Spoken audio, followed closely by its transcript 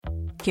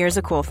Here's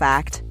a cool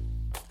fact.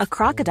 A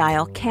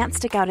crocodile can't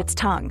stick out its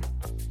tongue.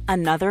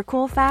 Another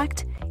cool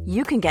fact,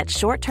 you can get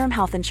short-term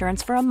health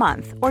insurance for a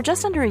month or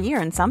just under a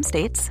year in some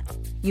states.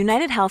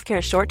 United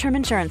Healthcare short-term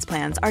insurance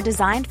plans are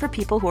designed for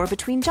people who are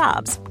between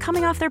jobs,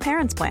 coming off their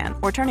parents' plan,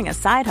 or turning a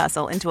side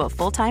hustle into a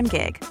full-time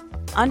gig.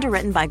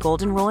 Underwritten by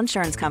Golden Rule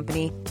Insurance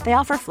Company, they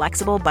offer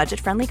flexible,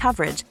 budget-friendly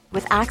coverage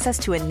with access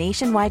to a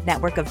nationwide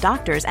network of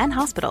doctors and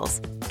hospitals.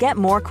 Get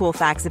more cool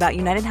facts about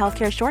United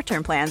Healthcare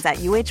short-term plans at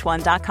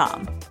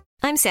uh1.com.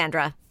 I'm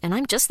Sandra, and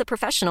I'm just the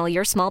professional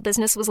your small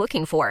business was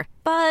looking for.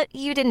 But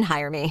you didn't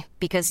hire me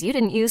because you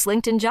didn't use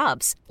LinkedIn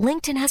Jobs.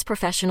 LinkedIn has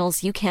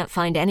professionals you can't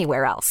find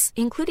anywhere else,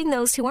 including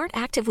those who aren't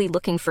actively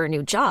looking for a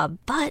new job,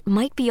 but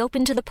might be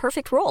open to the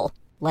perfect role,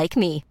 like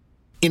me.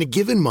 In a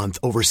given month,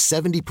 over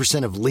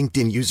 70% of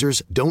LinkedIn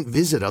users don't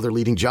visit other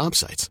leading job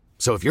sites.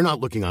 So if you're not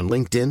looking on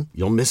LinkedIn,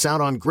 you'll miss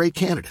out on great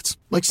candidates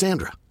like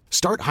Sandra.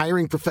 Start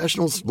hiring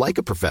professionals like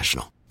a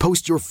professional.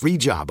 Post your free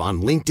job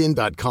on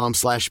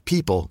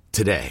linkedin.com/people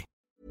today.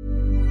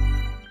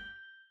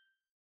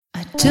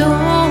 I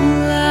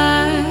don't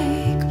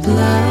like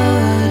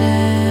blood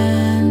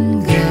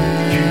and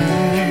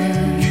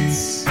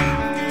guts,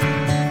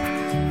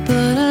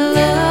 but I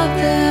love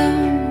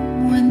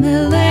them when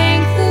they're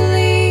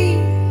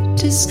lengthily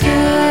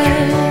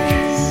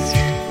discussed.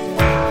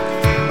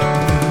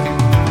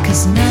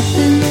 'Cause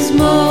nothing's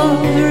more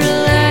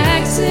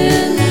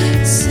relaxing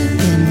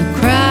than the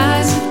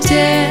cries of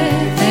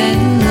death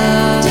and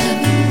love.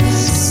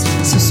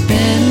 So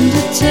spend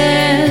a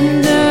tender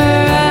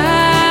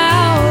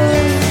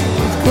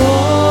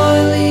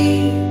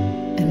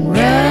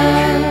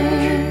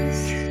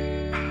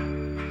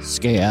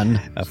Scan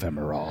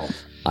ephemeral.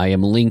 I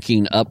am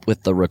linking up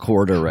with the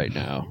recorder right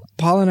now.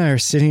 Paul and I are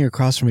sitting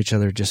across from each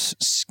other,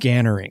 just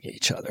scannering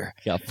each other.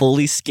 Yeah,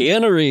 fully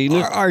scannering.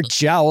 Our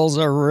jowls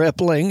are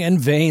rippling and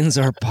veins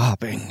are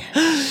popping.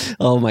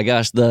 Oh my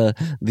gosh, the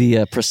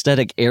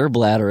prosthetic air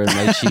bladder in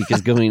my cheek is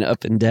going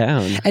up and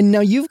down. And now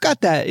you've got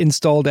that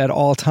installed at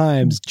all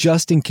times,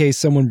 just in case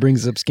someone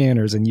brings up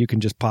scanners, and you can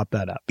just pop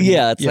that up.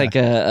 Yeah, it's like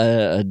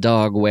a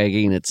dog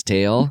wagging its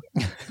tail.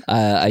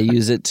 I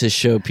use it to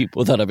show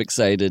people that I'm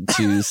excited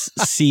to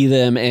see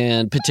them,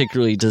 and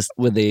particularly just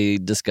when they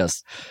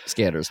discuss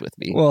scanners with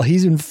me. Well,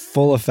 he's in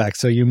full effect,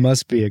 so you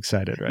must be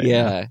excited right now.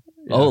 Yeah.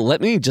 Oh, let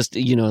me just,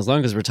 as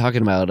long as we're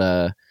talking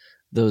about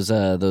those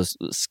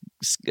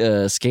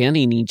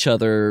scanning each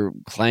other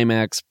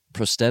climax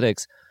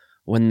prosthetics,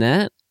 when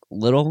that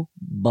little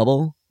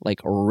bubble like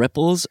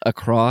ripples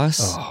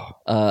across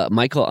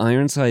Michael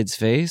Ironside's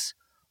face,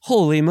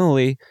 holy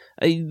moly.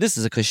 This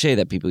is a cliche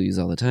that people use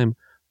all the time,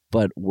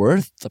 but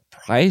worth the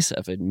price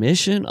of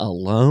admission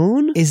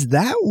alone? Is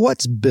that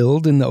what's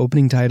billed in the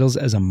opening titles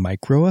as a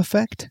micro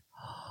effect?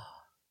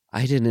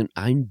 I didn't.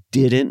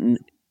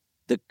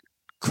 The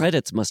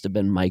credits must have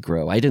been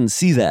micro. I didn't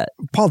see that.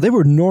 Paul, they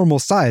were normal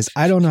size.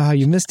 I don't know how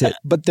you missed it,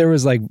 but there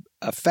was like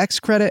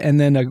effects credit and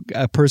then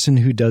a person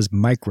who does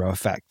micro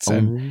effects.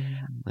 And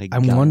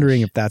I'm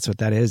wondering if that's what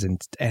that is.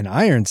 And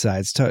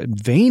Ironside's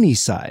veiny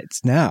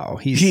sides now.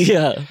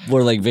 Yeah,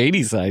 more like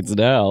veiny sides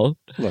now.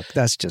 Look,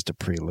 that's just a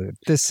prelude.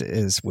 This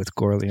is with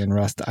Gorley and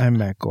Rust. I'm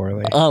Matt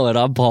Gorley. Oh, and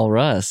I'm Paul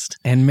Rust.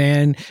 And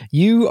man,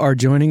 you are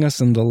joining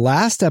us in the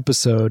last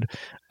episode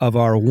of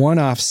our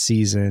one-off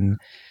season.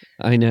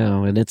 I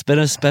know, and it's been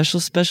a special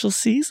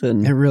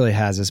season. It really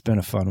has. It's been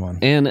a fun one.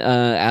 And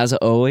as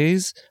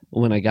always,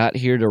 when I got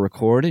here to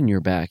record in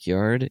your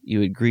backyard,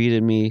 you had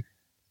greeted me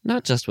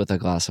not just with a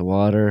glass of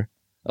water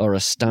or a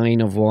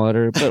stein of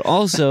water, but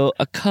also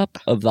a cup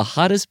of the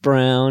hottest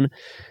brown.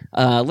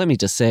 Let me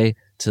just say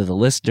to the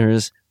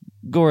listeners,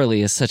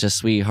 Gorley is such a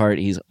sweetheart.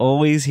 He's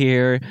always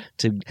here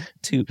to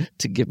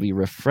give me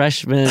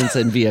refreshments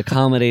and be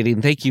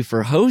accommodating. Thank you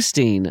for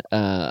hosting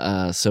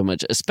so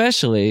much,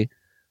 especially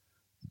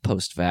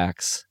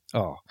post-vax.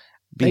 Oh,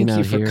 thank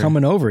you for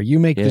coming over. You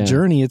make the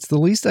journey. It's the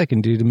least I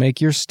can do to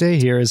make your stay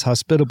here as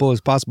hospitable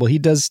as possible. He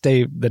does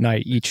stay the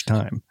night each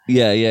time.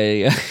 Yeah.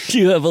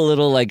 You have a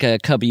little like a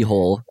cubby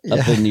hole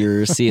up in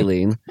your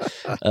ceiling.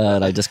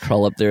 And I just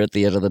crawl up there at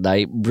the end of the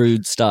night,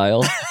 brood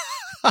style.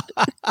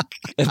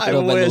 And put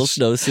on my little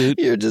snowsuit.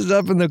 You're just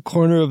up in the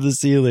corner of the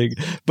ceiling,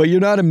 but you're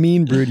not a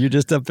mean brood. You're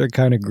just up there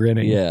kind of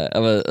grinning. Yeah,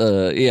 I'm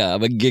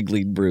a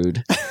giggling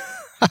brood.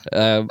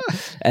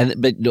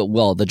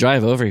 The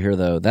drive over here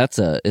though, that's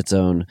its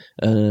own.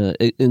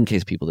 In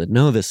case people didn't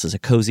know, this is a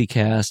cozy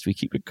cast. We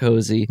keep it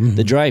cozy. Mm-hmm.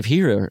 The drive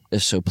here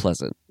is so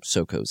pleasant,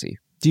 so cozy.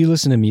 Do you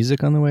listen to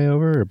music on the way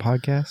over, or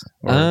podcast,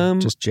 or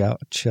just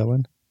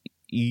chilling?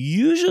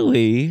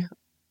 Usually,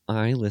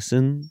 I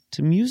listen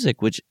to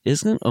music, which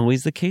isn't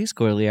always the case,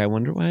 Gorley. I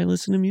wonder why I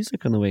listen to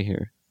music on the way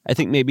here. I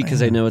think maybe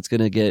because I know we're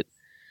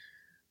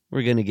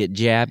going to get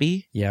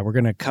jabby. Yeah, we're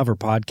going to cover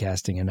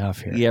podcasting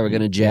enough here. Yeah, we're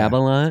going to jab a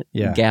lot.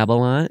 Yeah. Gab a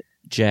lot.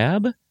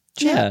 Jab?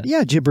 Yeah.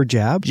 Yeah, jibber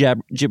jab.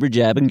 Jibber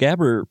jab and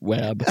gabber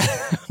wab.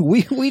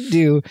 we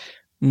do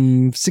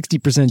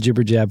 60%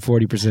 jibber jab,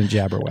 40%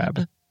 jabber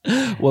wab.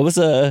 What was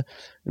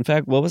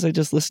I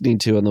just listening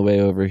to on the way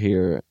over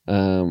here?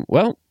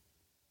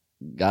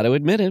 got to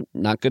admit it,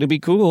 not going to be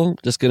cool.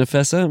 Just going to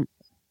fess up.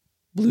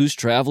 Blues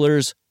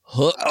Travelers,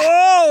 Hook.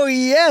 Oh,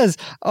 yes.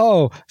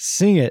 Oh,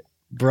 sing it,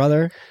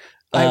 brother.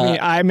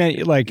 I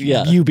meant like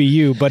you be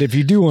you, but if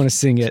you do want to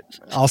sing it,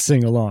 I'll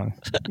sing along.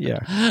 Yeah.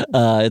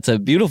 It's a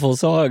beautiful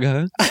song,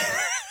 huh?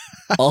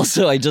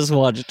 Also, I just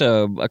watched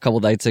a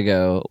couple nights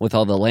ago with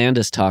all the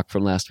Landis talk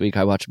from last week.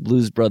 I watched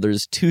Blues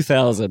Brothers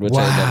 2000, which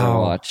I never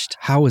watched.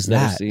 How was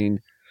never that? Seen.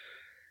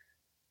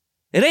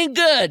 It ain't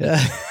good.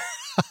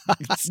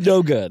 It's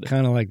no good.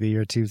 Kind of like the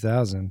year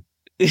 2000.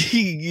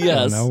 Yes.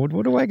 I don't know.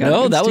 What do I got?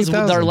 No, that was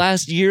 2000? our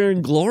last year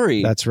in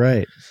glory. That's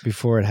right.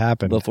 Before it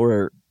happened.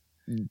 Before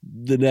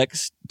the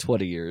next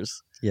 20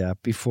 years. Yeah.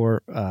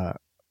 Before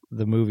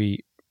the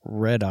movie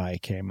Red Eye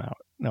came out.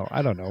 No,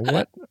 I don't know.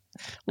 What?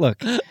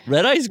 Look.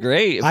 Red Eye's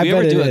great. If I we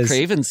bet ever do it a is.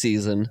 Craven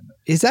season.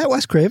 Is that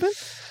Wes Craven?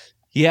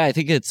 Yeah, I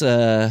think it's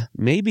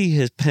maybe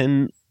his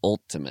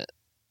penultimate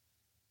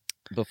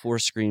before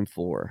Scream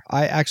 4.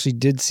 I actually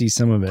did see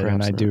some of it, Perhaps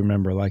and I not. do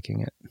remember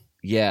liking it.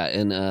 Yeah,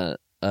 and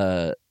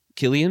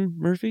Cillian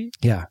Murphy.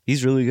 Yeah.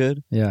 He's really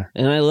good. Yeah.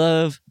 And I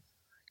love,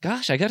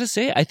 gosh, I got to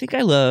say, I think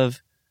I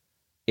love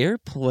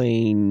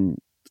airplane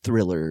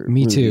thriller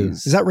Me too.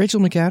 movies. Is that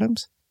Rachel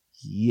McAdams?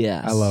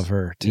 Yes. I love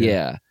her too.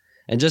 Yeah.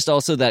 And just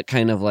also that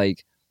kind of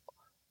like,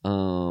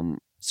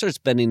 starts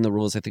bending the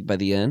rules, I think, by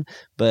the end.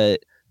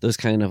 But those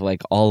kind of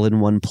like all in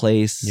one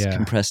place,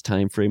 compressed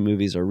time frame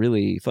movies are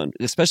really fun,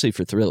 especially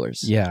for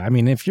thrillers. Yeah. I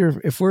mean, if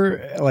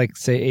we're like,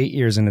 say, 8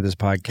 years into this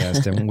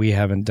podcast and we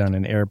haven't done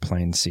an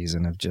airplane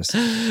season of just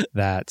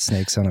that,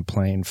 Snakes on a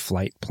Plane,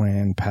 Flight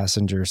Plan,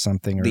 Passenger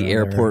something. Or The other.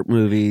 airport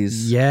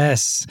movies.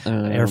 Yes.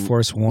 Air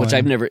Force One. Which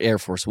I've never, Air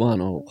Force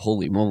One. Oh,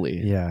 holy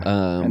moly. Yeah.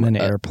 And then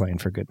Airplane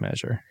for good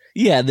measure.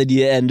 Yeah. Then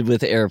you end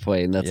with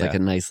Airplane. That's like a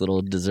nice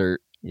little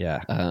dessert.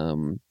 Yeah.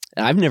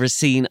 I've never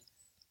seen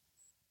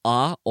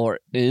or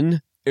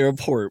an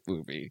airport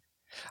movie.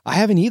 I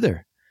haven't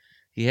either.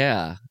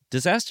 Yeah.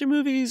 Disaster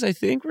movies, I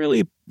think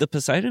really the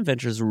Poseidon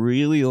Adventures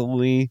really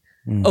only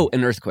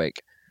an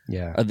Earthquake.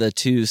 Yeah. Are the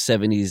two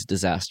 70s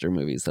disaster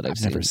movies that I've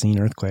seen. Never seen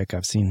Earthquake.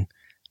 I've seen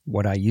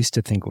what I used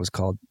to think was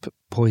called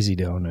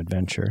Poseidon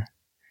Adventure.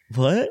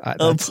 What?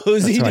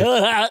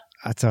 Poseidon.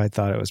 That's how I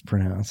thought it was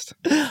pronounced.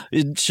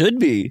 It should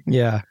be.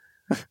 Yeah.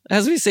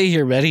 As we say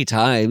here many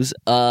times,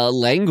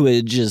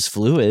 language is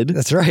fluid.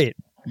 That's right.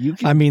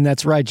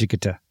 That's right,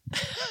 Jikita.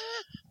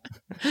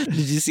 Did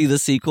you see the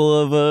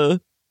sequel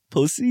of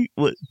Poseidon?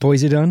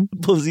 Poseidon?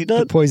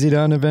 The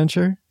Poseidon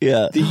Adventure?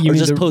 Yeah. Or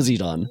just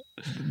Poseidon.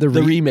 The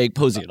remake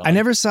Poseidon. I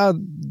never saw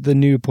the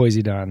new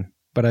Poseidon,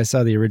 but I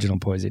saw the original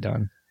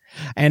Poseidon.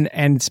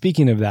 And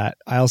speaking of that,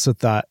 I also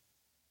thought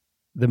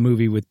the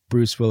movie with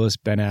Bruce Willis,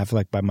 Ben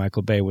Affleck by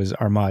Michael Bay was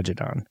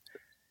Armageddon.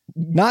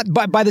 Not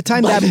by the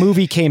time that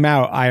movie came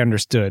out, I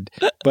understood.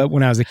 But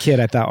when I was a kid,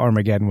 I thought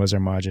Armageddon was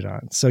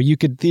Armageddon. So you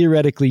could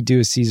theoretically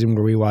do a season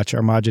where we watch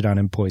Armageddon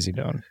and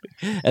Poseidon.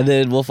 And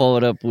then we'll follow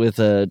it up with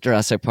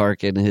Jurassic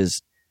Park and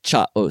his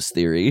Chaos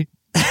theory.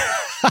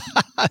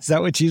 Is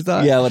that what you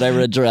thought? Yeah, when I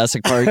read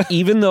Jurassic Park,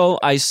 even though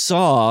I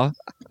saw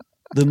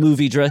the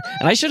movie and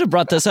I should have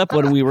brought this up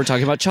when we were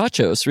talking about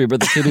Chachos. Remember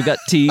the kid who got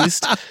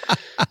teased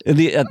at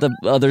the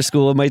other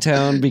school in my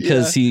town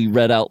because he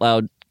read out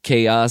loud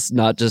Chaos,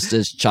 not just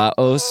as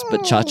Chaos,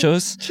 but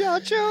Chachos.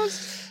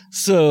 Chachos.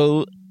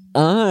 So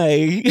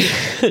I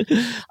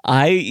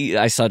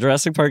saw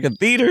Jurassic Park in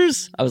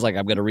theaters. I was like,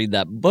 I'm going to read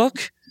that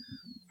book.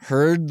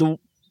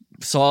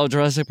 Saw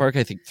Jurassic Park,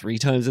 I think 3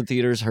 times in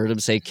theaters. Heard him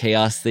say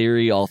Chaos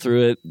Theory all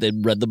through it.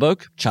 Then read the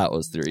book.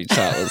 Chaos Theory,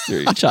 Chaos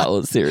Theory,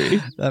 Chaos Theory.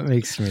 That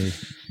makes me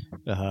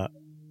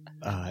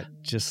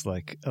just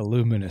like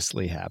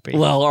illuminously happy.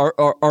 Well,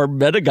 our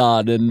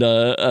Medagon and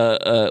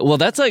well,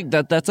 that's like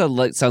that.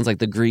 Sounds like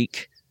the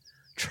Greek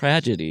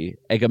tragedy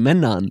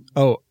Agamemnon.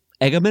 Oh,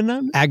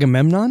 Agamemnon.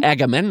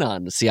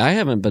 Agamemnon. See, I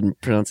haven't been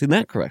pronouncing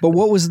that correctly. But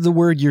what was the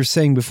word you're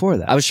saying before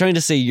that? I was trying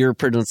to say your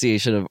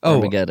pronunciation of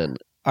Armageddon.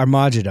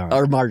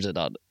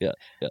 Armageddon. Yeah.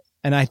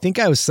 And I think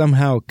I was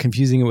somehow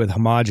confusing it with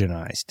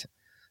homogenized.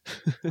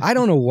 I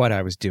don't know what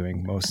I was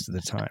doing most of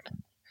the time.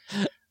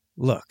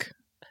 Look.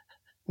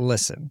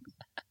 Listen.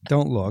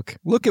 Don't look.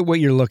 Look at what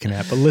you're looking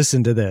at, but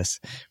listen to this.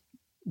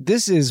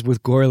 This is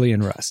with Gorley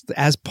and Rust.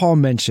 As Paul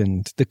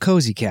mentioned, the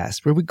Cozy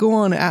Cast, where we go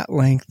on at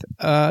length,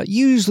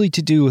 usually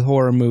to do with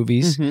horror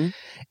movies. Mm-hmm.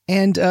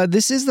 And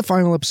this is the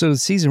final episode of the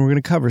season. We're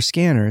going to cover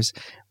Scanners.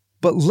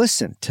 But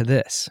listen to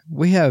this.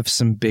 We have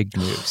some big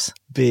news.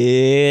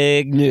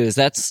 Big news.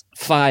 That's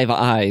 5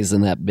 eyes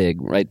in that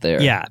big right there.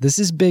 Yeah, this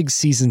is big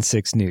season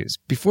 6 news.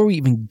 Before we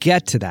even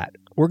get to that,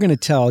 we're going to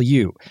tell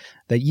you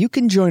that you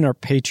can join our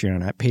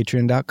Patreon at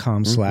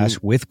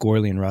patreon.com/with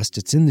Gorley and Rust.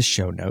 It's in the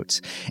show notes.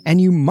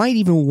 And you might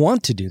even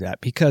want to do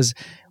that because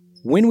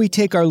when we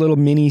take our little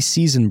mini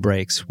season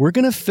breaks, we're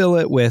going to fill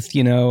it with,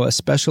 a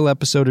special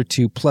episode or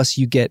 2. Plus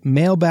you get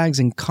mailbags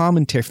and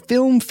commentary,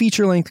 film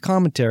feature-length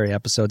commentary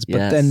episodes.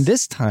 But then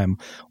this time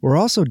we're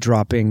also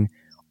dropping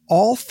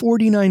all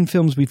 49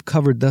 films we've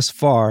covered thus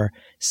far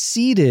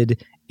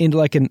seeded in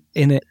like an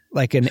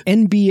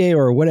NBA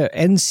or whatever,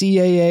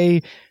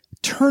 NCAA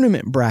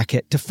tournament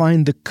bracket to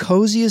find the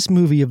coziest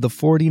movie of the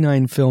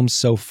 49 films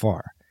so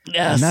far.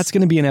 Yes. And that's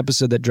going to be an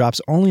episode that drops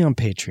only on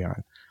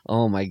Patreon.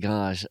 Oh my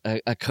gosh.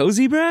 A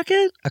cozy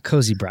bracket? A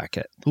cozy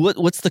bracket.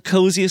 What's the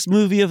coziest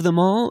movie of them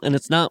all? And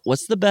it's not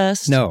what's the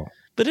best? No.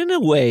 But in a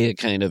way, it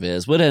kind of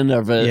is. What ends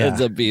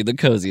up being the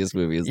coziest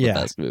movie is the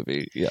best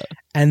movie. Yeah.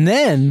 And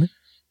then,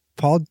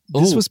 Paul,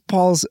 this was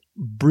Paul's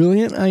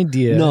brilliant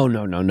idea.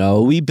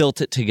 No. We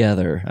built it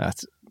together.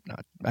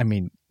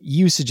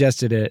 You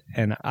suggested it,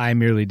 and I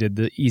merely did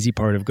the easy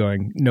part of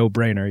going,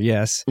 no-brainer,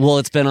 yes. Well,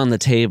 it's been on the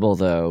table,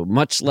 though.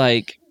 Much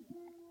like...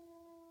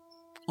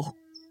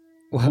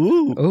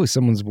 Oh,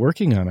 someone's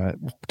working on a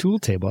tool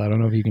table. I don't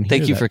know if you can hear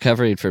Thank you that. for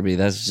covering for me.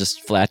 That's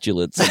just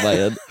flatulence in my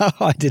head. Oh,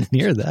 I didn't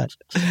hear that.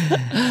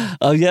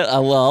 Oh, yeah.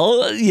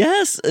 Well,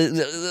 yes.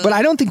 But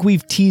I don't think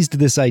we've teased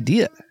this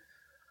idea.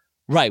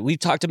 Right. We've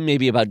talked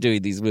maybe about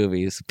doing these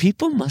movies.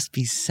 People must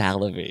be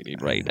salivating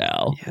right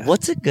now. Yeah.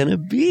 What's it going to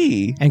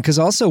be? And because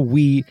also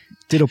we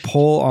did a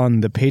poll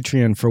on the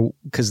Patreon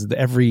because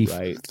every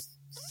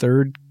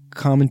third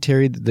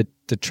commentary, the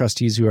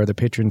trustees who are the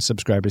Patreon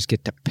subscribers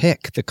get to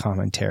pick the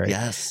commentary.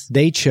 Yes.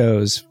 They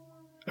chose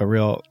a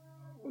real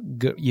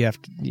good,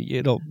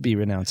 it'll be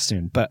renounced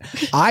soon. But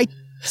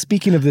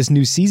speaking of this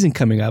new season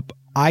coming up,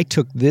 I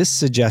took this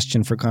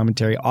suggestion for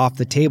commentary off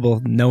the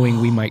table, knowing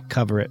we might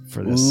cover it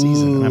for this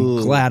season. And I'm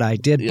glad I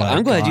did. Yeah,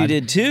 I'm glad you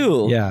did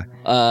too. Yeah.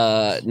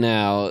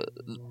 Now,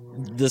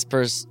 this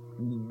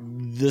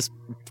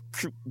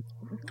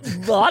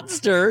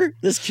monster,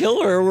 this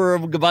killer we're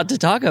about to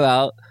talk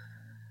about,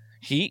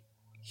 he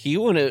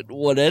wouldn't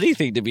want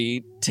anything to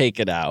be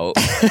taken out.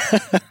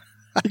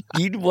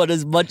 He'd want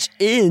as much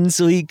in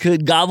so he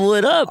could gobble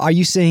it up. Are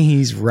you saying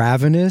he's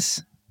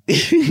ravenous?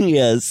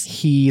 Yes.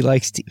 He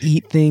likes to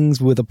eat things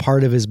with a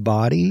part of his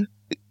body?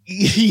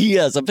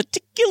 Yes, a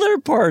particular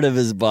part of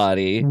his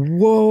body.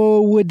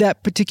 Whoa, would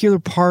that particular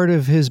part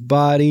of his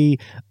body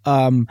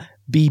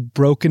be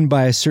broken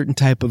by a certain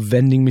type of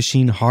vending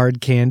machine hard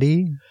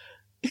candy?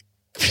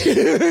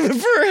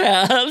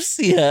 Perhaps,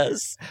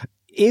 yes.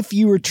 If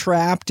you were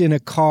trapped in a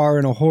car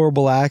in a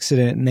horrible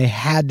accident and they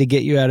had to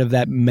get you out of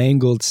that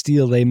mangled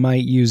steel, they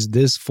might use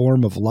this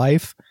form of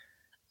life?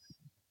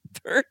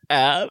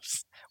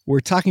 Perhaps. We're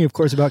talking, of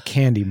course, about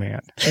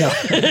Candyman. No,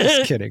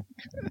 just kidding.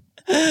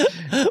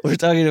 We're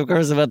talking, of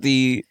course, about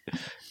the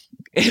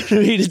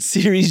animated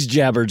series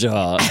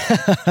Jabberjaw.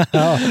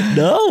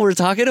 No, we're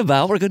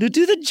going to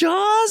do the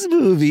Jaws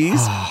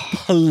movies.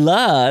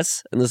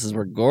 Plus, and this is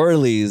where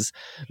Gorley's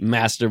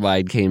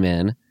mastermind came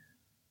in,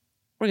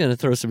 we're going to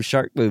throw some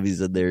shark movies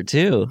in there,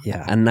 too.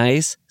 Yeah. A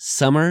nice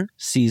summer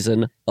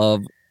season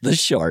of the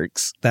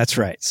sharks. That's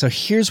right. So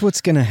here's what's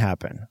going to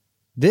happen.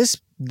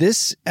 This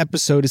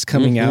episode is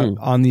coming out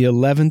on the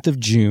 11th of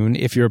June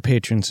if you're a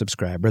Patreon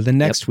subscriber. The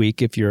next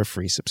week if you're a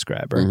free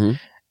subscriber.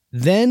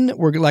 Then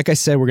like I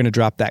said, we're going to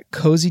drop that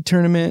cozy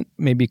tournament,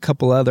 maybe a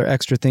couple other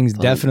extra things,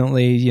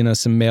 definitely,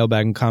 some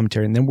mailbag and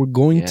commentary. And then we're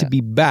going to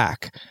be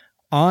back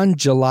on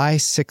July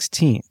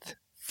 16th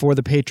for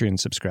the Patreon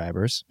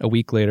subscribers, a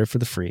week later for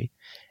the free.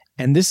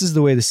 And this is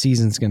the way the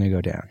season's going to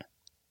go down.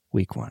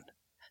 Week 1,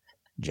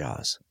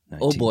 Jaws.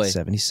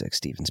 1976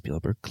 Steven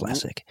Spielberg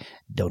classic.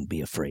 Don't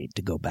be afraid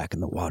to go back in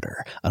the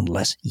water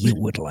unless you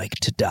would like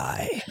to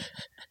die.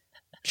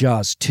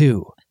 Jaws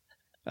 2,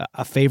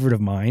 a favorite of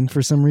mine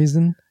for some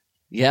reason.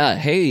 Yeah,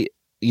 hey,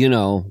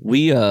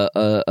 we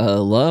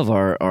love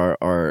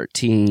our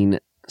teen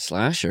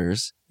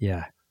slashers.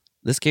 Yeah.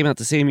 This came out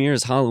the same year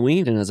as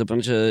Halloween, and as a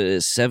bunch of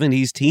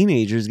 70s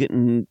teenagers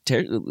getting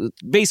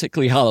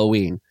basically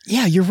Halloween.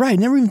 Yeah, you're right.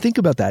 Never even think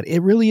about that. It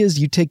really is.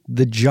 You take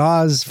the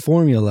Jaws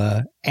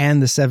formula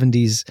and the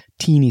 70s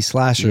teeny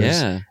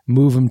slashers,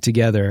 move them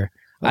together.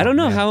 Oh, I don't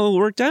know how it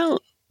worked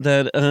out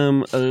that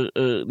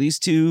these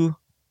two,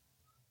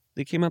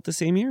 they came out the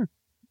same year.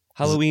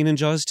 Halloween and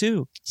Jaws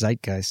 2.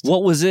 Zeitgeist.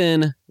 What was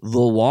in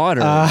the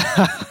water?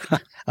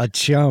 A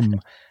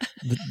chum.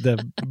 The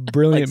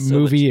brilliant like so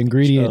movie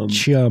ingredient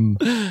chum.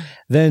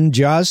 Then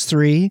Jaws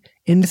 3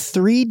 in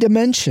 3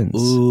 dimensions.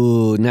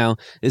 Ooh, now,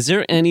 is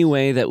there any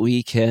way that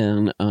we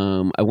can,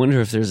 I wonder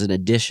if there's an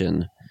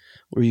edition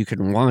where you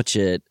can watch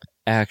it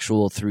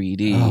actual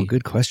 3D. Oh,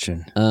 good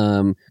question.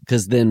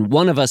 Because then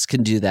one of us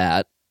can do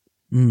that.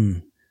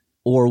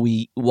 Or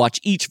we watch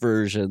each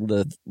version,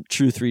 the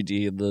true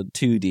 3D and the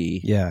 2D.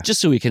 Yeah. Just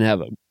so we can have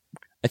them.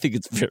 I think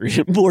it's very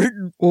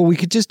important. Well, we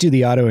could just do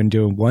the auto and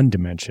do a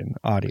 1-dimension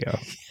audio.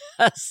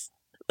 Yes.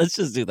 Let's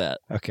just do that.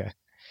 Okay.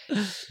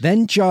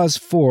 Then Jaws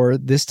 4,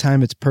 this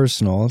time it's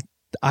personal.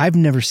 I've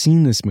never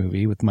seen this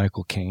movie with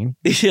Michael Caine.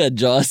 Yeah,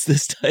 Jaws 4,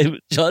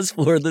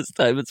 this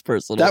time it's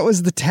personal. That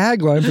was the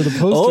tagline for the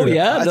poster. Oh,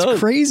 yeah. That's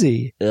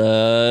crazy.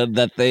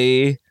 That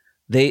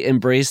they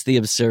embrace the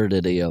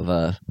absurdity of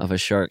a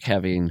shark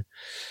having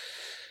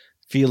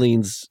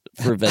feelings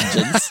for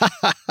vengeance.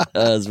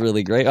 Is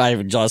really great. I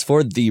have Jaws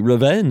 4, The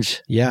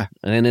Revenge. Yeah,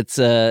 and it's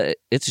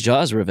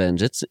Jaws'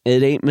 revenge. It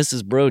ain't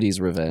Mrs. Brody's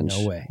revenge.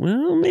 No way.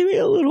 Well, maybe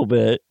a little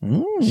bit.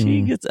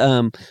 She gets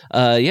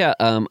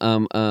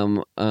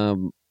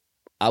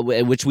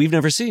which we've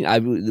never seen.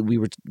 We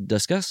were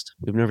discussed.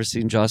 We've never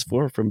seen Jaws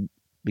 4 from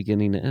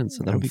beginning to end.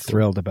 So I'll be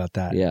thrilled about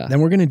that. Yeah.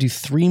 Then we're going to do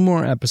 3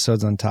 more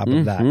episodes on top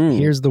of that. Mhm.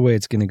 Here's the way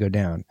it's going to go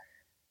down.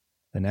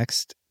 The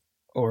next,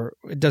 or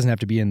it doesn't have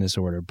to be in this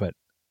order, but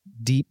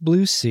Deep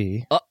Blue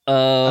Sea.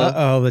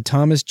 The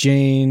Thomas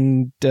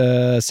Jane,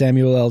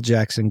 Samuel L.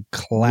 Jackson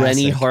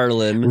classic.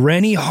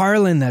 Rennie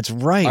Harlin, that's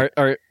right.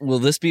 Will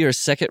this be our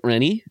second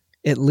Rennie?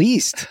 At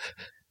least.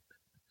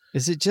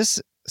 Is it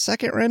just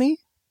second Rennie?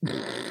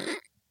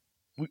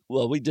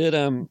 We did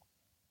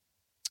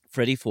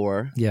Freddy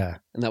 4. Yeah.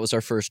 And that was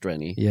our first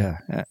Rennie. Yeah.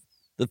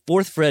 The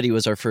 4th Freddy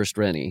was our first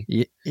Rennie.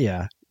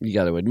 Yeah. You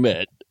got to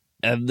admit.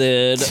 And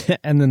then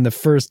and then the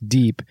first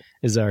Deep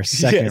is our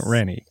second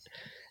Rennie.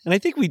 And I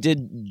think we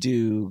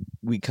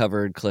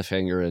covered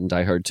Cliffhanger and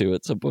Die Hard 2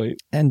 at some point.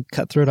 And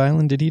Cutthroat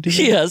Island, did you do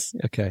that? Yes.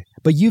 Okay.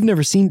 But you've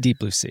never seen Deep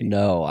Blue Sea.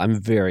 No,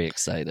 I'm very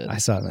excited. I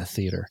saw it in the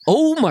theater.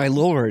 Oh, my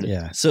Lord.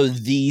 Yeah. So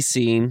the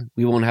scene,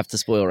 we won't have to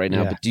spoil right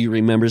now, Yeah. but do you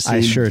remember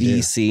seeing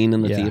the scene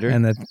in the theater?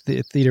 And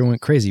the theater went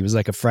crazy. It was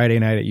like a Friday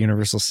night at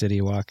Universal City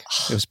Walk.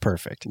 It was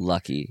perfect.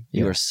 Lucky.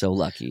 You are so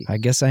lucky. I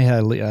guess I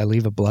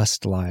leave a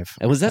blessed life.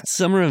 And was that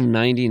summer of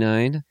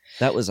 99?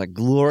 That was a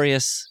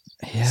glorious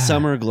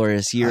summer,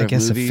 glorious year of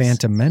movies. I guess a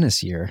Phantom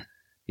Menace year.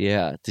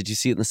 Yeah. Did you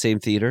see it in the same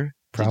theater?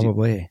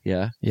 Probably.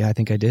 Yeah? Yeah, I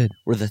think I did.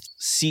 Were the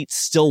seats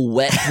still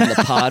wet from the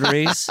pod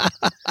race?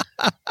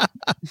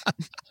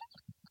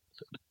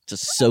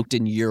 Just soaked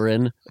in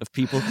urine of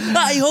people.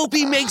 I hope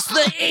he makes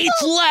the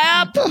 8th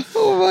lap!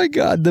 Oh my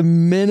God. The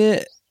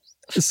minute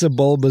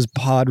Sebulba's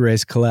pod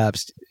race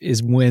collapsed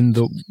is when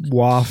the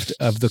waft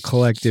of the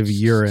collective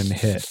urine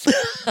hit.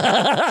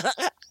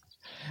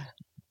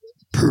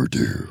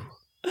 Purdue.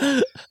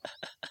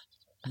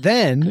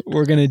 Then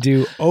we're going to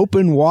do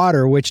Open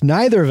Water, which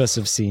neither of us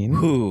have seen.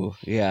 Ooh,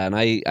 yeah, and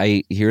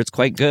I hear it's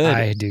quite good.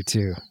 I do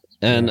too.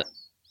 And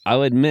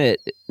I'll admit,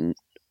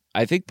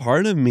 I think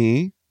part of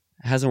me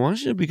hasn't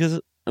watched it because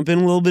I've been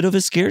a little bit of a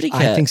scaredy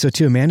cat. I think so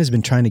too. Amanda's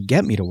been trying to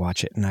get me to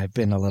watch it, and I've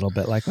been a little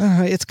bit like,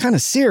 it's kind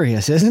of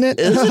serious, isn't it?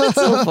 Isn't it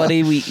so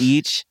funny? We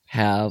each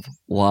have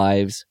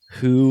wives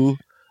who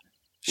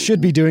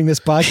should be doing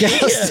this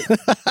podcast.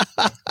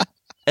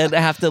 And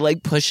have to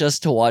like push us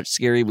to watch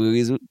scary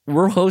movies.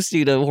 We're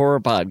hosting a horror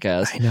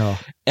podcast. I know.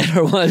 And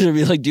our wives would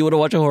be like, do you want to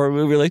watch a horror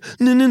movie? We're like,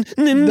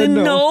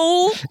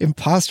 no.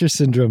 Imposter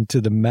syndrome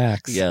to the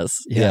max. Yes.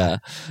 Yeah.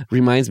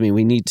 Reminds me,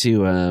 we need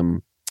to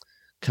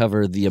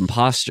cover The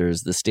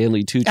Imposters, the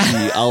Stanley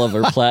Tucci,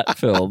 Oliver Platt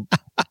film.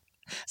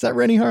 Is that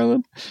Rennie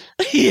Harlin?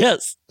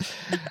 Yes.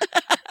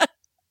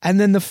 And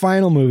then the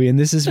final movie, and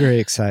this is very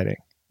exciting,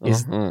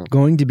 is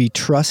going to be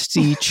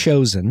Trustee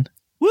Chosen.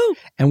 Woo!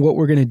 And what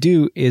we're going to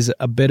do is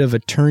a bit of a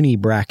tourney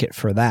bracket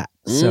for that.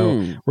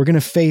 So we're going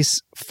to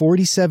face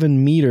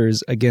 47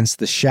 meters against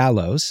the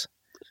Shallows.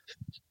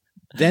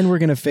 Then we're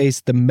going to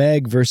face the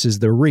Meg versus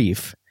the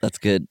Reef. That's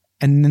good.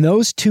 And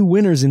those two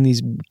winners in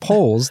these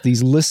polls,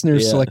 these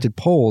listener-selected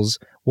polls,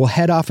 will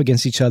head off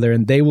against each other,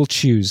 and they will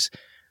choose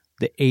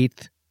the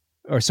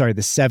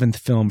 7th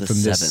film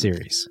from this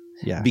series.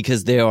 Yeah.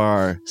 Because there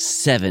are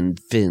 7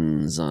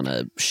 fins on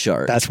a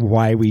shark. That's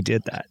why we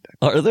did that.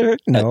 Are there?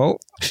 No.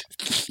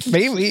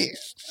 Maybe.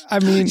 I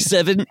mean,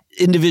 7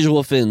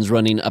 individual fins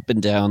running up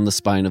and down the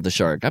spine of the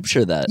shark. I'm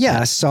sure that.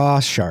 Yeah, a saw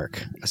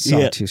shark. A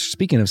saw too.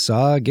 Speaking of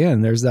saw,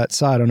 again, there's that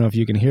saw. I don't know if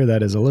you can hear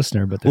that as a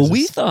listener, but there's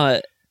we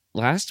thought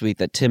last week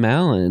that Tim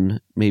Allen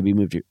maybe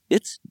moved here.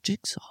 It's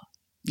Jigsaw.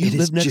 You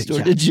live next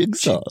door to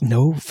Jigsaw.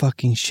 No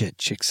fucking shit.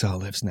 Jigsaw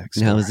lives next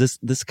door. Now, is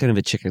this kind of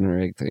a chicken or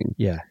egg thing?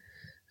 Yeah.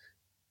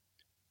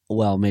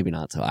 Well, maybe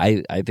not. So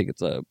I think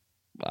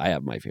I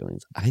have my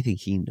feelings. I think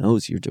he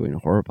knows you're doing a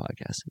horror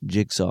podcast.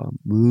 Jigsaw,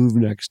 move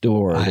next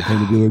door. They're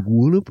going to be like,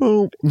 what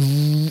about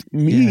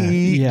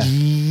me?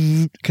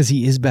 Yeah. Because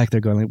he is back there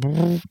going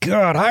like,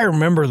 God, I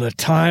remember the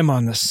time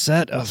on the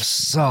set of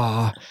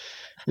Saw.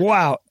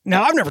 Wow.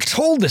 Now, I've never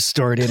told this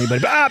story to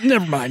anybody, but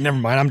never mind.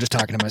 I'm just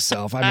talking to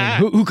myself. I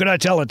mean, who could I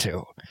tell it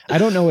to? I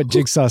don't know what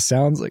Jigsaw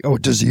sounds like. Oh,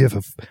 does he have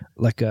a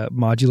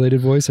modulated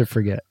voice? I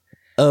forget.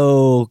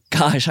 Oh,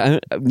 gosh. I've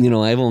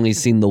only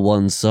seen the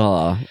one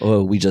Saw.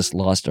 Oh, we just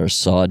lost our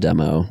Saw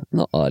demo in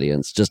the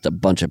audience. Just a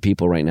bunch of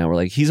people right now were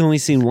like, he's only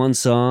seen one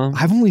Saw.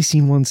 I've only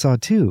seen one Saw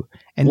too.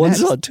 And one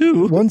Saw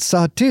 2? One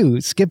Saw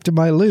 2. Skip to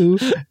my Lou.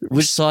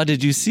 Which Saw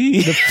did you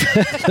see?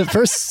 The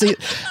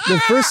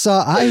first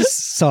Saw I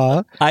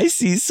saw. I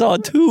see Saw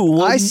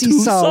 2. I see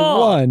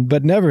Saw 1,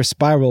 but never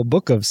Spiral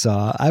Book of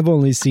Saw. I've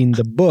only seen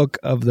the book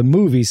of the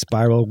movie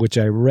Spiral, which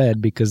I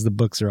read because the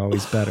books are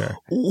always better.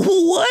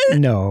 What?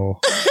 No.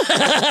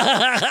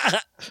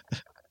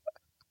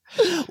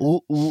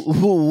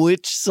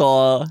 Which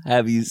Saw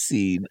have you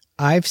seen?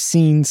 I've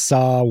seen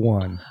Saw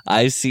 1.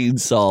 I've seen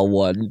Saw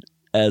 1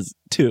 as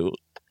 2.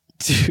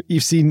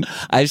 You've seen?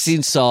 I've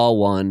seen Saw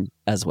 1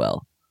 as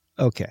well.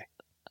 Okay.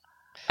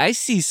 I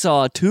see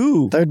Saw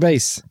 2. Third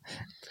base.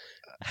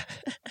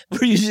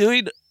 Were you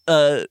doing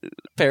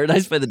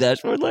Paradise by the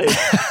Dashboard Light?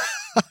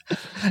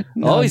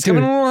 No, he's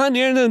coming along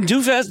here and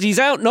too fast. He's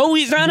out. No,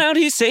 he's not out.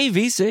 He's safe.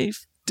 He's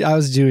safe. I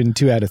was doing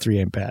 2 out of 3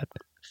 ain't bad.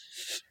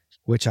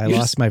 which I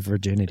lost my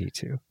virginity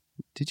to.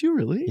 Did you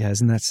really? Yeah,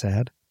 isn't that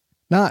sad?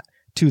 Not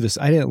to this.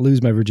 I didn't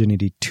lose my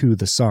virginity to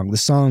the song. The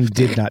song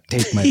did not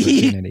take my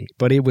virginity,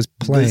 but it was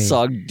playing. The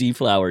song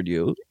deflowered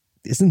you.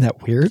 Isn't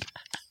that weird?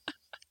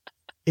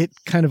 It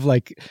kind of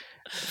like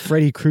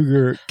Freddy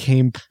Krueger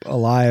came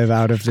alive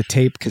out of the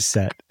tape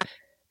cassette,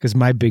 because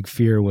my big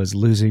fear was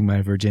losing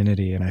my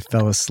virginity, and I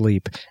fell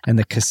asleep. And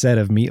the cassette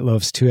of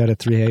Meatloaf's 2 out of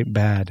 3 Ain't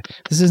Bad.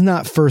 This is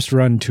not first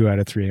run 2 out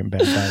of 3 Ain't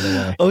Bad, by the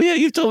way. Oh yeah,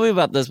 you've told me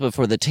about this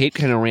before. The tape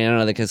kind of ran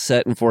out of the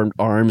cassette and formed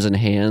arms and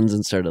hands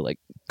and started like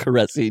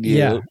caressing you.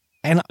 Yeah,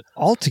 and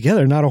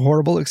altogether not a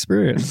horrible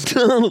experience.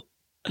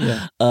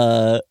 Yeah.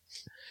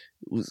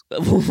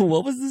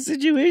 What was the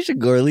situation,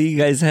 Gorley? You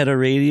guys had a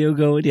radio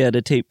going? You had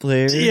a tape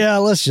player? Yeah,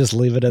 let's just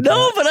leave it at that.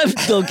 No, but I'm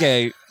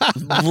okay.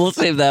 We'll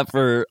save that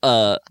for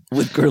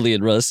with Gorley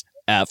and Russ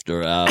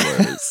after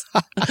hours,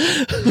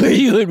 where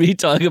you and me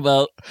talk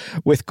about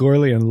with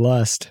Gorley and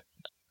Lust.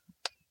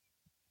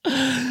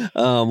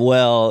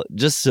 Well,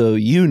 just so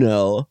you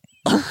know,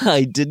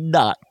 I did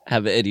not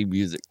have any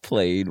music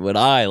played when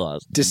I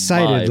lost.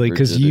 Decidedly,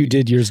 because you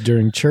did yours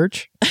during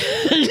church.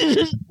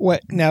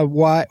 What now?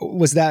 Why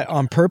was that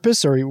on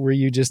purpose, or were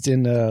you just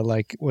in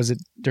was it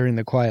during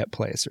the Quiet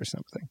Place or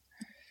something?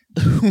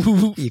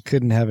 You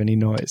couldn't have any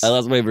noise. I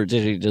lost my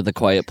virginity to the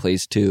Quiet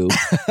Place too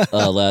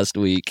last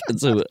week, and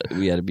so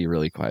we had to be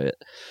really quiet.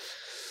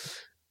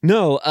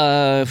 No,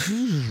 I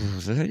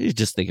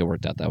just think it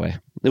worked out that way.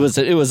 It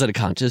was a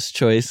conscious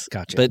choice.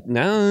 Gotcha. But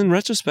now in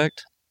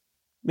retrospect,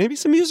 maybe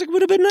some music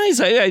would have been nice.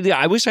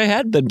 I wish I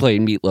had been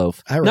playing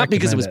Meatloaf. Not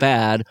because it was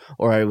bad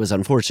or it was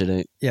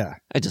unfortunate. Yeah.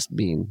 I just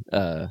mean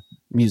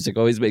music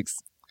always makes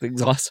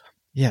things awesome.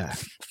 Yeah.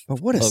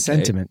 But what a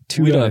sentiment.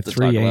 2 out of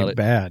 3 ain't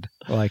bad.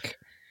 Like,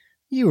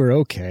 you were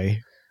okay,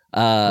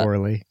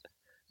 Gorley.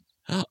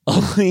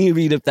 Oh, you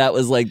mean if that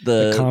was like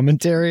the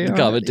commentary? The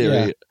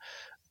commentary. Yeah.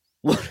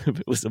 What if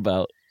it was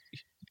about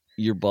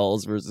your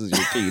balls versus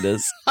your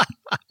penis?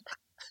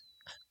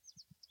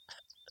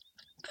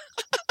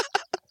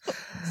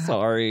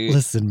 Sorry.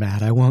 Listen,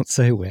 Matt, I won't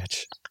say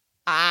which.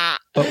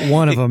 But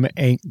one of them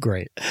ain't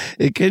great.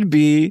 It could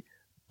be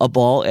a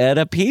ball and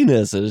a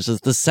penis. It was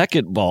just the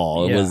second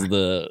ball. It was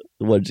the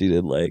one she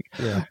didn't like.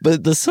 Yeah.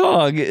 But the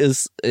song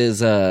is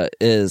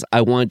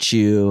I want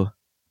you,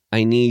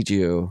 I need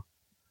you,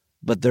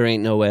 but there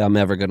ain't no way I'm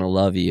ever gonna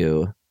love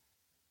you.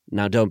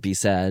 Now don't be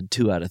sad.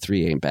 2 out of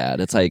 3 ain't bad.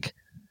 It's like,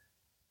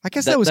 I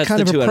guess that was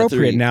kind of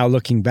appropriate now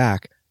looking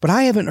back. But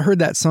I haven't heard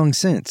that song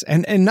since,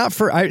 and not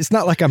for. It's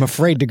not like I'm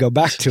afraid to go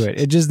back to it.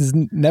 It just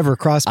never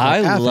crossed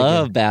my path. I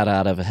love "Bat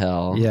Out of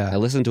Hell." Yeah, I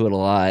listen to it a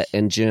lot.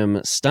 And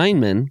Jim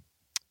Steinman,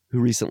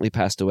 who recently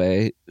passed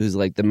away, who's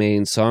like the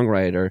main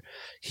songwriter,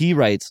 he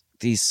writes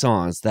these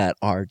songs that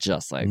are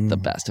just like the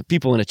best. If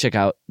people want to check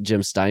out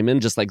Jim Steinman,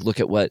 just like look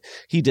at what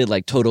he did,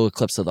 like Total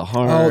Eclipse of the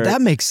Heart. Oh,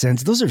 that makes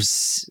sense. Those are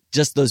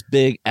just those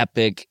big,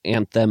 epic,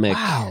 anthemic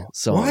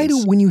songs. Why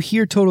when you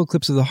hear Total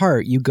Eclipse of the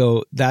Heart, you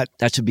go, that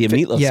should be a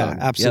Meatloaf song? Yeah,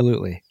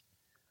 absolutely. Yep.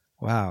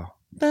 Wow.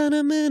 That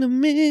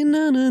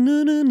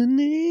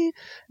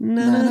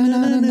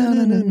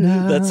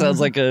sounds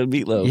like a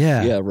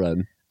Meatloaf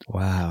run.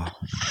 Wow.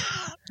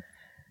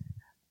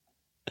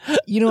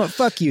 You know what?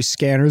 Fuck you,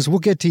 Scanners. We'll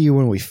get to you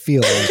when we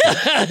feel like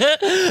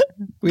it.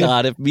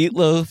 God, if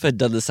Meatloaf had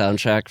done the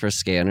soundtrack for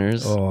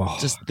Scanners,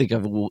 just think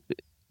of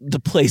the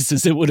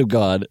places it would have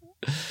gone.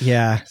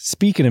 Yeah.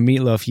 Speaking of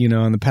Meatloaf,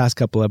 in the past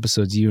couple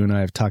episodes, you and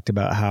I have talked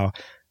about how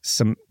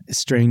some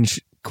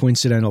strange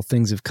coincidental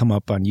things have come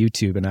up on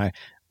YouTube. And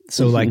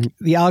like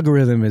the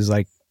algorithm is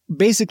like,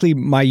 basically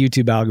my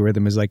YouTube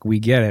algorithm is like, we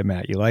get it,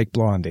 Matt. You like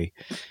Blondie.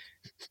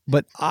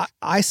 But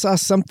I saw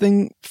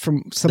something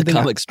from something. The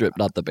comic strip,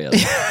 not the band.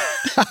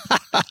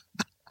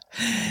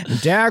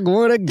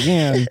 Dagwood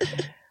again.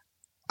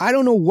 I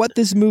don't know what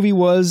this movie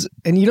was,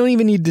 and you don't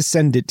even need to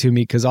send it to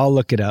me because I'll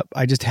look it up.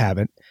 I just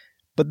haven't.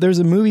 But there's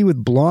a movie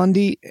with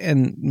Blondie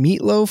and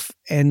Meatloaf,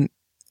 and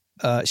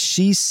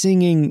she's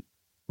singing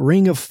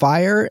Ring of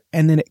Fire,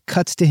 and then it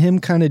cuts to him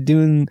kind of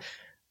doing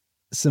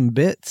some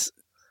bits,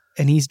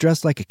 and he's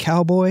dressed like a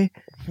cowboy.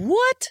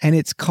 What? And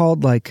it's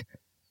called like...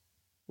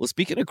 Well,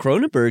 speaking of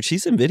Cronenberg,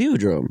 she's in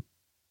Videodrome.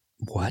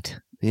 What?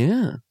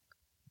 Yeah.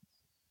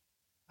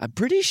 I'm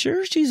pretty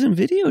sure she's in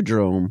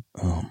Videodrome.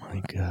 Oh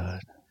my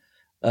God.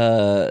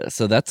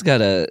 So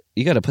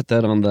you gotta put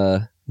that on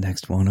the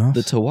next one off.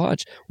 The to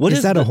watch.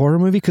 Is that a horror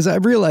movie? Because I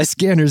realized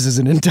Scanners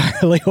isn't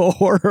entirely a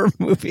horror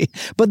movie.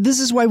 But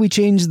this is why we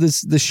changed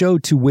the show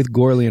to With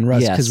Gorley and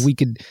Russ, because we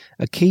could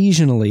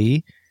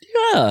occasionally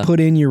put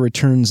in your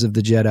Returns of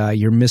the Jedi,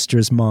 your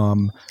Mistress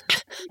Mom,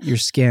 your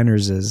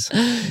Scanners'.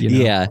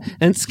 Yeah.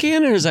 And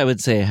Scanners, I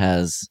would say,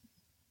 has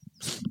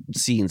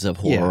scenes of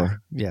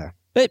horror. Yeah.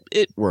 But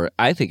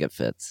I think it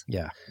fits.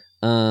 Yeah.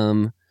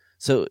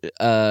 So,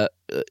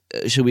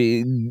 should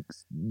we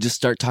just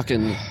start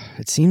talking?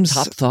 It seems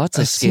top thoughts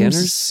of Scanners.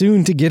 Seems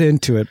soon to get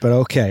into it, but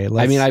okay.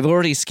 I mean, I've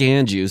already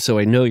scanned you, so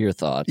I know your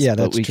thoughts. Yeah,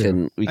 that's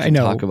true. We can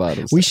talk about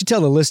them. We should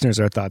tell the listeners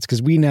our thoughts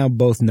because we now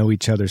both know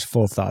each other's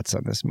full thoughts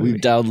on this movie.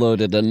 We've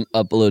downloaded and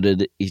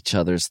uploaded each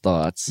other's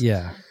thoughts.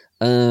 Yeah.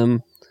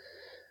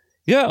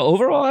 Yeah,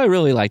 overall, I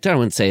really liked it. I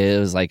wouldn't say it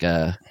was like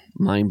a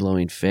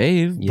mind-blowing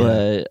fave,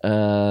 but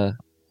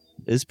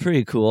it's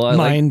pretty cool.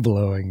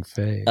 Mind-blowing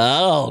fave.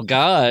 Oh,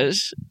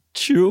 gosh.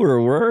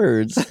 Truer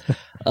words.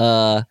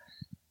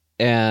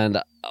 And,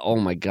 oh,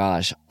 my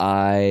gosh.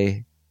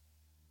 I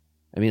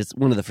mean, it's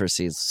one of the first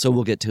scenes, so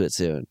we'll get to it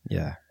soon.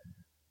 Yeah.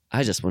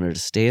 I just wanted to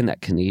stay in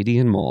that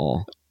Canadian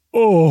mall.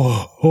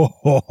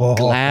 Oh.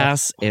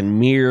 Glass and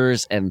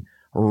mirrors and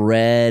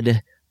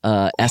red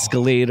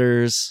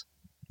escalators.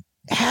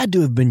 Had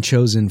to have been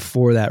chosen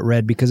for that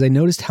red because I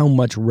noticed how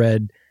much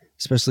red,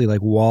 especially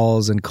like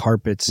walls and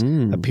carpets,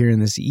 appear in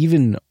this,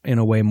 even in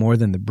a way more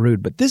than the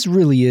Brood. But this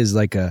really is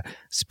like a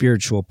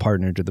spiritual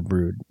partner to the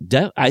Brood.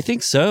 I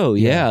think so.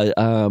 Yeah.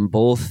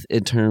 Both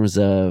in terms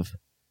of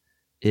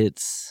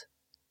its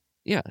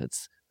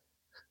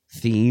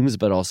themes,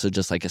 but also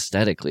just like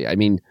aesthetically. I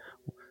mean,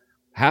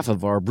 half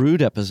of our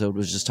Brood episode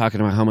was just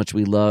talking about how much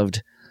we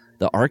loved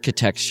the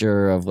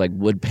architecture of like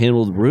wood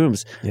paneled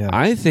rooms. Yeah.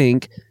 I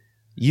think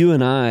you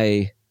and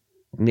I,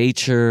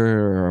 nature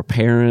or our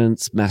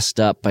parents messed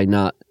up by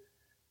not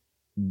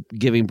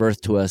giving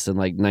birth to us in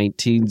like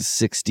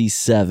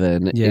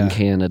 1967 in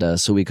Canada.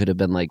 So we could have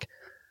been like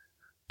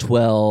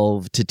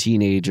 12 to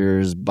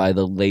teenagers by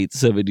the late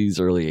 70s,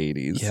 early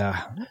 80s.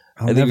 Yeah.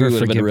 I'll never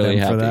forgive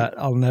them for that.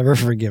 I'll never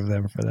forgive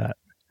them for that.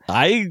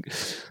 I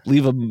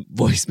leave a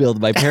voicemail to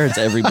my parents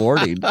every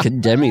morning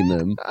condemning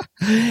them.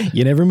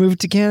 You never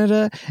moved to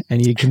Canada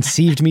and you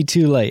conceived me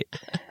too late.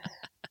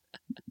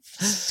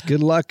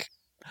 Good luck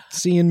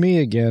seeing me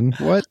again.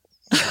 What?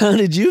 How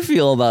did you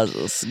feel about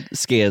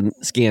Scan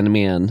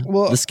Man?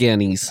 Well, the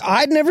Scannies.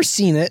 I'd never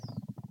seen it.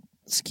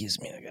 Excuse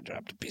me, I got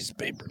dropped a piece of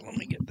paper. Let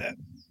me get that.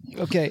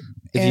 Okay.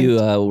 If you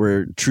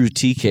were true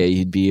TK,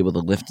 you'd be able to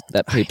lift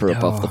that paper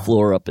up off the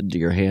floor up into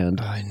your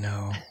hand. I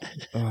know.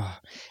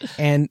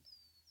 And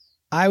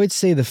I would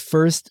say the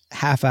first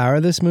half hour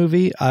of this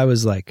movie, I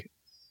was like,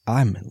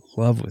 I'm in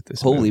love with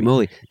this movie. Holy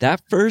moly.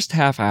 That first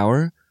half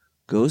hour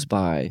goes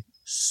by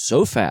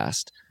so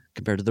fast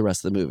compared to the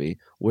rest of the movie,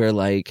 where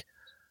like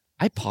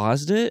I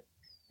paused it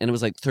and it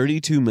was like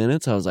 32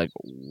 minutes. I was like,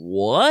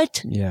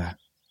 what? Yeah.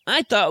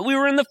 I thought we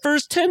were in the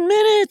first 10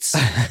 minutes.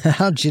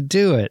 How'd you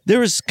do it?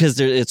 Because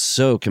it's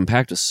so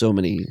compact with so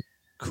many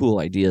cool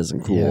ideas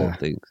and cool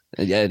things.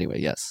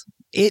 Anyway, yes.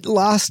 It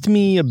lost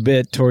me a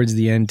bit towards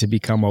the end to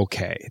become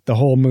okay. The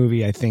whole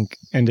movie, I think,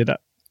 ended up.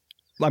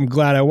 I'm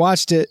glad I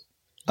watched it.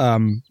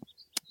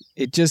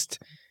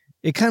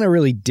 It kind of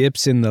really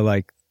dips in the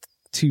like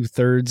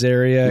 2/3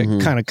 area.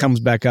 It kind of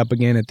comes back up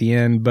again at the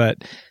end. But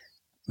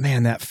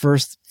man, that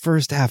first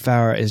half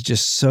hour is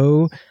just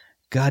so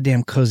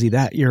goddamn cozy.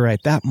 That you're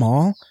right. That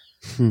mall.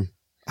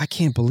 I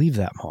can't believe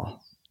that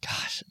mall.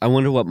 Gosh, I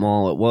wonder what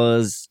mall it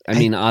was. I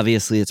mean,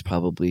 obviously, it's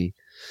probably.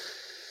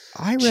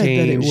 I read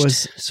that it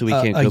was so we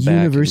can't go a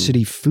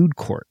university food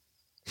court.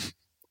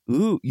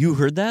 Ooh, you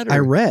heard that? I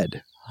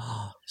read.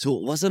 So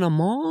it wasn't a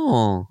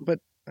mall. But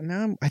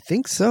now I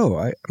think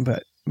so.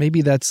 But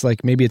maybe it's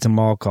a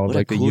mall called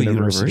like a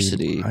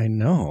university. I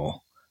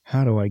know.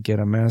 How do I get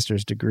a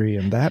master's degree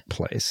in that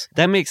place?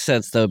 That makes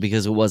sense though,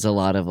 because it was a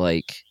lot of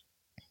like,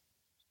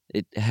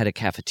 it had a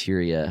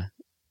cafeteria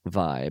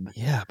vibe.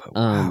 Yeah, but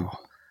wow.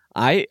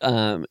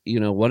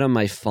 One of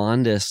my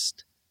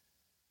fondest.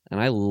 And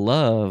I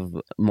love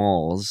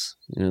malls.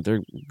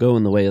 They're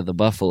going the way of the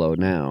buffalo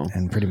now.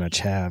 And pretty much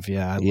have.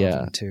 Yeah, I love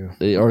them too.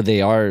 Or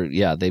they are,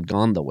 they've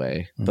gone the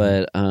way. Mm-hmm.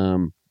 But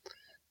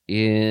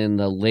in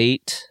the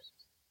late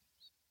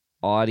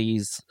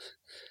aughties,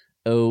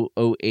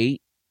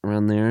 08,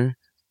 around there,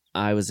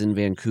 I was in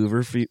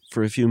Vancouver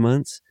for a few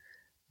months.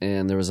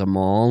 And there was a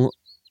mall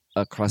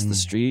across the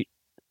street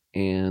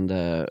and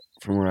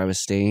from where I was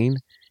staying.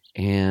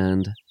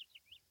 And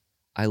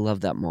I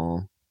love that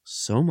mall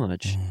so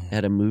much. It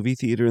had a movie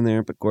theater in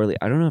there, but Gorley,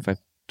 I don't know if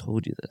I've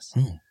told you this.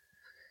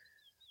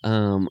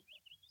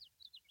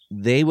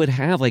 They would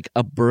have like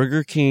a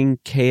Burger King,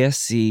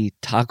 KFC,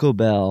 Taco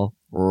Bell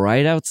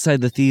right outside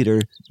the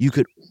theater. You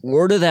could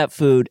order that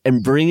food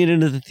and bring it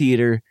into the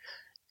theater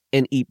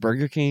and eat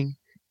Burger King,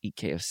 eat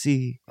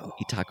KFC,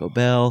 eat Taco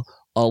Bell,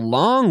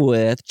 along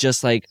with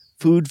just like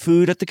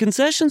food at the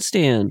concession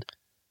stand.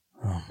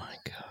 Oh my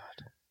God.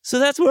 So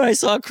that's where I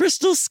saw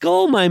Crystal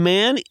Skull, my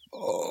man.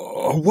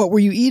 Oh, what were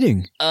you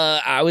eating?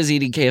 I was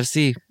eating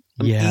KFC.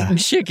 I'm eating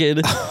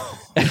chicken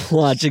and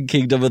watching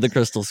Kingdom of the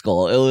Crystal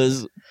Skull. It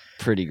was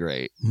pretty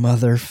great.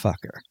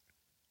 Motherfucker.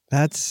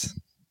 That's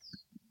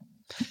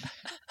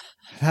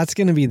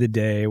going to be the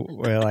day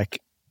where, like,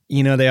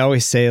 they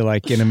always say,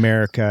 like, in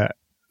America,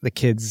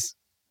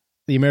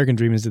 the American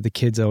dream is that the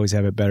kids always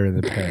have it better than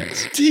the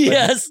parents.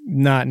 Yes. But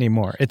not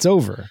anymore. It's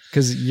over.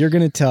 Because you're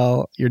going to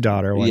tell your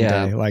daughter one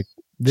day, like,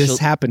 this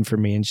happened for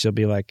me, and she'll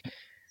be like,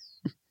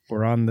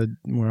 we're on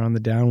the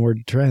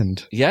downward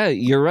trend. Yeah,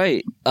 you're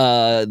right.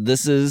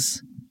 This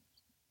is,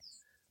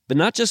 but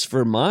not just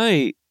for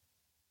my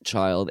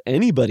child,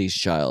 anybody's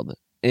child.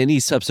 Any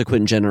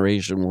subsequent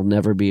generation will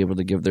never be able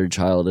to give their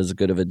child as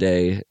good of a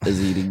day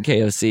as eating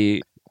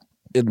KFC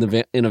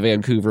in a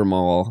Vancouver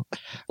mall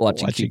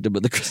watching Kingdom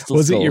of the Crystal Skull.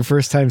 Was it your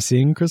first time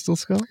seeing Crystal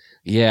Skull?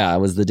 Yeah, it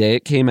was the day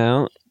it came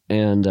out,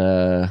 and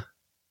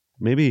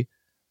maybe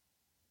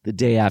the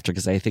day after,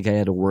 because I think I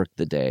had to work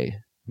the day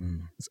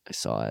I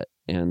saw it,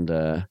 and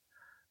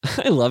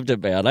I loved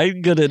it, man.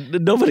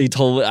 Nobody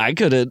told me I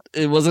couldn't.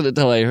 It wasn't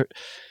until I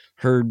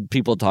heard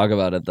people talk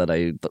about it that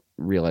I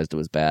realized it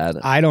was bad.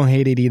 I don't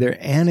hate it either,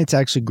 and it's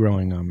actually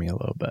growing on me a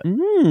little bit.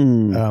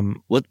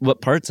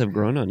 What parts have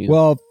grown on you?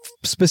 Well,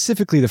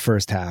 specifically the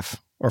first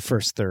half or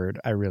first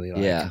third, I really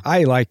like. Yeah.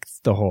 I like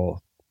the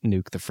whole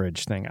nuke the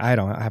fridge thing. I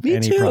don't have Me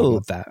any too. problem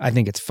with that. I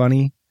think it's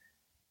funny,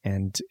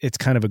 and it's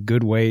kind of a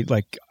good way.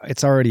 Like,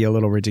 it's already a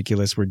little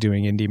ridiculous. We're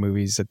doing indie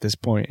movies at this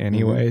point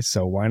anyway,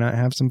 so why not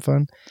have some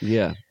fun?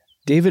 Yeah.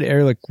 David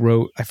Ehrlich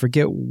wrote, I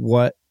forget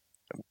what,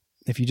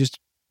 if you just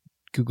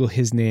Google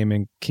his name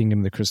in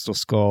Kingdom of the Crystal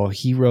Skull,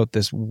 he wrote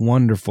this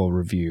wonderful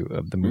review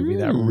of the movie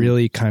that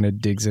really kind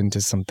of digs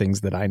into some things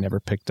that I never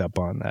picked up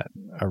on that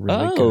are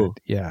really good.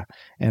 Yeah.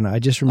 And I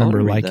just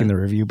remember liking the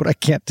review, but I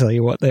can't tell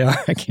you what they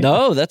are.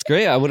 No, that's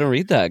great. I want to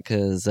read that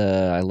because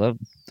I love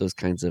those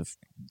kinds of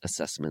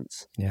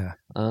assessments. Yeah.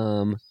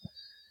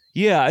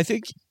 Yeah, I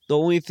think the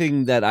only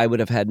thing that I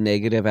would have had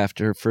negative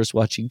after first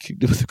watching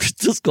Kingdom of the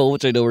Crystal Skull,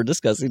 which I know we're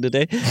discussing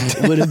today,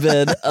 would have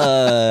been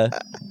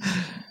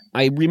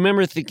I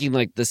remember thinking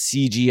like the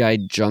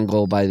CGI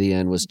jungle by the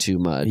end was too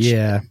much.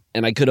 Yeah.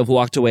 And I could have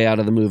walked away out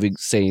of the movie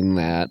saying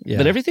that. Yeah.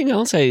 But everything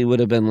else I would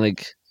have been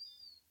like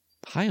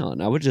high on.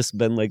 I would have just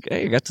been like,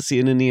 hey, I got to see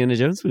an Indiana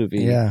Jones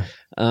movie. Yeah.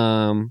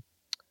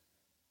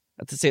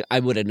 At the same, I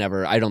would have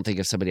never, I don't think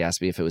if somebody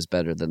asked me if it was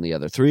better than the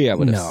other three, I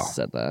would have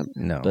said that.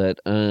 No. But,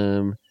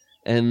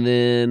 and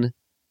then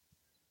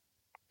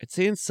I'd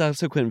say in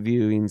subsequent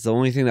viewings, the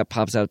only thing that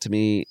pops out to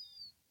me,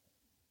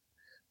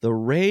 the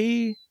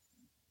Ray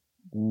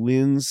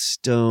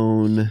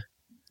Winstone,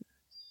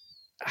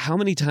 how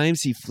many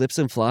times he flips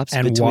and flops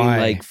and between why?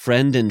 like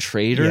friend and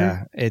traitor.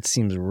 Yeah, it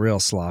seems real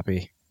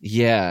sloppy.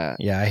 Yeah.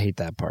 Yeah, I hate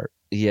that part.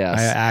 Yes.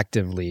 I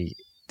actively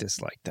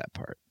dislike that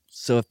part.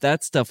 So if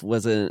that stuff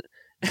wasn't,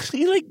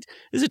 he like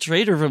is a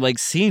traitor from like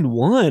scene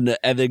one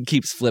and then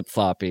keeps flip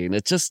flopping.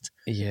 It's just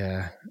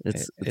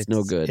it's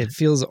no good. It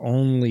feels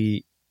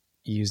only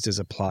used as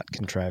a plot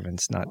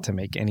contrivance, not to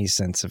make any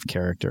sense of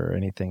character or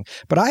anything.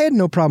 But I had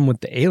no problem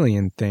with the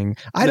alien thing.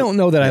 I don't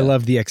know that I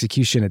love the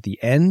execution at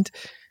the end,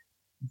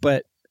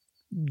 but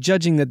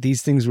judging that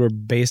these things were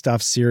based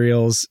off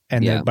serials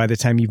and that by the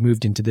time you've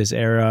moved into this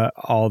era,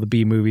 all the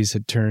B movies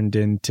had turned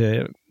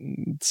into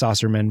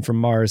saucer men from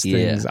Mars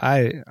things.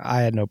 I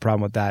had no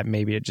problem with that.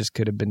 Maybe it just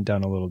could have been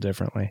done a little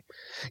differently.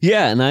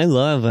 Yeah. And I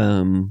love,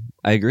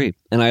 I agree.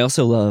 And I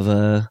also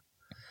love,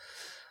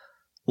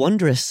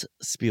 wondrous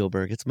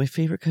Spielberg. It's my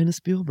favorite kind of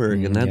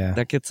Spielberg, and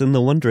that gets in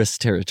the wondrous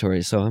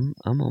territory. So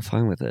I'm all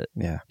fine with it.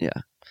 Yeah.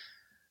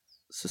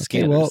 So okay,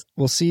 Scanners. well,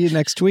 we'll see you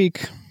next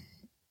week.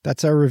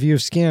 That's our review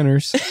of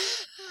Scanners.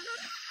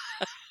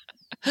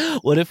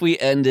 What if we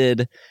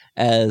ended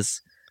as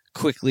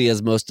quickly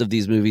as most of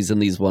these movies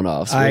and these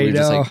one-offs? I know.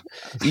 Just like,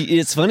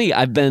 it's funny.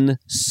 I've been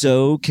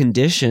so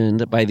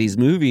conditioned by these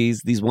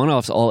movies, these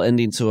one-offs all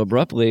ending so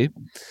abruptly,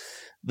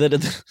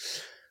 that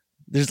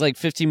there's like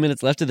 15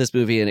 minutes left of this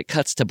movie and it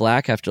cuts to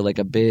black after like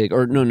a big,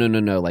 or no,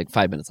 like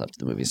 5 minutes left of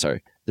the movie.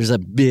 Sorry. There's a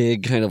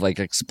big kind of like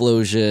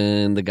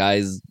explosion. The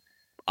guy's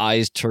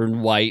eyes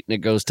turn white and it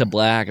goes to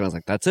black. And I was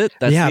like, that's it.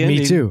 That's the me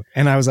ending. too.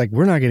 And I was like,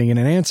 we're not getting an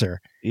answer.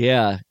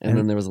 Yeah. And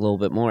then there was a little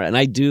bit more. And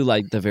I do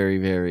like the very,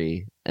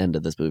 very end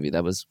of this movie.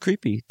 That was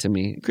creepy to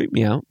me. It creeped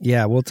me out.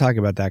 Yeah, we'll talk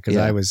about that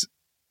because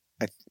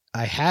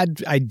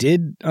I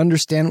did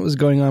understand what was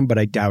going on, but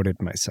I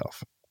doubted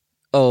myself.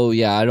 Oh,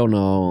 yeah. I don't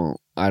know.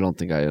 I don't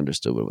think I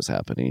understood what was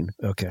happening.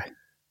 Okay.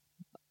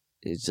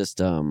 It's just,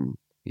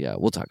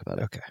 we'll talk about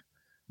it. Okay.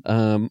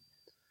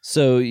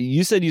 So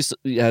you said you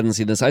hadn't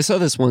seen this. I saw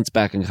this once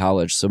back in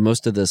college, so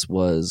most of this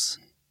was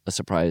a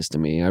surprise to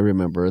me. I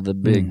remember the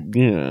big,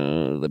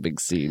 the big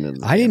scene.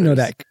 I didn't know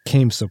that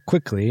came so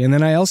quickly, and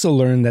then I also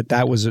learned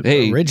that was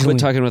originally. Quit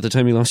talking about the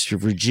time you lost your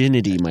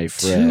virginity, my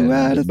friend. 2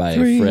 out of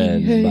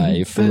 3,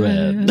 my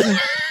friend.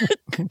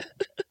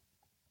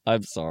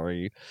 I'm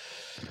sorry.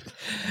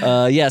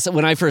 Yes,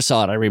 when I first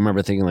saw it, I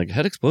remember thinking like,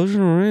 head explosion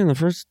right in the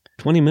first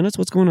 20 minutes?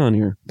 What's going on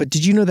here? But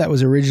did you know that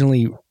was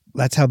originally,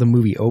 that's how the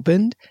movie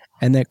opened?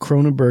 And that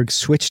Cronenberg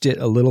switched it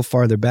a little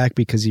farther back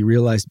because he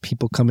realized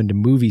people come into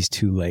movies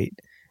too late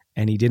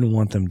and he didn't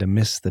want them to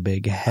miss the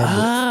big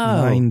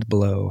mind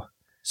blow.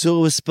 So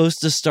it was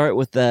supposed to start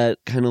with that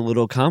kind of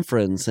little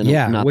conference and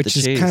not which the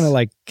is chase. kind of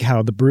like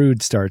how The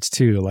Brood starts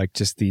too, like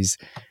just these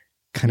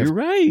kind You're of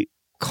right.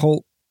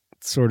 cult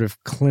sort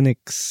of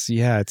clinics.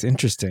 Yeah, it's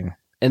interesting.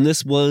 And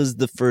this was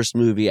the first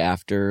movie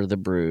after The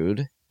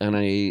Brood, and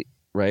I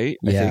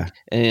think.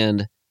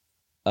 And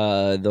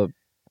the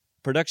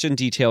production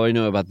detail I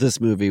know about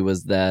this movie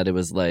was that it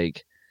was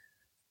like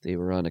they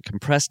were on a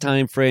compressed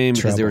time frame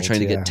because they were trying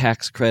to get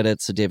tax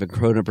credits. So David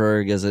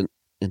Cronenberg isn't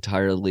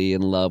entirely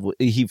in love.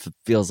 He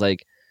feels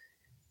like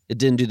it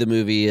didn't do the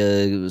movie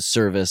a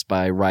service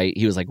by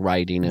he was like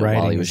writing it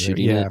while he was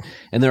shooting it.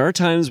 And there are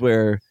times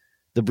where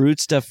the Brood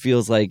stuff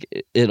feels like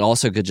it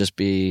also could just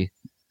be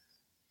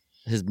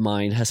his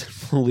mind hasn't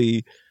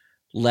fully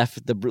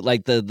left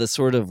the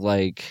sort of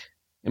like,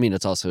 I mean,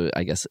 it's also,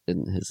 I guess,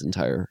 in his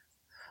entire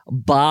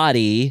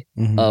body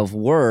of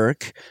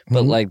work,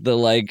 but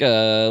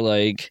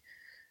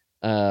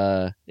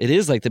it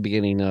is like the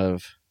beginning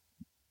of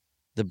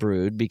the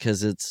Brood,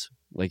 because it's,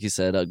 like you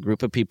said, a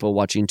group of people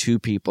watching two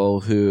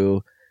people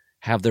who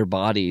have their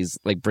bodies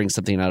like bring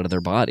something out of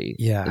their body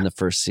in the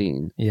first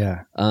scene.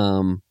 Yeah.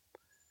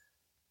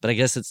 But I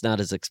guess it's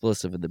not as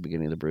explosive at the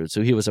beginning of the Brood,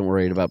 so he wasn't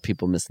worried about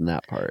people missing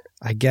that part.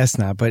 I guess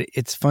not, but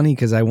it's funny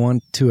because I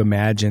want to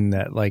imagine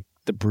that like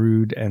the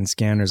Brood and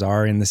Scanners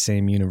are in the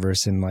same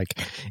universe, and like,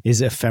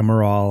 is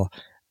Ephemeral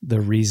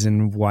the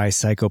reason why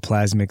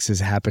Psychoplasmics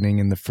is happening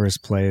in the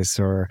first place,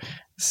 or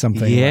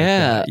something like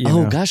that?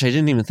 Oh gosh, I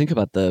didn't even think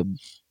about the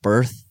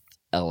birth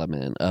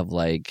element of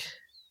like,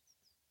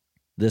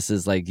 this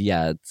is like,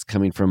 it's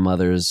coming from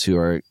mothers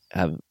who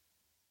have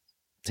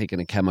taken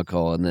a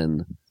chemical, and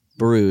then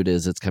Brood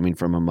is it's coming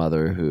from a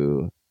mother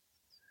who,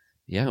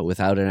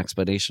 without an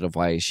explanation of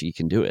why she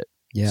can do it.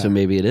 Yeah. So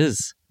maybe it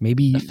is.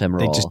 Maybe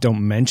Ephemeral. They just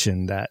don't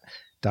mention that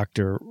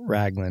Dr.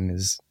 Raglan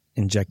is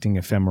injecting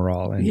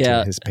Ephemeral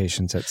into his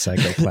patients at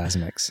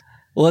Psychoplasmics.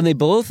 Well, and they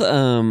both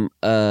what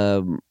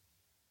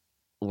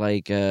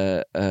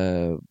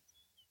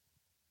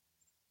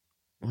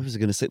was I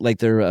going to say? Like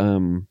they're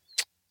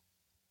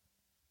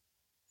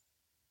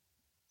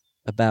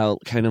about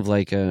kind of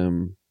like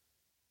the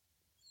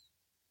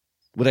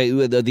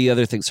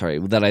other thing, sorry,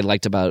 that I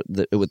liked about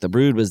with the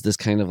Brood was this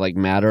kind of like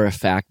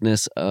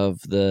matter-of-factness of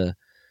the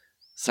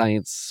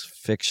science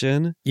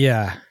fiction.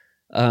 Yeah.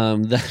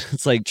 That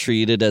it's like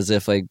treated as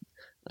if like,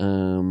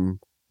 well,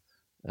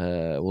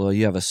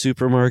 you have a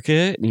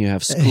supermarket and you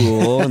have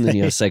school and then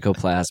you have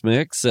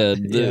Psychoplasmics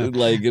and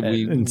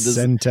and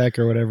Centec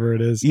or whatever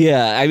it is.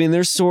 Yeah. I mean,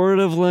 they're sort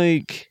of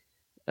like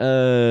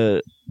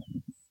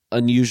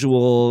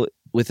unusual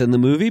within the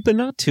movie, but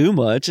not too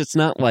much. It's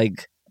not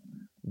like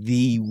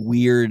the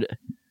weird,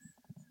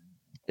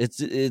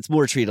 it's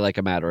more treated like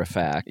a matter of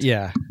fact.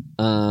 Yeah.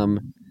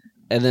 And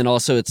then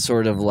also it's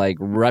sort of like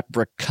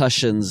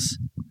repercussions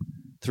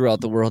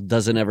throughout the world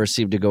doesn't ever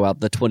seem to go out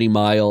the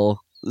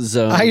 20-mile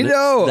zone. I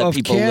know, that of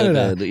people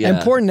Canada. live in. Yeah. And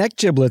poor Neck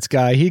Giblets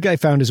guy, he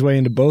found his way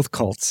into both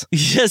cults.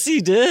 Yes,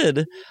 he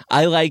did.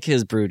 I like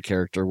his Brood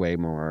character way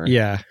more.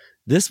 Yeah.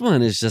 This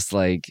one is just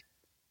like,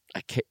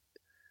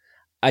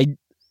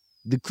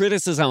 the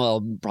criticism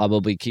I'll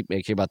probably keep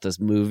making about this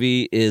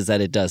movie is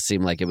that it does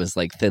seem like it was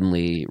like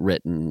thinly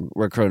written,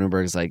 where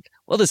Cronenberg's like,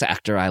 well, this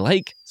actor I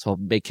like, so I'll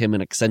make him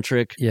an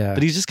eccentric. Yeah.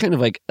 But he's just kind of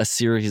like a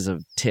series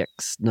of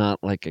tics, not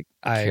like a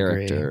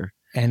character.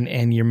 Agree.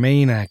 And your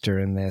main actor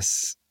in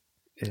this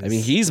is, I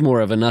mean, he's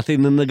more of a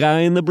nothing than the guy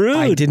in the Brood.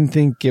 I didn't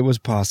think it was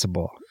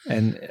possible.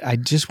 And I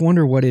just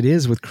wonder what it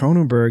is with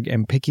Cronenberg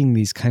and picking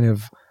these kind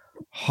of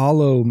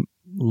hollow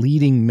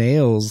leading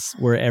males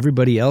where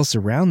everybody else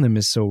around them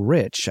is so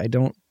rich. I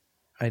don't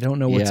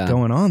know what's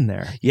going on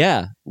there.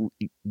 Yeah.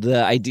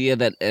 The idea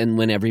that, and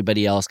when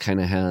everybody else kind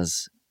of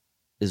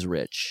is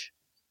rich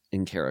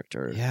in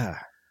character. Yeah.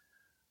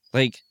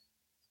 Like,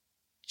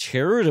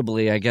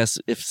 charitably, I guess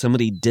if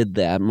somebody did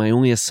that, my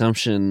only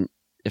assumption,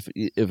 if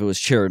it was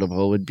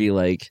charitable, would be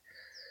like,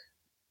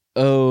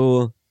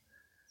 oh,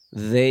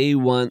 they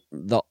want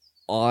the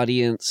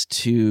audience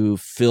to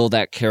fill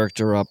that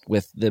character up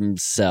with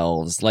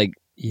themselves. Like,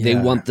 they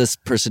want this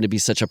person to be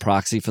such a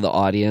proxy for the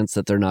audience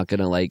that they're not going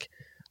to like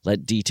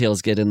let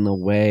details get in the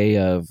way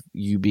of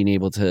you being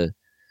able to. I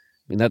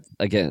mean, that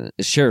again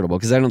is charitable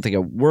because I don't think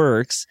it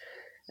works.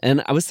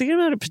 And I was thinking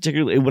about it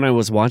particularly when I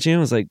was watching it. I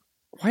was like,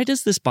 why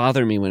does this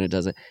bother me when it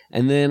doesn't?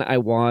 And then I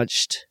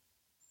watched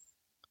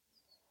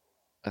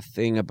a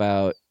thing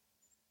about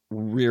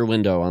Rear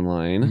Window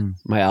online.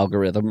 My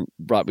algorithm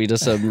brought me to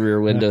some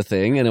Rear Window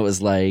thing, and it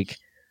was like,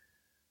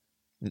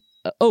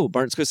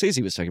 Martin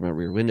Scorsese was talking about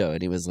Rear Window,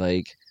 and he was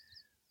like,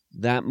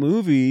 that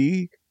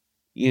movie,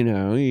 you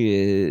know,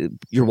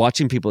 you're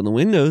watching people in the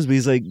windows, but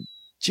he's like,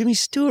 Jimmy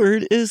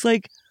Stewart is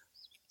like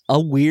a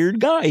weird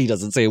guy. He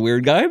doesn't say a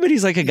weird guy, but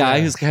he's like a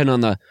guy who's kind of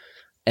on the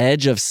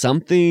edge of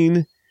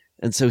something.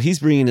 And so he's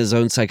bringing his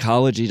own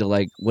psychology to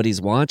like what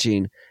he's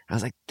watching. I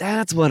was like,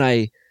 that's what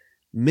I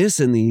miss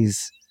in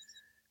these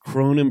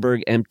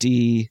Cronenberg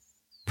empty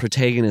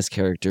protagonist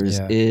characters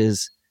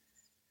is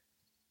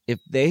if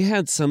they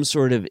had some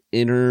sort of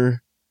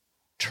inner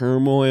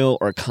turmoil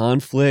or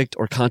conflict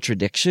or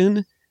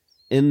contradiction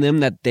in them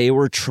that they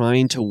were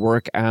trying to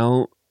work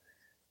out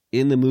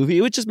in the movie,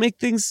 it would just make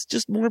things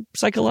just more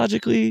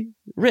psychologically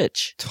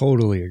rich.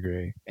 Totally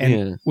agree.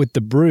 And with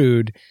The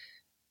Brood,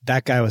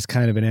 that guy was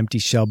kind of an empty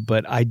shell,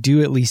 but I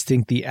do at least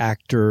think the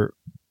actor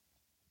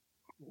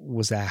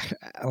was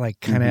like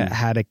kind of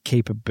had a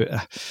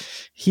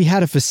he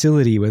had a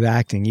facility with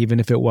acting, even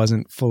if it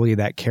wasn't fully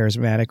that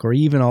charismatic or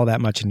even all that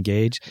much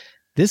engaged.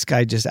 This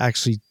guy just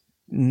actually,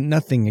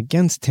 nothing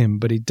against him,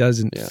 but he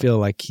doesn't feel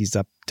like he's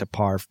up to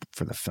par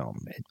for the film.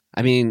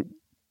 I mean,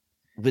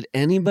 would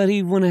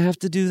anybody want to have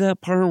to do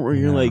that part where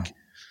you're like,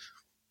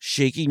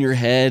 shaking your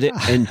head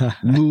and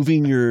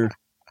moving your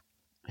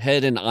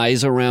head and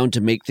eyes around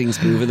to make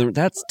things move.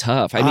 That's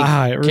tough. I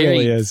mean, it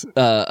really is.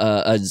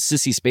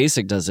 Sissy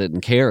Spacek does it in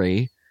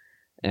Carrie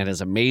and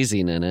is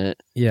amazing in it.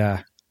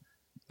 Yeah.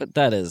 But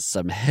that is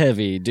some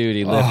heavy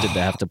duty lifting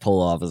to have to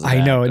pull off as an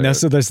I know. actor. Now,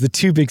 so there's the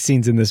two big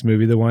scenes in this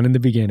movie, the one in the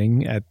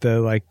beginning at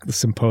the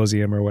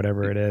symposium or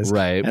whatever it is.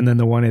 Right. And then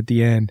the one at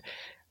the end.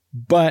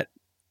 But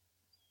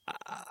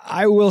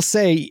I will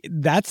say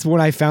that's when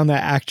I found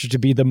that actor to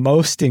be the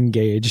most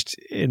engaged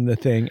in the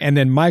thing. And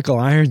then Michael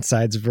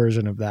Ironside's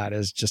version of that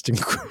is just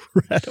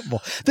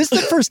incredible. This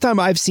is the first time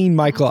I've seen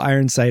Michael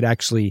Ironside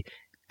actually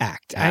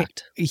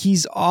act.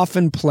 He's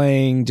often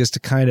playing just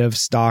a kind of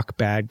stock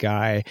bad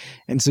guy.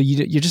 And so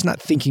you're just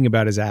not thinking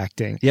about his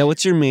acting. Yeah,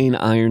 what's your main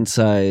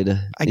Ironside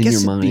I in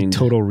guess your it'd be mind?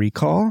 Total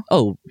Recall.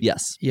 Oh,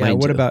 yes. Yeah, mine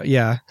what too. about,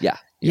 yeah.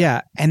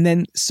 Yeah. And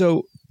then,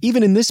 so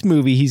even in this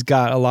movie, he's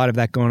got a lot of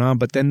that going on.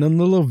 But then in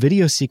the little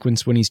video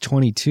sequence when he's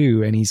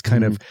 22 and he's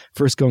kind of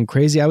first going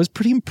crazy, I was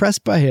pretty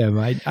impressed by him.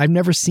 I've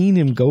never seen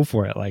him go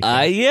for it like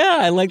that. Yeah,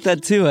 I like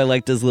that too. I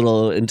liked his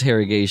little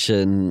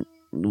interrogation.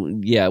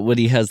 Yeah, when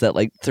he has that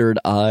third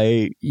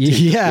eye.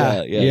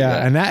 Yeah.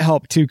 And that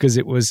helped too because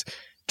it was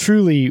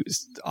truly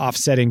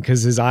offsetting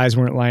because his eyes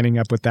weren't lining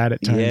up with that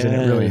at times, and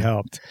it really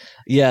helped.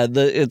 Yeah,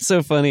 it's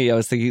so funny. I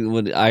was thinking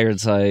when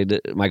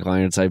Michael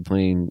Ironside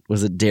playing,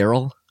 was it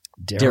Daryl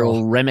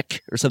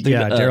Remick or something?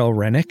 Yeah, Daryl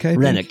Rennick, I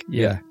think. Rennick,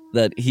 yeah.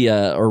 That he,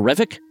 or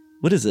Revick?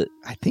 What is it?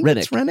 I think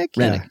Rennick. it's Rennick.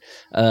 Rennick.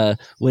 Yeah.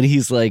 When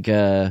he's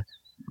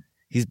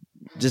he's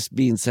just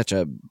being such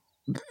a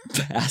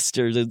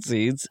bastard in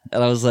scenes.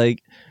 And I was like,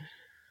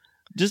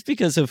 just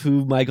because of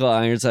who Michael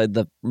Ironside,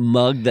 the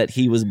mug that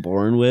he was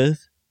born with,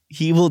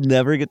 he will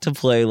never get to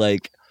play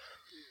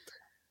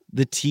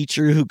the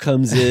teacher who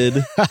comes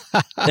in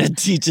and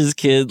teaches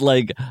kids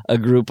a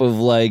group of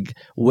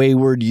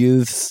wayward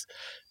youths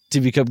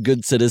to become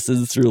good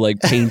citizens through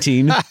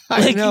painting.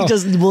 He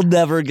just will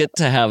never get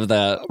to have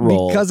that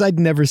role. Because I'd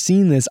never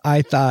seen this,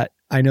 I thought,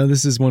 I know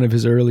this is one of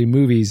his early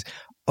movies.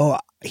 Oh,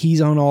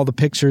 he's on all the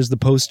pictures, the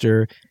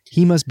poster.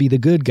 He must be the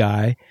good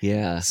guy.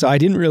 Yeah. So I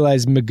didn't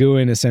realize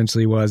McGowan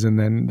essentially was, and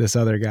then this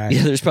other guy.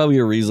 Yeah, there's probably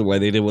a reason why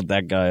they did with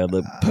that guy on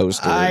the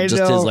poster. I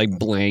just know. his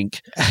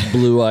blank,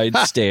 blue-eyed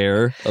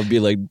stare of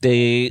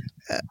be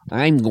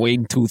I'm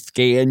going to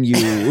scan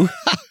you.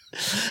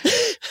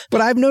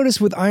 But I've noticed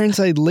with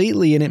Ironside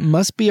lately, and it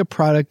must be a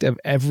product of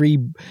every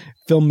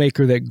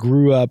filmmaker that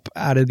grew up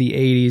out of the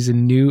 80s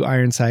and knew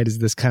Ironside as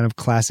this kind of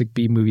classic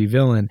B-movie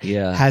villain,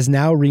 has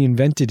now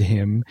reinvented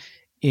him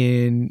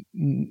in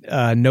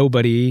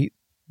Nobody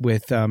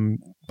with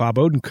Bob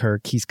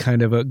Odenkirk. He's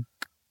kind of a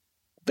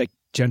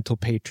gentle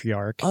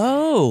patriarch.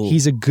 Oh.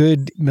 He's a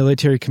good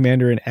military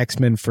commander in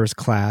X-Men First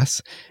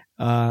Class.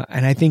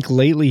 And I think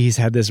lately he's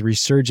had this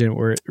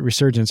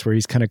resurgence where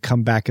he's kind of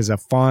come back as a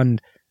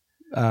fond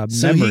so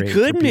memory. He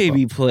could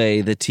maybe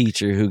play the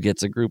teacher who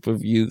gets a group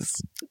of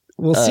youths.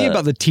 We'll see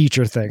about the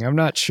teacher thing. I'm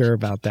not sure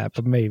about that,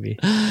 but maybe.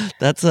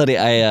 That's funny.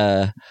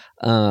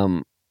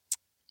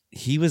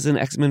 He was in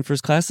X-Men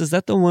First Class. Is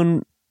that the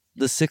one,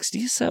 the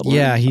 60s? That one?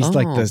 Yeah, he's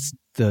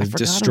the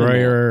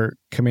destroyer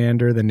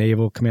commander, the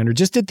naval commander,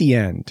 just at the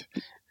end.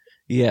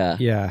 Yeah.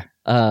 Yeah.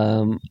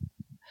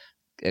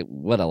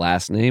 What a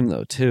last name,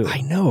 though, too.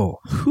 I know.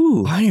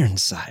 Who?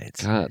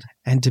 Ironsides. God.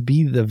 And to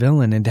be the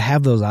villain and to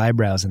have those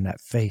eyebrows and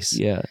that face.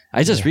 Yeah.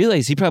 I just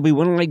realized he probably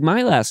wouldn't like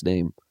my last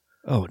name.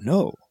 Oh,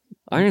 no.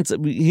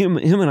 Ironside, him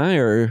and I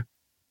are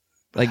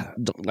like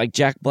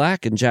Jack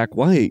Black and Jack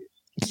White.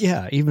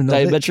 Yeah, even though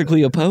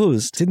diametrically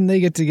opposed. Didn't they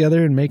get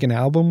together and make an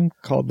album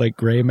called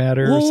Gray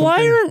Matter or something?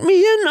 Why aren't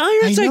me and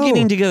Ironside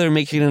getting together and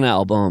making an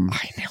album?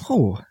 I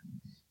know.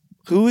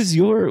 Who is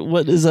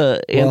what is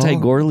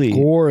anti-Gorley?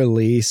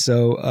 Gorley.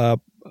 So,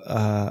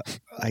 I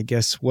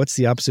guess what's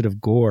the opposite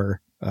of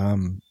gore?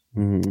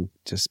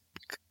 Just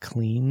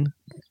cleanly.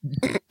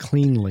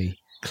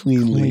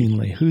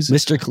 Who's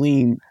Mr.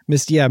 Clean?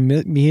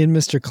 Me and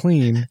Mr.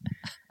 Clean.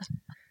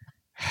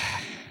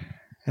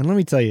 And let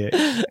me tell you,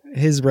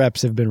 his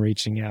reps have been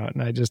reaching out,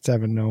 and I just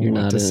haven't known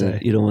what to say.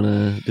 You don't want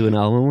to do an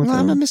album with him?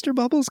 I'm a Mr.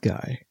 Bubbles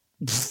guy.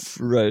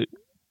 Right.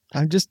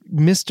 I'm just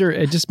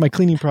Mr. Just my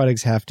cleaning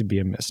products have to be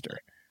a Mr.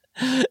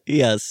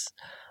 Yes.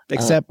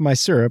 Except my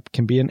syrup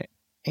can be an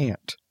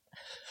ant.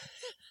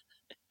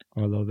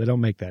 Although they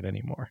don't make that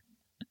anymore.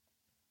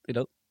 They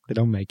don't? They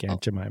don't make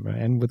Aunt Jemima,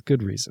 and with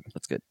good reason.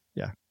 That's good.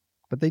 Yeah.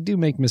 But they do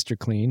make Mr.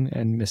 Clean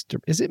and Mr.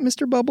 Is it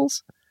Mr.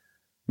 Bubbles?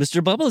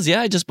 Mr. Bubbles,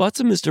 yeah. I just bought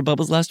some Mr.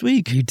 Bubbles last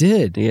week. You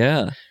did?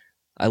 Yeah.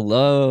 I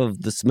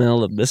love the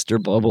smell of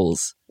Mr.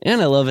 Bubbles.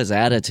 And I love his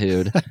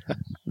attitude.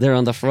 There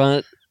on the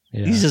front.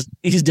 Yeah.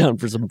 He's down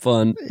for some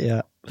fun.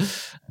 Yeah.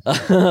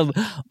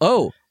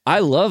 I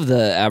love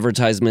the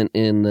advertisement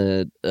in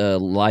the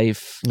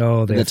Life.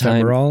 Oh, the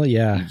ephemeral?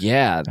 Yeah.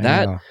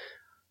 Yeah.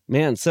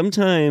 Man,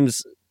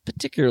 sometimes,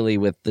 particularly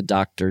with the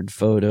doctored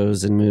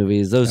photos in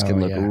movies, those can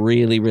look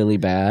really, really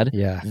bad.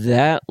 Yeah.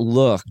 That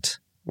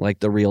looked like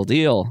the real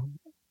deal.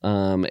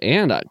 I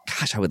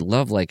would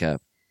love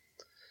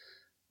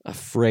A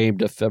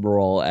framed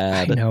ephemeral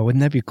ad. I know.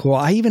 Wouldn't that be cool?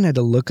 I even had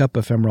to look up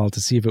ephemeral to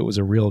see if it was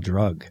a real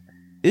drug.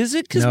 Is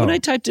it? Because when I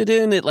typed it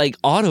in, it like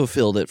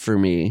auto-filled it for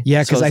me.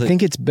 Yeah, because I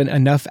think it's been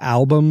enough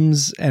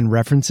albums and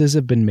references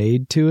have been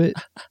made to it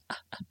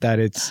that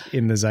it's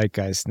in the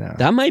zeitgeist now.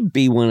 That might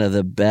be one of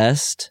the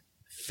best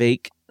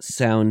fake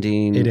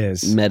sounding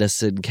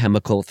medicine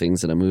chemical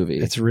things in a movie.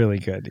 It's really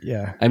good.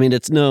 Yeah. I mean,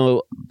 it's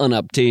no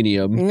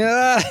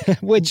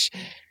unobtainium. Which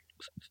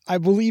I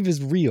believe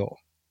is real.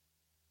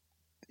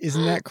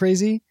 Isn't that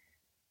crazy?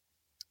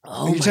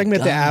 Oh, you're talking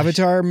about the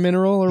Avatar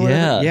mineral or whatever?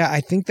 Yeah. Yeah,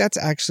 I think that's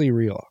actually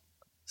real.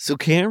 So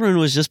Cameron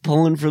was just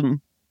pulling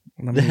from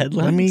the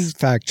headlines? Let me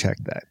fact check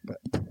that.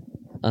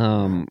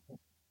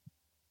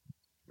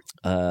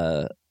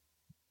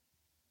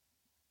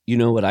 You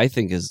know what I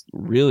think is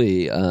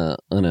really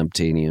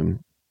unobtainium?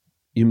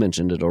 You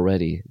mentioned it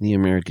already. The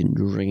American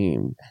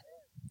dream.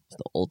 It's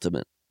the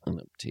ultimate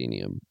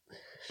unobtainium.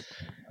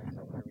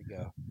 There we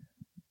go.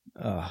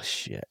 Oh,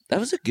 shit. That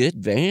was a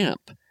good vamp.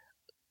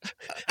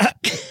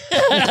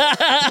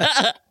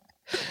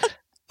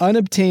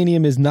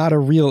 Unobtainium is not a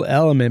real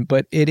element,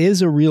 but it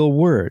is a real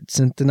word.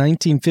 Since the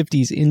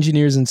 1950s,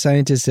 engineers and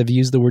scientists have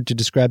used the word to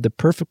describe the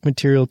perfect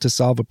material to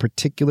solve a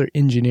particular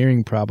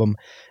engineering problem,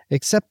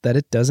 except that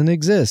it doesn't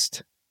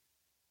exist.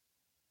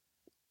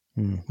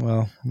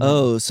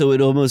 Oh, so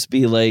it'd almost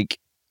be like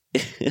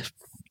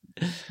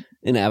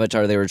in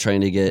Avatar, they were trying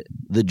to get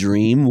the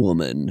dream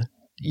woman.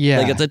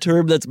 Yeah. Like it's a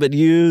term that's been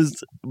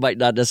used, might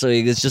not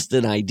necessarily, it's just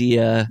an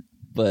idea,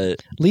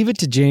 but. Leave it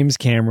to James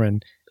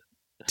Cameron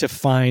to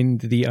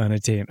find the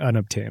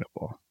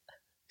unobtainable,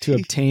 to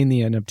obtain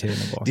the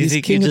unobtainable. Do you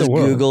think he just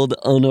Googled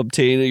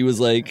unobtainable? He was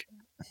like,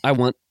 I'm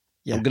going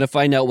to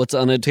find out what's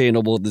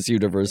unattainable in this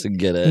universe and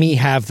get it. Me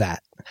have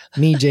that.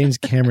 Me, James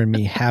Cameron,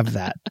 me have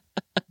that.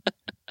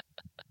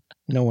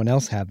 No one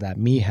else have that.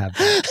 Me have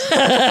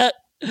that.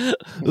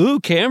 Ooh,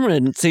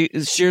 Cameron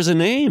shares a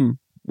name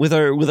with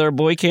our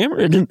boy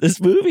Cameron in this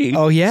movie.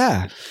 Oh,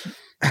 yeah.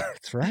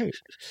 That's right.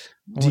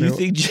 Do you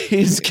think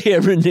James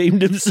Cameron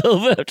named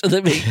himself after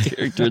the main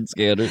character in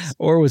Scanners?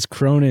 Or was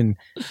Cronenberg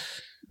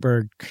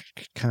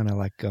kind of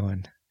like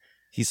going?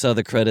 He saw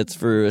the credits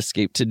for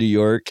Escape to New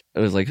York. I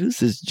was like, who's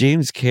this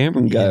James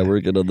Cameron guy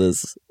working on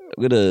this?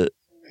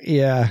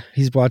 Yeah,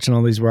 he's watching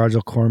all these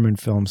Roger Corman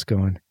films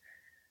going,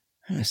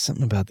 there's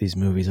something about these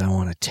movies I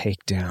want to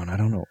take down. I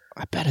don't know.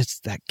 I bet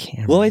it's that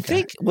Cameron Well, I guy.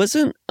 think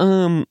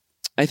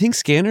I think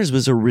Scanners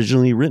was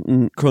originally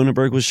written,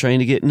 Cronenberg was trying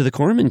to get into the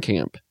Corman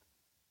camp.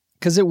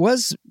 Because it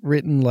was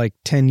written like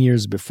 10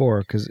 years before,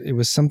 because it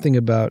was something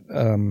about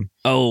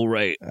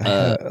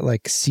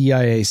like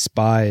CIA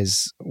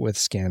spies with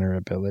scanner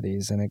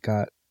abilities, and it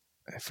got,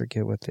 I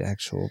forget what the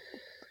actual...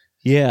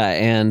 Yeah,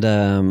 and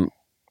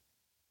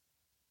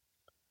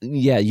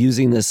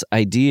using this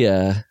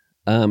idea,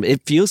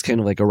 it feels kind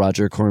of like a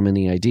Roger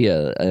Corman-y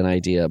idea, an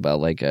idea about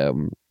like a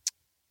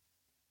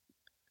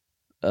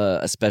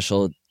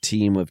special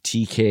team of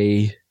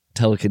TK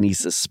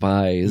telekinesis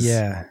spies.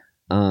 Yeah.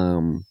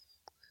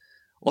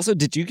 Also,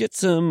 did you get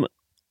some,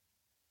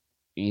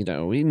 we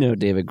know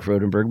David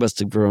Cronenberg must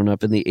have grown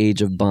up in the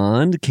age of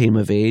Bond, came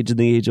of age in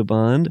the age of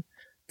Bond.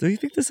 Do you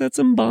think this had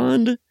some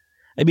Bond?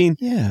 I mean,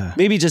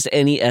 maybe just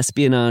any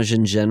espionage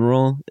in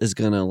general is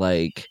going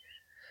to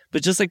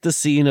but just like the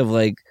scene of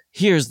like,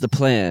 here's the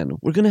plan.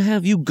 We're going to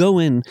have you go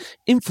and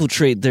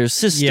infiltrate their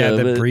system. Yeah,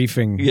 the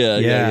briefing. Yeah.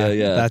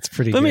 That's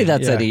pretty good. I mean,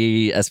 that's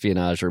any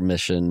espionage or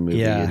mission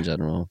movie in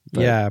general.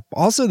 But. Yeah.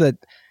 Also that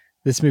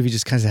this movie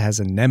just kind of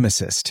has a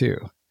nemesis too.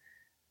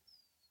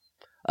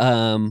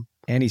 And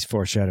he's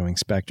foreshadowing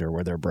Spectre,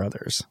 where they're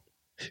brothers.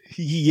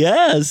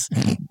 Yes.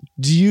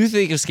 Do you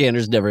think if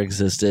Scanners never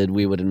existed,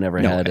 we would have never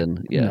had No.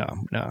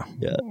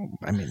 Yeah.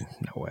 I mean,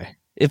 no way.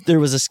 If there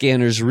was a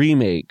Scanners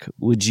remake,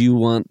 would you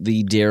want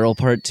the Daryl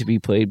part to be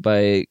played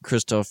by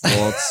Christoph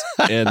Waltz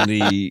and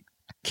the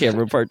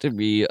Cameron part to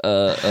be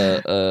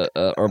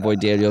our boy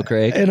Daniel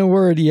Craig? In a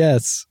word,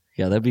 yes.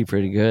 Yeah, that'd be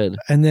pretty good.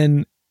 And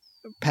then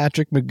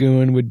Patrick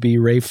McGowan would be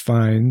Ralph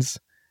Fiennes.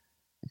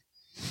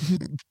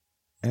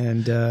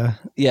 And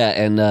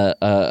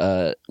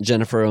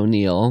Jennifer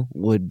O'Neill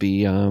would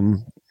be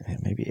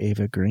maybe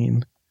Ava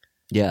Green.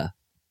 Yeah.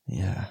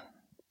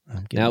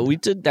 Now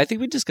I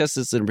think we discussed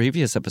this in a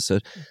previous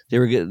episode.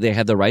 They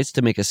had the rights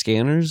to make a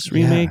Scanners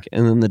remake,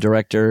 and then the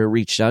director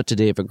reached out to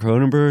David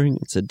Cronenberg and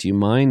said, "Do you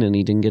mind?" And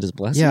he didn't get his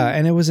blessing. Yeah,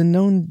 and it was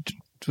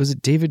was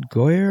it David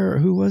Goyer or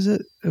who was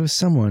it? It was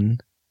someone.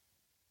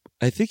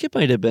 I think it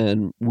might have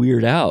been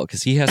Weird Al,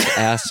 because he has to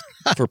ask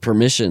for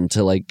permission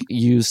to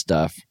use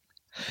stuff.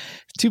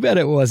 Too bad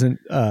it wasn't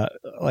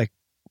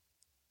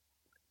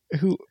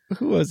who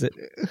was it?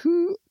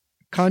 Who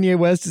Kanye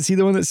West, is he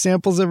the one that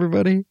samples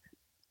everybody?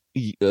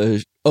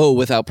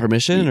 Without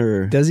permission,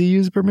 or does he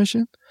use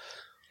permission?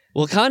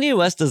 Well, Kanye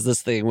West does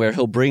this thing where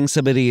he'll bring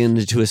somebody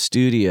into a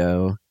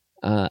studio.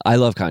 I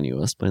love Kanye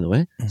West, by the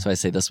way, so I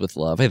say this with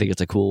love. I think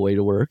it's a cool way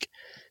to work.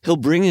 He'll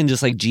bring in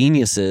just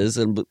geniuses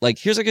and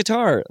here's a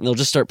guitar, and they'll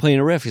just start playing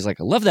a riff. He's like,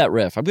 I love that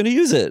riff, I'm going to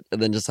use it,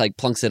 and then just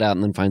plunks it out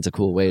and then finds a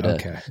cool way to.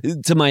 Okay.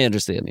 To my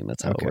understanding,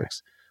 that's how it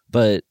works.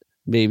 But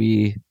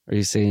maybe, are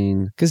you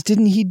saying? Because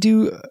didn't he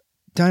do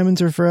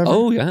Diamonds Are Forever?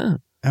 Oh, yeah.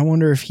 I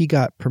wonder if he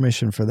got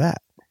permission for that.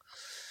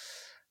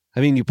 I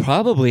mean, you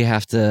probably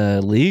have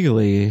to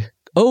legally.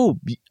 Oh,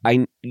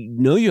 I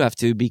know you have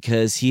to,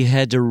 because he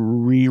had to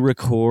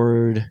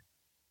re-record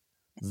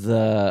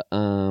the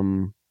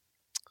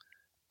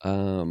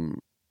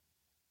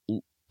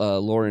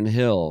Lauryn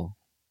Hill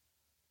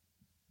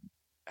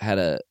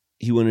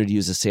he wanted to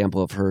use a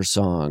sample of her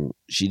song.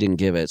 She didn't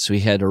give it, so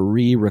he had to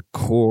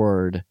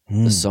re-record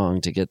the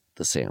song to get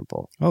the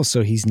sample. Oh,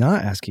 so he's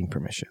not asking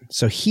permission.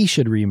 So he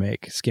should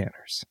remake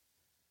Scanners.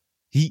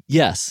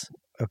 Yes.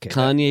 Okay.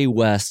 Kanye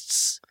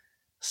West's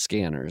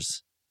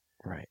Scanners.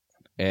 Right.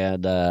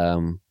 And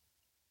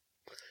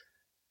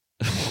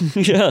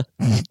yeah.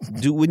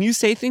 When you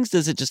say things,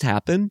 does it just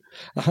happen?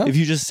 Uh-huh. If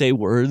you just say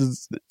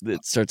words,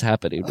 it starts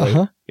happening, right?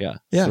 Uh-huh. Yeah.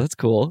 Yeah. So that's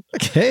cool.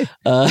 Okay.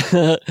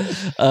 I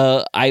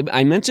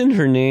mentioned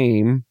her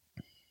name,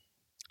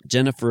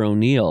 Jennifer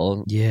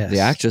O'Neill, yes, the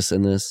actress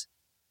in this.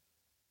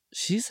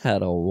 She's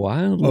had a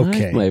wild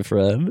life, my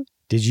friend.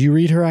 Did you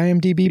read her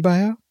IMDb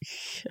bio?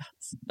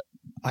 Yes.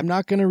 I'm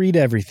not going to read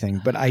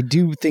everything, but I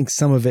do think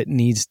some of it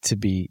needs to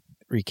be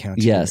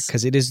recounted. Yes.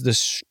 Because it is the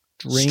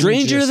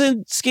Stranger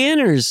than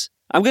Scanners.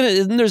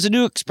 There's a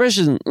new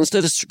expression.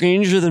 Instead of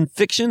stranger than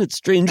fiction, it's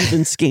stranger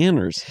than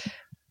Scanners.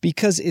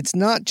 Because it's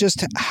not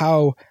just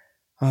how,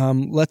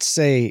 let's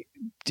say,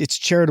 it's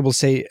charitable to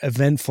say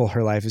eventful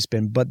her life has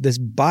been, but this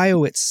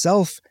bio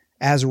itself,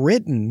 as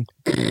written,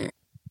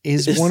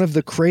 is one of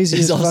the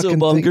craziest fucking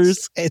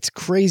things. It's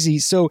crazy.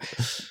 So,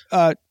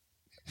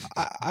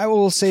 I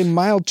will say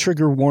mild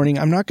trigger warning.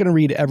 I'm not going to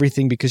read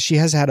everything because she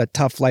has had a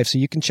tough life, so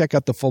you can check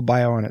out the full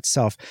bio on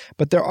itself.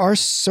 But there are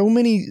so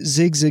many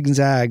zigs and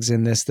zags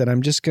in this that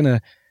I'm just going to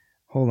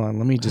hold on.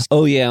 Let me just.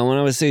 Oh yeah, when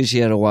I was saying she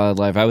had a wild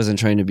life, I wasn't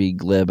trying to be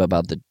glib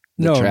about the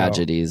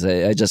tragedies.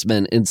 No. I just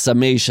meant in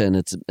summation,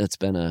 it's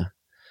been a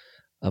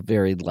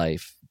varied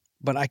life.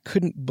 But I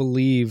couldn't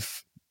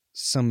believe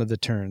some of the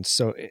turns.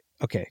 So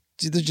okay,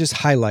 they're just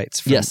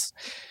highlights. Yes.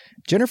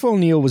 Jennifer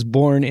O'Neill was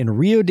born in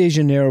Rio de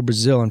Janeiro,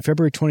 Brazil on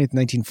February 20th,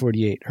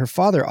 1948. Her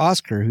father,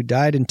 Oscar, who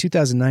died in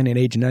 2009 at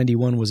age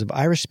 91, was of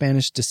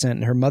Irish-Spanish descent,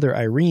 and her mother,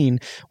 Irene,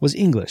 was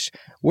English.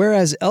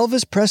 Whereas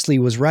Elvis Presley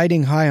was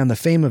riding high on the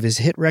fame of his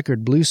hit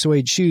record Blue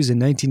Suede Shoes in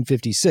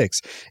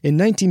 1956. In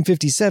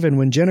 1957,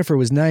 when Jennifer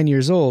was 9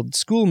 years old,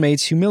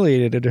 schoolmates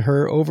humiliated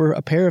her over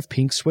a pair of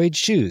pink suede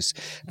shoes.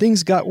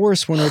 Things got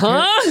worse when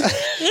her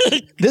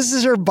This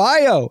is her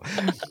bio.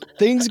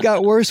 Things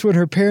got worse when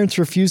her parents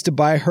refused to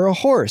buy her a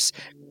horse.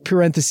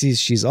 Parentheses,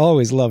 she's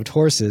always loved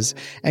horses,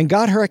 and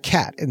got her a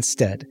cat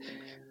instead.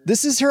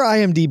 This is her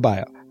IMDb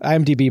bio,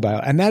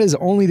 and that is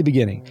only the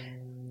beginning.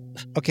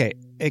 Okay,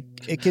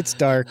 it gets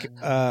dark.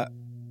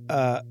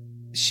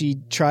 She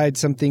tried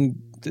something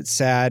that's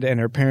sad, and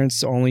her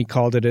parents only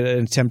called it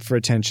an attempt for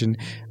attention.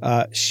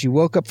 She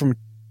woke up from a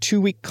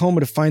 2-week coma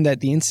to find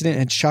that the incident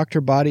had shocked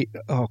her body.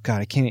 Oh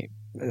God, I can't.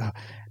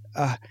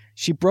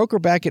 She broke her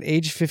back at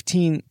age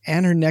 15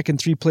 and her neck in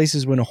 3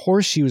 places when a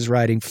horse she was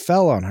riding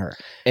fell on her.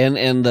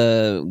 And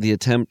the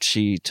attempt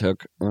she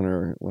took on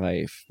her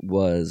life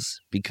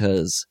was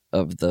because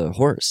of the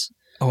horse.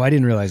 Oh, I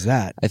didn't realize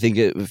that. I think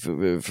I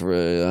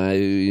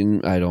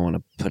don't want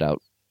to put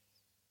out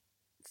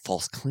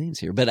false claims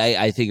here, but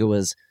I think it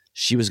was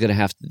she was going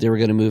to they were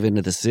going to move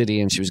into the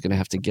city and she was going to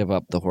have to give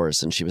up the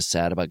horse, and she was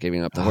sad about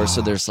giving up the horse.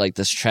 So there's like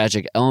this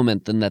tragic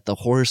element then that the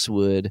horse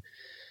would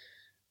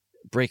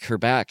break her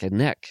back and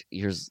neck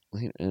years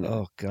later.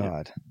 Oh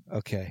God. Yeah.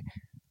 Okay.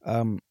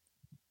 Hold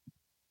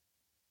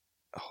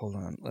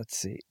on. Let's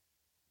see.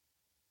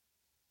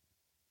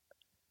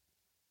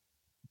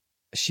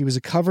 She was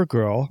a cover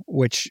girl,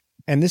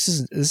 and this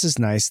is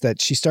nice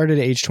that she started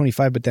at age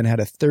 25, but then had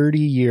a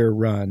 30-year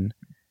run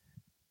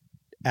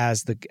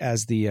as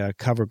the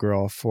cover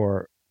girl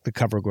for the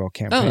Cover Girl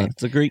campaign. Oh,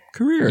 it's a great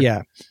career.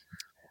 Yeah.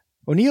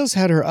 O'Neill's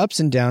had her ups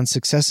and downs,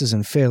 successes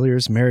and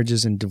failures,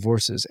 marriages and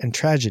divorces, and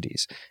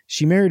tragedies.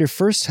 She married her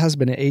first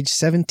husband at age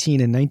 17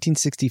 in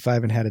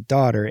 1965 and had a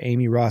daughter,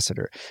 Amy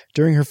Rossiter.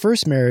 During her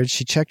first marriage,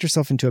 she checked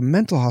herself into a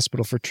mental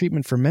hospital for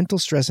treatment for mental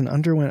stress and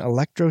underwent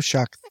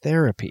electroshock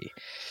therapy.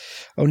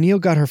 O'Neill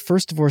got her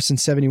first divorce in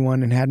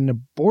 71 and had an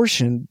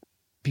abortion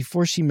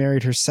before she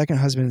married her second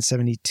husband in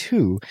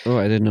 72. Oh,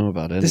 I didn't know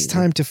about it. This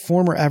time to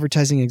former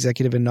advertising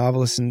executive and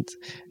novelist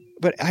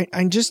But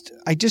I just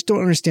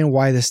don't understand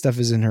why this stuff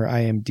is in her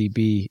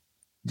IMDb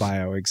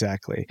bio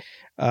exactly.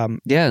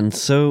 Yeah, and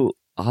so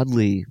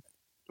oddly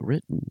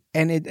written.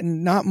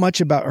 And not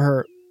much about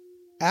her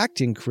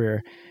acting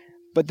career.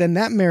 But then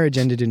that marriage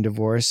ended in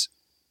divorce.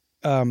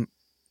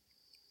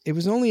 It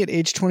was only at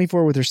age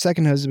 24 with her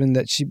second husband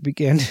that she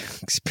began to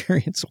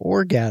experience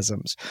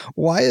orgasms.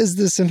 Why is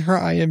this in her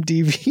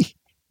IMDb?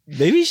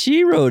 Maybe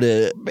she wrote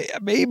it.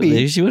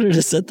 Maybe she wanted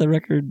to set the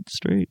record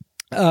straight.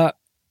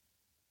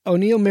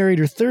 O'Neill married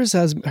her third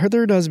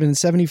husband in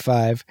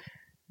 75,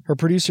 her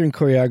producer in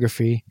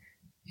choreography.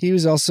 He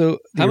was also...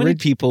 How many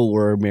people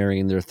were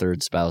marrying their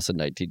third spouse in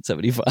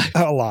 1975?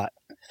 A lot.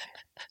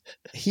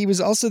 He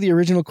was also the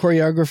original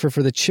choreographer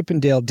for the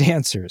Chippendale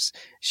Dancers.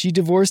 She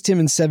divorced him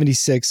in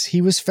 76.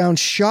 He was found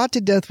shot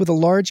to death with a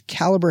large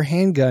caliber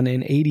handgun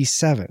in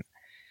 87.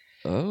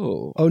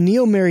 Oh.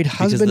 O'Neill married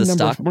husband because the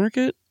number... stock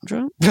market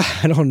dropped?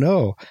 I don't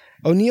know.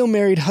 O'Neill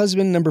married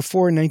husband number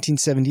 4 in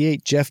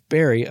 1978, Jeff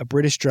Barry, a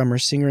British drummer,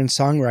 singer, and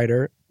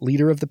songwriter,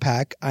 leader of the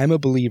Pack, I'm a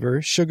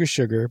Believer, Sugar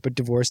Sugar, but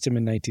divorced him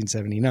in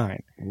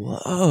 1979.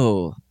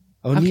 Whoa.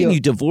 How can you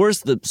divorce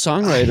the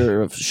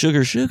songwriter of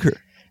Sugar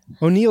Sugar?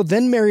 O'Neill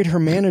then married her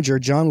manager,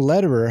 John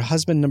Lederer,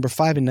 husband number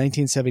 5 in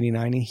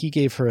 1979, and he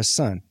gave her a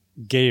son.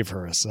 Gave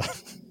her a son.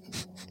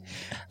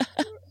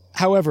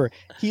 However,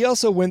 he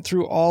also went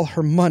through all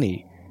her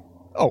money.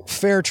 Oh,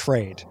 fair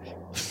trade.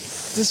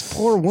 This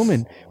poor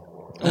woman.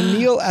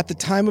 O'Neill knew at the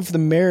time of the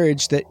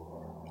marriage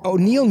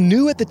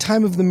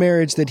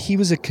that he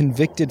was a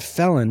convicted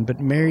felon, but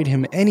married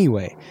him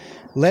anyway.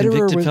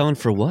 Convicted felon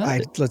for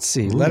what? Let's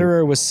see. Ooh.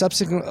 Lederer was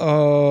subsequent.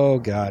 Oh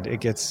God,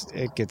 it gets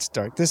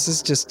dark. This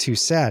is just too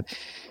sad.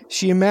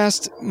 She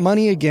amassed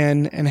money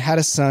again and had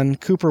a son,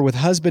 Cooper, with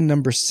husband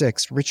number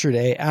 6, Richard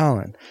A.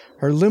 Allen,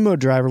 her limo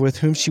driver with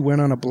whom she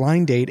went on a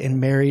blind date and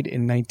married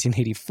in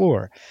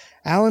 1984.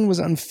 Allen was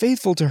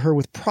unfaithful to her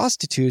with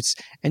prostitutes,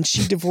 and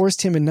she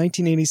divorced him in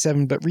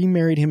 1987 but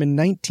remarried him in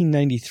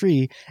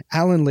 1993.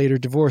 Allen later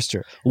divorced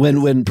her.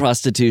 When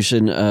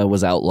prostitution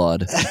was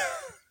outlawed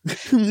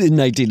in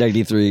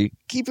 1993.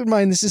 Keep in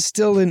mind, this is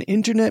still an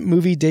Internet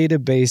Movie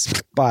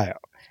Database bio.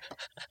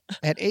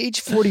 At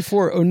age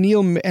 44,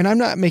 O'Neill, and I'm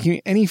not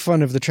making any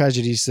fun of the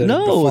tragedies that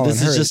have befallen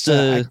this her. is just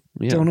I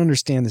don't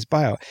understand this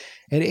bio.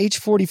 At age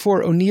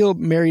 44, O'Neill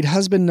married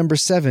husband number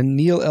 7,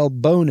 Neil L.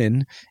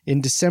 Bonin,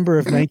 in December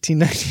of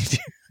 1992.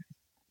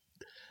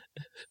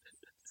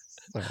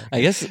 I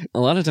guess a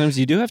lot of times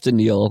you do have to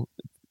kneel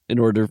in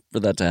order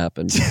for that to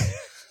happen.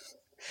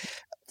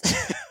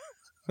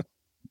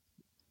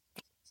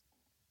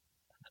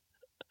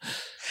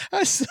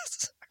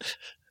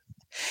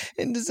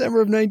 In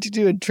December of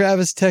 92 in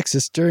Travis,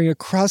 Texas, during a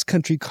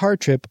cross-country car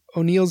trip,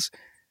 O'Neill's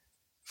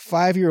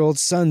 5-year-old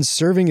son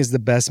serving as the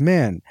best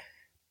man.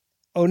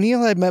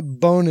 O'Neill had met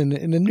Bonin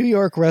in a New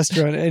York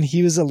restaurant, and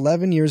he was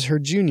 11 years her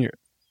junior.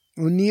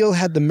 O'Neill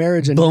had the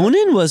marriage...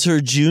 Bonin was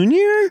her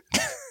junior?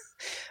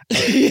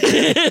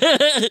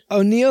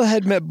 O'Neill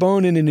had met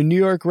Bonin in a New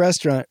York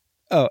restaurant.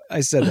 Oh,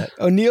 I said that.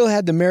 O'Neill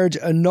had the marriage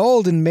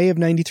annulled in May of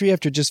 93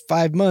 after just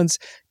 5 months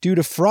due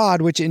to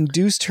fraud, which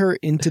induced her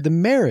into the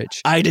marriage.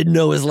 I didn't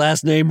know his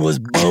last name was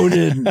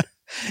Bonin.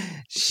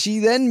 She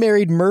then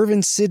married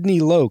Mervyn Sidney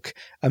Loke,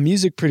 a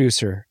music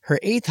producer, her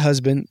 8th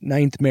husband,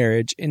 9th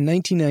marriage, in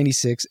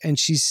 1996, and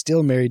she's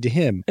still married to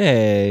him.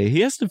 Hey,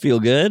 he has to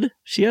feel good.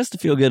 She has to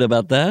feel good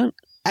about that.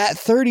 At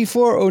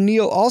 34,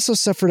 O'Neill also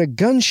suffered a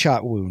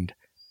gunshot wound.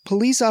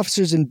 Police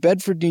officers in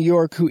Bedford, New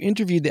York, who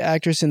interviewed the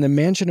actress in the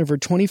mansion of her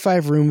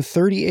 25-room,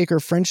 30-acre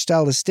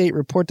French-style estate,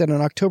 report that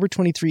on October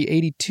 23,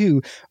 1982,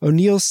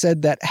 O'Neill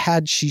said that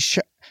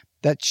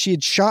she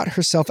had shot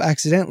herself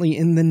accidentally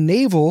in the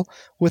navel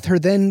with her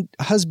then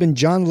husband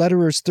John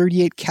Lederer's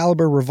 .38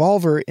 caliber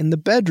revolver in the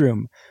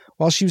bedroom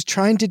while she was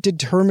trying to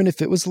determine if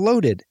it was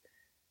loaded.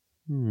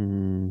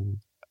 O'Neill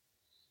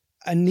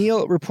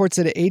reports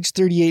that at age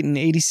 38 and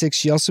 86,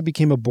 she also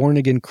became a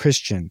born-again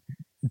Christian.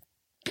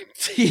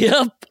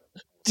 Yep.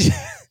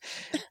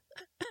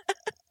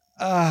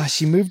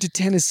 She moved to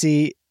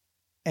Tennessee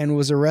and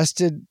was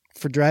arrested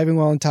for driving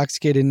while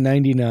intoxicated in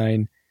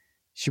 99.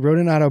 She wrote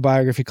an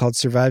autobiography called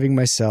Surviving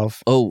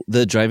Myself. Oh,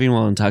 the driving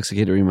while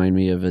intoxicated reminded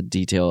me of a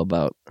detail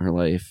about her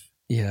life.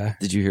 Yeah.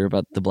 Did you hear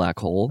about the black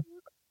hole?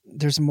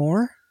 There's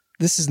more?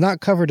 This is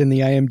not covered in the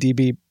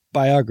IMDb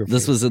biography.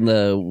 This was in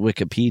the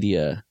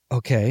Wikipedia.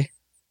 Okay.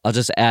 I'll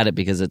just add it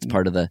because it's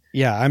part of the...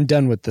 Yeah, I'm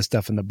done with the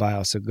stuff in the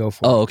bio, so go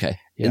for it. Oh, okay.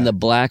 Yeah. In the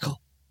black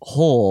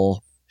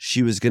hole,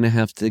 she was going to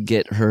have to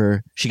get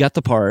her... She got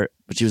the part,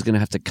 but she was going to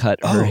have to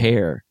cut her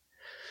hair.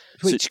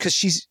 Wait, because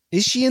she's...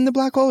 Is she in the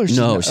black hole? Or she's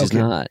no, not? She's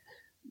not.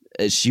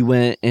 She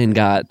went and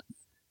got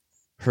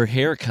her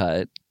hair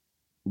cut,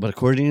 but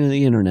according to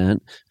the internet,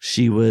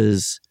 she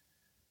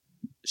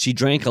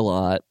drank a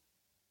lot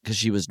because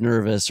she was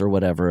nervous or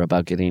whatever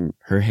about getting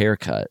her hair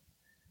cut.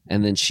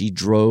 And then she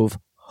drove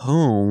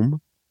home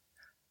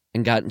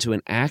and got into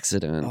an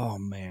accident. Oh,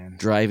 man.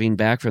 Driving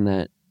back from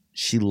that,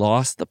 she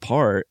lost the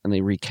part and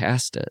they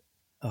recast it.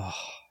 Oh,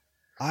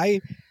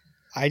 I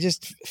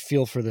just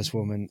feel for this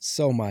woman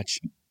so much.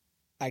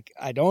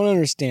 I don't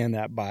understand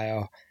that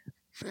bio.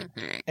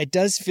 It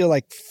does feel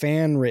like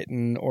fan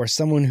written or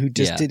someone who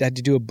just had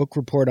to do a book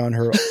report on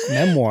her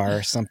memoir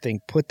or something,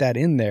 put that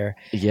in there.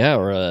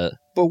 Yeah.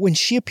 But when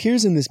she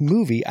appears in this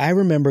movie, I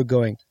remember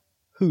going,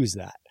 who's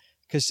that?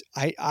 Because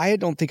I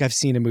don't think I've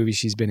seen a movie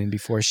she's been in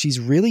before. She's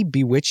really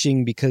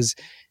bewitching because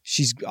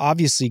she's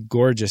obviously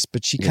gorgeous,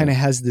 but she kind of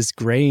has this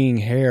graying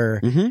hair.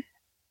 Mm-hmm.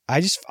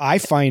 I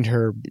find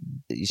her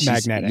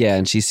magnetic. Yeah,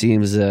 and she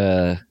seems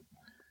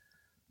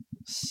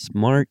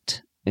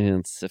smart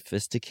and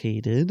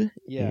sophisticated.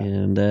 Yeah.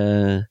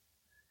 And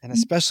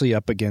especially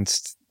up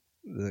against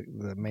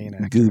the main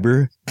actor.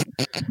 Goober.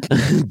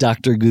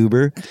 Dr.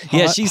 Goober.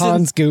 Yeah, she's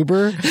Hans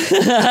Goober.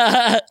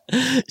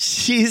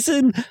 She's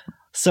in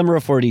Summer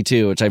of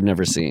 42, which I've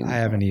never seen. I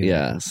haven't either.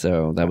 Yeah,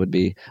 so that would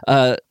be...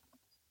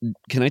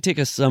 can I take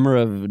a summer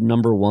of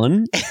number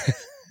one?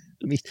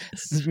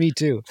 Me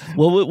too.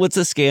 Well, what's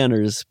a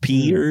scanners?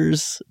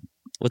 Peers?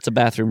 What's a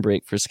bathroom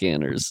break for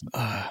scanners?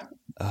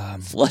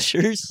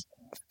 Flushers?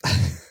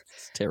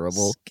 It's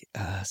terrible.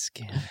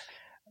 Scanner.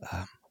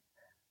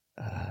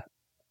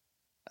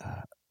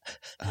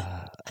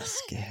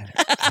 Scanner.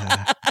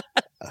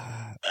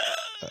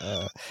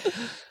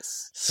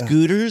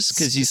 Scooters?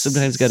 Because you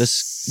sometimes got to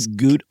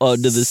scoot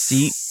onto the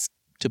seat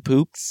to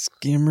poop.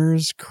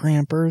 Skimmers,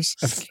 crampers,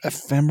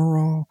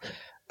 ephemeral.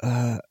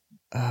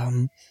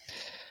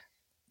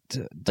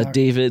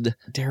 David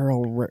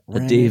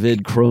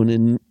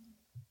Cronin.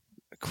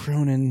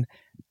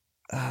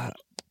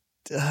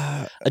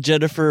 A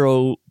Jennifer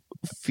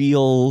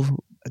O'Feel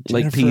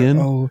like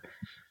peeing.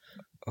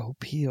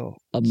 O'Peel.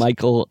 A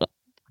Michael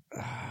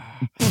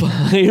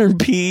Iron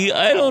P.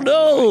 I don't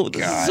know.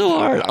 This is so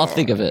hard. I'll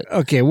think of it.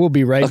 Okay, we'll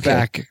be right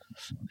back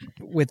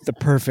with the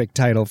perfect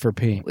title for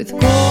pee. With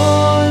Corley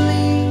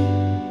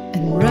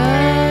and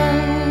Rust.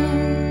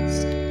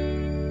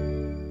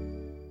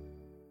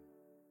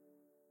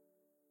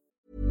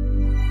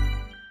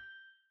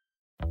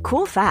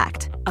 Cool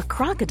fact, a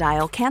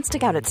crocodile can't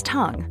stick out its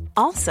tongue.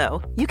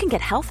 Also, you can get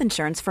health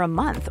insurance for a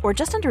month or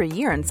just under a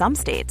year in some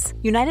states.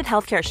 United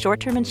Healthcare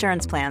short-term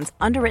insurance plans,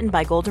 underwritten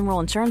by Golden Rule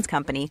Insurance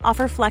Company,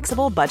 offer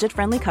flexible,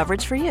 budget-friendly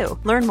coverage for you.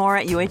 Learn more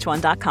at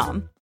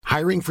uh1.com.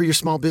 Hiring for your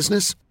small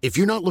business? If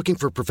you're not looking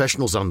for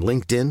professionals on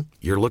LinkedIn,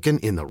 you're looking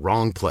in the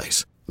wrong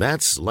place.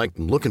 That's like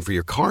looking for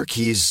your car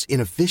keys in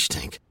a fish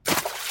tank.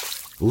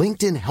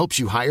 LinkedIn helps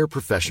you hire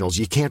professionals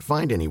you can't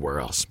find anywhere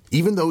else,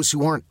 even those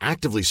who aren't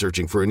actively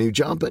searching for a new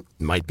job but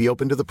might be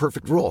open to the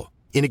perfect role.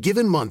 In a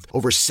given month,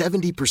 over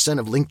 70%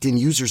 of LinkedIn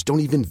users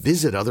don't even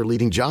visit other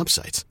leading job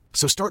sites.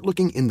 So start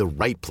looking in the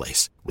right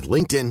place. With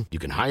LinkedIn, you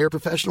can hire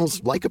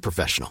professionals like a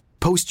professional.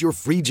 Post your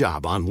free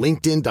job on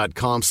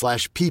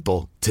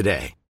linkedin.com/people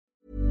today.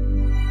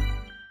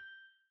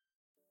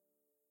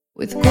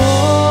 With Corley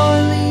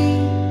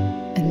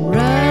and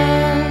Rust.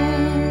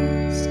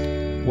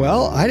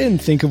 Well, I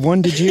didn't think of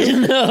one, did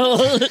you?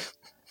 No.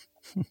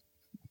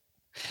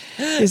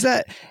 Is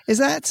that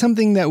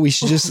something that we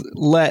should just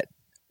let,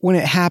 when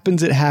it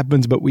happens,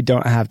 but we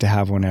don't have to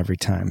have one every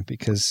time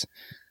because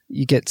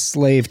you get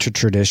slave to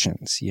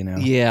traditions, you know?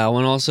 Yeah,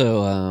 and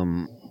also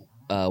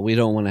we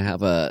don't want to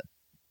have a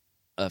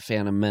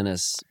Phantom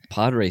Menace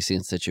pod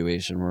racing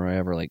situation where I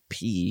ever like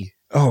pee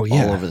all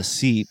over the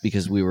seat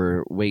because we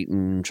were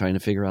waiting, trying to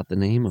figure out the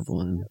name of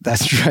one.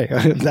 That's right.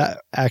 If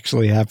that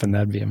actually happened,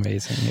 that'd be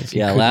amazing.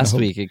 Last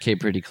week it came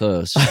pretty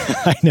close.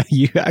 I know,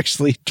 you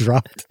actually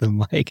dropped the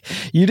mic.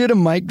 You did a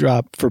mic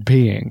drop for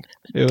peeing.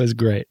 It was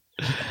great.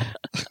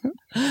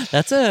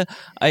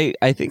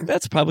 I think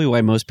that's probably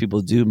why most people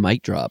do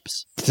mic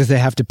drops. Because they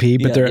have to pee,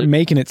 but they're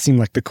making it seem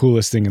like the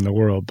coolest thing in the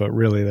world, but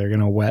really they're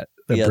going to wet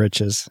the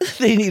britches.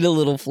 They need a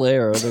little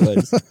flair,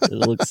 otherwise it'll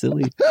look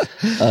silly.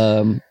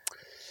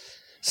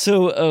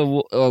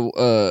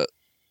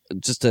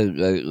 Just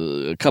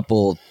a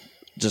couple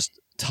just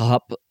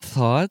top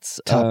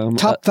thoughts.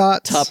 Top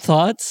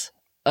thoughts.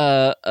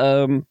 I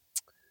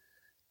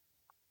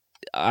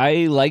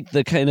like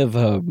the kind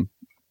of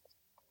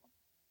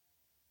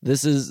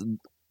this is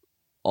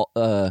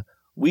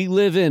we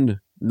live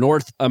in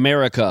North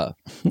America.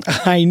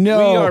 I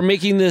know. We are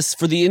making this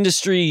for the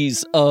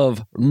industries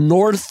of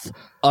North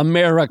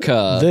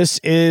America. This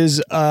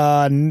is look,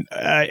 I'm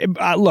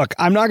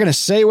not going to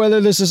say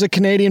whether this is a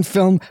Canadian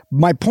film.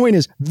 My point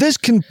is this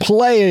can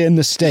play in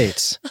the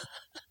States.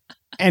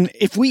 And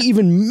if we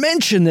even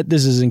mention that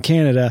this is in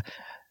Canada,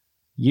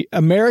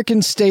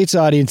 American States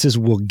audiences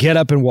will get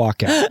up and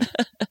walk out.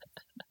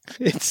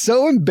 It's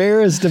so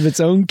embarrassed of its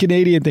own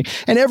Canadian thing.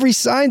 And every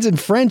sign's in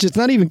French. It's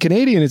not even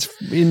Canadian. Is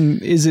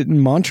it in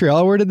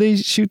Montreal? Where did they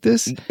shoot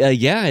this?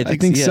 Yeah, I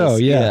think so.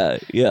 Yeah.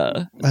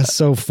 That's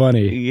so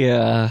funny.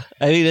 Yeah.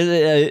 I mean,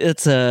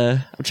 it's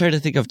I'm trying to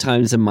think of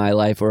times in my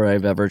life where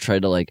I've ever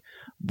tried to like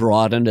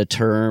broaden a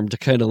term to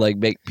kind of like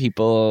make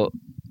people,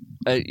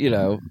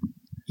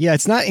 Yeah,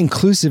 it's not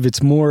inclusive.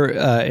 It's more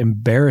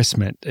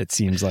embarrassment, it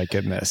seems like,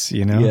 in this,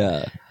 you know?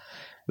 Yeah.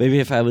 Maybe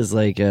if I was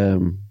like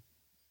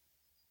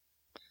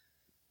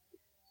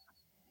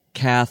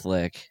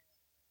Catholic,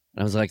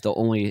 I was like the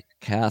only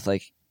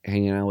Catholic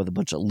hanging out with a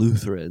bunch of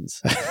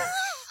Lutherans,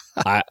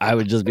 I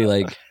would just be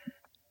like,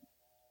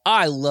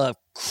 I love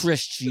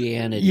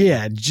Christianity.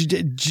 Yeah,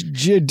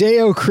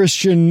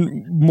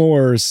 Judeo-Christian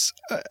Moors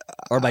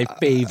are my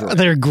favorite.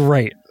 They're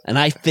great. And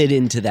I fit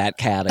into that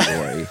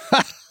category.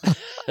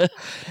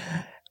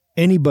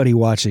 Anybody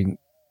watching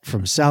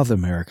from South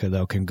America,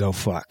 though, can go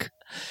fuck.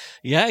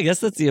 Yeah, I guess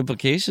that's the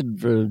implication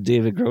for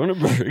David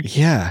Cronenberg.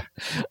 Yeah.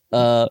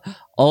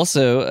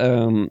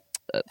 Also,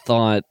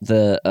 thought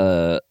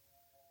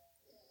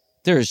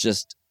there's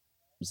just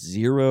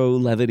zero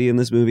levity in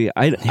this movie.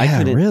 I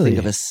couldn't think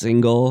of a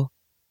single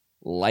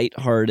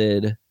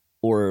lighthearted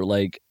or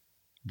like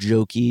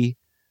jokey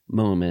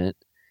moment.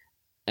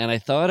 And I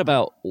thought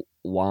about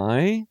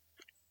why.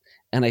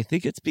 And I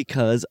think it's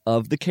because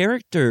of the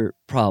character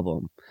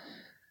problem.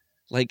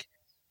 Like,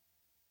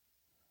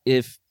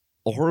 if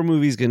a horror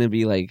movie is going to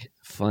be like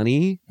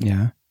funny,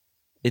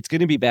 it's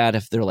going to be bad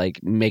if they're like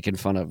making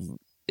fun of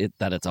it,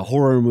 that it's a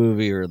horror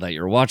movie, or that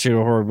you're watching a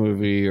horror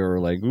movie, or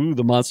like, ooh,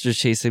 the monster's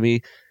chasing me.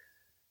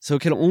 So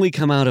it can only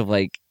come out of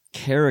like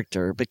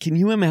character. But can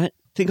you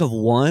think of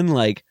one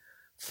like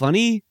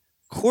funny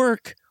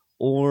quirk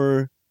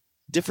or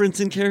difference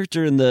in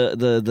character in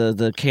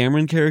the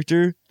Cameron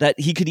character that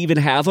he could even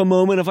have a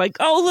moment of like,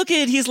 oh, look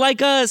at, he's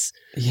like us.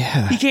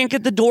 Yeah. He can't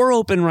get the door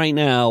open right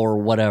now or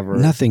whatever.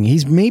 Nothing.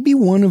 He's maybe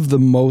one of the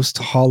most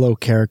hollow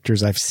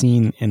characters I've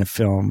seen in a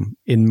film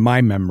in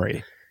my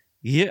memory.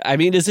 Yeah. I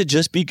mean, is it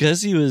just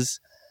because he was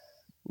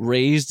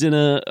raised in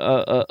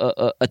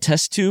a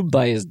test tube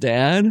by his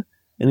dad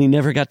and he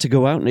never got to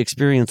go out and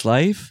experience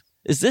life?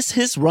 Is this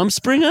his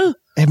Rumspringa?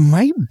 It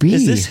might be.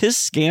 Is this his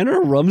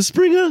scanner,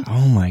 Rumspringa?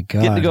 Oh my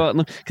God. Getting to go out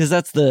and because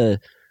that's the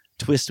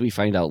twist we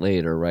find out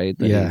later, right?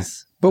 That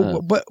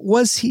but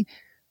was he?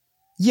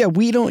 Yeah,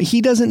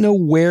 he doesn't know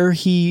where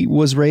he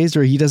was raised,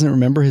 or he doesn't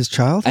remember his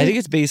childhood. I think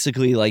it's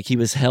basically like he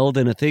was held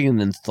in a thing and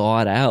then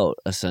thawed out,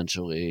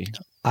 essentially.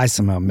 I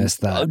somehow missed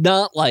that.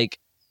 Not like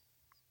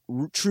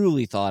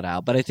truly thawed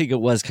out, but I think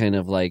it was kind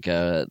of like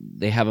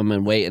they have him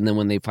in wait, and then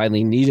when they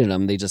finally needed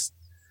him, they just.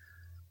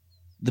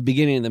 The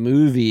beginning of the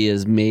movie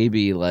is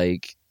maybe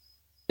like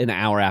an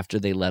hour after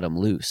they let him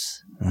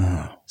loose.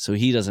 Oh. So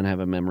he doesn't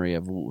have a memory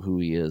of who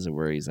he is or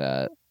where he's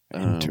at.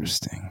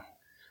 Interesting.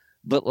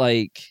 But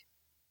like,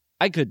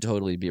 I could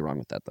totally be wrong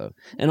with that though.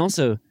 And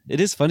also,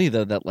 it is funny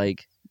though that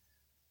like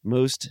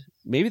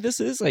maybe this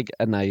is like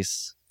a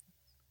nice,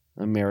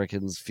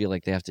 Americans feel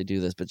like they have to do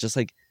this, but just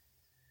like,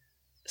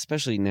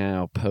 especially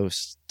now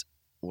post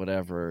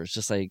whatever, it's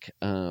just like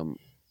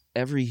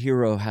every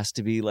hero has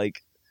to be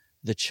like,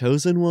 the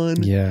chosen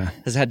one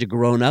has had to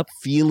grown up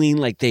feeling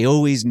like they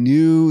always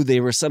knew they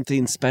were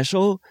something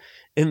special.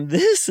 And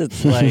this,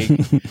 it's like,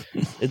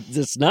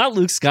 it's not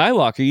Luke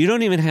Skywalker. You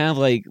don't even have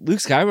like, Luke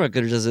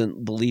Skywalker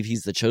doesn't believe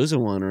he's the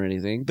chosen one or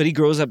anything, but he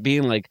grows up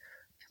being like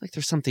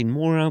there's something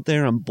more out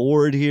there. I'm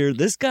bored here.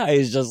 This guy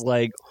is just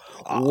like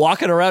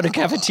walking around a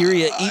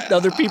cafeteria eating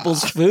other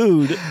people's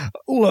food.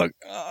 Look,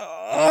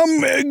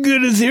 I'm as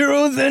good as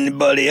hero as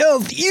anybody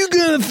else. You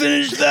gonna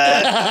finish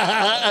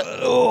that?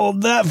 Oh,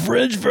 that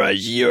French fry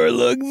sure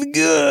looks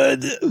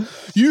good.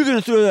 You're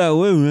gonna throw that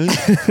away,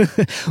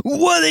 right?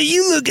 What are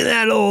you looking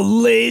at,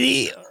 old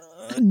lady?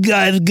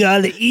 Guy's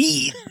gotta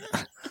eat.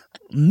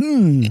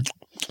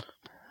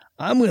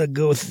 I'm gonna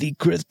go see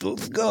Crystal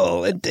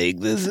Skull and take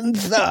this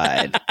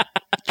inside.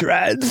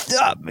 Try and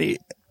stop me.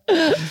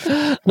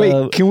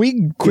 Wait, can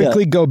we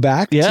quickly go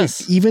back?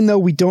 Yes. Even though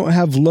we don't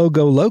have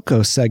Logo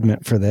Loco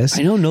segment for this.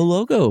 I know, no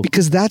logo.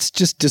 Because that's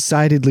just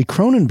decidedly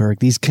Cronenberg.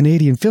 These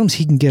Canadian films,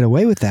 he can get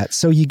away with that.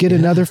 So you get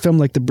another film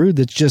like The Brood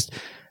that's just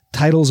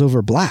titles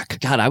over black.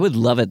 God, I would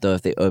love it though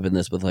if they opened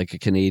this with like a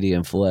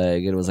Canadian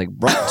flag and it was like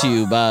brought to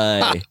you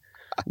by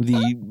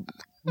the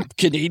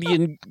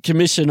Canadian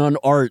Commission on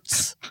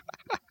Arts.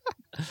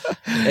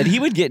 And he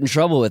would get in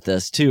trouble with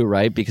this too,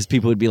 right? Because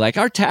people would be like,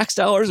 our tax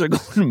dollars are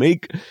going to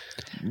make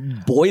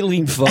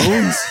boiling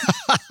phones.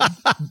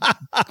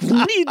 What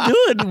are you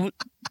doing?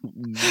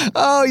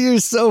 Oh, you're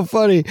so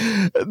funny.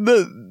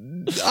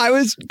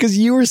 Because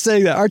you were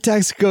saying that our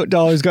tax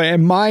dollars going,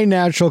 and my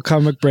natural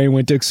comic brain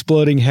went to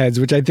Exploding Heads,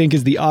 which I think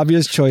is the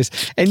obvious choice.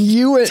 And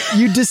you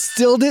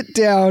distilled it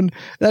down.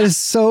 That is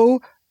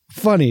so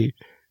funny.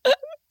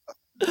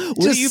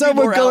 Would you be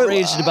more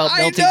outraged about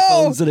melting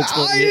phones than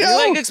Exploding Heads?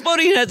 You're like,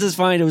 Exploding Heads is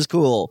fine. It was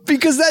cool.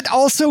 Because that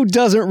also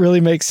doesn't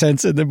really make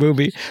sense in the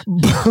movie.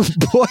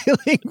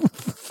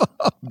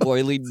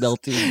 Boiling,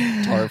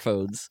 melting tar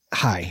phones.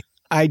 Hi.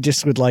 I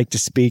just would like to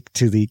speak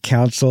to the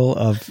Council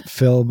of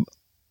Film.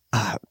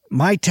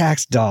 My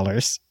tax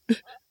dollars.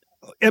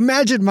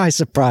 Imagine my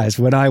surprise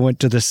when I went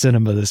to the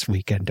cinema this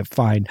weekend to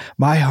find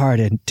my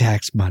hard-earned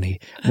tax money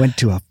went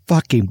to a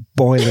fucking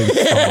boiling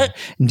phone.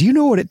 And do you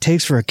know what it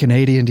takes for a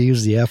Canadian to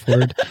use the F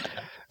word?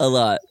 A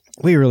lot.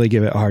 We really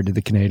give it hard to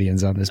the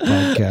Canadians on this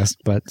podcast,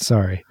 but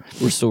sorry.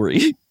 We're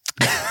sorry.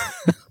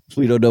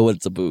 We don't know what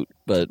it's about,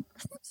 but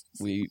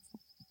we...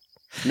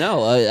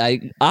 No,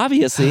 I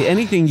obviously,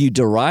 anything you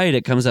deride,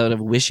 it comes out of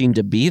wishing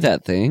to be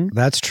that thing.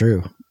 That's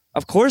true.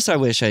 Of course I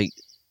wish I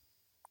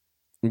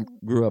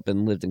grew up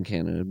and lived in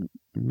Canada.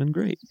 It'd been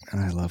great.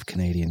 And I love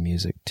Canadian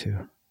music,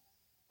 too.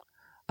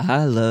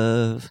 I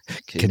love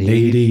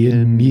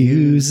Canadian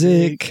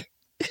music.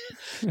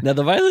 Now,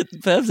 the Violent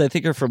Femmes, I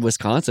think, are from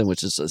Wisconsin,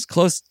 which is as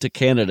close to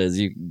Canada as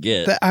you can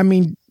get. I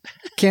mean,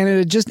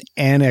 Canada, just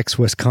annex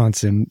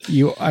Wisconsin.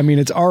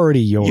 It's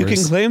already yours. You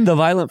can claim the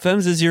Violent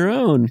Femmes as your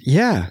own.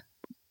 Yeah.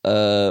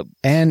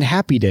 And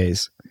Happy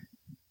Days.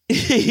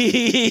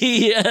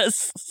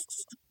 Yes.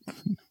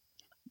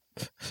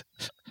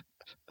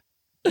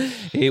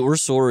 Hey, we're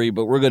sorry,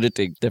 but we're going to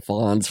take the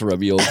fawns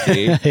from you,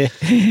 okay?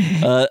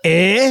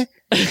 Hey.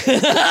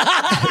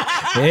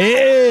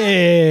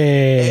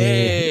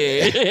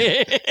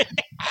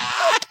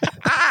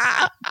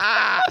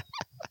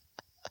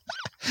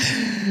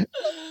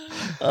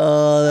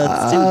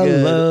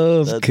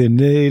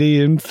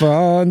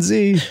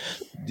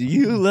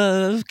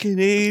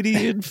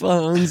 Canadian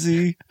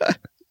Fonzie.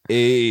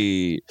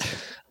 Hey.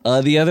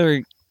 The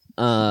other,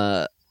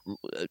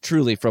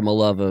 truly from a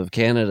love of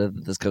Canada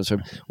that this comes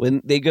from,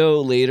 when they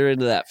go later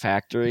into that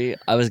factory,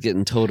 I was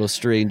getting total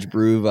Strange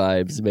Brew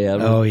vibes,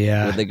 man. Oh,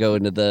 yeah. When they go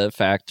into the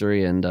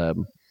factory and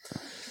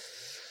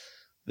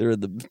they're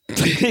in the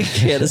big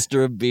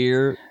canister of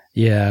beer.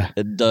 Yeah.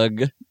 And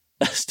Doug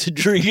has to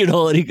drink it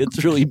all, and he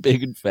gets really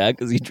big and fat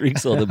because he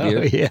drinks all the beer.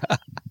 Oh, yeah.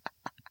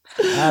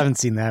 I haven't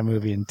seen that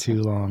movie in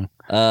too long.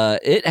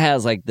 It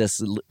has like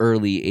this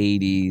early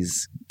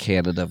 80s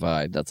Canada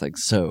vibe that's like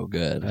so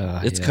good.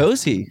 It's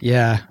cozy.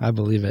 Yeah, I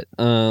believe it.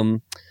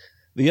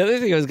 The other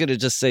thing I was going to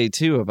just say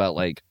too about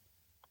like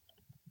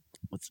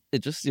what's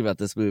interesting about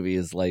this movie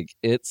is like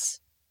it's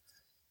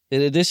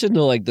in addition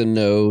to like the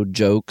no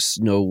jokes,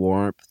 no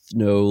warmth,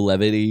 no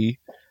levity,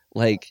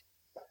 like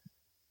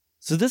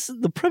so this is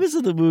the premise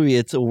of the movie.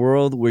 It's a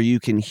world where you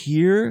can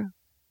hear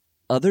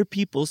other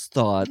people's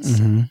thoughts.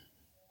 Mm-hmm.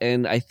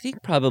 And I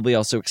think probably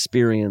also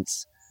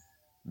experience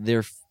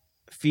their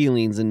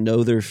feelings and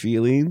know their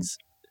feelings.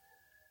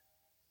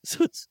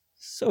 So it's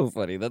so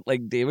funny that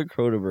like David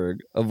Cronenberg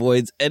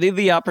avoids any of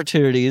the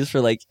opportunities for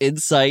like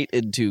insight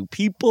into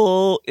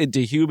people,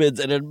 into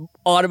humans, and then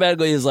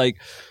automatically is like,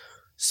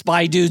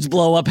 spy dudes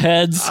blow up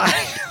heads.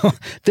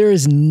 There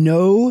is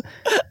no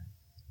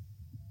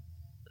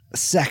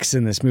sex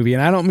in this movie.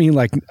 And I don't mean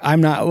like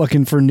I'm not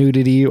looking for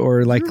nudity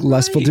or like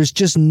lustful. Right. There's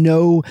just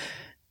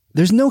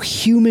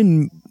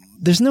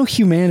there's no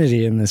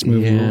humanity in this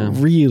movie,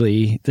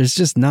 really. There's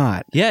just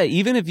not. Yeah,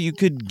 even if you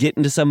could get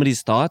into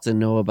somebody's thoughts and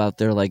know about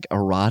their like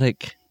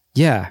erotic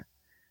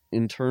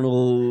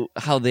internal,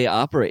 how they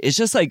operate. It's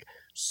just like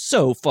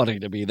so funny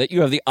to me that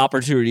you have the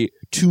opportunity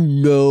to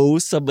know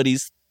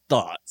somebody's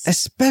thoughts.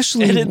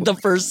 Especially. And in the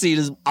first scene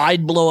is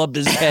I'd blow up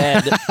his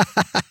head.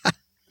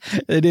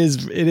 It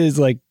is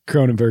like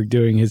Cronenberg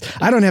doing his.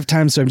 I don't have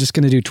time, so I'm just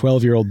going to do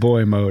 12-year-old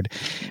boy mode.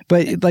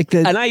 But like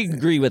and I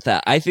agree with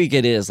that. I think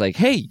it is like,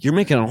 hey, you're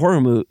making a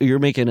horror movie. You're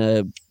making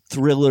a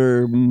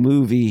thriller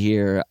movie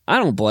here. I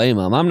don't blame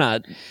him.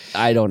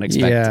 I don't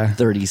expect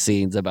 30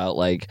 scenes about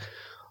like.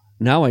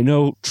 Now I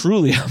know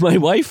truly how my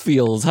wife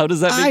feels. How does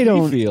that make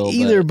me feel?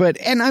 Either, but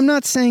and I'm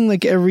not saying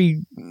like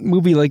every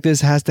movie like this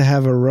has to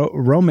have a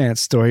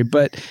romance story,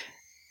 but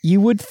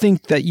you would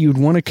think that you'd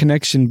want a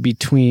connection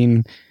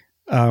between.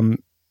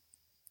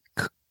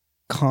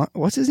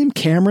 What's his name?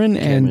 Cameron,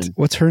 and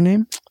what's her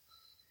name?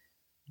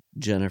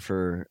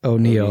 Jennifer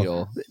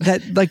O'Neill.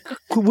 That like,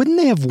 wouldn't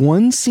they have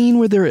one scene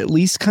where they're at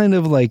least kind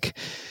of like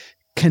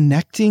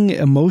connecting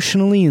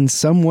emotionally in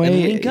some way?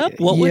 And link up?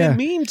 What would it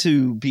mean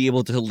to be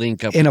able to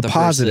link up in with a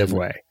positive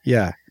way?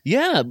 Yeah,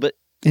 yeah, but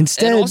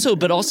instead,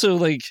 also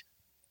like,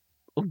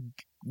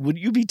 would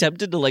you be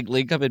tempted to like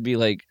link up and be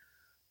like,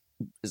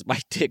 is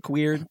my dick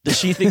weird? Does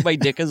she think my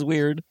dick is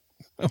weird?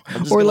 I'm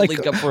just or like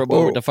link up for a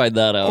moment to find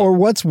that out. Or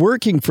what's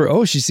working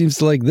for, she seems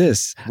to like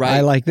this. Right.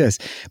 I like this.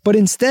 But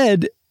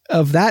instead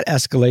of that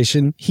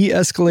escalation, he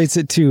escalates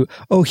it to,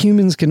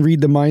 humans can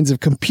read the minds of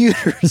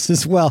computers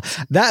as well.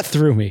 That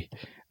threw me.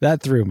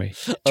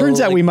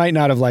 Turns out we might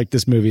not have liked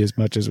this movie as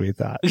much as we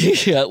thought.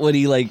 Yeah, when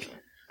he like,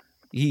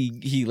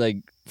 he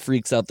like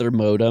freaks out their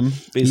modem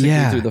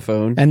basically through the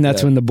phone. And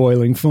that's when the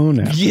boiling phone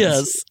happens.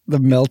 Yes. The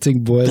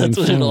melting boiling phone.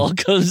 That's when it all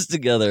comes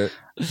together.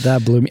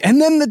 That blew me. And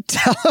then the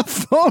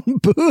telephone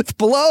booth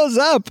blows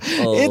up.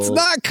 It's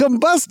not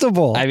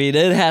combustible. I mean,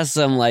 it has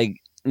some like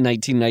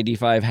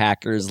 1995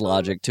 hackers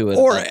logic to it.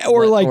 Or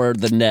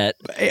the net.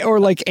 Or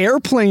like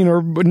Airplane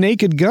or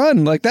Naked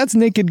Gun. Like that's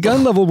Naked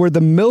Gun level where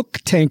the milk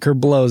tanker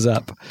blows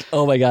up.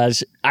 Oh my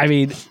gosh. I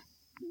mean,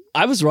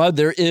 I was wrong.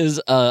 There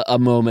is a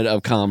moment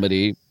of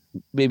comedy,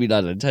 maybe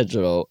not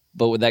intentional,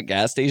 but when that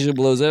gas station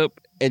blows up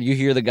and you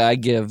hear the guy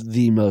give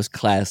the most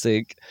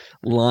classic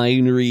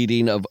line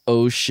reading of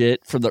 "oh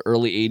shit" from the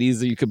early 80s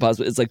that you could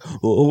possibly, it's like,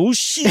 "oh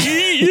shit."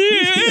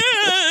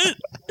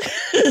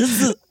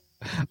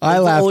 I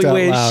laughed out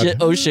loud.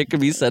 Oh shit could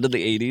be said in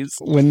the 80s.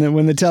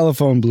 When the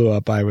telephone blew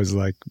up, I was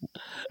like,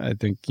 I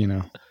think,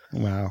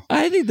 wow.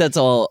 I think that's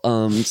all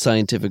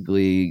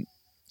scientifically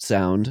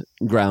sound,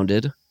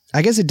 grounded.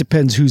 I guess it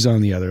depends who's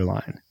on the other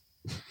line.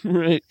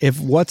 Right. If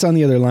what's on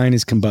the other line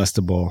is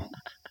combustible,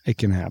 it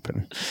can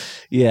happen.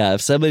 Yeah,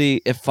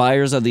 if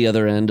fires on the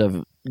other end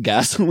of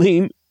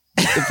gasoline,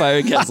 if fire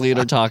and gasoline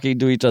are talking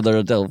to each other on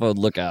a telephone,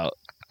 look out.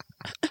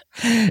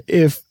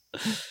 If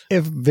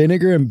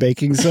vinegar and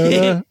baking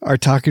soda are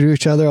talking to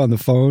each other on the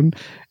phone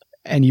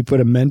and you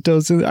put a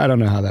Mentos in, I don't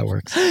know how that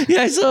works.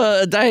 Yeah, I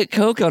saw a Diet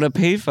Coke on a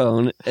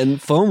payphone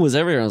and foam was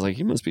everywhere. I was like,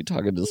 you must be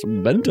talking to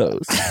some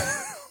Mentos.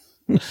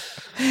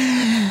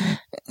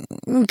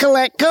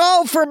 Collect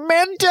call for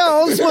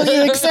Mentos. Will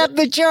you accept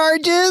the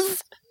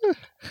charges?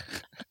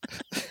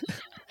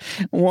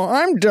 Well,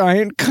 I'm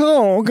Diet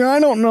Coke. I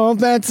don't know if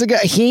that's the guy.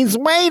 He's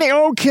waiting.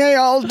 Okay,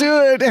 I'll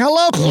do it.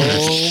 Hello.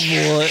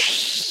 Oh, boy.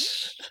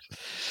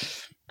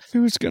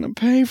 Who's going to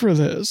pay for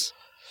this?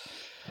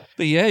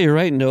 But yeah, you're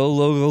right. No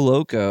Logo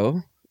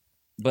Loco.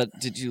 But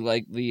did you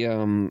like the,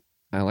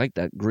 I like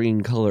that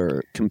green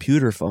color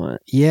computer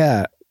font.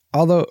 Yeah.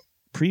 Although.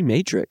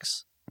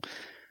 Pre-Matrix.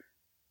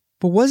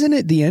 But wasn't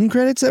it the end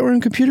credits that were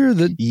in computer?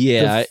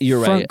 Yeah,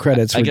 you're front right.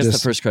 Credits. I guess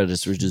just, the first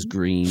credits were just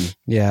green.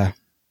 Yeah.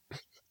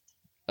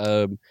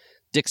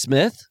 Dick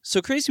Smith.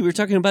 So crazy. We were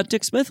talking about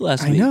Dick Smith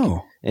last week. I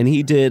know. And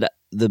he did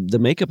the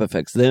makeup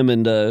effects. Them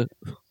and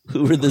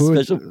who were the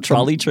special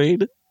trolley train?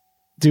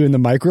 Doing the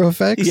micro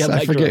effects? Yeah,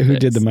 I forget who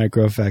did the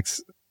micro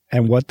effects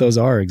and what those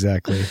are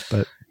exactly.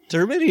 But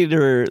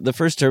Terminator, the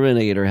first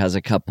Terminator has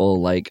a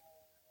couple like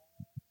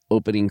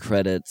opening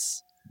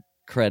credits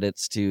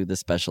to the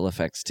special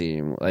effects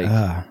team. Like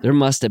there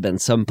must have been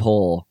some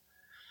poll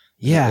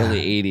in the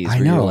early 80s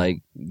where you're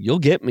like, you'll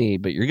get me,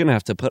 but you're going to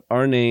have to put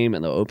our name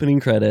in the opening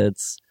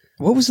credits.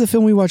 What was the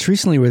film we watched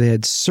recently where they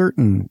had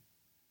certain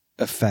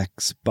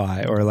effects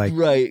by or like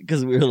right,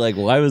 because we were like,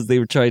 why was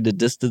they trying to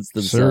distance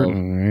themselves?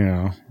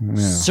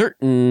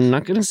 Certain,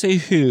 not going to say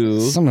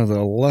who. Some of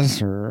the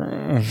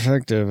lesser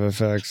effective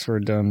effects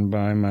were done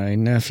by my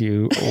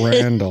nephew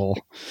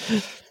Randall.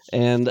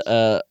 And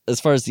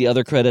as far as the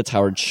other credits,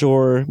 Howard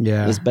Shore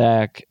is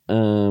back.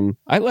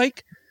 I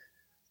like.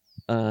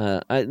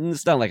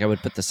 It's not like I would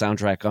put the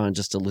soundtrack on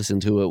just to listen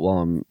to it while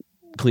I'm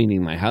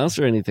cleaning my house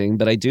or anything,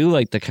 but I do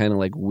like the kind of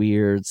like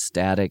weird,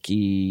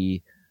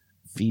 staticky,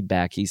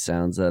 feedbacky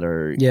sounds that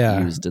are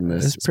used in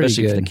this,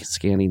 especially for the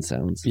scanning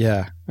sounds.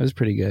 Yeah, it was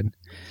pretty good.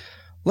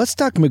 Let's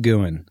talk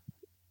McGoohan.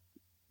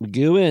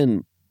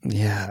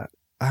 Yeah.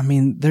 I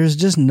mean, there's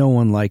just no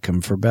one like him,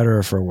 for better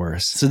or for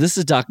worse. So this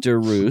is Dr.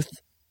 Ruth.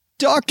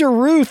 Dr.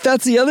 Ruth,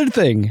 that's the other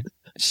thing.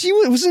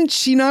 Wasn't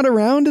she not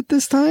around at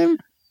this time?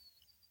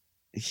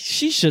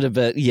 She should have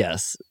been,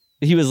 yes.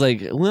 He was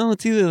like, well,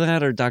 it's either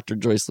that or Dr.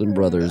 Jocelyn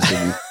Brothers.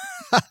 And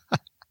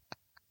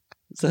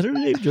is that her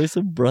name?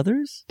 Jocelyn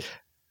Brothers?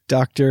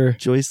 Dr.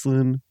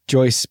 Jocelyn.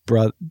 Joyce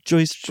Brothers.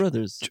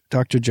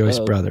 Dr. Joyce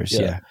Brothers,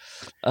 yeah.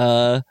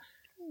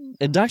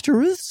 And Dr.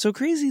 Ruth, so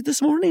crazy.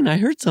 This morning I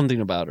heard something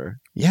about her.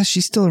 Yeah,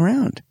 she's still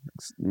around.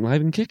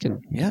 Live and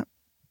kicking. Yeah.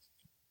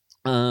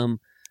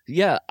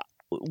 Yeah.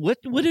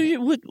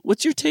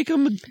 What's your take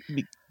on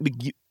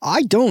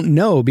I don't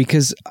know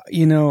because,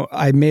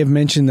 I may have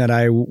mentioned that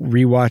I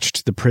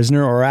rewatched The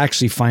Prisoner or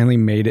actually finally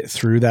made it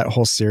through that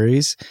whole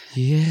series.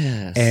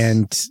 Yes.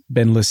 And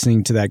been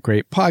listening to that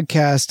great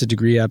podcast, A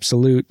Degree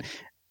Absolute.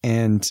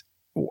 And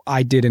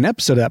I did an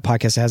episode of that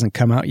podcast that hasn't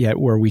come out yet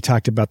where we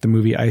talked about the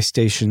movie Ice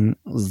Station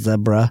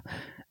Zebra.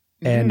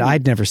 And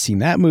I'd never seen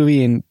that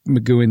movie, and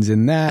McGoohan's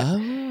in that.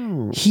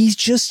 Oh. He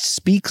just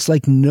speaks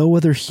like no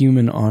other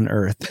human on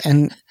earth.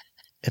 And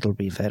it'll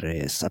be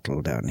very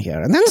subtle down here.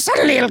 And then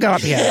suddenly it'll go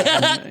up here.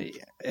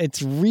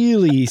 It's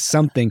really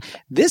something.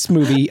 This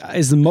movie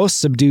is the most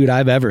subdued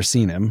I've ever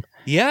seen him.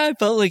 Yeah, I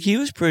felt like he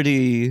was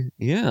pretty,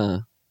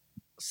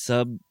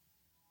 sub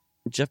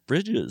Jeff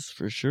Bridges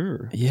for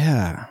sure.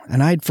 Yeah.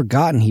 And I'd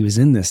forgotten he was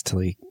in this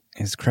till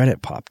his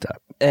credit popped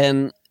up.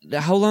 And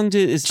how long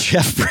is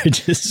Jeff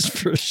Bridges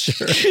for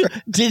sure?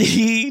 Is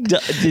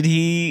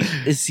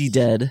he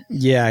dead?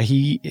 Yeah,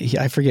 he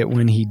I forget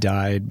when he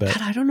died, but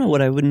God, I don't know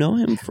what I would know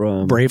him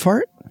from.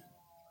 Braveheart?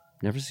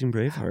 Never seen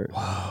Braveheart.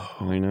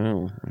 Whoa. I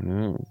know.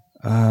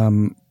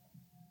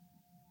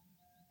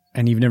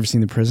 And you've never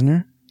seen The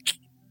Prisoner?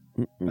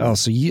 Oh,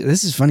 so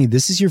this is funny.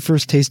 This is your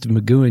first taste of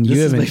McGoohan.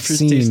 You haven't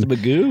seen taste of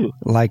Magoo.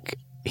 Like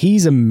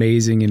he's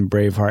amazing in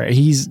Braveheart.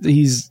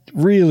 He's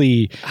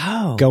really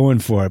going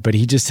for it, but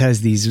he just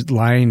has these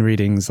line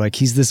readings. Like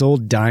he's this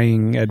old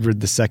dying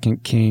Edward II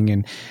king,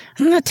 and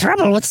the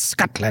trouble with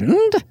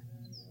Scotland.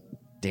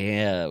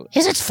 Damn,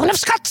 is it full of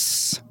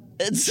Scots?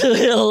 So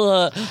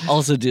he'll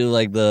also do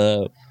like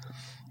the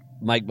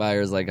Mike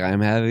Myers, like I'm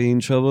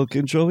having trouble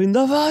controlling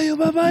the volume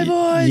of my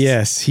voice.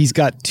 Yes, he's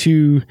got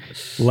two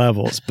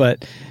levels,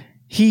 but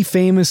he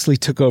famously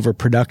took over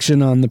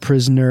production on The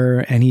Prisoner,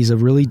 and he's a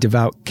really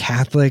devout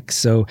Catholic,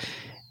 so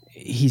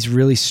he's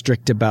really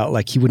strict about,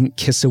 like, he wouldn't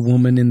kiss a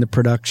woman in the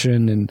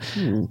production, and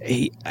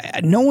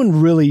no one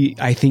really,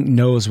 I think,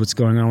 knows what's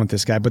going on with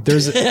this guy, but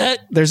there's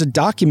a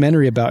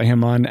documentary about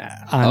him on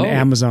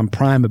Amazon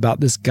Prime about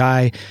this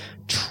guy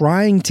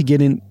trying to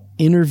get an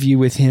interview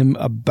with him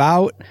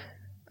about,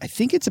 I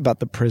think it's about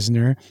The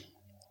Prisoner,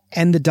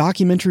 and the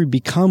documentary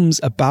becomes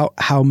about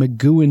how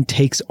McGoohan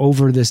takes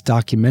over this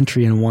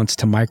documentary and wants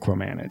to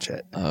micromanage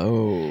it.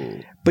 Oh.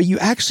 But you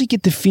actually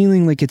get the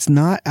feeling like it's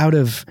not out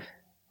of...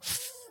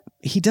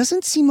 He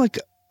doesn't seem like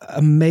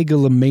a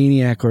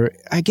megalomaniac, or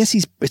I guess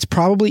it's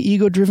probably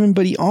ego-driven,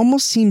 but he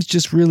almost seems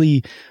just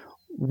really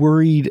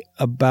worried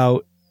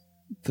about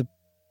the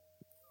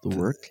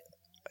work?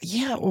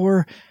 Yeah,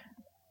 or...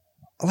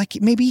 like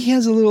maybe he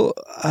has a little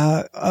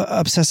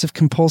obsessive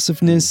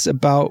compulsiveness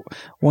about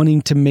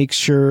wanting to make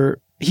sure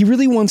he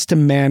really wants to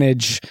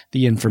manage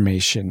the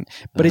information,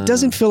 but it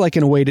doesn't feel like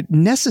in a way to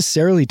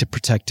necessarily to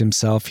protect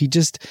himself. He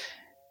just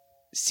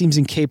seems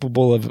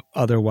incapable of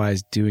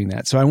otherwise doing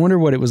that. So I wonder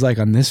what it was like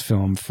on this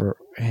film for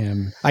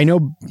him. I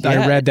know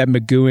I read that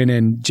McGoohan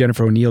and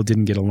Jennifer O'Neill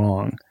didn't get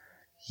along.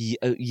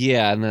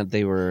 Yeah, and that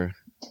they were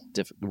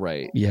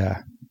right.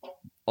 Yeah.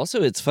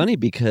 Also, it's funny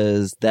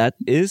because that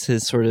is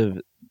his sort of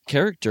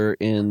character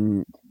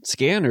in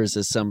Scanners,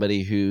 as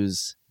somebody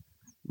who's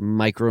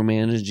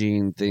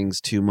micromanaging things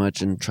too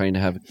much and trying to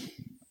have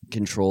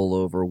control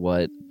over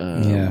what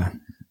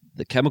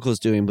the chemical is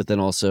doing, but then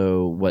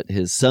also what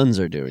his sons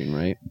are doing,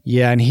 right?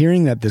 Yeah, and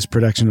hearing that this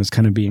production was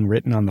kind of being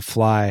written on the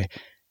fly,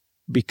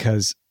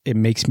 because it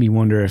makes me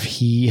wonder if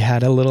he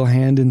had a little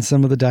hand in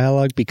some of the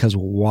dialogue, because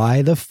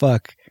why the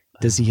fuck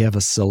does he have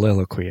a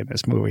soliloquy in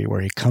this movie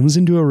where he comes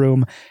into a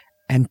room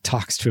and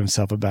talks to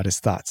himself about his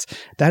thoughts?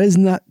 That is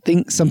not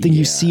something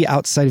you see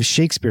outside of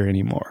Shakespeare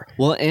anymore.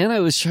 Well, and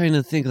I was trying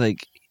to think,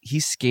 like,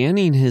 he's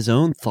scanning his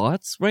own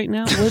thoughts right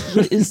now.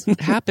 What is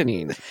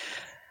happening?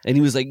 And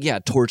he was like, yeah,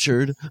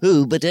 tortured.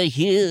 Oh, but I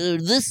hear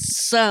this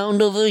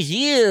sound over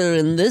here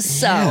and this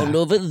sound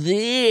over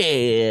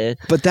there.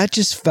 But that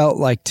just felt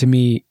like, to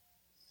me,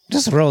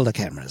 just roll the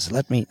cameras.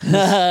 Let me,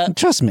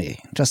 trust me.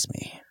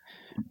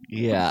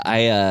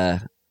 Yeah,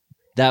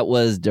 that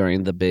was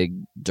during the big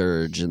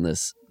dirge in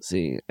this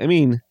scene. I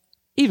mean,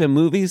 even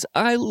movies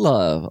I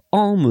love,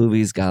 all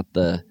movies got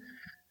the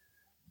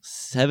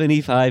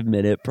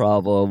 75-minute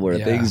problem where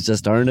things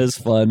just aren't as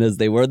fun as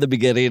they were at the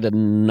beginning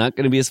and not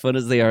going to be as fun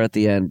as they are at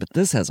the end. But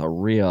this has a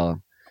real,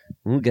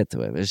 we'll get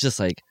to it. It's just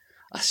like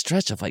a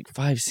stretch of like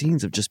 5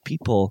 scenes of just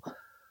people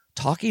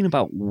talking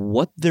about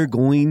what they're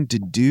going to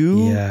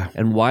do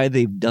and why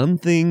they've done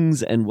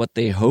things and what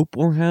they hope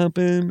will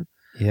happen.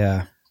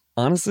 Yeah.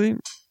 Honestly,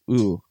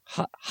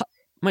 hot,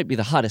 might be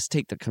the hottest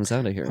take that comes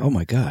out of here. Oh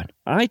my God.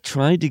 I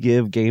tried to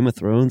give Game of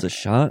Thrones a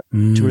shot,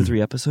 2 or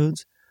 3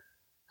 episodes.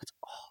 That's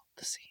all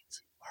the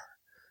scenes were.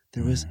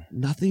 There was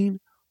nothing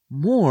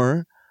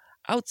more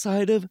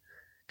outside of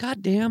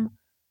goddamn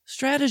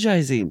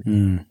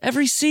strategizing.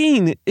 Every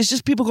scene is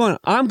just people going,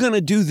 I'm going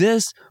to do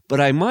this, but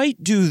I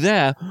might do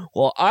that.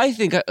 Well, I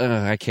think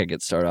I can't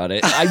get started on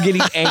it. I'm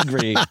getting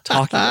angry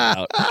talking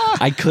about.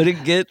 I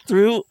couldn't get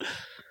through.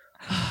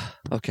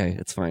 Okay,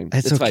 it's fine.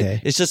 It's okay.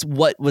 Fine. It's just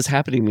what was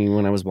happening to me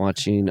when I was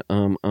watching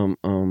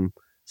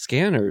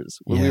Scanners.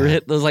 When we were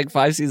hitting those like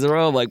 5 scenes in a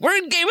row, I'm like, we're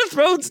in Game of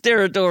Thrones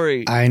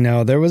territory. I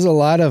know. There was a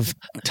lot of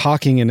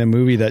talking in a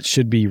movie that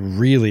should be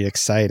really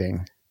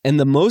exciting. And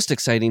the most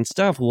exciting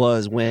stuff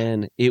was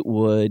when it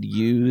would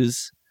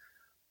use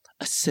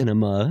a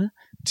cinema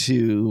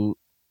to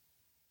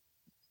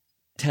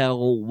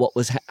tell what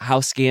was how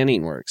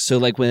scanning works. So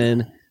like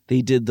when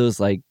they did those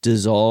like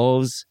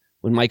dissolves,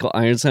 when Michael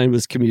Ironside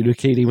was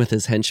communicating with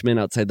his henchmen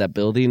outside that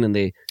building, and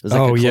it was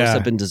like a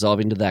close-up and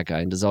dissolving to that guy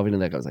and dissolving to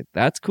that guy. I was like,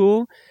 that's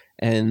cool.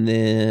 And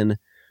then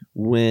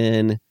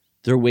when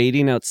they're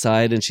waiting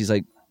outside and she's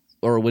like,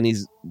 or when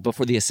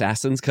before the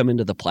assassins come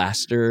into the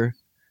plaster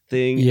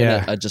thing,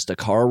 and just a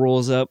car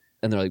rolls up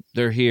and they're like,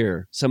 they're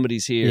here.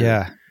 Somebody's here.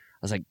 Yeah. I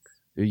was like,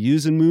 they're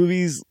using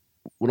movies,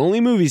 what only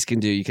movies can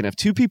do. You can have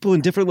 2 people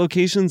in different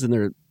locations and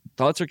their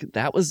thoughts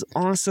that was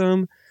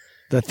awesome.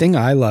 The thing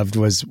I loved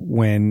was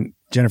when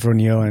Jennifer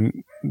O'Neill and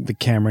the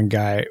Cameron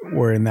guy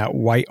were in that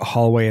white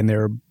hallway and they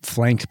were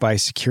flanked by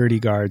security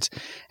guards.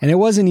 And it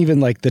wasn't even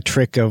like the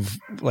trick of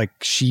like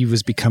she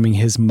was becoming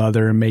his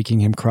mother and making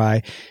him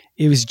cry.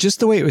 It was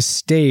just the way it was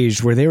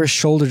staged, where they were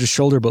shoulder to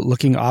shoulder but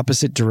looking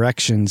opposite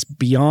directions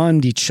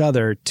beyond each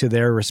other to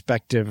their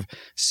respective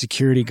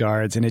security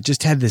guards. And it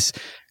just had this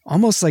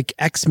almost like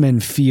X-Men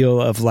feel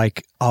of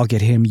like, I'll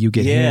get him, you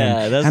get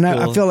him. That's and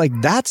cool. I feel like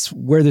that's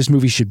where this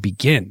movie should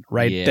begin,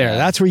 right there.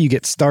 That's where you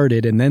get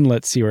started, and then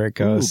let's see where it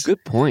goes. Ooh,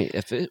 good point.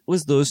 If it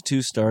was those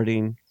 2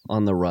 starting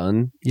on the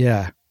run.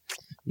 Yeah.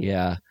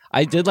 Yeah.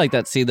 I did like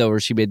that scene, though, where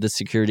she made the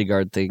security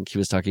guard think he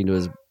was talking to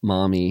his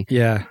mommy.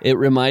 Yeah. It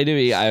reminded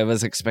me, I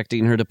was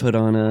expecting her to put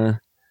on a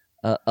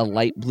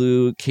light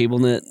blue cable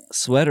knit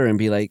sweater and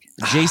be like,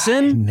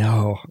 Jason?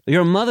 No.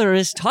 Your mother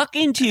is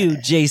talking to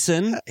you,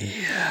 Jason.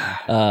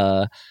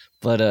 Yeah.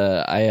 And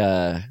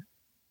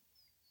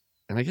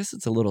I guess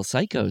it's a little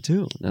psycho,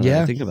 too, now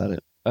that I think about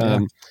it.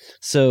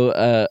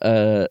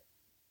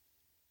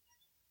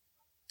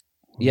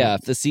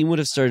 If the scene would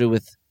have started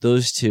with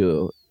those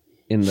 2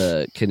 in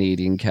the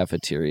Canadian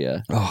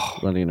cafeteria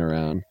running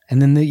around. And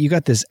then you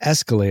got this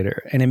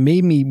escalator, and it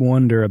made me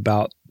wonder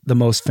about the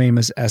most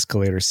famous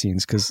escalator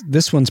scenes, because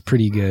this one's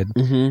pretty good.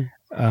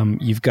 Mm-hmm.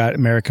 You've got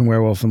American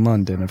Werewolf in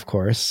London, of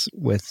course,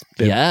 with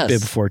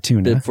Bib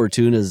Fortuna. Bib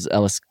Fortuna's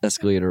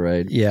escalator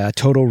ride. Yeah,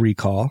 Total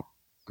Recall.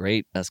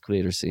 Great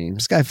escalator scene.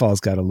 Skyfall's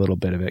got a little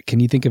bit of it. Can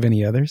you think of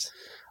any others?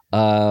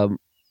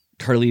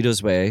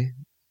 Carlito's Way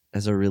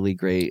has a really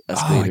great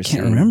escalator scene.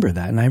 I can't remember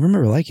that, and I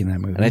remember liking that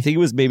movie. And I think it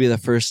was maybe the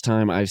first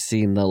time I've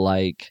seen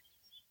the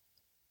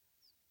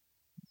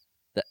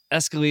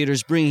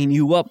escalator's bringing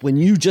you up when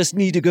you just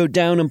need to go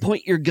down and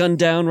point your gun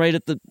down right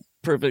at the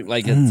perfect,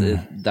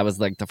 that was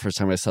like the first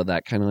time I saw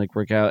that kind of like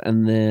work out.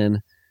 And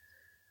then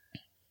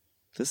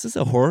this is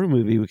a horror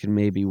movie we can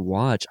maybe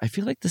watch. I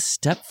feel like The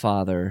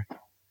Stepfather.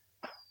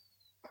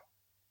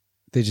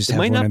 They just it have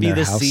might one not in be their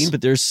this house. scene,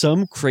 but there's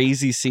some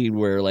crazy scene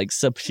where like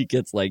somebody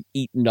gets like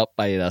eaten up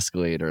by an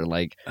escalator,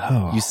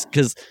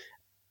 because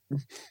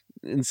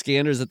in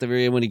Scanners at the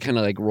very end when he kind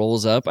of like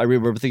rolls up, I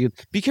remember thinking,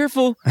 "Be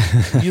careful!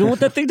 You don't want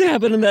that thing to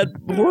happen in that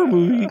horror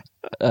movie."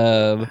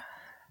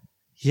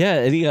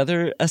 Any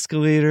other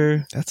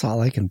escalator? That's all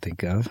I can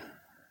think of.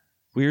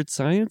 Weird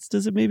Science,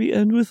 does it maybe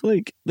end with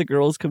like the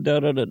girls come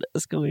down on an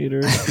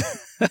escalator?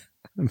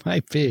 It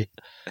might be.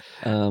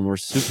 Or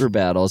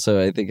Superbad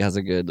also, I think, has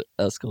a good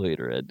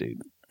escalator ending.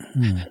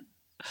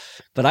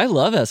 But I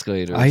love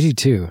escalators. I do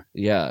too.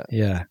 Yeah.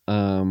 Yeah.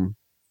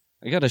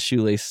 I got a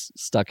shoelace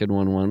stuck in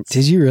one once.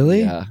 Did you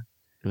really? Yeah.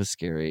 It was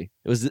scary.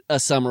 It was a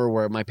summer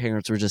where my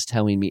parents were just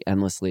telling me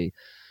endlessly,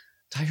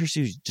 tie your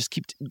shoes. Just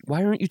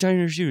why aren't you tying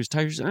your shoes?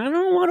 Tie your shoes. I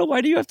don't want to.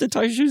 Why do you have to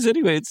tie your shoes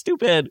anyway? It's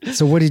stupid.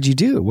 So what did you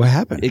do? What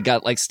happened? It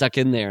got like stuck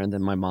in there, and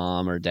then my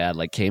mom or dad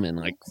like came in,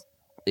 like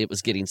it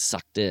was getting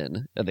sucked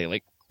in, and they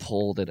like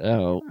pulled it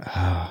out.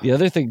 Oh. The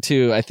other thing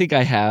too, I think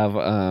I have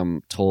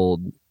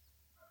told,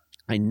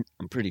 I'm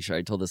pretty sure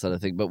I told this other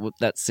thing, but with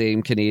that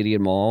same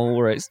Canadian mall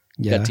where I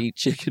got to eat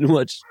chicken and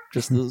watch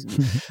Crystal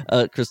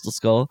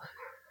Skull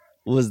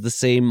was the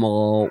same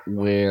mall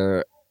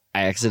where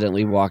I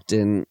accidentally walked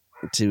in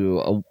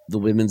to the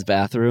women's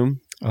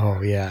bathroom.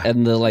 Oh yeah.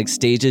 And the like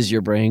stages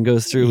your brain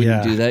goes through when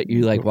you do that,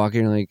 you like walk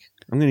in and like,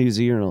 I'm going to use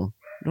a urinal.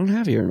 I don't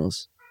have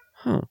urinals.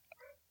 Huh.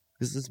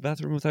 Is this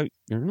bathroom without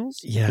urinals?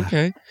 Yeah.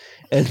 Okay.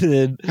 And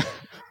then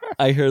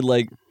I heard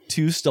like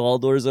 2 stall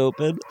doors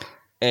open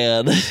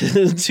and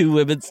 2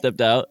 women stepped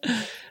out.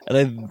 And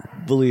I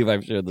believe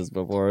I've shared this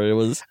before. I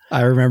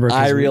remember.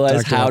 I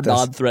realized how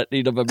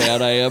non-threatening of a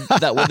man I am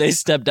that when they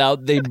stepped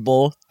out, they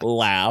both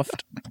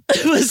laughed.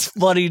 It was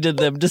funny to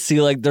them to see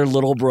like their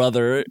little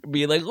brother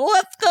be like,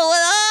 what's going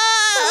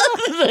on?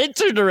 And I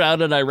turned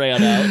around and I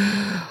ran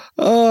out.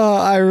 Oh,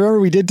 I remember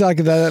we did talk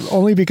about that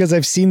only because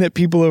I've seen that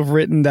people have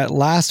written that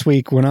last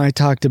week when I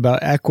talked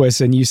about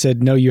Equus and you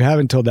said, no, you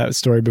haven't told that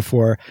story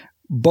before.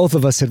 Both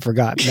of us had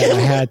forgotten that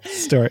I had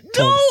story.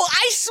 No,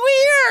 I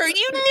swear.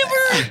 You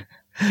never...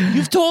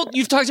 You've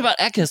talked about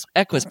Equus,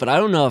 but I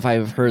don't know if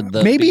I've heard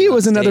the... Maybe it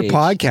was another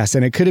podcast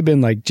and it could have been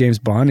like James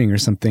Bonding or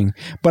something.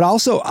 But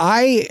also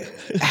I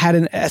had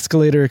an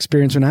escalator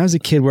experience when I was a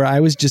kid where I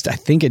was just, I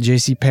think at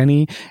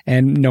JCPenney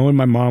and knowing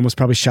my mom was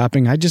probably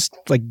shopping, I just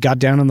like got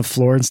down on the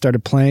floor and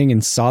started playing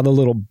and saw the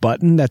little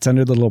button that's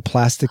under the little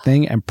plastic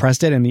thing and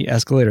pressed it and the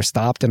escalator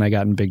stopped and I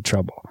got in big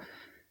trouble.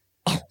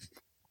 Oh,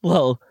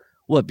 well...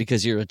 What,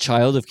 because you're a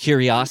child of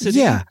curiosity?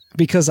 Yeah,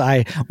 because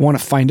I want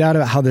to find out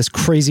about how this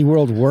crazy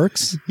world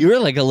works. You were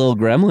like a little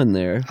gremlin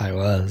there. I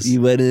was.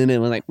 You went in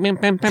and went like,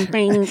 what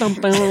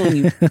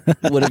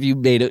if you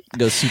made it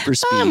go super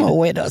speed? I'm a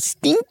widow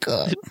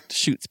stinker.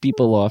 Shoots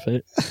people off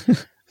it.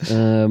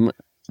 So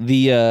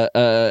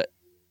that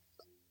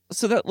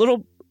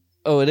little,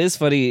 it is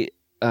funny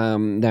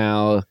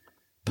now,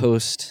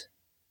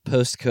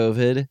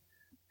 post-COVID,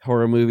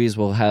 horror movies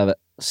will have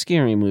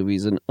scary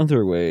movies in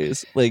other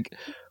ways. Like,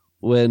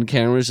 when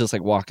Cameron's just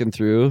like walking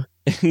through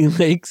and he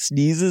like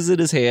sneezes in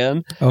his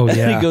hand. Oh,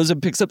 yeah. And he goes and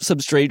picks up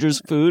some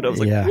stranger's food. I was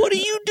like, what are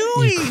you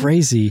doing? You're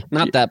crazy.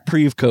 Not that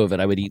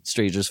pre-COVID, I would eat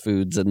strangers'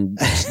 foods and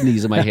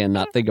sneeze in my hand,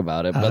 not think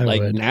about it.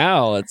 But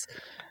now it's,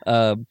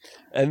 and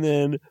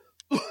then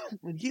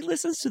when he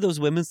listens to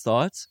those women's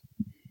thoughts,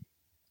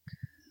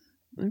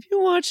 have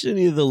you watched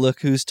any of the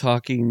Look Who's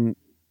Talking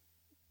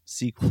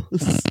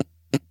sequels?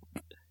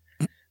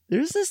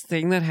 There's this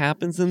thing that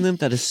happens in them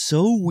that is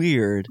so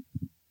weird.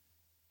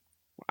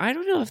 I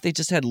don't know if they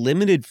just had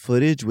limited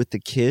footage with the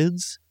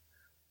kids,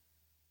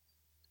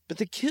 but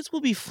the kids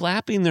will be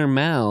flapping their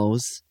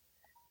mouths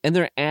and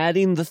they're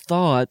adding the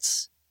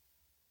thoughts.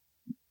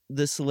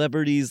 The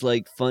celebrities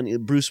like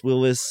Bruce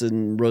Willis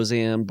and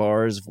Roseanne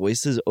Barr's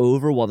voices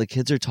over while the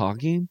kids are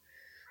talking.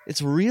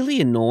 It's really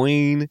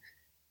annoying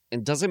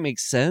and doesn't make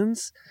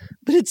sense.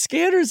 But in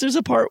Scanners, there's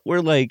a part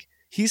where like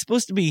he's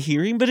supposed to be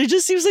hearing, but it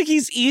just seems like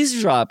he's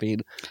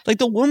eavesdropping. Like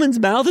the woman's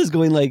mouth is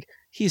going like,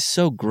 he's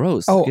so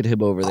gross. Look at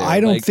him over there.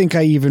 I don't think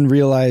I even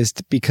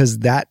realized because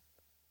that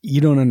you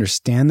don't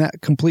understand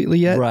that completely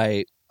yet.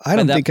 Right. I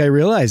don't think I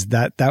realized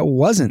that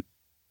wasn't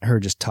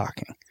her just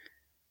talking.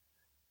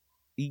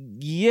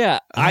 Yeah.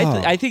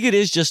 I think it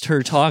is just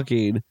her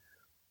talking.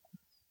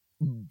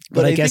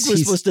 But I guess we're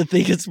supposed to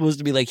think it's supposed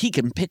to be like he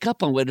can pick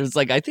up on what it's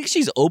like. I think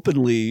she's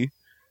openly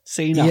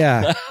saying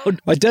out loud.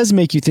 It does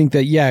make you think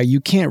that,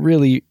 you can't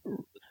really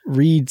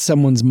read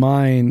someone's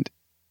mind.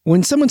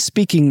 When someone's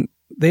speaking,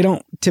 they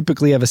don't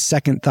typically have a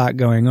second thought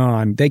going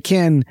on. They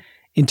can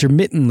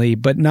intermittently,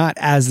 but not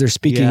as they're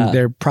speaking. Yeah.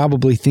 They're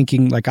probably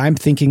thinking, like, I'm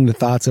thinking the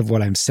thoughts of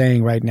what I'm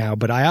saying right now,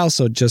 but I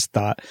also just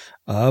thought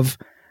of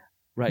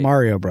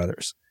Mario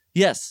Brothers.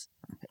 Yes.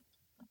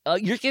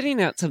 You're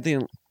getting at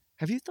something.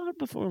 Have you thought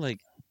before,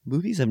 like,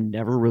 movies have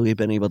never really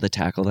been able to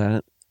tackle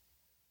that?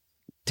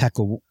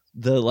 Tackle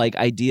the, like,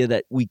 idea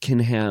that we can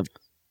have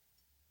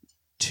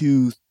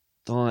 2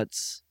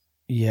 thoughts.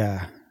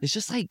 Yeah. It's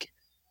just like,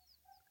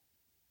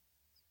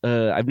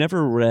 I've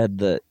never read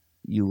the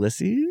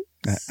Ulysses.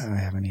 I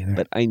haven't either.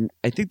 But I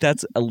think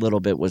that's a little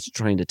bit what's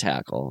trying to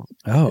tackle.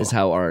 Is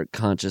how our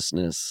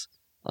consciousness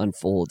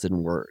unfolds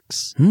and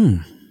works.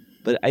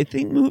 But I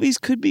think movies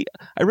could be.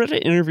 I read an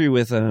interview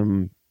with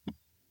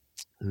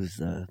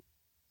who's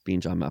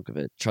being John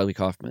Malkovich, Charlie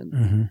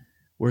Kaufman,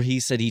 where he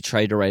said he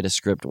tried to write a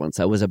script once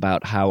that was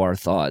about how our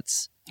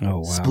thoughts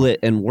split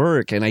and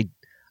work. And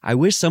I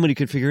wish somebody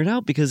could figure it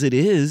out because it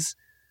is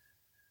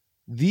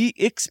the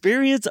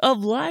experience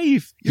of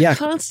life. You're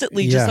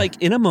constantly just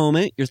like in a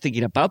moment. You're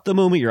thinking about the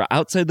moment. You're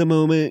outside the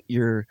moment.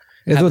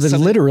 It's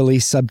literally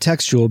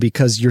subtextual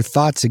because your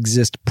thoughts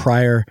exist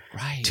prior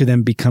to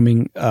them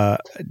becoming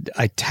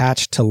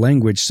attached to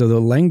language. So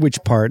the language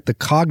part, the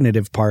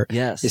cognitive part,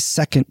 is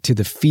second to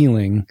the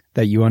feeling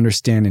that you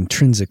understand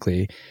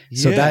intrinsically.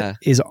 So that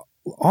is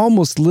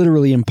almost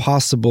literally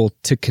impossible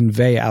to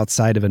convey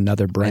outside of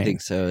another brain. I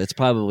think so. It's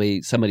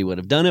probably somebody would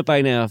have done it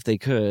by now if they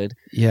could.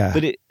 Yeah.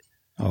 But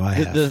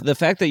the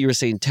fact that you were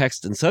saying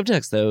text and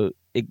subtext, though,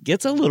 it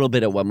gets a little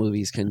bit at what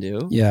movies can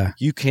do. Yeah.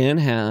 You can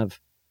have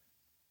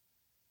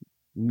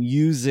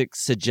music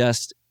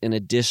suggest an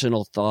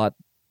additional thought.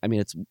 I mean,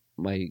 it's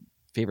my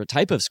favorite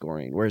type of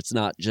scoring, where it's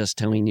not just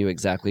telling you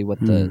exactly what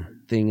the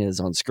thing is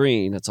on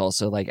screen. It's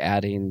also like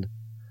adding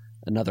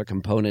another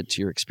component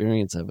to your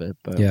experience of it.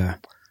 But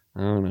I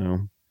don't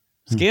know.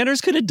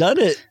 Scanners could have done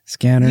it.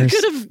 Scanners.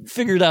 You could have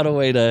figured out a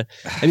way to...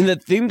 I mean, the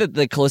thing that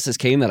the closest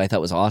came that I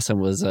thought was awesome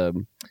was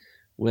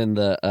when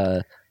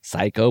the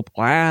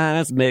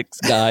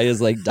psychoplasmics guy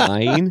is like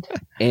dying,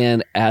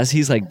 and as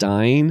he's like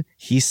dying,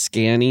 he's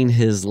scanning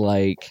his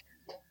like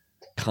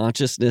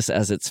consciousness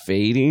as it's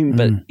fading,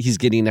 but he's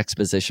getting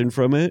exposition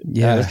from it.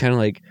 Yeah. I was kind of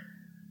like,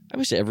 I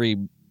wish every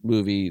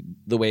movie,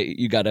 the way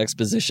you got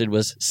exposition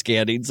was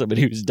scanning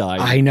somebody who's dying.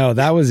 I know.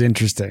 That was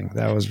interesting.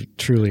 That was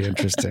truly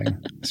interesting,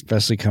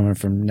 especially coming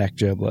from Neck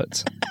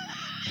Giblets.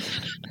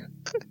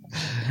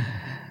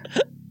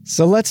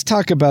 So let's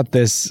talk about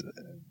this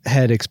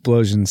head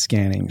explosion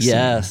scanning scene.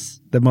 Yes.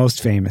 The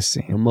most famous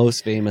scene. The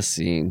most famous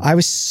scene. I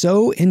was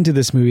so into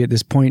this movie at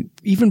this point,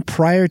 even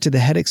prior to the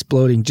head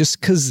exploding,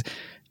 just because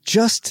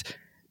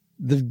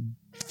the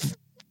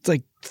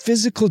like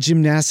physical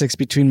gymnastics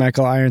between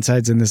Michael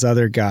Ironsides and this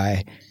other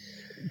guy,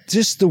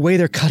 just the way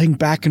they're cutting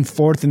back and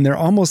forth, and they're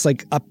almost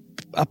like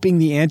upping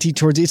the ante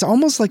towards it's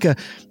almost like an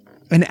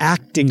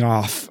acting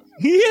off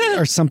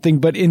or something,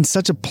 but in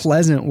such a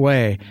pleasant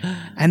way.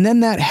 And then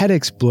that head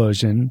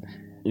explosion,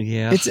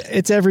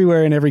 it's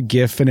everywhere in every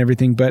GIF and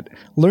everything, but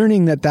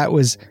learning that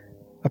was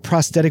a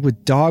prosthetic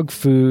with dog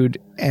food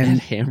and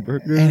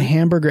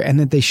hamburger, and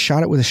that they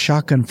shot it with a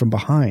shotgun from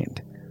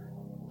behind.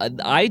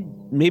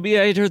 Maybe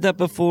I'd heard that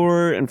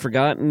before and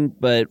forgotten,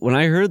 but when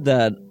I heard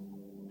that,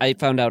 I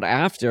found out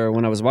after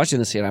when I was watching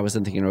the scene, I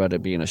wasn't thinking about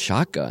it being a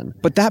shotgun.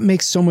 But that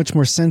makes so much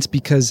more sense,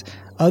 because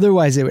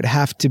otherwise it would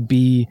have to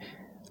be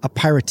a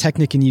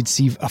pyrotechnic and you'd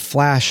see a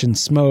flash and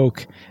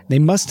smoke. They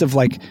must have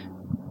like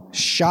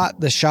shot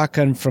the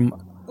shotgun from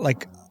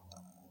like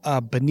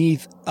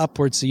beneath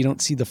upwards so you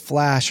don't see the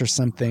flash or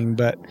something.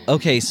 But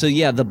okay, so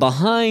yeah, the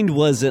behind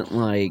wasn't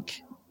like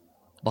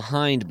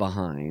behind,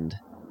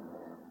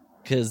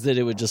 because then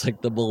it would just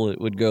like the bullet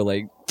would go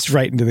like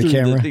right into the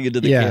camera.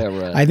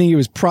 Camera. I think it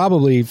was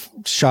probably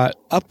shot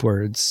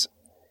upwards.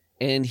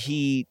 And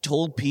he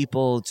told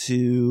people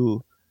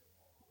to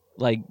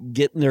like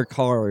get in their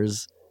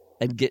cars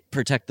and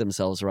protect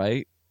themselves,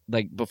 right?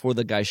 Like before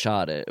the guy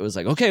shot it. It was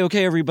like,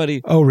 okay,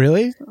 everybody. Oh,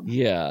 really?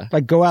 Yeah.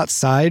 Like go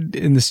outside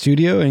in the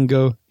studio and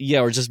go. Yeah,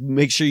 or just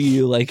make sure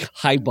you like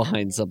hide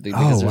behind something,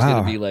 because there's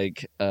going to be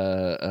like,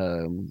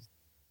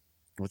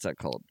 what's that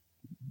called?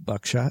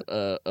 Buckshot?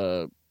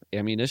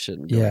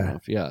 Ammunition going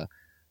off. Yeah.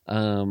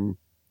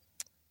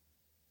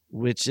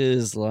 Which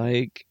is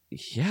like,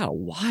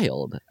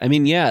 wild. I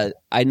mean,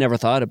 I never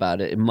thought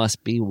about it. It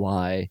must be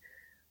why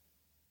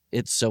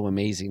it's so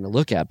amazing to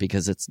look at,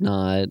 because it's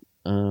not,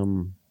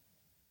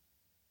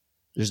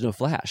 there's no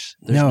flash.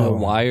 There's no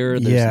wire.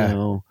 There's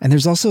no. And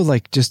there's also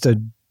like just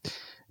a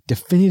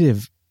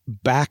definitive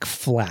back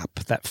flap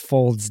that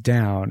folds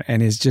down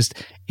and is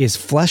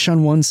flesh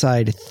on one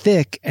side,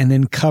 thick, and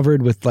then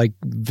covered with like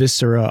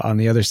viscera on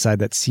the other side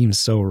that seems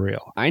so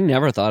real. I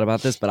never thought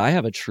about this, but I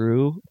have a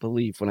true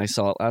belief when I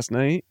saw it last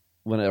night,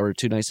 or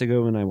 2 nights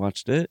ago when I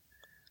watched it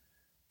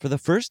for the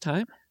first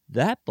time,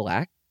 that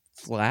black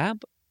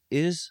flap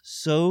is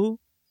so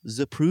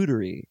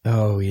zaprudery.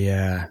 Oh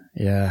yeah.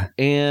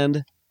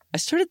 And I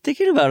started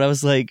thinking about it. I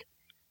was like,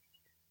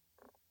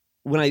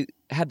 when I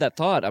had that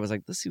thought, I was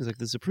like, this seems like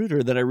the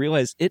Zapruder. Then I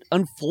realized it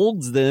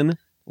unfolds then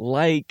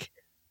like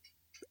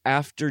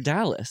after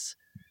Dallas.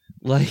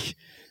 Like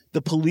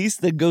the police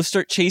then go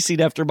start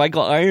chasing after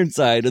Michael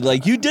Ironside and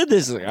like, you did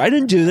this. Like, I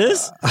didn't do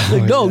this.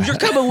 Like, no, you're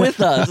coming with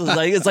us.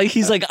 It's like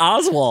he's like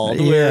Oswald,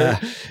 where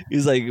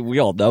he's like, we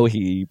all know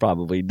he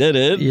probably did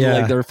it. Yeah.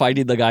 Like they're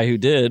fighting the guy who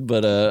did,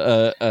 but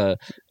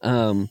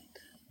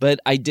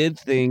I did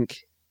think,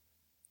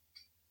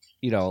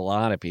 a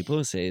lot of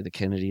people say the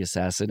Kennedy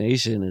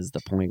assassination is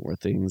the point where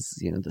things,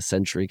 the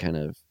century kind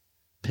of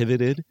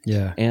pivoted.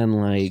 Yeah. And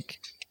like,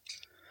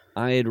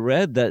 I had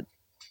read that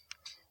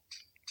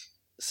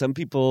some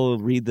people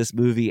read this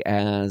movie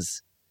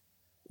as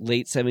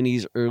late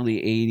 70s,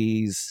 early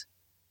 80s.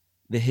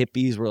 The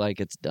hippies were like,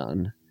 it's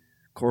done.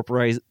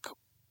 Corporations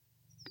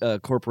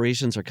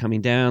are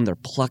coming down. They're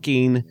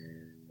plucking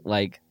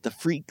like the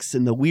freaks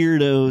and the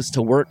weirdos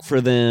to work for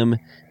them.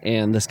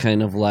 And this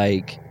kind of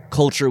like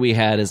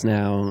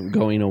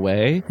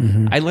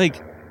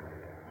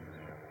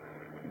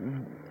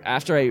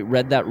after I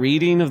read that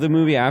reading of the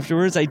movie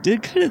afterwards, I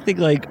did kind of think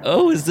like,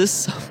 oh, is this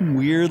some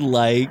weird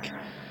like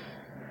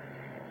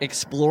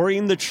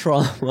exploring the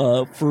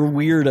trauma for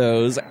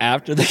weirdos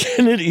after the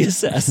Kennedy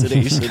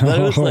assassination? That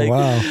was like,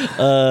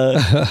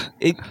 wow.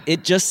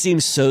 It just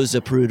seems so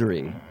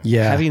Zaprudery.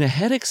 Yeah. Having a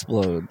head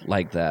explode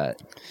like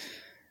that.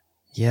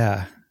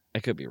 Yeah. I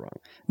could be wrong.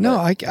 No,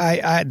 I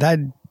that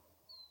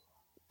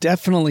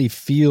definitely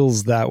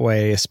feels that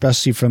way,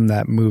 especially from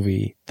that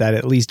movie, that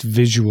at least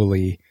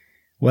visually,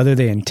 whether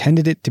they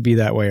intended it to be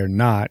that way or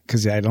not,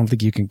 because I don't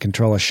think you can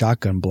control a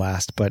shotgun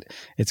blast, but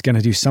it's going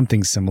to do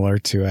something similar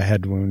to a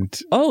head wound.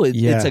 Oh,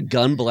 it's a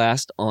gun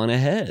blast on a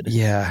head.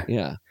 Yeah.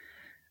 Yeah.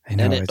 I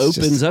know. And it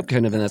opens up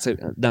kind of, and that's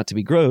not to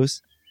be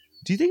gross.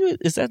 Do you think,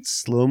 is that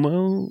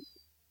slow-mo,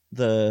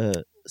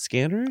 the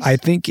scanners? I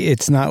think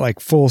it's not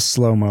like full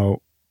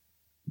slow-mo,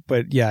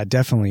 but yeah,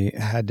 definitely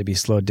had to be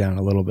slowed down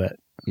a little bit.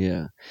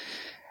 Yeah.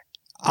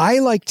 I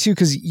like to,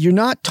 because you're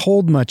not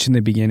told much in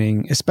the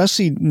beginning,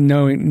 especially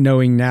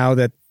knowing now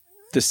that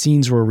the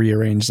scenes were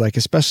rearranged, like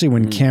especially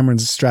when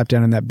Cameron's strapped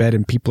down in that bed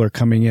and people are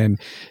coming in,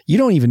 you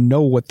don't even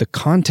know what the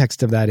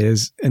context of that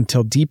is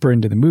until deeper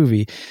into the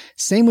movie.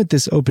 Same with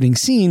this opening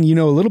scene, you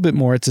know a little bit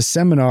more. It's a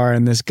seminar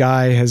and this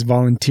guy has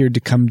volunteered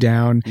to come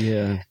down.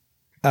 Yeah.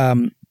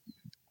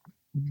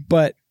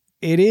 But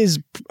it is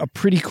a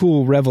pretty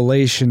cool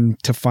revelation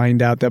to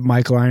find out that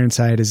Michael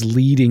Ironside is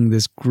leading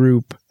this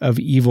group of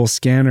evil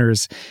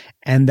scanners,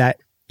 and that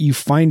you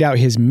find out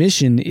his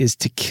mission is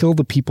to kill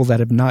the people that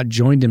have not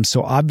joined him.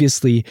 So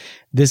obviously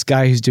this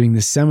guy who's doing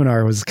this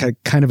seminar was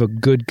kind of a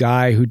good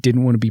guy who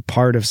didn't want to be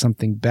part of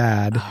something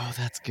bad. Oh,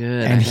 that's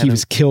good. And he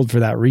was killed for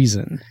that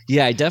reason.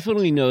 Yeah, I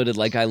definitely noted,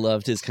 like, I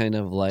loved his kind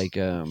of like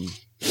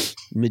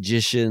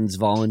magician's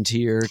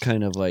volunteer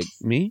kind of like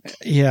me.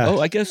 Yeah. Oh,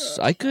 I guess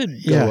I could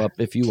go up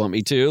if you want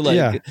me to.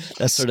 Like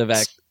that sort of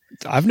act.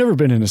 I've never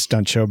been in a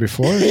stunt show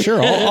before. Sure,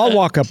 I'll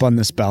walk up on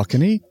this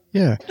balcony.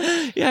 Yeah.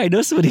 Yeah, I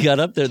know somebody got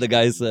up there. The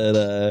guy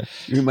said,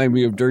 you remind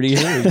me of Dirty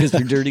Harry because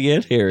you're dirty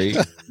and hairy.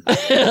 But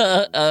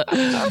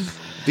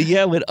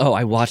yeah,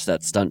 I watched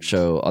that stunt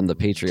show on the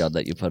Patreon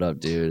that you put up,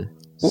 dude.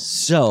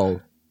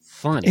 So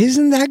funny.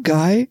 Isn't that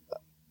guy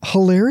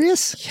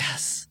hilarious?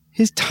 Yes.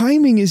 His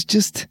timing is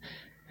just...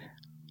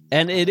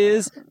 And it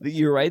is,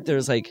 you're right,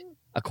 there's like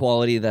a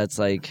quality that's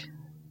like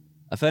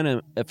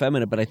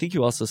effeminate, but I think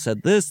you also said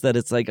this, that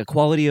it's like a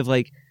quality of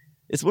like,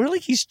 it's more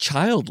like he's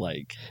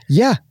childlike.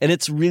 Yeah. And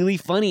it's really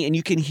funny, and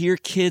you can hear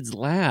kids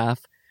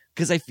laugh,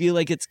 because I feel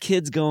like it's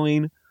kids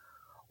going,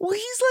 well,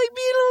 he's like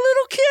being a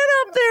little kid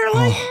up there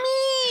like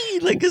me.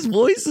 Like his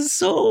voice is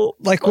so...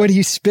 Like when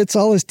he spits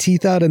all his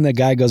teeth out and the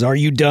guy goes, are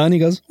you done? He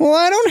goes, well,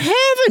 I don't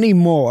have any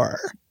more.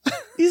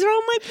 These are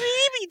all my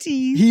baby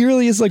teeth. He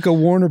really is like a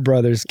Warner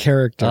Brothers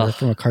character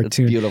from a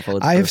cartoon. It's beautiful.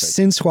 It's I have perfect.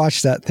 Since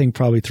watched that thing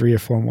probably 3 or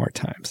 4 more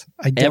times.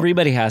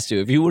 Everybody has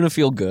to. If you want to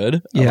feel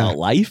good about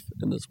life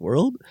in this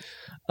world.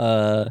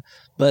 But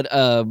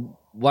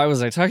why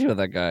was I talking about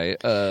that guy?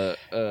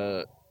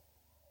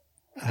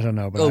 I don't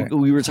know. But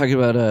we were talking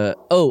about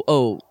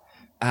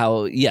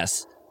how,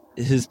 yes,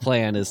 his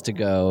plan is to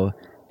go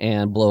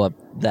and blow up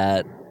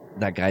that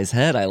guy's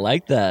head. I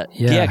like that.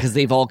 Yeah, because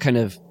they've all kind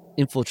of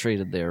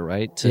infiltrated there,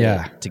 right?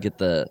 To get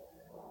the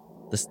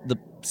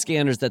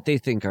scanners that they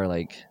think are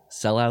like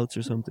sellouts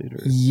or something. Or...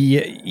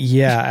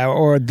 Yeah,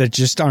 or that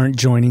just aren't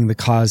joining the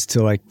cause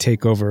to like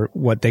take over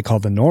what they call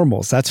the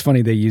normals. That's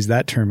funny they use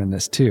that term in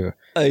this too.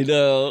 I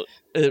know.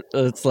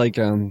 It's like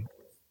when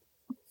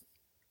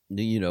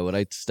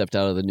I stepped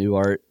out of the New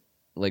Art,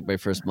 like my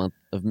first month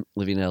of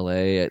living in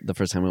LA, the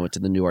first time I went to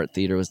the New Art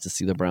Theater was to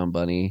see The Brown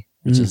Bunny,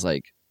 which is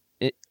like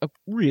a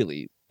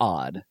really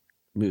odd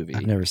movie.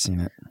 I've never seen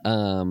it.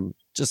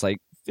 Just like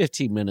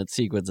 15-minute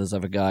sequences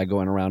of a guy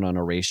going around on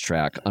a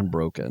racetrack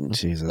unbroken.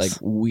 Jesus. Like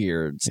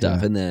weird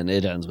stuff. Yeah. And then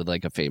it ends with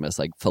like a famous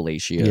like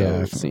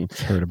fellatio scene. I've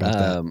heard about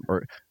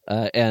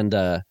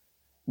that.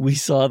 We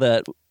saw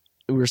that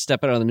we were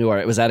stepping on the New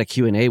Art. It was at a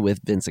Q&A with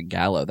Vincent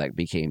Gallo that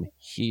became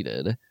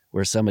heated,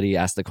 where somebody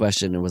asked the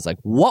question and was like,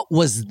 what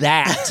was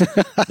that?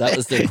 That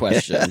was their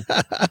question.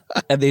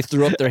 And they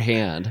threw up their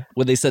hand.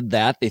 When they said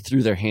that, they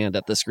threw their hand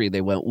at the screen.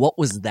 They went, what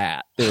was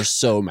that? They were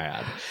so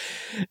mad.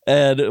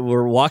 And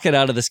we're walking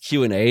out of this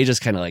Q&A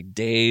just kind of like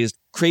dazed.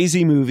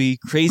 Crazy movie,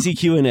 crazy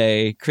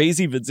Q&A,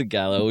 crazy Vincent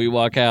Gallo. We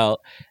walk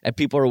out and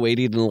people are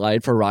waiting in line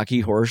for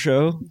Rocky Horror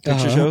Show,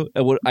 picture show.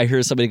 And I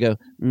hear somebody go,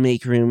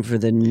 make room for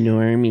the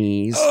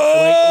normies. Oh!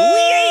 Like,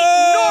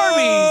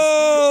 we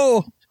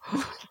ain't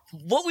normies!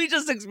 What we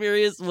just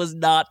experienced was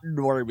not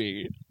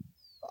normie.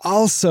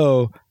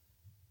 Also,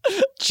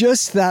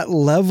 just that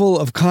level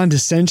of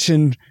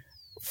condescension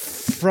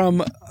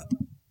from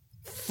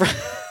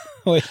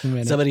wait a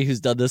minute. Somebody who's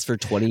done this for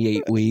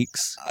 28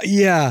 weeks.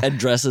 And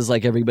dresses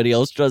like everybody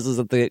else dresses.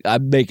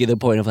 I'm making the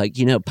point of like,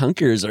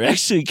 punkers are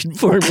actually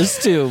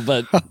conformists too,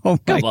 but oh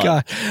my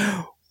God.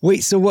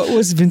 Wait, so what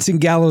was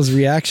Vincent Gallo's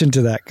reaction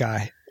to that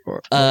guy?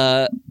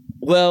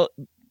 Well,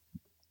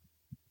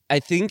 I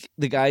think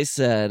the guy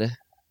said,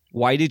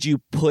 why did you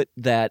put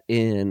that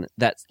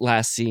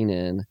last scene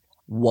in?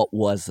 What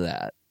was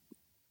that?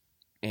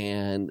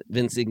 And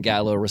Vincent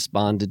Gallo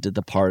responded to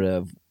that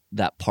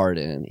part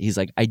in. He's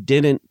like, I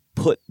didn't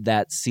put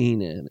that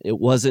scene in. It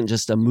wasn't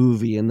just a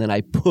movie, and then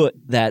I put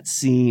that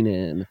scene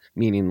in,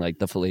 meaning like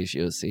the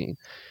fellatio scene.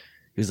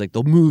 He was like,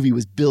 the movie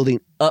was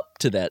building up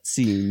to that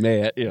scene,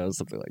 man.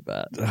 Something like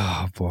that.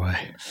 Oh, boy.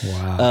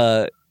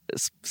 Wow.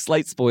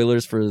 Slight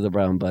spoilers for the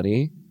Brown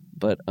Bunny,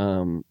 but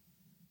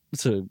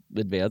so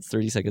advance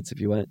 30 seconds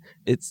if you want.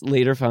 It's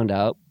later found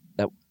out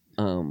that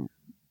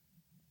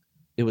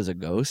it was a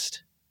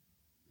ghost.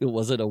 It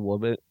wasn't a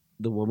woman.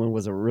 The woman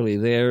wasn't really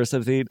there or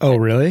something. Oh,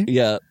 really?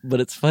 Yeah, but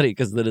it's funny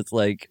because then it's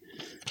like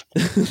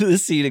the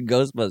scene in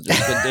Ghostbusters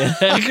with Dan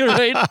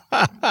Aykroyd.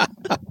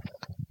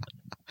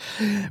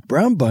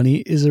 Brown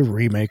Bunny is a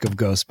remake of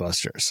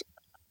Ghostbusters.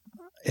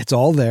 It's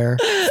all there.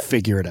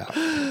 Figure it out.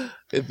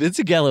 If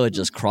Vincent Gallo had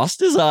just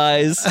crossed his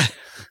eyes,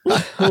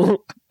 it would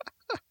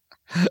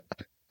have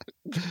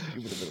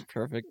been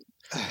perfect.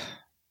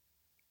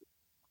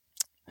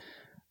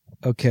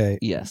 Okay.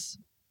 Yes.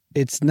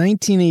 It's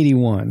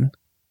 1981.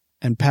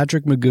 And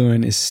Patrick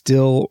McGoohan is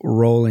still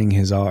rolling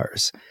his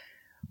R's.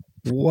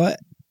 What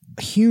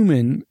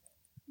human,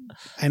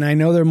 and I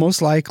know they're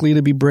most likely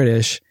to be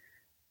British,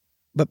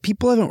 but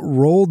people haven't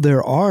rolled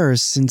their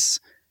R's since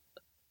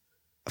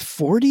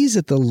 40s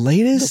at the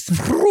latest? The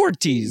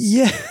 40s.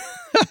 Yeah.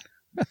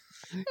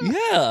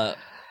 Yeah.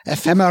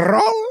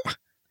 Ephemeral?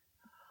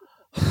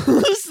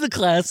 Who's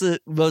the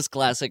most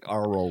classic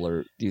R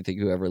roller do you think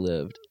who ever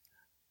lived?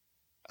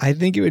 I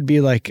think it would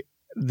be like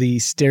the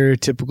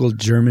stereotypical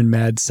German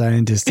mad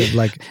scientist of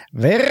like,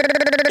 very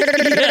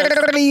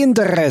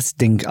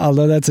interesting.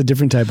 Although that's a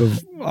different type of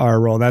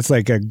R roll. That's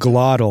like a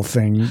glottal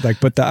thing.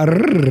 Like, but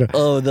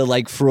the the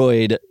like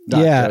Freud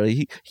doctor.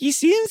 Yeah. He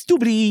seems to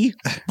be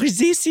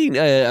resisting.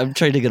 I'm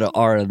trying to get an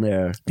R in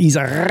there. He's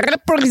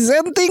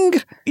representing.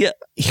 Yeah.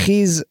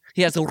 He has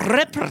a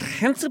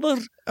reprehensible.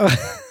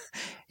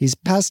 He's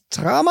past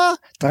drama.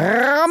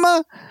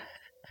 But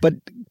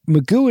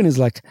McGoohan is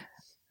like,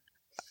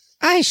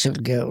 I shall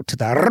go to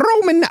the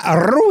Roman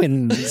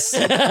ruins.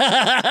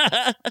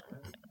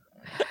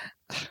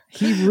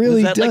 He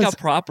really does. Is that like a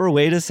proper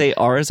way to say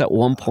R's at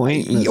one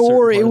point?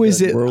 Or it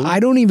was, I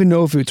don't even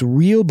know if it's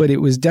real, but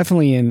it was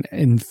definitely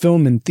in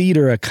film and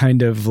theater a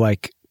kind of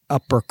like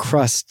upper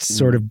crust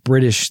sort of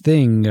British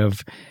thing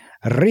of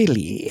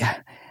really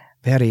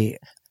very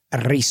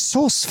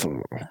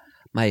resourceful.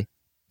 My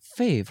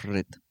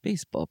favorite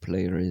baseball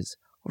player is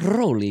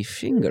Rolly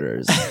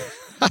Fingers.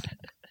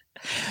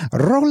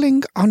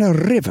 Rolling on a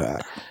river.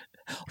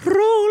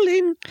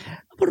 Rolling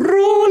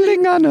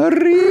on a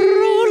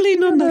river.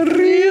 Rolling on a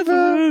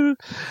river.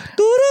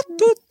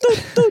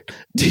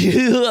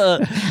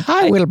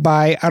 I will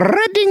buy a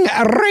Reading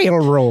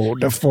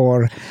Railroad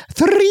for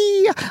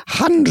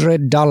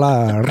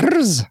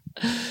 $300.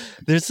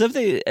 There's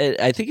something,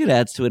 I think it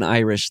adds to an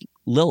Irish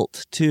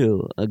lilt,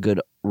 too. A good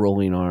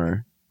rolling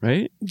R,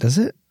 right? Does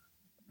it?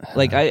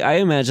 Like, I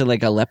imagine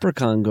like a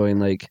leprechaun going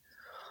like,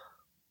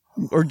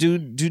 or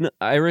do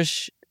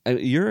Irish,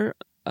 you're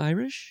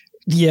Irish?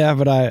 Yeah,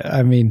 but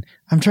I mean,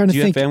 I'm trying to think. Do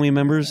you have family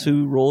members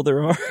who roll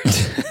their R?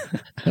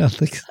 I don't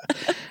think so.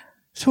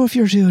 So if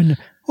you're doing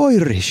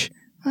Irish,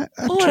 I'm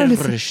trying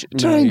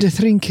to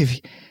think if,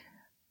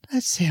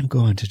 let's say I'm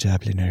going to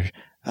Dublin or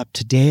up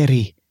to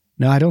Derry.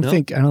 No, I don't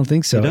think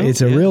so.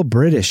 It's a real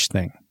British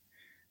thing.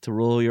 To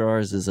roll your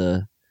R's is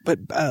a... But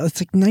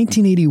it's like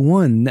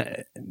 1981.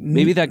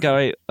 Maybe that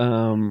guy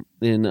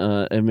in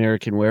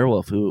American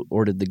Werewolf who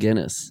ordered the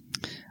Guinness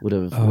would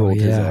have rolled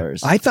his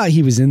R's. I thought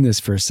he was in this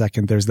for a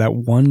second. There's that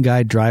one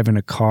guy driving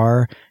a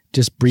car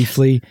just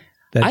briefly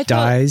that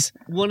dies.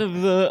 One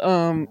of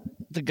the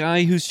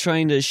guy who's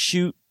trying to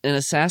shoot and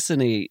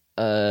assassinate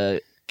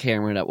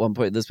Cameron at one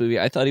point in this movie,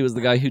 I thought he was the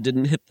guy who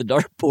didn't hit the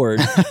dartboard.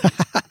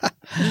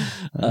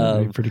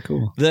 Pretty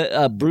cool.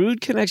 The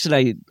Brood connection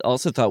I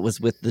also thought was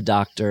with the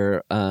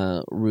Doctor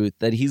Ruth,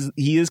 that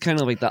he is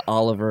kind of like the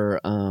Oliver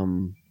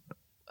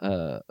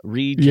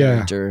Reed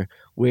character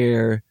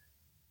where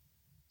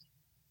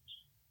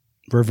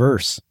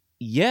reverse.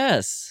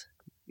 Yes,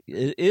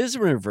 it is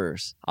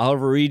reverse.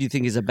 Oliver Reed, you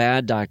think he's a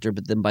bad doctor,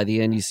 but then by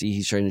the end you see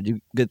he's trying to do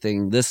a good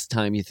thing. This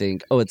time you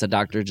think, oh, it's a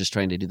doctor just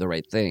trying to do the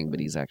right thing, but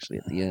he's actually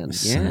at the end.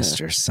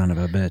 Sinister son of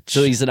a bitch.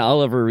 So he's an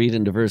Oliver Reed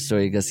in diverse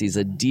story. I guess he's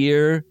a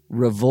dear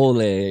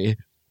Rivoli.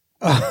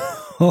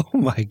 Oh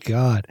my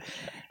God.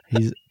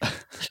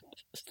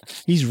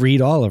 He's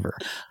Reed Oliver.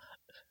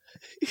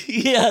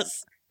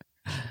 Yes.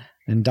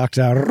 And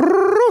Dr.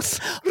 Ruth.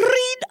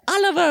 Reed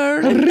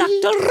Oliver and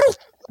Dr. Ruth.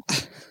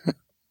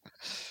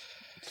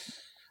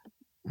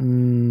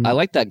 I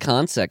like that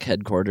Consec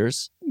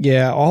headquarters.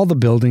 Yeah, all the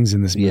buildings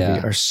in this movie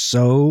are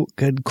so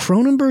good.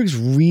 Cronenberg's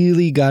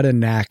really got a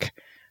knack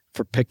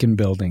for picking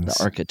buildings.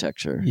 The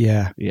architecture.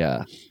 Yeah.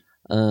 Yeah.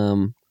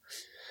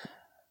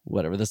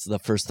 Whatever. This is the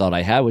first thought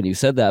I had when you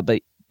said that,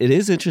 but it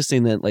is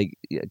interesting that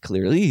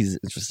clearly he's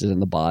interested in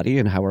the body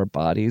and how our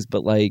bodies,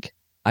 but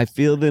I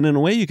feel that in a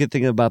way you could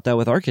think about that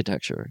with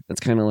architecture. It's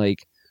kind of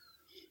like,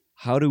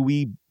 what do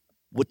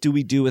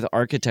we do with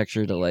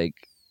architecture to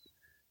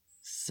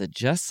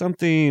suggests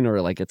something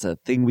or like it's a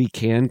thing we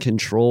can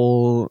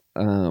control.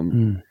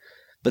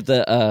 But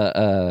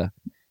the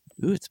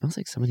it smells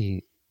like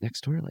somebody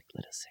next door like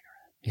lit a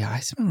cigarette. Yeah, I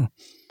smell.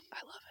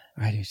 I love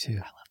it. I do too. I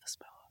love the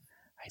smell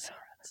of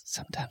cigarettes.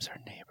 Sometimes our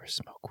neighbors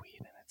smoke weed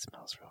and it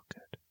smells real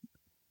good.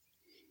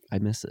 I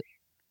miss it.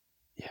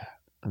 Yeah.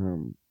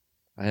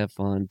 I have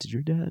fond. Did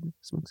your dad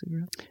smoke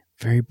cigarettes?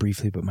 Very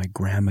briefly, but my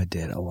grandma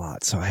did a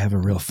lot, so I have a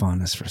real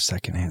fondness for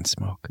secondhand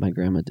smoke. My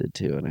grandma did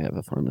too, and I have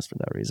a fondness for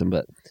that reason.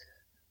 But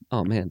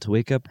oh man, to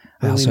wake up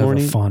I early also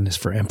morning, have a fondness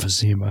for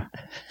emphysema.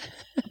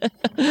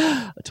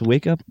 to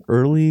wake up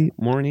early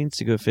mornings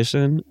to go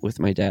fishing with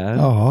my dad,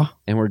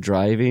 and we're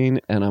driving,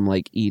 and I'm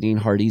like eating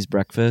Hardee's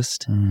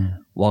breakfast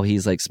while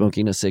he's like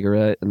smoking a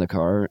cigarette in the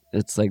car.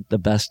 It's like the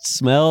best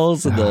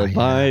smells and the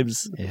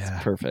vibes. Yeah.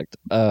 It's perfect.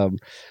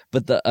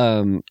 But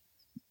the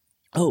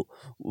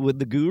when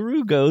the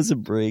guru goes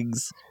and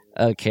brings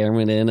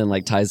Cameron in and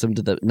like ties him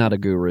to not a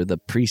guru, the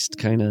priest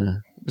kind of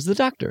was the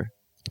doctor.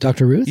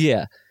 Dr. Ruth?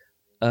 Yeah.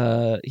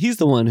 He's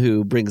the one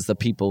who brings the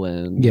people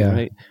in. Yeah.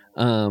 Right.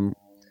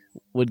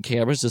 When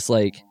Cameron's just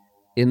like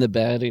in the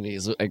bed and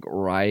he's like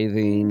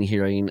writhing,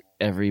 hearing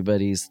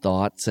everybody's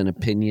thoughts and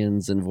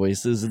opinions and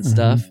voices and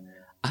stuff,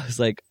 I was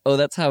like, oh,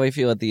 that's how I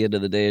feel at the end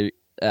of the day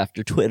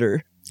after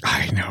Twitter.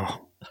 I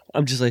know.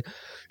 I'm just like,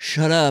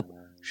 shut up.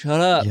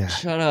 Yeah.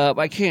 Shut up.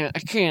 I can't.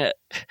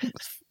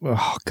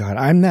 Oh God,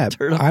 I'm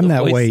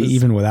that way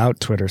even without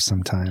Twitter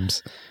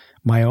sometimes.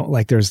 My own,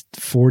 like there's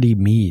 40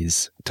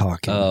 me's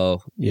talking.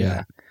 Oh,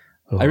 yeah.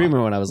 I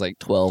remember when I was like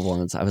 12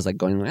 once, I was like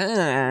going,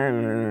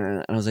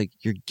 and I was like,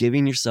 you're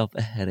giving yourself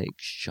a headache.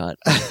 Shut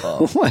up.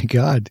 Oh my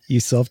God, you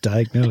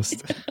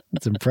self-diagnosed.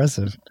 That's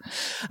impressive.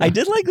 I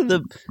did like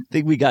the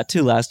thing we got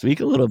to last week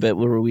a little bit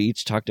where we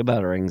each talked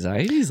about our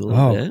anxieties a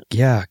little bit.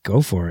 Yeah,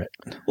 go for it.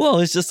 Well,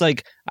 it's just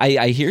like,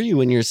 I hear you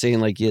when you're saying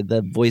like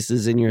the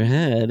voices in your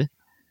head,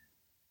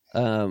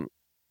 that's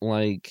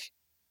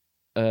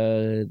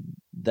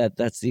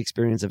the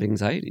experience of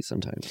anxiety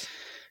sometimes.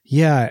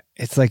 Yeah,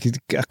 it's like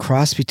a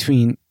cross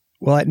between,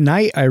 well, at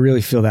night I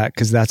really feel that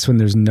because that's when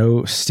there's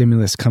no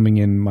stimulus coming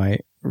in my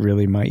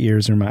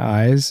ears or my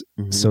eyes.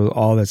 Mm-hmm. So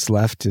all that's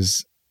left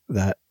is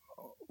that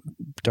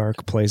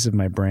dark place of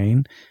my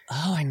brain.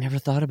 Oh, I never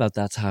thought about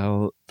that's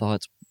how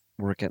thoughts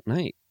work at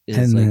night.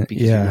 And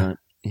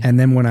and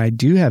then when I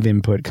do have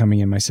input coming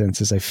in my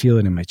senses, I feel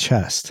it in my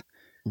chest.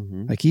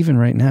 Mm-hmm. Like even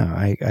right now,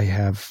 I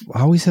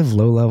always have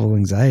low level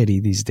anxiety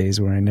these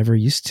days where I never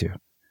used to.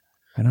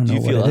 I don't know. Do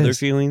you feel other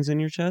feelings in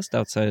your chest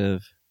outside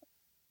of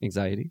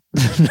anxiety?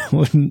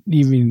 What do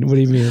you mean?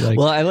 Like,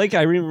 well, I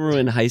remember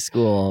in high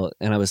school,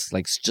 and I was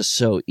like just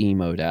so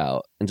emoed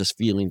out and just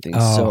feeling things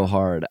so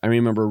hard. I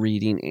remember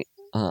reading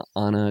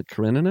Anna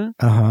Karenina.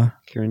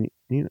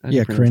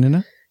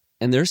 Karenina.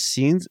 And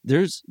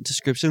there's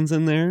descriptions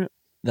in there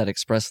that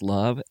express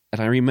love, and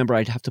I remember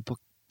I'd have to put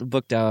the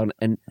book down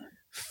and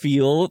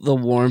feel the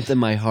warmth in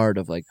my heart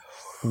of like,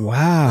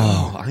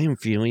 wow, I am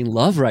feeling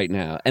love right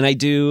now. And I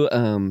do,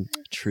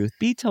 truth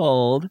be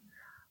told,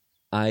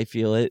 I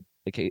feel it.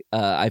 Okay.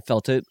 I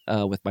felt it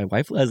with my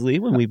wife, Leslie,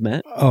 when we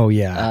met. Oh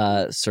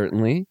yeah.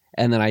 Certainly.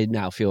 And then I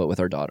now feel it with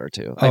our daughter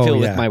too. I feel it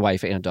with my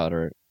wife and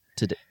daughter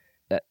today,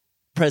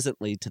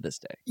 presently to this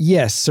day.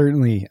 Yes,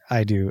 certainly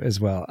I do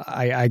as well.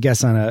 I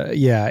guess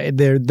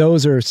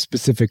those are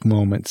specific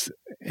moments,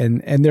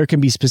 and there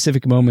can be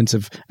specific moments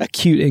of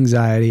acute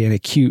anxiety and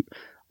acute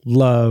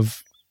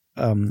love,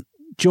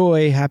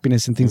 joy,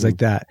 happiness, and things like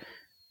that.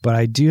 But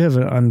I do have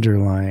an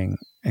underlying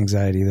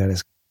anxiety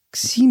that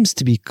seems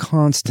to be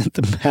constant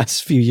the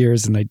past few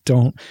years, and I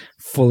don't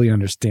fully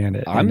understand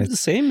it. I'm the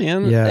same,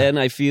 man. Yeah. And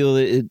I feel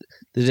the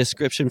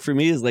description for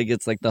me is like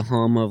it's like the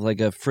hum of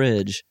like a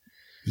fridge.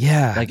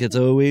 Yeah. Like it's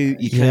always,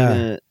 you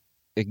kind of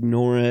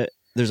ignore it.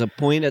 There's a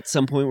point at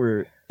some point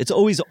where it's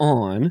always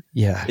on.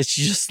 Yeah. It's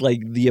just like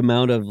the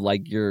amount of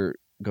like you're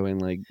going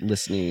like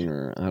listening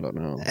or I don't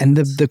know. And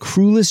the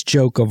cruelest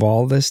joke of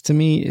all this to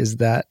me is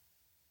that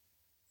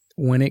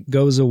when it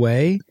goes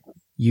away,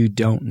 you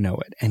don't know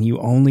it. And you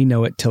only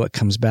know it till it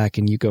comes back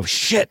and you go,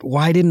 shit,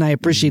 why didn't I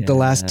appreciate the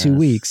last 2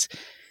 weeks?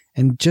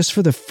 And just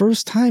for the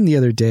first time the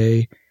other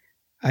day,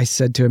 I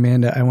said to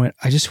Amanda,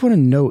 I just want to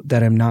note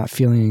that I'm not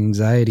feeling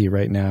anxiety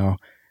right now.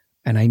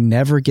 And I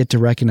never get to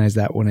recognize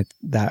that when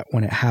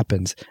it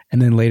happens.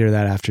 And then later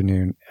that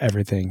afternoon,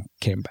 everything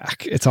came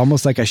back. It's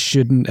almost like I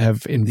shouldn't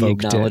have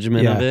invoked the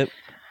acknowledgement of it.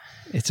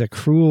 It's a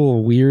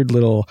cruel, weird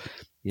little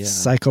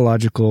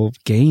psychological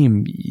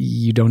game.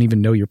 You don't even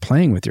know you're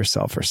playing with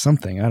yourself or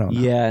something. I don't know.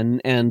 Yeah.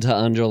 And to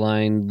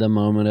underline a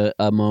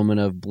moment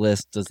of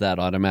bliss, does that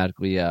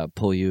automatically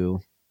pull you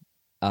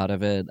out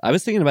of it? I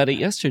was thinking about it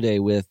yesterday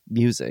with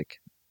music,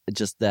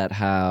 just that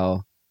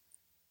how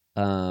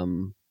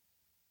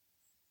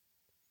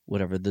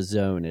whatever the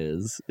zone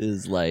is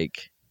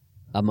like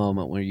a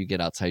moment where you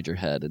get outside your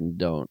head and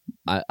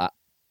I'm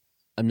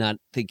not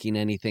thinking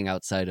anything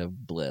outside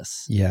of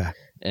bliss. Yeah.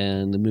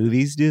 And the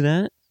movies do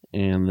that.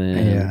 And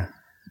then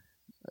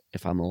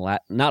if I'm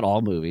not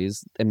all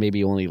movies, and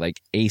maybe only like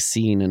a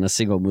scene in a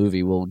single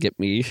movie will get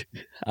me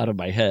out of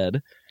my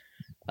head.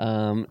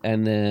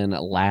 and then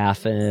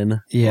laughing.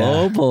 Yeah.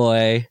 Oh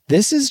boy.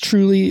 This is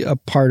truly a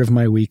part of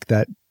my week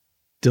that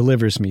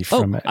delivers me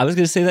from it. I was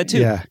going to say that too.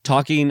 Yeah.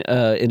 Talking,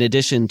 in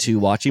addition to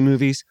watching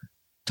movies,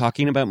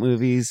 talking about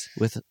movies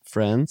with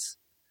friends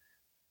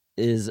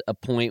is a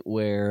point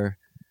where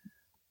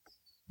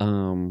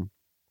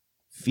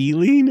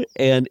feeling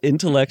and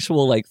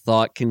intellectual like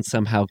thought can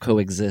somehow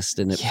coexist,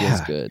 and it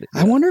feels good.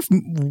 I wonder if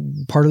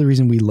part of the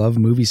reason we love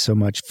movies so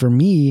much, for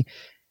me,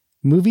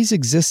 movies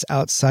exist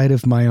outside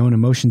of my own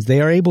emotions.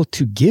 They are able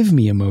to give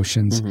me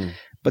emotions,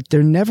 but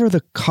they're never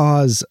the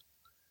cause.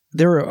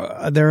 They're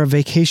a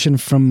vacation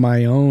from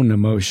my own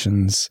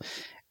emotions.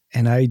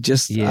 And I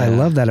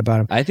love that about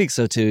them. I think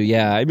so too.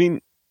 Yeah. I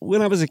mean,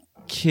 when I was a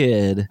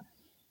kid,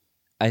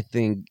 I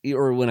think,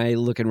 or when I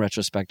look in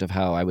retrospect of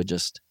how I would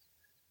just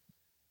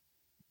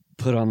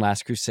put on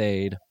Last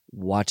Crusade,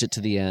 watch it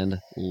to the end,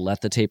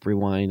 let the tape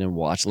rewind and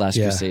watch Last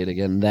Crusade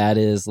again. That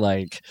is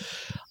like,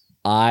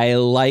 I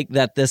like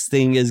that this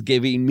thing is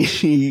giving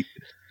me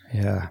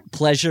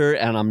pleasure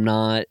and I'm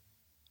not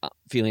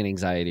feeling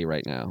anxiety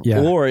right now.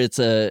 Yeah. Or it's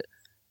the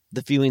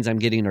feelings I'm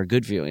getting are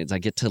good feelings. I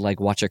get to like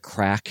watch a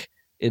crack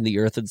in the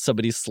earth and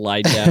somebody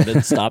slide down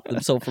and stop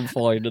themselves from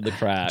falling into the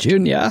crack.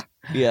 Junior.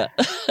 Yeah.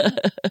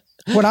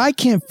 What I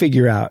can't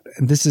figure out,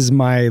 and this is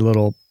my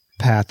little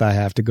path I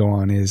have to go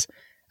on, is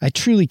I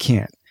truly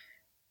can't.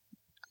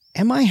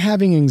 Am I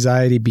having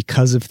anxiety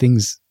because of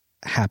things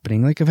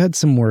happening? Like I've had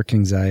some work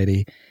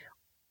anxiety.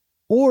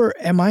 Or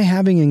am I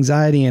having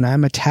anxiety and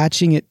I'm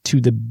attaching it to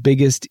the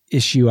biggest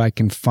issue I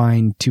can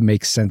find to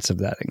make sense of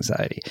that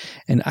anxiety?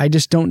 And I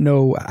just don't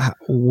know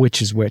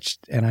which is which,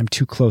 and I'm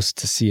too close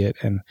to see it.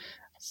 And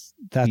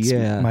that's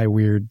my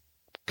weird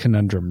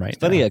conundrum right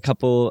now. Funny,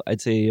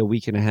 I'd say a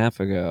week and a half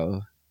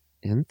ago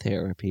in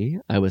therapy,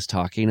 I was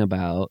talking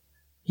about...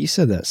 You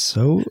said that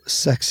so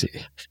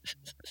sexy.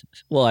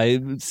 Well, I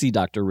see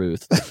Dr.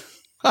 Ruth.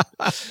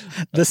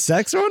 The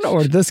sex one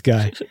or this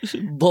guy?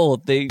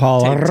 Both.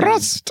 Paula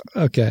Rust.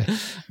 Okay.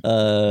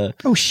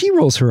 She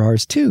rolls her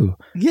R's too.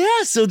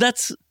 Yeah, so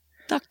that's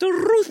Dr.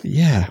 Ruth.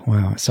 Yeah.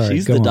 Wow. Sorry.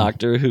 She's the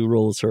doctor who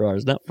rolls her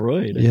R's, not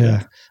Freud.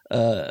 Yeah.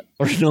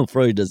 Or no,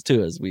 Freud does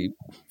too, as we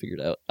figured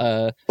out.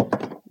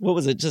 What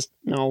was it?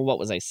 What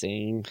was I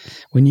saying?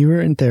 When you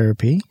were in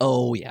therapy?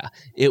 Oh, yeah.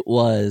 It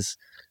was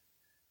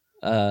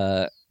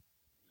a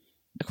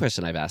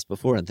question I've asked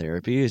before in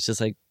therapy. It's just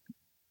like,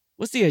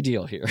 what's the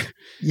ideal here?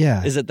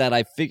 Yeah. Is it that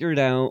I figured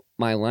out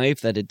my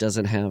life, that it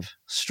doesn't have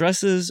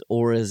stresses,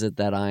 or is it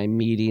that I'm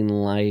meeting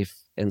life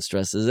and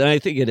stresses? And I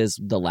think it is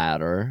the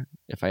latter,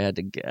 if I had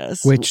to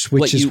guess. Which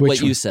what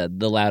you said,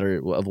 the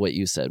latter of what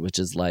you said, which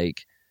is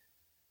like,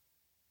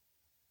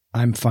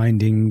 I'm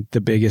finding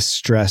the biggest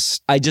stress.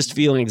 I just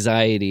feel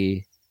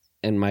anxiety,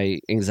 and my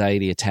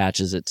anxiety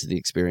attaches it to the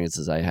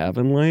experiences I have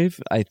in life.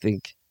 I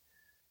think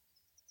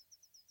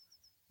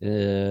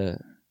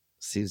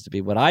seems to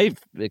be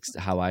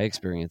how I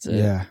experience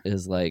it.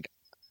 Is like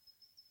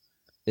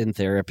in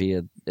therapy,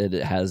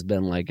 it has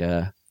been like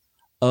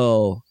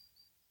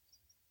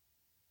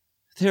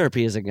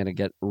therapy isn't going to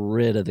get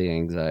rid of the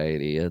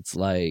anxiety. It's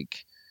like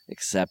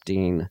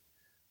accepting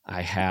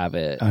I have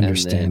it,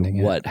 understanding and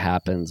then what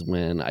happens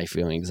when I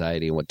feel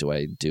anxiety, and what do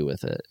I do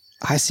with it?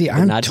 I see. But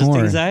I'm not torn.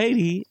 Just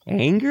anxiety,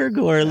 anger,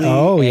 Gorley.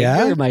 Oh,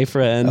 anger, my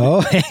friend.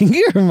 Oh,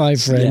 anger, my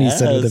friend. Yes, he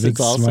said with a big it's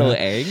also smile.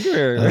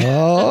 anger.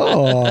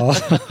 Oh,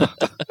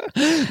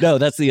 no,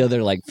 that's the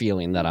other like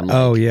feeling that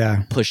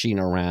I'm pushing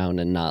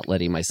around and not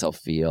letting myself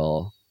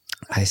feel.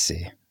 I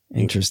see.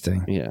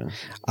 Interesting. Yeah.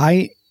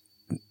 I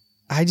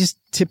just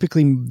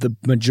typically the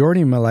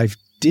majority of my life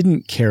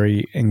didn't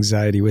carry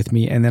anxiety with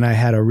me. And then I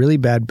had a really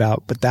bad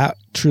bout, but that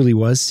truly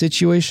was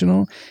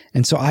situational.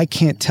 And so I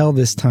can't tell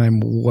this time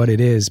what it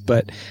is,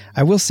 but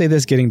I will say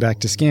this, getting back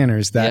to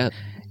Scanners, that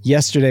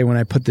yesterday when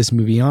I put this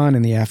movie on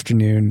in the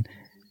afternoon,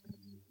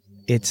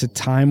 it's a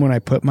time when I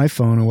put my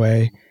phone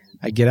away.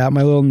 I get out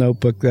my little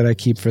notebook that I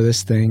keep for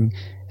this thing,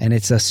 and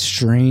it's a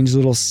strange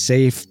little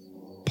safe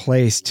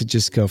place to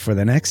just go for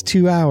the next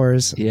 2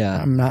 hours.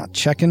 Yeah. I'm not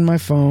checking my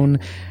phone.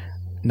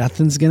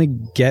 Nothing's going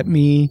to get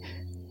me.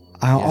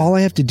 All I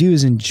have to do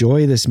is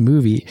enjoy this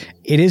movie.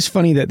 It is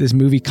funny that this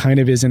movie kind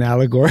of is an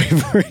allegory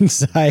for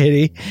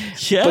anxiety,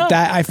 but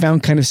that I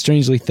found kind of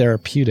strangely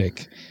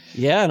therapeutic.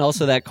 Yeah, and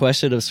also that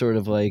question of sort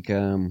of like,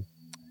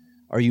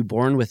 are you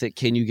born with it?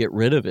 Can you get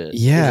rid of it?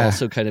 Yeah. Is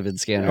also kind of in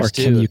Scanners or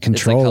too. Can you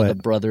control it's like how it?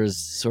 The brothers,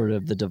 sort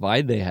of the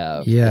divide they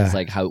have. Yeah. It's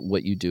like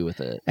what you do with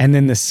it. And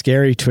then the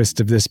scary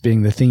twist of this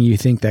being the thing you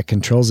think that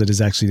controls it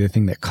is actually the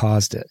thing that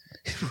caused it.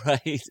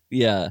 Right.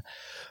 Yeah.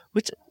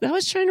 Which that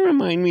was trying to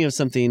remind me of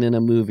something in a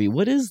movie.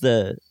 When has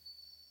that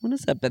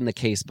been the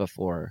case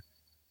before?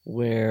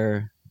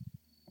 Where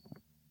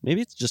maybe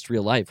it's just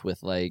real life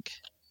with like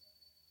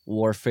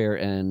warfare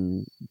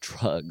and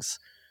drugs.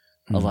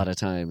 A lot of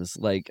times,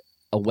 like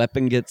a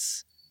weapon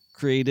gets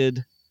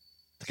created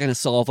to kind of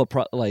solve a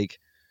like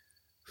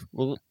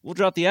we'll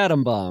drop the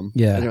atom bomb.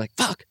 Yeah, and they're like,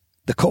 fuck.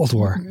 The Cold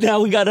War.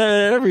 Now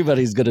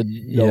everybody's gonna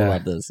know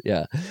about this.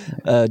 Yeah,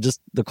 just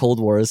the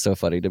Cold War is so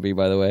funny to me.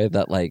 By the way,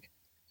 that like.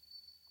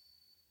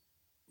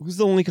 Who's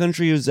the only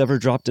country who's ever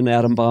dropped an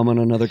atom bomb on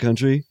another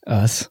country?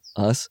 Us.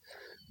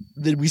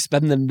 Then we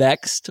spend the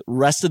next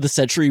rest of the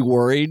century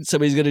worried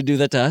somebody's going to do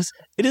that to us.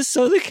 It is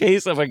so the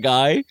case of a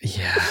guy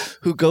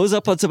who goes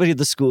up on somebody in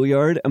the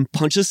schoolyard and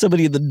punches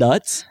somebody in the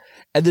nuts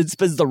and then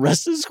spends the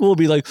rest of the school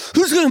being like,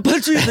 who's going to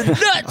punch you in the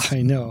nuts?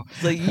 I know.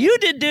 It's like, you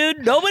did,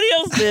 dude. Nobody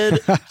else did.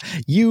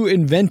 You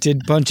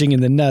invented punching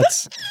in the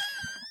nuts.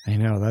 I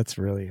know. That's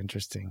really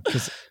interesting.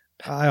 Because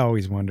I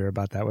always wonder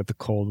about that with the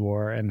Cold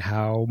War and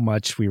how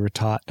much we were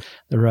taught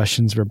the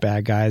Russians were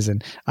bad guys.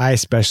 And I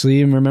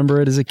especially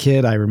remember it as a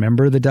kid. I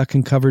remember the duck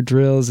and cover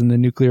drills and the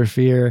nuclear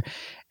fear.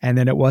 And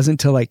then it wasn't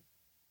till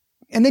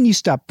and then you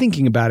stop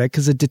thinking about it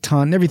because of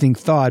detente and everything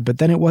thawed. But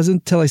then it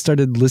wasn't until I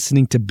started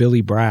listening to Billy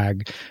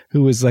Bragg,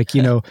 who was like,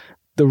 the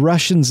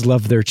Russians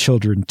love their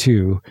children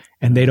too,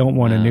 and they don't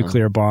want a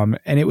nuclear bomb.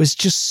 And it was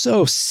just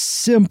so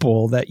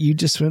simple that you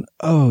just went,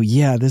 oh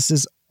yeah, this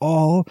is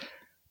all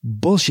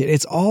bullshit.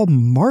 It's all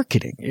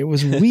marketing. It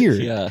was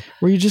weird.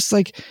 Where you're just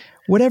like,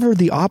 whatever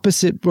the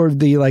opposite or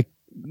the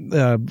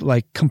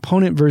like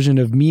component version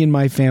of me and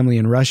my family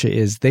in Russia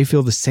is, they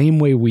feel the same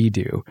way we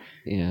do.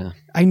 Yeah.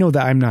 I know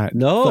that I'm not.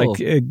 No,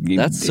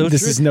 that's so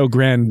this true. Is no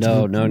grand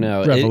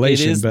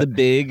revelation. It is the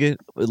big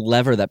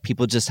lever that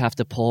people just have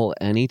to pull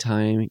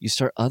anytime you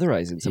start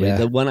otherizing somebody.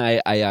 The one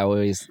I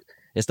always,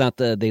 it's not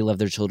the they love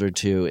their children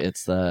too.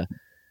 It's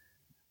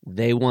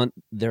they want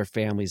their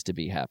families to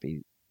be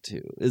happy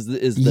too. Is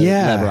the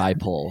lever I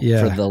pull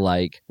for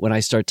the when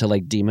I start to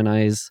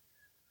demonize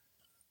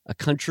a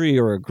country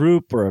or a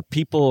group or a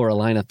people or a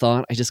line of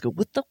thought, I just go,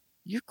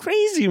 you're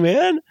crazy,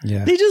 man.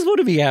 Yeah. They just want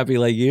to be happy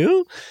like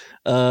you.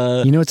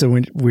 It's a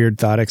weird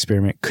thought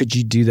experiment. Could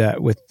you do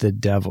that with the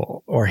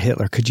devil or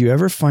Hitler? Could you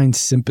ever find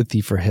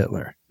sympathy for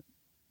Hitler?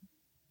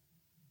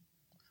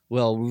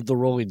 Well, the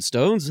Rolling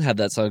Stones had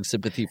that song,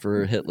 Sympathy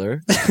for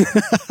Hitler.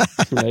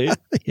 Right?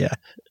 Yeah.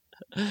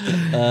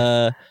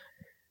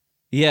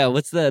 Yeah,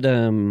 what's that?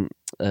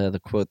 The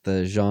quote,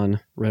 the Jean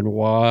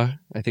Renoir.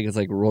 I think it's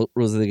like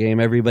Rules of the Game.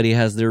 Everybody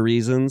has their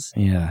reasons.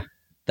 Yeah,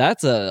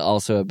 that's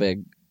also a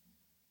big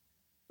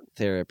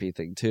therapy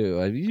thing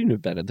too.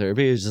 You've been in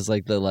therapy. It's just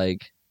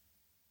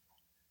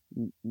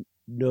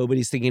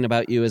nobody's thinking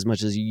about you as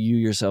much as you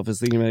yourself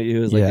is thinking about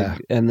you.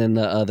 And then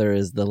the other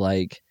is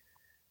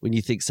when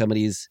you think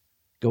somebody's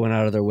going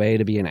out of their way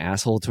to be an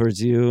asshole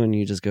towards you, and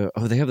you just go,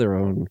 oh, they have their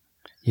own.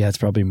 Yeah, it's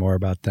probably more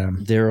about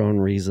them. Their own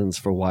reasons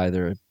for why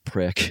they're a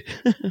prick.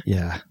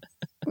 Yeah.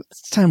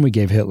 It's time we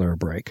gave Hitler a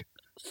break.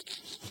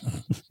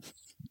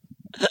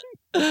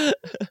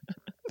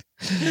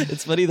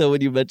 It's funny, though,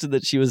 when you mentioned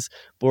that she was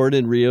born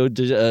in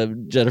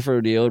Jennifer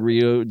O'Neill in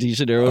Rio de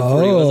Janeiro.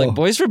 I was like,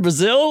 Boys from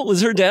Brazil?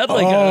 Was her dad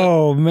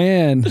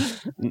man.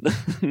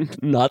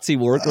 Nazi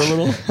war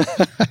criminal?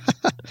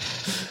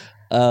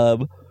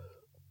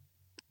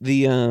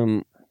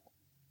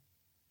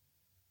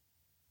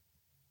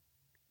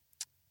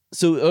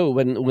 So,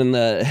 when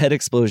the head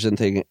explosion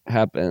thing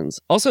happens,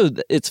 also,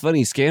 it's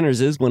funny, Scanners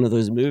is one of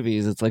those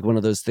movies. It's like one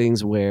of those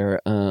things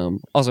where,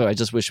 also, I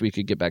just wish we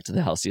could get back to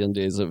the halcyon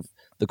days of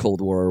the Cold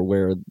War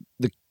where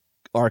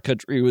our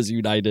country was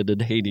united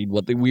and hating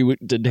we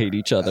didn't hate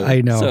each other.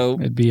 I know. So,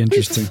 it'd be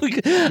interesting.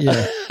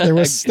 Yeah, there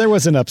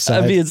was an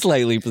upside. I'm being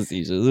slightly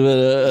facetious.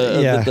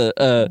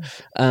 But,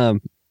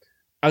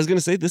 I was going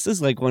to say, this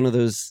is like one of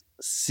those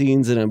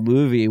scenes in a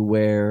movie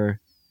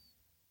where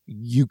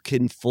you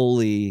can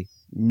fully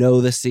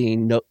know the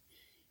scene,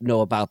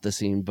 know about the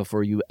scene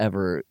before you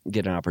ever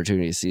get an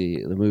opportunity to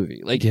see the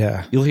movie.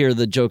 You'll hear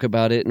the joke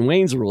about it in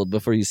Wayne's World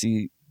before you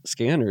see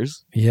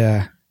Scanners.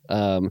 Yeah.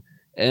 And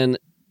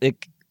I'm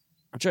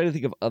trying to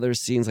think of other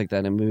scenes like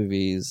that in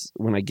movies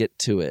when I get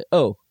to it.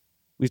 Oh,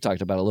 we've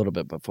talked about it a little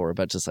bit before,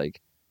 but just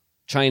like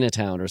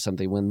Chinatown or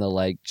something, when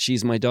the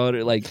she's my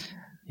daughter, when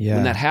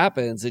that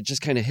happens, it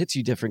just kind of hits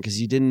you different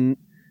because you didn't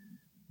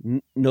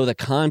know the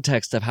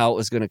context of how it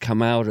was going to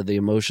come out or the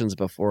emotions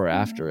before or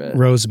after it.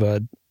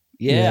 Rosebud.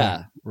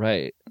 Yeah.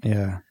 Right.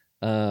 Yeah.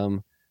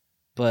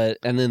 But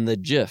and then the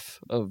GIF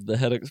of the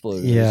head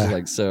explosion.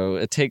 Yeah. So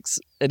it takes,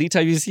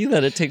 anytime you see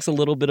that, it takes a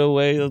little bit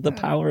away of the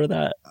power of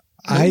that.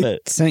 I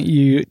sent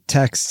you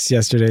texts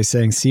yesterday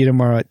saying, see you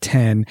tomorrow at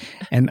 10.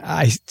 And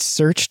I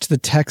searched the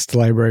text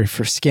library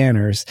for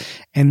Scanners,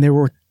 and there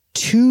were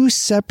 2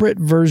 separate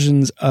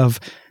versions of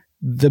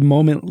the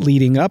moment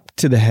leading up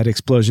to the head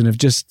explosion of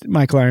just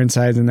Michael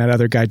Ironsides and that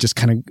other guy just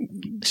kind of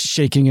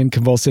shaking and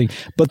convulsing.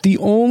 But the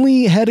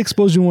only head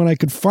explosion one I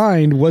could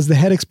find was the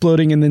head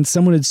exploding, and then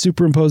someone had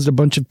superimposed a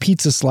bunch of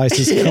pizza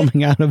slices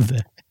coming out of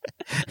the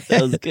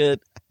That was good.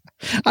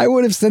 I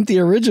would have sent the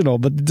original,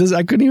 but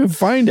I couldn't even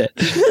find it.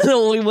 The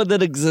only one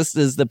that exists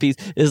is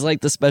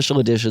like the special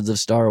editions of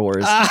Star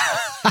Wars.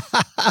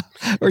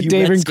 Or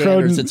David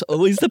Cronenberg. It's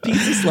always the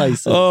pizza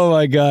slices. Oh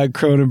my God,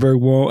 Cronenberg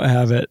won't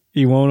have it.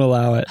 He won't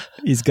allow it.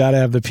 He's got to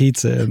have the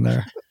pizza in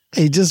there.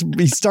 He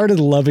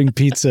started loving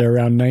pizza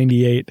around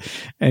 98,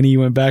 and he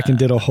went back and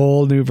did a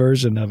whole new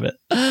version of it.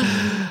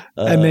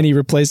 And then he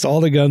replaced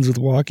all the guns with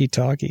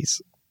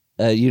walkie-talkies.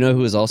 You know who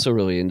was also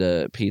really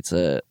into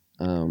pizza?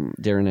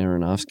 Darren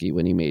Aronofsky,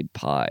 when he made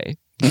Pi.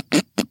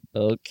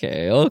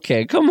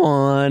 Okay, come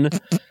on.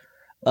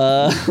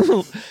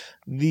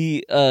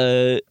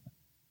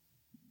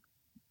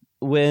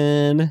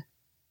 When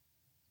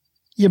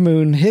your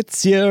moon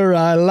hits your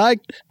eye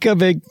like a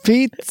big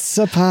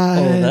pizza pie.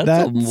 Oh,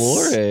 that's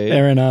Amore.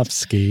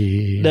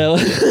 Aronofsky. No.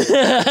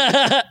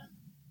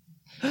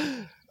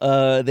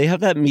 They have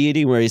that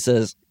meeting where he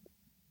says,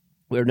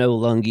 we're no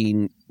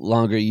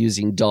longer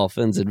using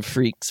dolphins and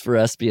freaks for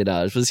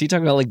espionage. Was he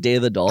talking about like Day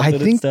of the Dolphin? I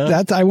think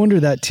I wonder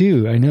that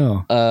too. I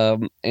know.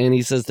 And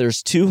he says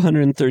there's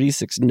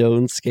 236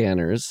 known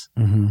scanners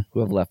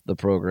who have left the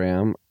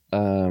program.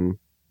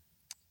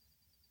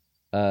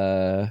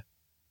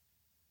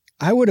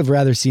 I would have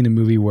rather seen a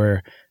movie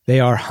where they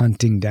are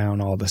hunting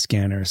down all the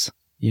scanners,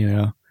 you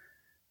know?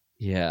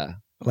 Yeah.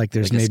 Like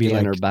there's like maybe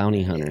scanner like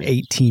bounty hunter.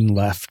 18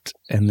 left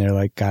and they're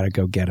like, gotta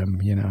go get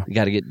them, you know? You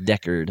gotta get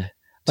Deckard.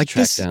 Like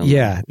this,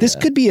 this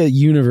could be a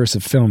universe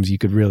of films you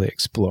could really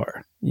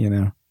explore, you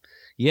know?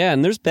 Yeah,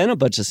 and there's been a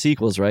bunch of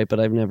sequels, right? But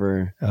I've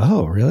never...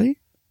 Oh, really?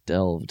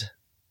 Delved.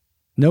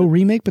 No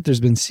remake, but there's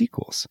been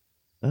sequels.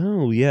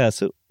 Oh, yeah.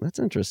 So that's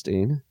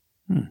interesting.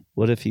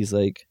 What if he's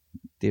like,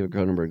 David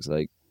Cronenberg's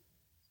like,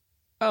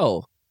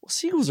 oh, well,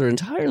 sequels are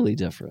entirely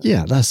different.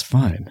 Yeah, that's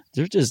fine.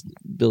 They're just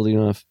building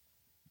off.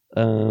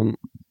 It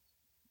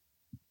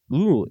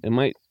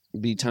might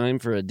be time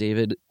for a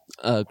David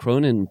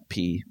Cronen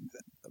pee.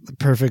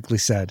 Perfectly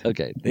said.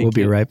 Okay, we'll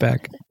be right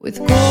back. With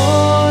Corley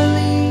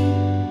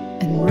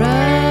and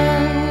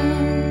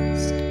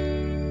Rust.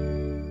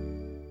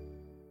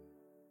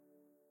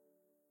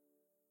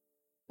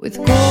 With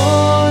Corley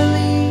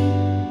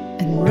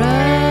and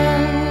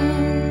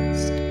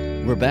Rust.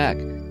 We're back.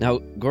 Now,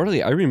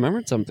 Gorley, I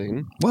remembered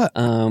something. What?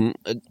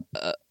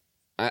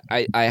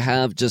 I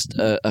have just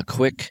a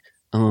quick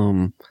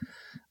a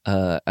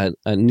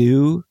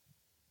new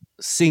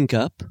sync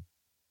up.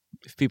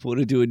 If people want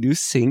to do a new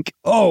sync.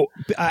 Oh,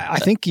 I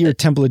think your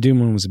Temple of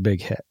Doom one was a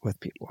big hit with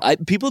people.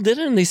 People did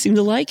it and they seem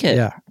to like it.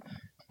 Yeah.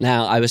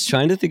 Now, I was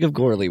trying to think of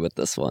Gorley with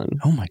this one.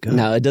 Oh my God.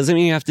 Now, it doesn't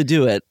mean you have to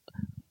do it.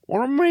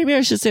 Or maybe I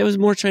should say I was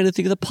more trying to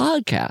think of the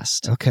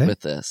podcast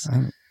with this.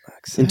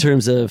 In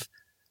terms of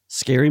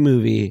scary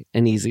movie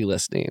and easy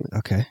listening.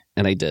 Okay.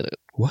 And I did it.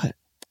 What?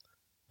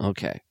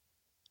 Okay.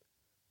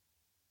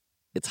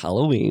 It's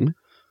Halloween.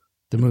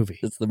 The movie.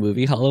 It's the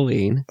movie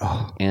Halloween.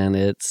 Oh. And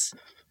it's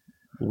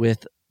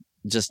with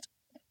just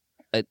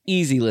an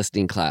easy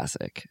listening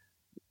classic.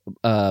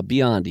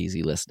 Beyond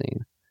easy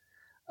listening.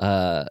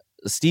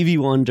 Stevie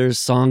Wonder's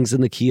Songs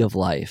in the Key of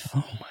Life.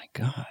 Oh my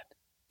God.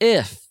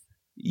 If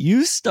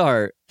you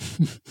start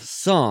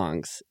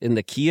Songs in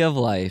the Key of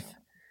Life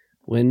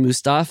when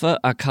Mustafa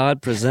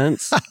Akkad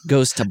presents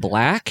Goes to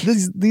Black.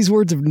 These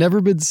words have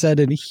never been said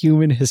in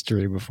human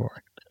history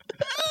before.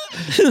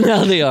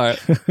 Now they are.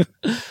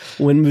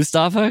 When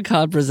Mustafa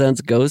Akkad presents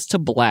Goes to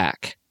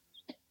Black,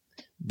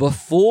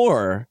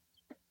 before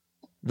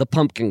the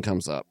pumpkin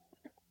comes up.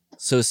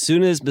 So as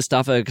soon as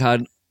Mustafa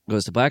Akkad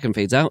goes to black and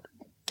fades out,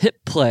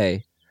 hit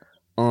play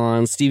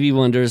on Stevie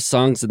Wonder's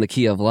Songs in the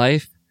Key of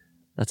Life.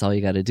 That's all you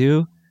got to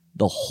do.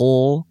 The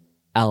whole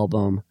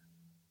album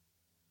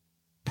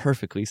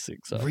perfectly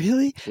syncs up.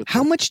 Really?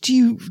 How much do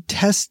you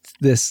test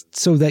this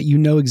so that you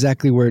know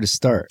exactly where to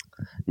start?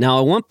 Now,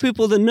 I want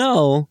people to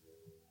know,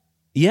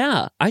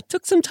 yeah, I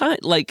took some time,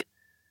 like,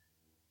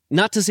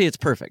 not to say it's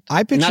perfect.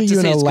 I picture you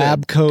in a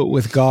lab coat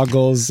with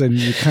goggles and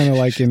you're kind of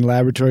like in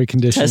laboratory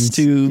conditions. Test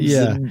tubes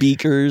and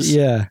beakers.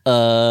 Yeah.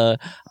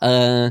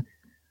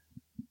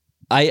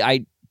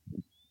 I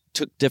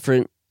took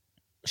different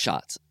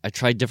shots. I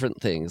tried different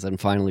things, and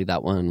finally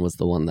that one was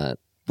the one that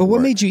But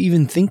what made you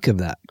even think of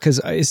that? Because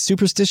is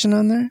Superstition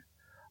on there?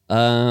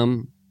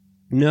 No.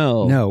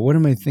 No, what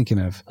am I thinking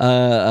of?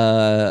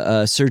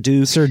 Sir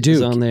Duke. Sir Duke.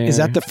 Is on there. Is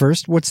that the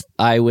first? What's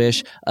I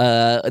Wish.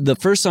 The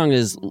first song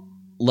is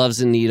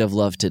Love's in Need of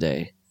Love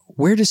Today.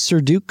 Where does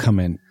Sir Duke come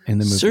in the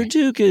movie? Sir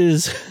Duke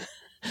is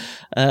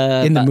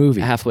in the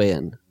movie. Halfway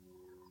in.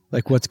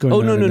 Like what's going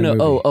on? No. in the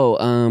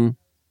movie?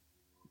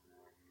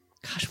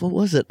 Gosh, what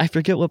was it? I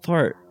forget what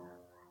part.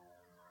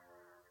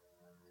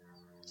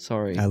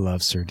 Sorry. I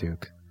love Sir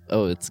Duke.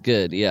 Oh, it's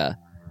good. Yeah.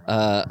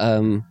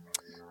 Yeah,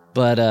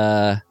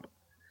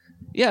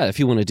 if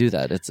you want to do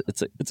that,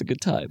 it's a good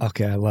time.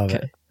 Okay, I love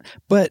it.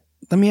 But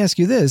let me ask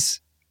you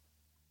this.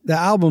 The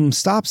album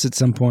stops at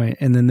some point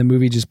and then the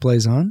movie just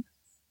plays on?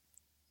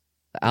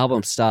 The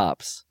album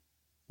stops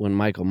when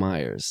Michael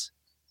Myers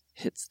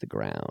hits the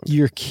ground.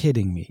 You're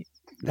kidding me.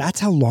 That's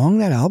how long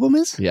that album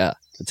is? Yeah.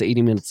 It's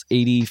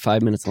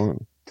 85 minutes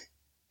long.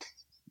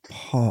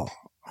 Paul.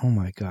 Oh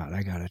my God,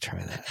 I gotta try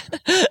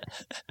that.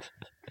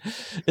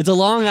 It's a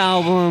long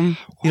album.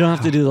 You don't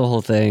have to do the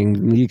whole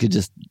thing. You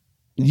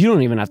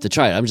don't even have to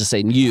try it. I'm just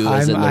saying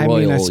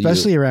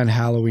especially around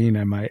Halloween,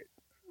 I might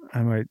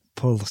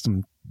pull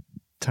some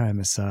time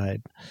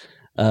aside.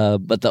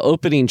 But the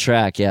opening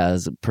track,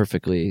 is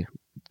perfectly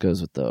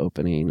goes with the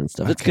opening and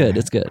stuff. It's good.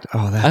 It's good.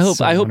 Oh, that's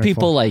I hope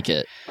people like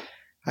it.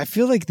 I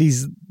feel like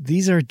these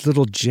are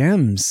little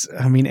gems.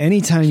 I mean,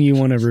 anytime you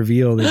want to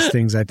reveal these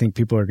things, I think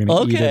people are going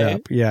to eat it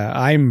up. Yeah,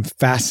 I'm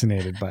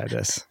fascinated by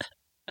this.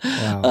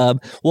 Wow.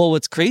 Well,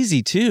 what's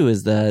crazy too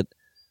is that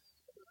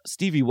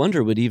Stevie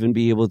Wonder would even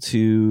be able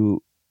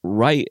to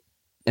write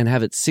and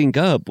have it sync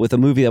up with a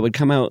movie that would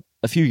come out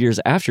a few years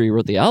after he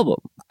wrote the album.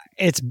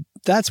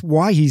 That's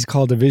why he's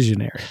called a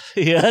visionary.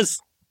 Yes.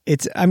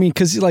 Because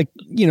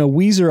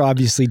Weezer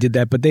obviously did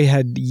that, but they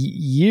had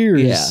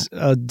years,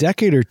 a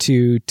decade or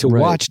two to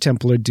watch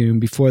Temple of Doom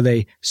before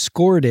they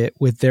scored it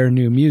with their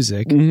new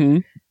music. Mm-hmm.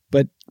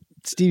 But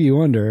Stevie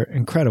Wonder,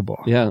 incredible.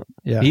 Yeah.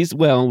 Yeah.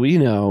 We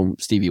know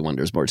Stevie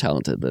Wonder's more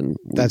talented than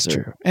Weezer. That's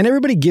true. And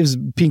everybody gives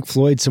Pink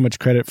Floyd so much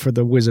credit for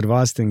the Wizard of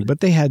Oz thing,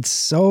 but they had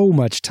so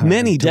much time.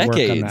 Many to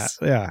decades. Work on that.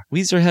 Yeah.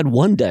 Weezer had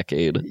 1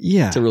 decade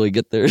to really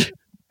get there.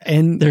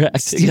 And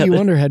Stevie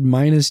Wonder had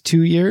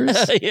 -2 years?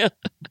 Yeah.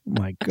 Oh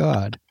my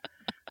God.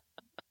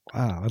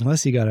 Wow.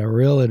 Unless he got a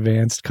real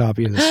advanced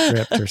copy of the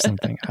script or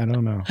something. I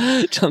don't know.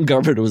 John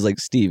Carpenter was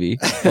like, Stevie,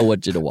 I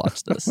want you to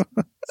watch this.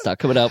 It's not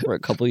coming out for a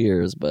couple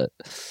years, but...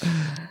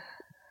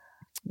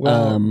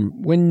 Well,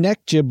 when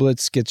Neck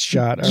Giblets gets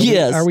shot,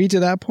 are we to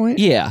that point?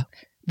 Yeah.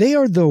 They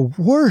are the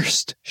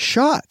worst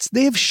shots.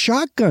 They have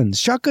shotguns.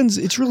 Shotguns,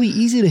 it's really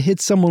easy to hit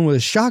someone with a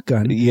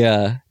shotgun.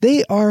 Yeah.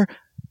 They are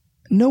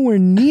nowhere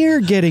near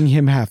getting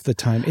him half the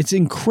time. It's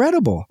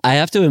incredible. I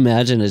have to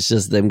imagine it's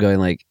just them going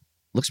like,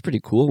 looks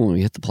pretty cool when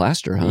we hit the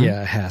plaster, huh?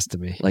 Yeah, it has to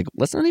be. Like,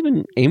 let's not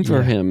even aim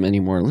for him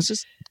anymore. Let's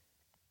just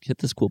hit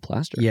this cool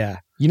plaster. Yeah.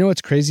 You know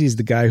what's crazy is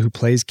the guy who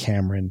plays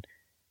Cameron,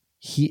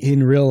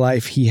 in real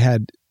life, he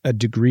had a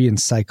degree in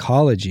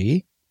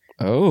psychology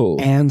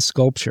and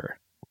sculpture.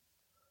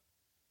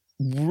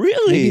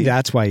 Really? Maybe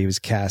that's why he was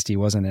cast. He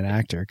wasn't an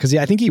actor. Because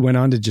I think he went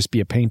on to just be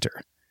a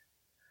painter.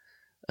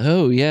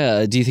 Oh,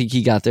 yeah. Do you think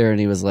he got there and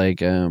he was like,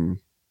 could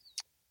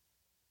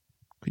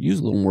use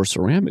a little more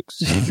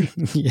ceramics?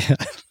 Yeah.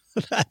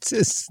 That's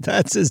his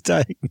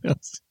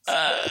diagnosis.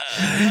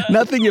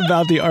 Nothing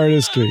about the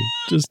artistry.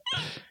 Just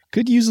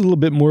could use a little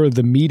bit more of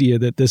the media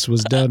that this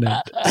was done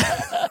at.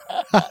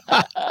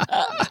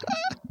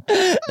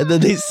 And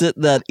then they sit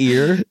in that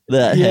ear,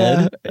 that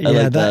head.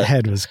 That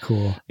head was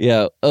cool.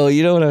 Yeah. Oh,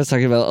 you know what I was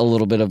talking about? A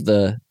little bit of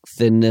the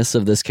thinness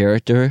of this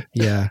character.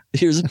 Yeah.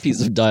 Here's a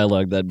piece of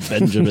dialogue that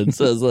Benjamin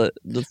says.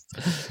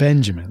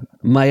 Benjamin.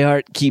 My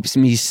art keeps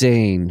me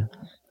sane.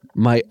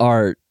 My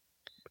art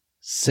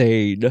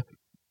sane.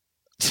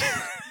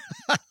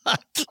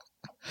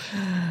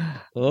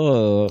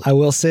 Oh. I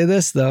will say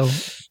this, though.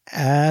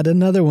 Add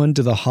another one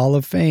to the Hall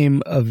of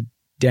Fame of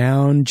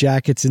down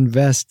jackets and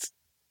vests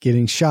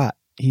getting shot.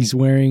 He's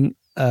wearing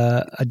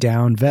a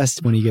down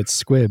vest when he gets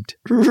squibbed.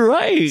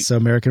 Right. So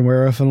American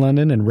Werewolf in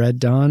London and Red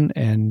Dawn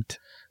and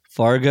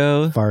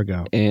Fargo.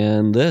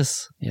 And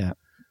this. Yeah.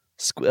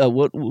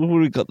 What do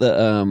we call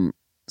the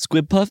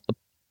squib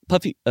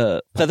puffy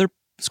feather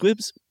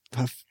squibs?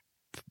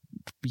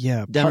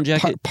 Yeah. Down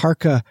jacket.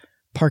 Parka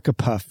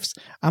puffs.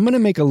 I'm going to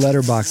make a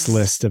letterbox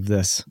list of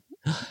this.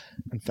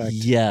 In fact,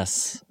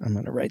 yes. I'm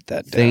going to write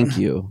that down. Thank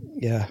you.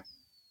 Yeah.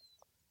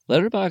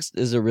 Letterboxd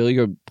is a really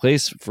good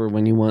place for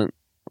when you want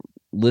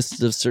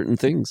lists of certain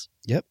things.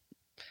 Yep.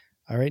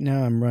 All right,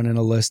 now I'm running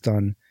a list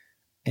on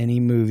any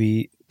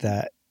movie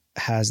that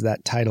has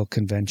that title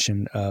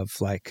convention of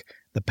like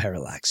The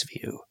Parallax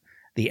View,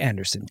 The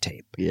Anderson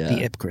Tape,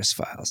 The Ipcris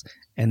Files.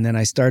 And then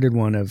I started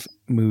one of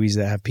movies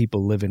that have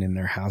people living in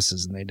their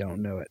houses and they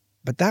don't know it.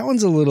 But that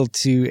one's a little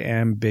too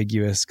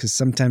ambiguous because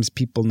sometimes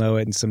people know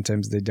it and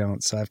sometimes they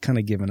don't. So I've kind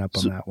of given up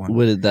on that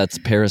one. That's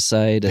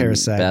Parasite and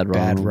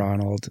Bad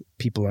Ronald,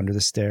 People Under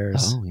the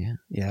Stairs. Oh, yeah.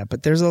 Yeah,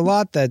 but there's a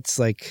lot that's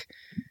like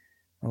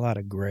a lot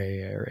of gray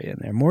area in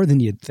there, more than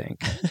you'd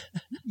think.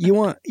 You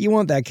want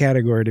that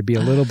category to be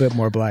a little bit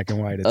more black and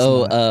white. It's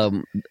not.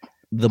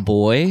 The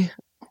Boy.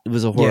 It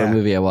was a horror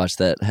movie I watched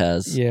that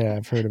has. Yeah,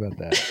 I've heard about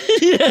that.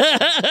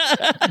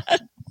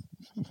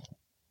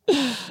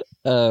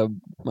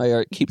 My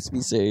art keeps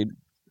me sane.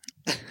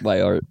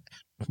 My art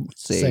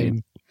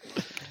sane.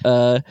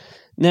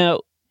 Now,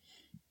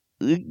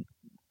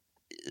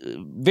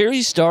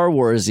 very Star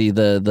Warsy.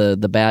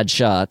 The bad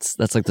shots.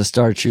 That's like the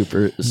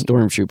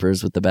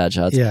stormtroopers with the bad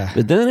shots. Yeah.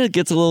 But then it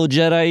gets a little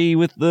Jedi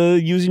with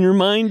the using your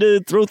mind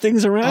to throw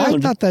things around. I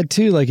thought that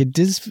too. Like it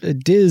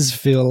does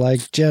feel like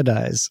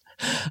Jedis.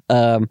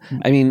 I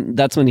mean,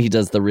 that's when he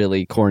does the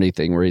really corny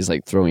thing where he's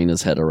like throwing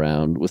his head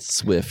around with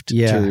swift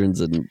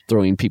turns and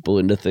throwing people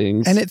into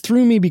things. And it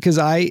threw me because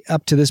I,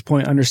 up to this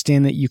point,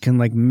 understand that you can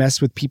like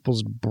mess with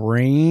people's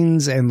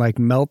brains and like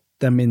melt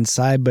them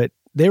inside, but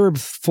they were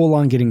full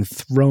on getting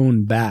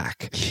thrown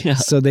back. Yeah.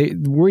 So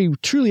we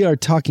truly are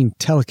talking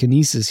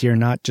telekinesis here,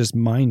 not just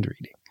mind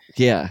reading.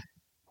 Yeah.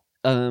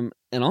 And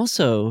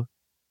also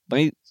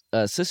my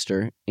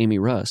sister, Amy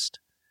Rust,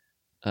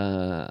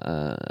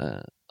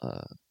 a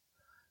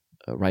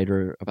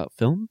writer about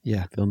film,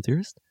 film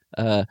theorist.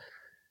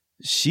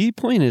 She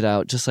pointed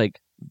out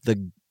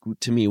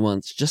to me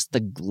once, just the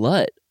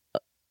glut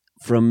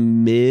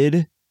from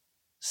mid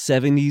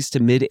 70s to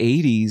mid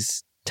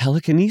 80s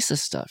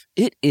telekinesis stuff.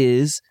 It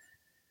is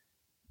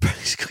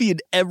basically in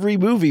every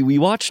movie we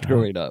watched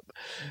growing up.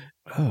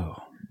 Oh,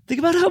 think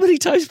about how many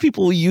times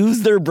people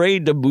use their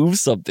brain to move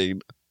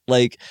something.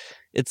 Like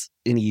It's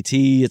in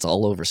E.T. It's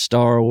all over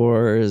Star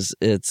Wars.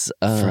 It's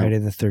Friday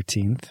the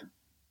 13th.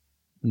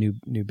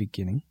 New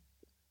beginning.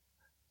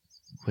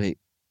 Wait.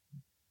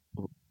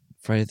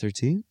 Friday the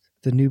 13th?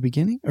 The New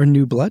Beginning? Or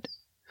New Blood?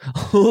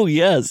 Oh,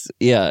 yes.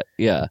 Yeah.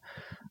 There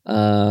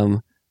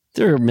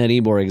are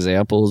many more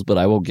examples, but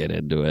I won't get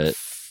into it.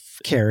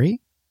 Carrie.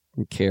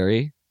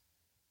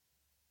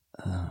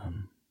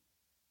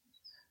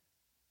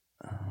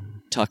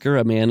 Tucker,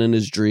 A Man in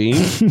His Dream.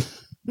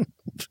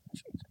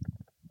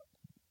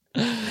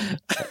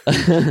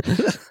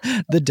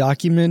 The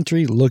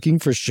documentary Looking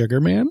for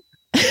Sugar Man?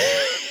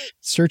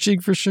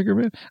 Searching for Sugar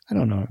Man? I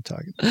don't know what I'm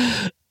talking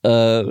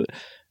about.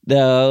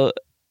 Now,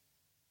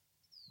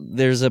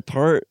 there's a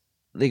part,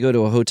 they go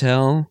to a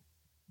hotel.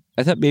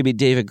 I thought maybe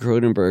David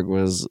Cronenberg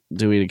was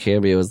doing a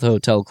cameo as the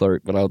hotel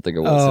clerk, but I don't think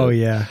it was. Oh,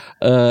 yeah.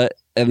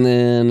 And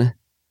then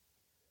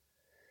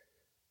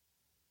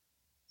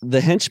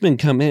the henchmen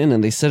come in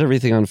and they set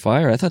everything on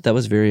fire. I thought that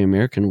was very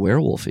American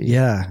Werewolf-y.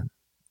 Yeah.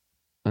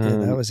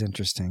 That was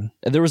interesting.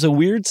 And there was a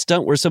weird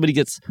stunt where somebody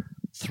gets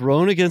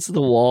thrown against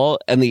the wall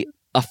and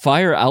a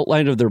fire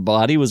outline of their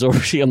body was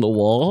already on the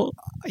wall.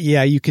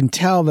 Yeah, you can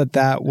tell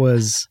that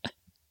was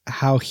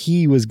how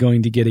he was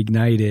going to get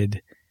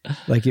ignited.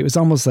 Like it was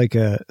almost like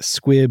a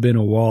squib in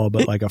a wall,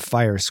 but like a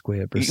fire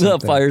squib or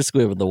something. A fire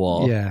squib in the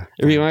wall. Yeah.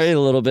 It reminded me a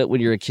little bit when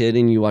you're a kid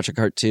and you watch a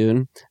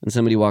cartoon and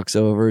somebody walks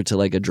over to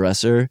like a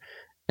dresser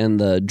and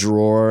the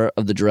drawer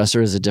of the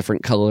dresser is a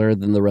different color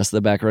than the rest of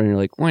the background. And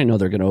you're like, well, I know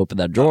they're going to open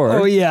that drawer.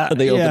 Oh, yeah. And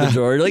they open the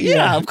drawer. You're like,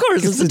 yeah, of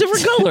course. It's a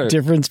different color.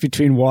 Difference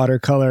between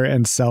watercolor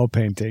and cell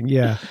painting.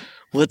 Yeah.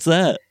 What's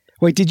that?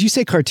 Wait, did you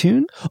say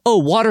cartoon? Oh,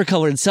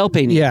 watercolor and cell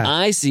painting. Yeah.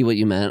 I see what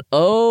you meant.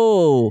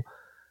 Oh,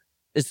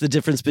 it's the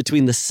difference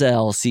between the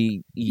cell,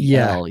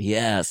 C-E-L. Yeah.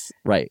 Yes.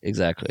 Right.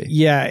 Exactly.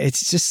 Yeah.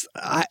 It's just,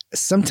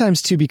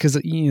 sometimes too, because,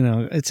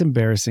 it's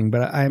embarrassing,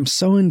 but I'm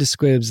so into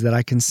squibs that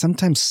I can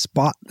sometimes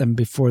spot them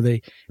before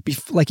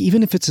like,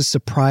 even if it's a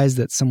surprise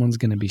that someone's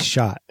going to be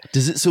shot.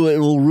 Does it, so it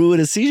will ruin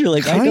a scene? You're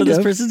like, I know this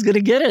person's going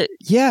to get it.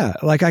 Yeah.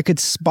 Like I could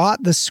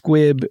spot the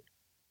squib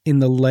in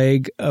the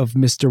leg of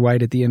Mr.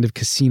 White at the end of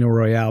Casino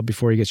Royale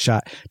before he gets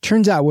shot.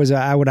 Turns out what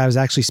I was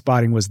actually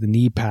spotting was the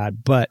knee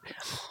pad, but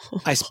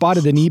I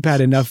spotted the knee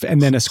pad enough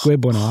and then a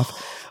squib went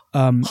off.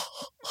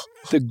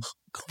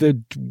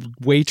 The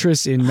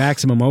waitress in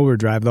Maximum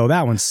Overdrive, though,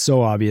 that one's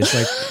so obvious.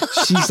 Like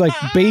she's like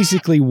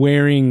basically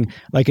wearing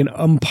like an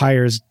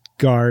umpire's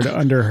guard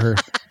under her.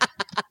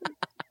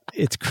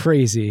 It's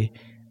crazy.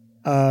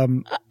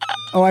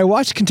 I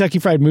watched Kentucky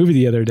Fried Movie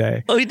the other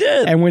day. Oh, you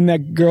did? And when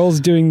that girl's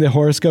doing the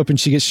horoscope and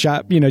she gets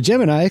shot,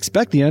 Jim and I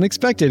expect the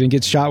unexpected and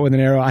gets shot with an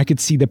arrow. I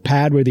could see the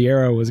pad where the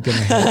arrow was going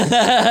to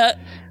hit.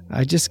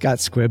 I just got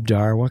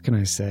squibdar. What can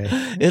I say?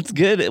 It's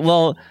good.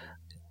 Well,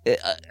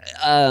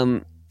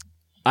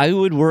 I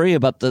would worry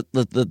about the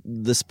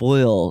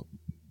spoiler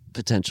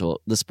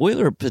potential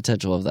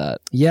of that.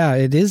 Yeah,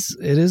 it is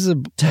a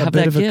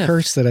bit of a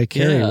curse that I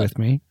carry with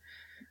me.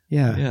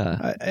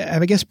 Yeah.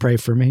 I guess pray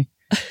for me.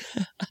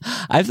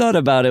 I've thought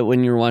about it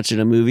when you're watching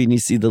a movie and you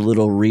see the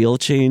little reel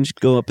change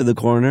go up in the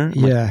corner.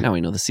 Yeah. Like, now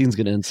I know the scene's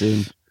going to end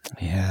soon.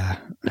 Yeah.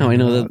 Now I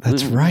know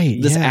that's right.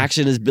 This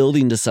action is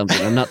building to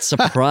something. I'm not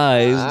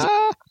surprised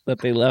that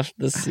they left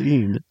the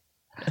scene.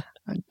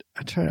 I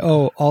try.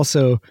 Oh,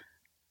 also,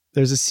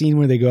 there's a scene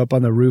where they go up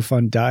on the roof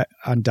on Die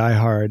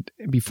Hard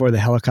before the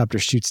helicopter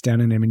shoots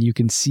down on him, and you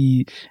can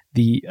see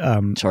the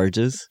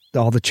charges,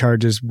 all the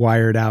charges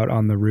wired out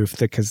on the roof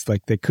because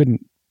like they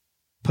couldn't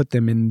put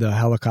them in the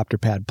helicopter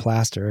pad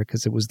plaster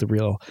because it was the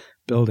real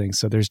building.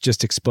 So there's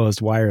just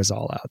exposed wires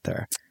all out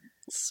there.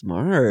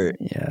 Smart.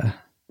 Yeah.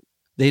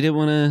 They didn't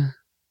want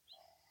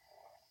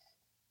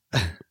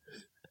to.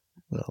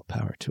 Little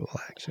power tool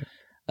action.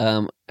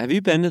 Have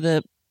you been to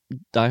the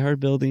Die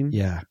Hard building?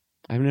 Yeah.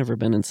 I've never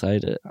been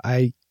inside it.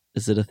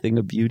 Is it a thing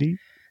of beauty?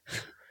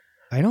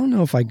 I don't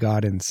know if I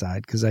got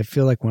inside because I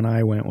feel like when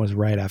I went was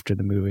right after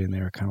the movie and they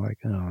were kind of like,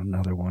 oh,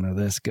 another one of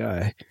this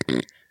guy.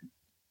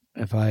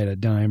 If I had a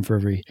dime for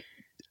every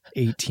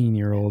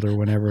 18-year-old or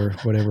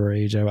whatever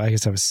age, I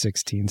guess I was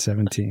 16,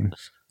 17.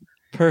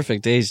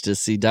 Perfect age to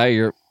see Die.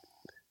 You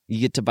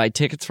get to buy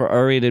tickets for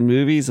R-rated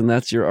movies, and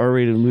that's your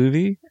R-rated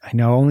movie? I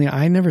know.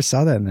 I never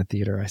saw that in the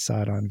theater. I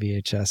saw it on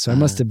VHS, so I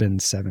must have been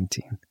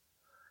 17.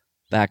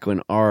 Back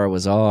when R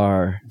was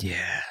R.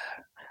 Yeah.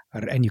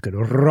 And you could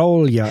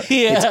roll your...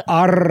 It's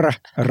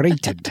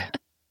R-rated.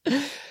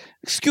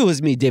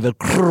 Excuse me, David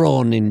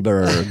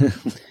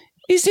Cronenberg.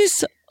 Is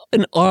this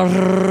an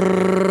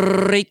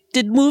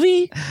R-rated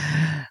movie?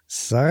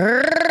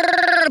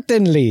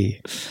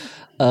 Certainly.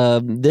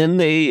 Then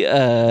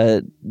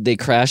they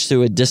crash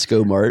through a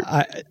disco mart.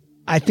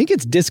 I think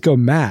it's disco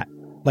mat,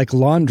 like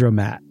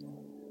laundromat.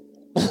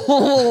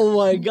 Oh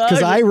my god!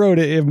 Because I wrote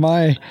it in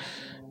my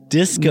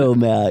disco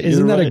mat.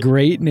 Isn't that a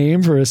great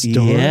name for a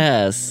store?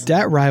 Yes,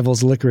 that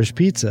rivals Licorice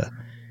Pizza.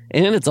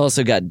 And it's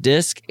also got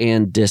disc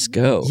and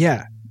disco.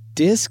 Yeah,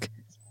 disc,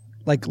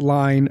 like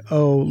line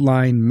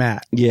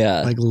mat.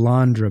 Yeah, like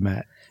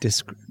laundromat.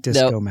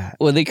 disco mat.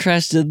 When they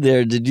crashed in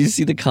there, did you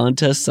see the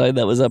contest sign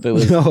that was up? It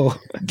was, No.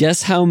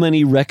 guess how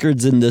many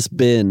records in this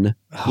bin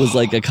was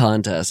like a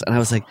contest. And I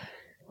was like,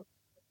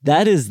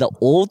 that is the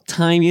old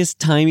timey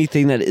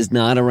thing that is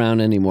not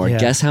around anymore. Yeah.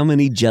 Guess how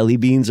many jelly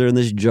beans are in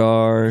this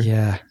jar?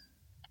 Yeah.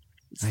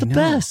 It's the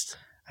best.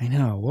 I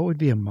know. What would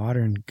be a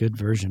modern good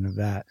version of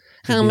that?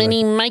 How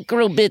many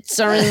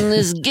microbits are in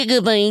this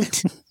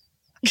gigabyte?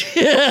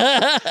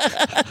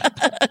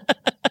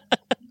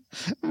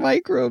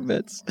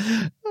 Microbits.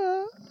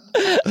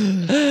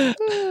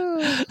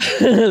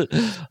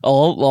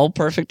 all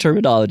perfect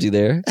terminology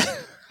there.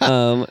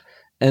 And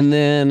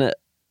then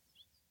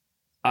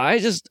I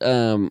just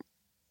I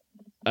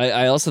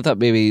also thought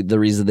maybe the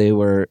reason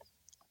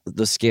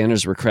the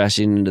scanners were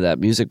crashing into that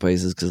music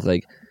place is because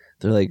like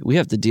they're like, we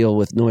have to deal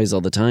with noise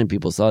all the time,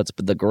 people's thoughts,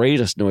 but the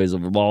greatest noise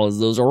of them all is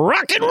those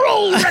rock and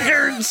roll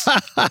records.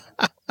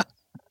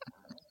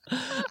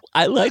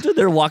 I liked when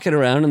they're walking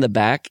around in the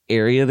back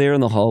area there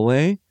in the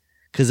hallway,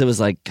 because it was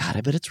like, God,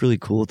 I bet it's really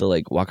cool to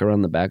like walk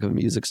around the back of a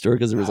music store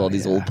because there was all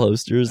these old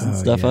posters and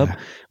stuff up.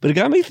 But it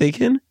got me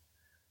thinking,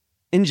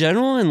 in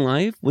general in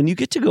life, when you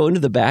get to go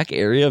into the back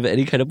area of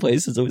any kind of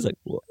place, it's always like,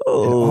 whoa.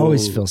 It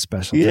always feels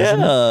special.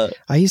 Yeah.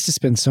 I used to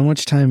spend so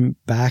much time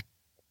back.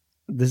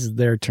 This is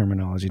their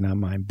terminology, not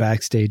mine.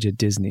 Backstage at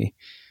Disney.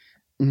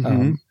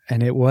 Mm-hmm.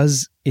 And it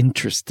was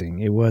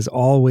interesting. It was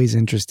always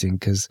interesting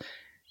because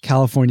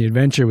California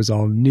Adventure was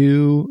all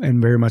new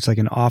and very much like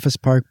an office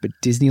park, but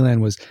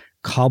Disneyland was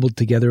cobbled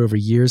together over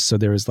years. So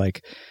there was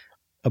like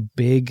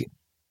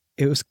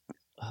this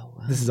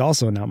is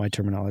also not my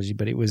terminology,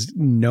 but it was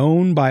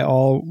known by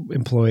all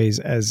employees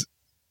as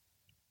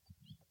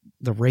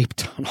the rape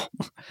tunnel.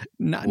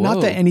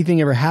 Not that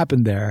anything ever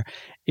happened there.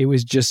 It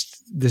was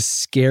just this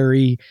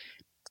scary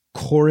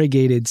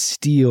corrugated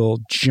steel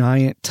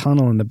giant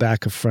tunnel in the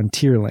back of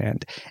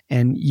Frontierland,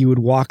 and you would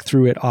walk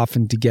through it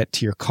often to get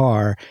to your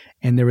car,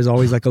 and there was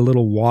always like a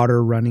little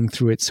water running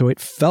through it, so it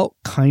felt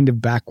kind of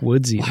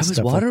backwoodsy. Why was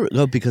water?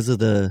 No, because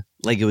of it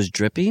was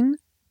dripping?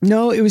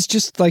 No, it was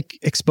just like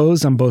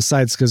exposed on both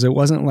sides because it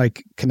wasn't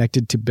like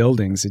connected to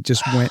buildings. It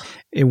just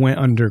went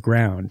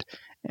underground.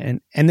 And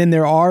then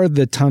there are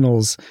the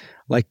tunnels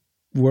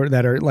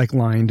that are like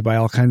lined by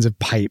all kinds of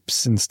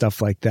pipes and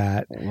stuff like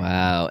that.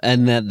 Wow.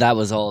 And that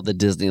was all the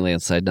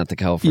Disneyland side, not the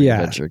California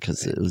Adventure,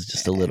 because it was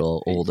just a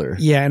little older.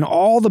 Yeah. And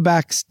all the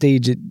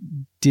backstage at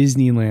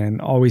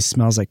Disneyland always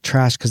smells like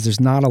trash because there's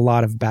not a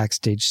lot of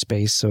backstage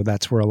space. So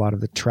that's where a lot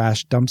of the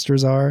trash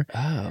dumpsters are.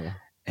 Oh.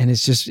 And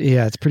it's just,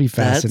 it's pretty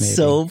fascinating. That's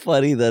so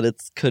funny that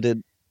it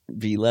couldn't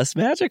be less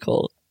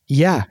magical.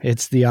 Yeah.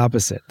 It's the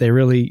opposite. They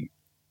really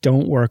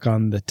don't work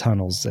on the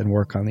tunnels and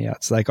work on the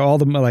outs. Like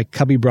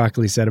Cubby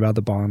Broccoli said about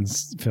the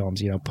Bonds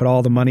films, put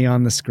all the money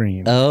on the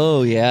screen.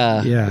 Oh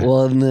yeah. Yeah.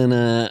 Well, and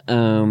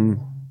then,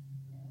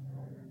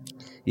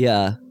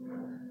 yeah,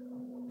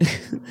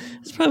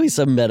 there's probably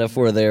some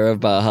metaphor there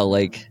about how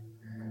like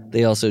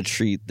they also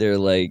treat their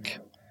like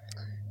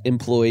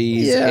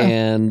employees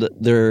and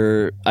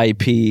their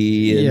IP.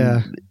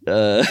 And,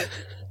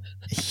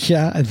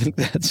 yeah, I think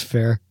that's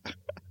fair.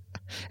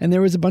 And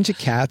there was a bunch of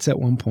cats at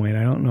one point.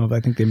 I don't know if I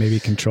think they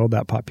maybe controlled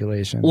that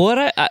population.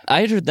 What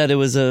I heard that it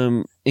was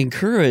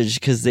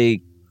encouraged because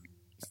they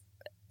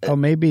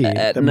maybe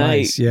at the night.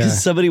 mice, yeah.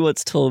 Because somebody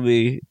once told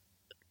me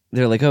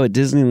they're like, at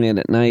Disneyland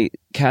at night,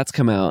 cats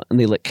come out and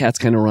they let cats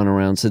kind of run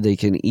around so they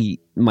can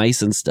eat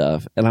mice and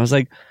stuff. And I was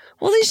like,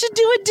 well, they should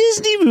do a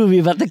Disney movie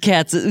about the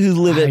cats who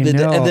live in it.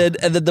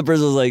 And then the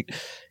person was like,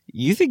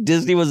 you think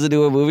Disney wants to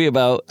do a movie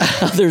about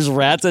how there's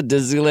rats at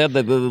Disneyland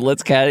that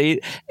lets cat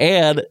eat,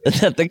 and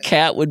that the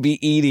cat would be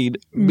eating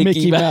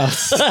Mickey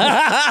Mouse?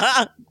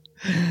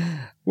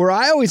 Where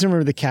I always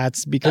remember the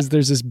cats because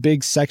there's this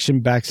big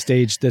section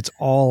backstage that's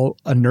all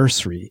a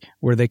nursery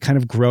where they kind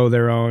of grow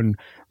their own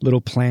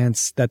little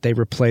plants that they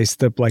replace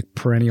the like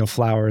perennial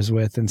flowers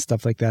with and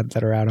stuff like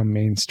that are out on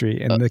Main Street.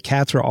 And the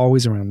cats were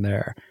always around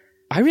there.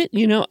 I worked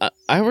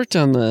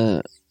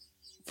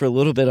for a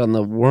little bit on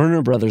the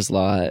Warner Brothers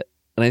lot.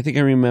 And I think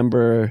I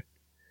remember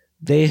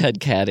they had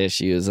cat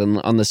issues, and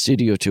on the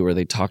studio tour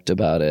they talked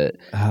about it.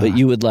 But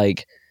you would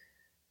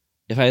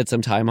if I had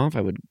some time off,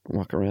 I would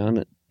walk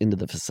around into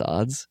the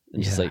facades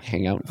and just like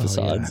hang out in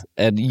facades,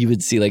 and you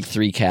would see like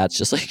 3 cats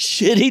just like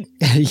shitting.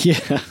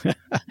 Yeah,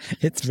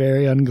 it's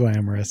very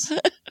unglamorous.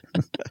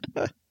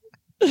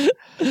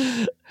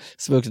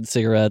 Smoking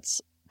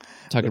cigarettes.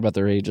 Talking about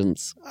their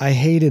agents. I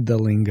hated the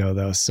lingo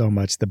though so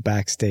much, the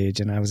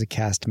backstage, and I was a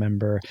cast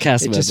member.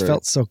 It just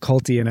felt so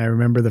culty, and I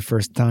remember the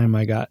first time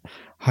I got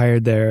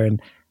hired there, and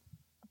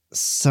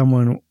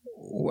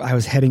I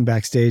was heading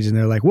backstage, and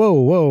they're like, whoa,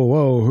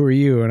 who are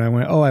you? And I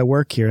went, I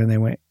work here. And they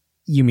went,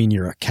 you mean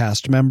you're a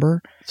cast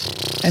member?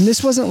 And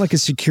this wasn't like a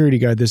security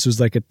guard. This was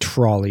like a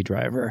trolley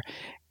driver.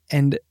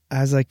 And I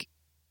was like,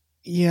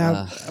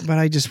 yeah, but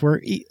I just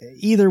work.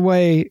 Either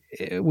way,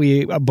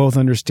 we both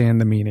understand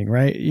the meaning,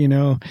 right?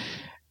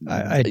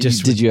 I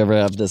just. Did you ever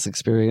have this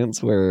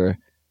experience where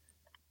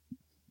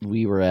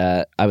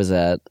I was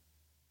at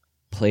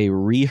play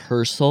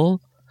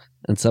rehearsal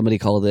and somebody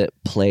called it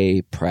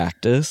play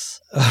practice?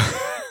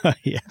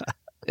 Yeah.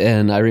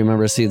 And I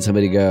remember seeing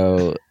somebody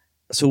go,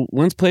 so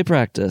when's play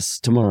practice?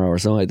 Tomorrow or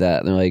something like that.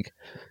 And they're like,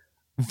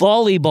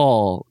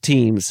 volleyball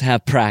teams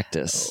have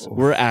practice.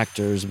 We're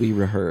actors. We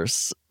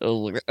rehearse.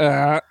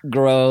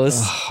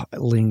 Gross.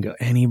 Lingo.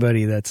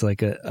 Anybody that's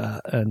like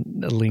a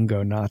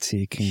lingo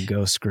Nazi can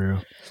go screw.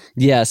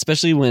 Yeah,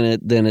 especially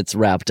when it's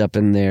wrapped up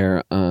in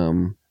their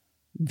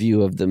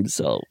view of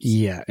themselves.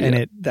 Yeah,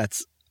 and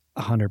that's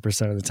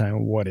 100% of the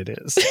time what it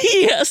is.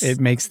 Yes. It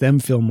makes them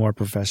feel more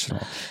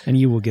professional. And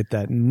you will get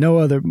that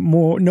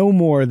no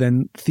more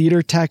than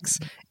theater techs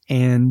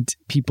and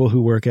people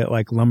who work at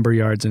like lumber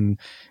yards and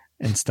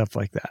stuff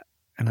like that.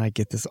 And I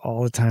get this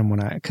all the time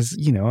because,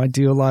 I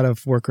do a lot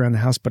of work around the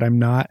house, but I'm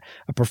not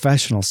a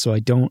professional. So I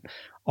don't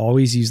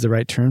always use the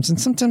right terms, and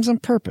sometimes on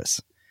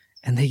purpose.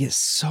 And they get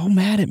so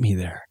mad at me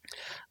there.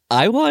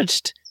 I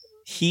watched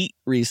Heat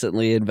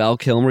recently, and Val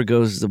Kilmer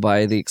goes to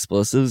buy the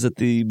explosives at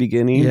the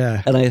beginning.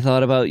 Yeah. And I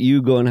thought about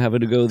you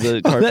having to go to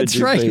the carpet. That's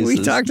right. Places.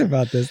 We talked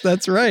about this.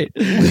 That's right.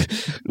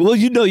 Well,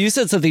 you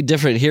said something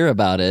different here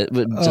about it,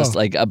 but just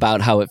like about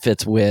how it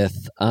fits with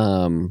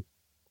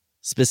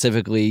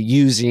specifically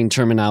using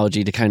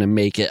terminology to kind of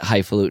make it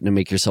highfalutin to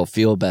make yourself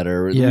feel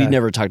better. Yeah. We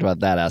never talked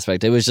about that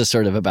aspect. It was just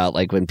sort of about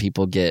like when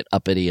people get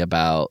uppity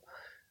about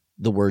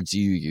the words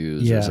you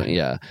use. Yeah. Or something.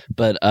 Yeah.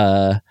 But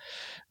I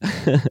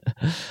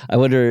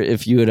wonder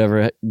if you would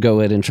ever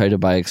go in and try to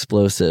buy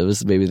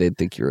explosives. Maybe they'd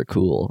think you were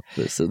cool.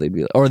 So they'd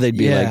be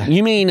like,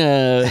 you mean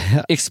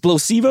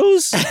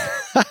explosivos?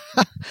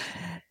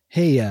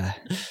 Hey,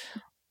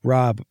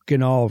 Rob,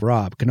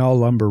 Ganal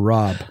Lumber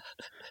Rob.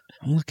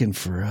 I'm looking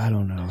for, I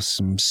don't know,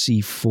 some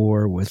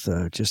C4 with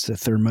just the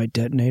thermite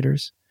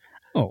detonators.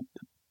 Oh,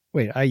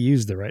 wait, I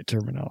used the right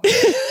terminology.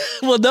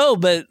 Well, no,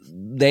 but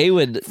they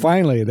would.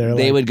 Finally,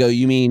 they would go,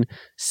 you mean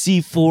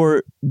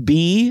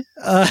C4B?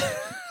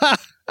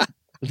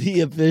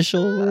 The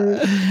official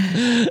word?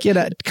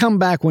 Come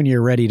back when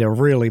you're ready to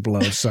really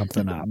blow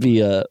something up.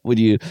 Would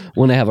you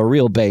want to have a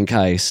real bank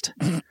heist?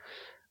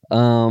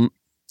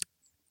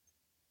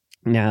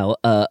 Now,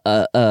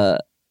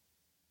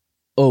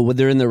 when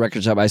they're in the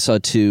record shop, I saw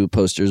two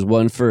posters.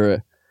 One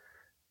for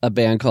a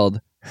band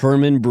called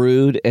Herman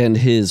Brood and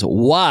his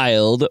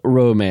Wild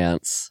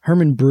Romance.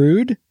 Herman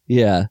Brood?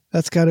 Yeah.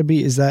 That's got to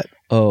be, is that?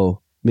 Oh,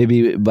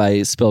 maybe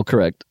by spell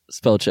checked.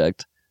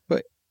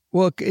 But,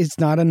 well, it's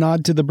not a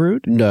nod to the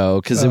Brood?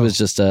 No, because it was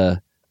just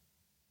a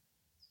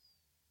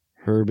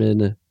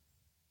Herman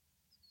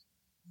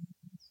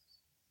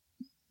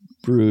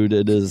Brood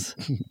and his...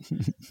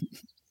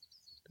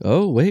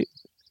 Oh, wait.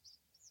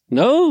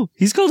 No,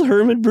 he's called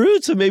Herman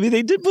Brood, so maybe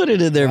they did put it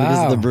in there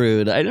because of the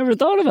Brood. I never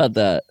thought about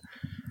that.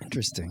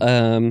 Interesting.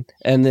 And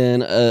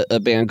then a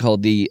band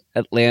called the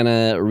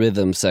Atlanta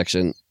Rhythm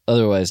Section,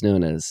 otherwise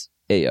known as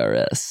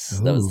ARS.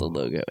 Ooh. That was the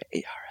logo,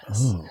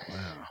 ARS.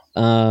 Oh,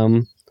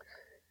 wow.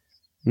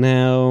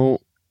 Now,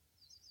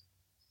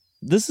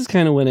 this is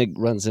kind of when it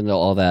runs into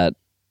all that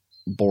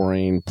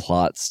boring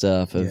plot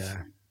stuff of...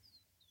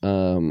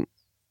 Yeah.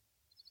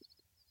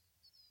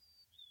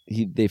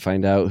 They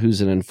find out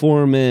who's an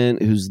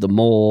informant, who's the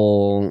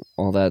mole,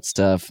 all that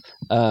stuff.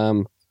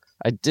 I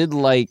did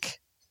like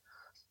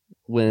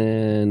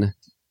when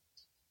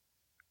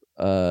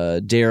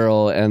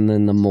Daryl and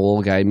then the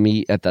mole guy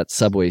meet at that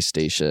subway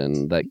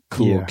station, that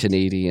cool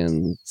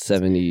Canadian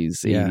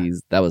 70s, 80s.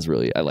 That was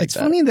really, I like that. It's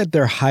funny that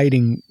they're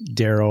hiding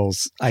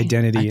Daryl's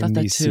identity in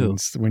these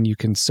scenes when you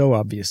can so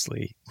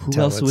obviously Who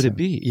tell else would it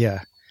be?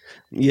 Yeah.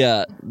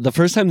 Yeah, the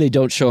first time they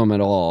don't show him at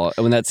all.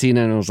 When that scene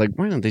ended, I was like,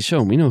 why don't they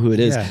show him? We know who it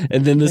is. Yeah.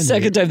 And then the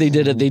second time they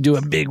did it, they do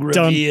a big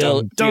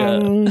reveal. Dun,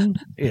 dun, dun.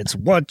 It's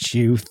what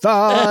you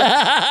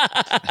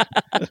thought.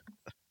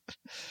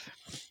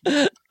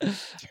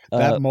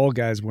 That mole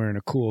guy's wearing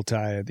a cool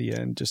tie at the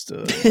end. Just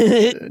a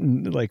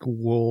like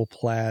wool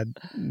plaid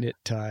knit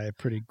tie.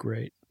 Pretty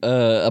great.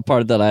 A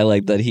part that I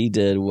liked that he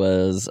did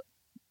was,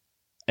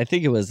 I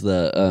think it was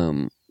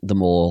the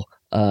mole.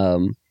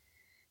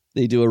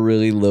 They do a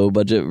really low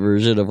budget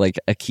version of like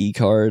a key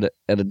card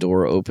and a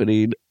door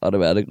opening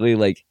automatically.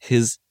 Like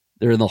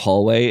they're in the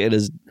hallway and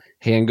his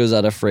hand goes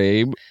out of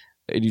frame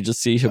and you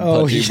just see him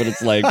punching, but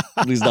it's like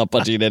he's not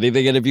punching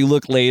anything. And if you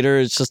look later,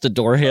 it's just a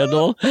door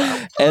handle.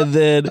 And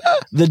then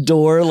the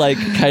door, like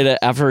kind of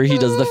after he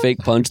does the fake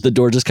punch, the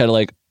door just kind of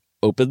like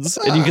opens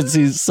and you can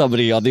see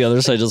somebody on the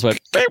other side just went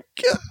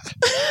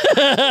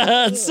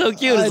it's so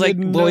cute. It's like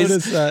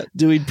boys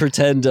doing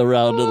pretend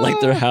around like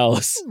their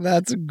house.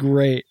 That's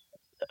great.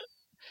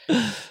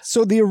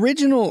 So the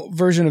original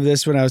version of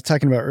this, when I was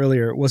talking about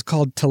earlier, was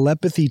called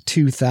Telepathy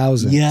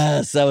 2000.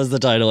 Yes, that was the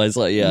title I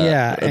saw.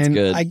 Yeah, that's and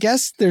good. I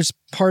guess there's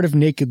part of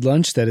Naked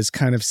Lunch that is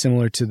kind of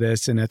similar to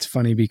this, and that's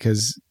funny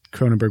because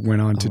Cronenberg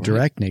went on to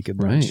direct Naked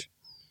Lunch. Right.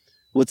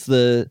 What's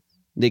the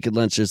Naked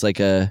Lunch? There's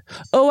like I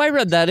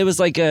read that. It was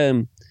like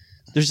there's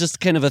just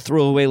kind of a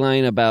throwaway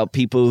line about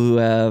people who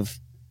have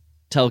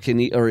or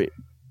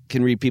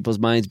can read people's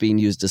minds being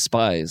used as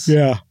spies.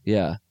 Yeah.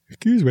 Yeah.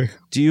 Excuse me.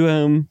 Do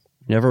you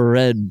never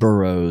read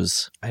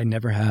Burroughs? I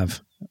never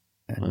have.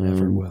 I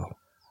never will.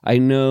 I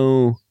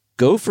know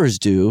gophers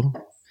do.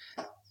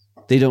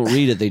 They don't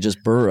read it. They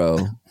just burrow.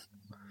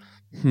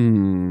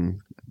 No,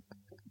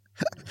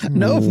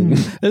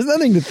 there's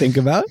nothing to think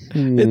about.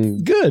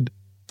 It's good.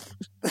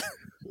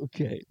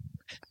 Okay.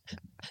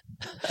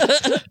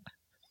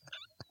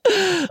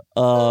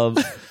 There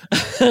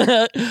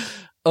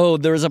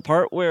was a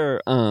part where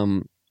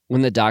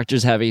when the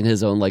doctor's having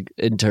his own like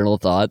internal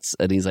thoughts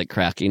and he's like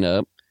cracking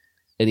up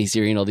and he's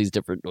hearing all these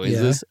different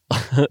noises.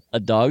 Yeah. A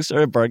dog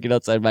started barking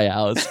outside my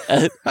house.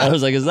 And I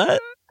was like, is that?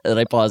 And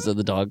I paused and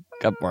the dog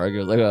kept barking. I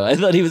was like, oh, I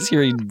thought he was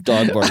hearing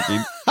dog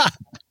barking. I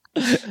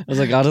was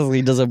like, honestly,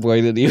 he doesn't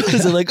point at you. He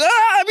was like,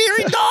 I'm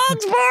hearing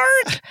dogs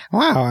bark.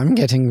 Wow, I'm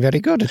getting very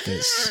good at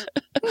this.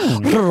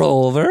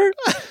 Rover.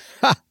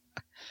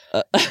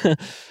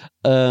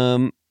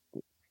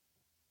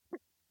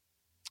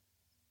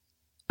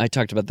 I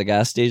talked about the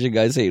gas station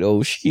guy saying,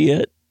 oh,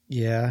 shit.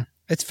 Yeah.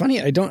 It's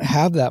funny. I don't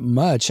have that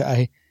much.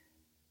 I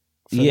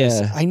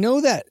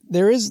know that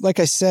there is, like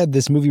I said,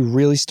 this movie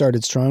really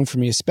started strong for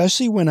me,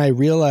 especially when I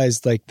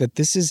realized like that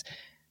this is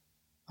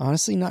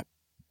honestly not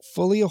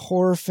fully a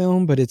horror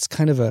film, but it's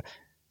kind of a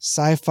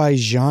sci-fi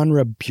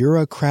genre,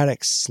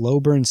 bureaucratic, slow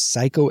burn,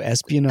 psycho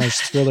espionage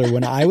thriller.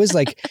 When I was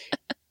like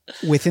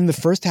within the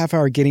first half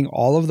hour getting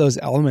all of those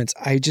elements,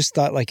 I just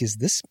thought like, is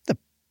this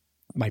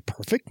my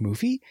perfect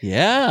movie?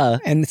 Yeah.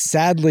 And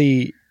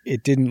sadly,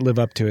 it didn't live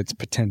up to its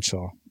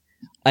potential.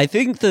 I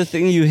think the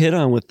thing you hit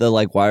on with the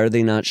like, why are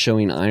they not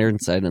showing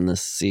Ironside in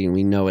this scene?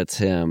 We know it's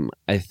him,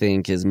 I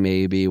think is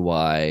maybe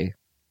why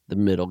the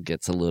middle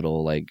gets a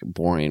little like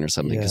boring or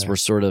something, because we're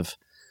sort of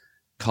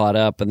caught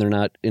up and they're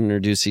not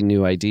introducing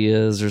new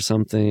ideas or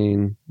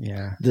something.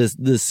 Yeah.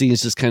 The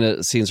scenes just kind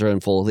of scenes are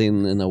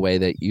unfolding in a way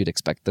that you'd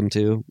expect them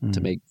to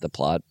make the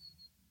plot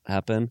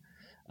happen.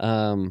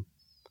 I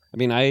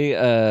mean,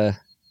 I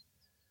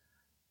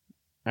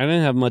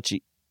didn't have much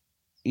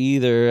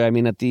either. I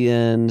mean, at the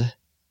end,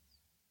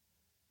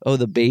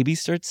 the baby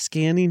starts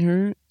scanning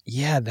her.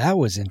 Yeah, that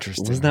was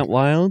interesting. Wasn't that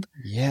wild?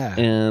 Yeah.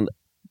 And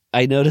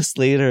I noticed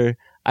later,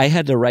 I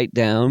had to write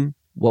down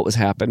what was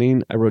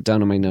happening. I wrote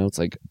down in my notes,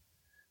 like,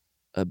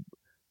 and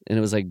it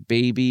was like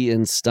baby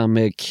in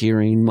stomach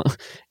hearing.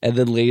 And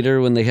then later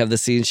when they have the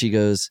scene, she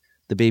goes,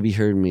 the baby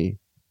heard me.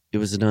 It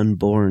was an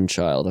unborn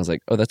child. I was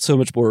like, oh, that's so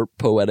much more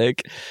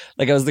poetic.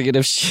 Like I was thinking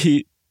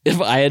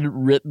if I had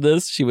written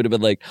this, she would have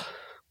been like,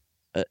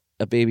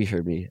 a baby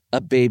heard me. A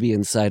baby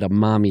inside a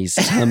mommy's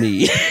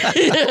tummy.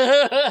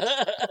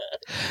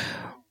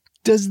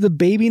 Does the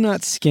baby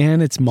not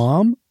scan its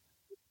mom?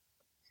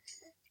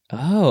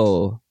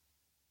 Oh.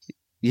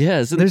 Yeah,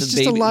 isn't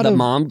the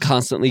mom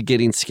constantly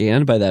getting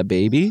scanned by that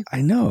baby?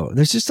 I know.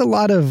 There's just a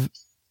lot of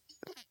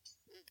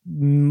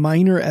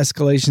minor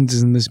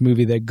escalations in this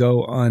movie that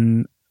go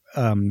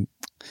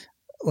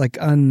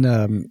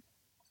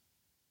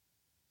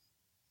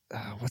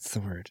what's the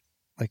word?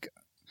 Like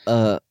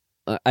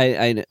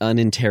I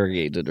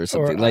uninterrogated or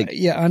something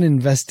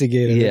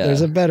uninvestigated. Yeah. There's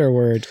a better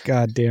word.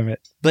 God damn it.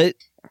 But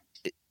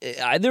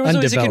there was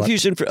always a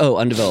confusion for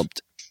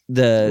undeveloped.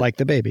 Like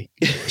the baby.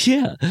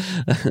 Yeah.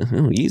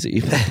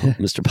 Easy,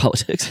 Mr.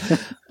 Politics.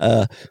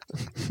 I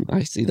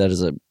see that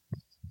as a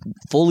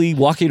fully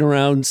walking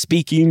around,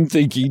 speaking,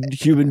 thinking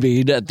human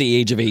being at the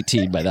age of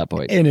 18 by that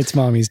point. In its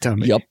mommy's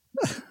tummy. Yep.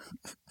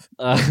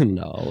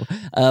 No.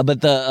 But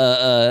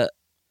the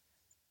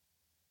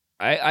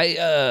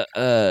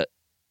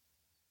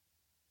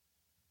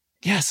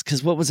yes,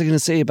 because what was I going to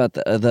say about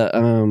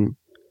the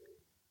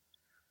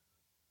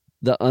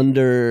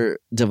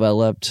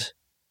underdeveloped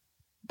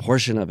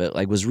portion of it,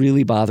 like, was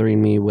really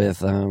bothering me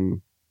with I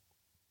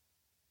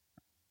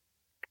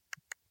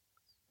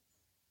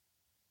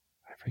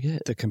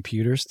forget the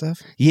computer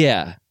stuff.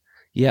 Yeah,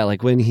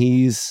 like when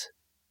he's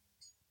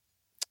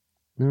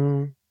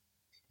no.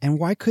 And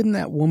why couldn't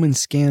that woman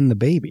scan the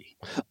baby?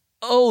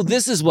 Oh,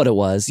 this is what it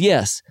was.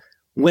 Yes.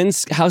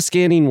 How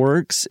scanning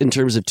works in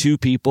terms of two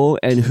people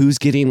and who's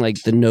getting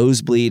like the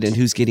nosebleed and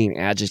who's getting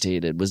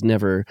agitated was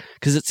never,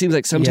 because it seems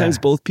like sometimes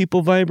both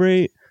people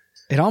vibrate.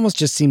 It almost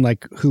just seemed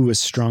like who was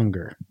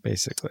stronger,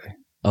 basically.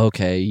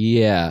 Okay,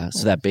 yeah.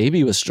 So that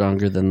baby was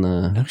stronger than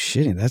the... No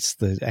shitting. That's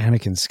the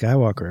Anakin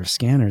Skywalker of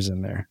scanners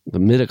in there. The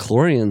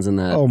midichlorians in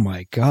that. Oh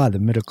my God, the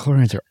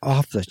midichlorians are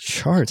off the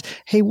charts.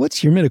 Hey,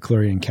 what's your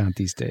midichlorian count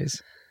these days?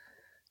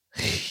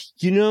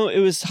 You know, it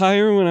was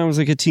higher when I was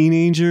like a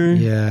teenager.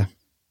 Yeah.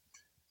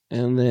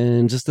 And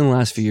then just in the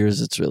last few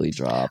years, it's really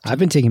dropped. I've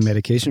been taking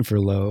medication for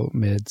low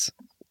mids.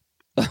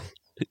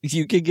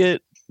 You could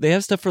get... They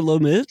have stuff for low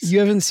mids? You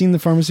haven't seen the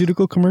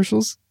pharmaceutical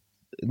commercials?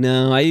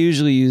 No, I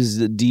usually use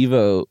the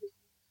Devo.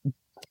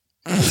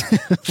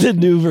 The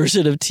new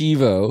version of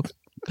TiVo.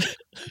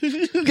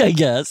 I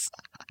guess.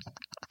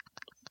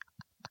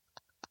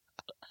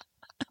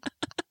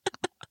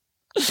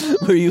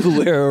 Where you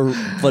wear a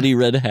funny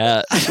red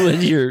hat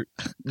when you're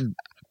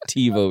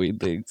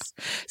TiVoing things.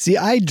 See,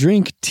 I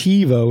drink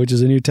TiVo, which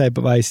is a new type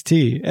of iced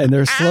tea, and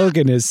their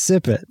slogan is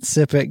sip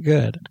it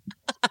good.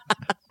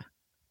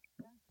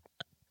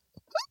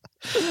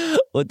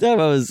 One time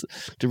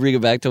to bring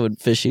it back to when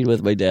fishing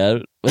with my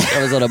dad.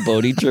 I was on a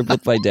boating trip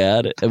with my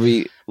dad, and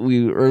we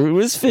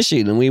was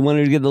fishing, and we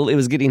wanted to it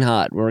was getting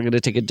hot. We were going to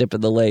take a dip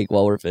in the lake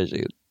while we're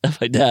fishing. And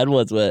my dad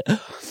once went,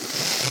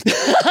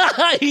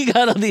 he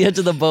got on the edge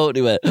of the boat, and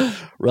he went,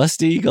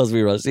 Rusty, he calls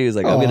me Rusty. He's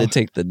like, I'm going to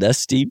take the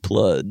Nestea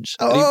plunge.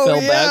 And he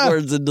fell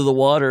backwards into the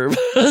water.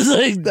 I was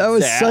like, that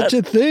was such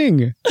a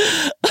thing.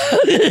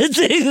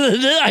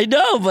 I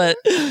know, but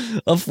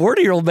a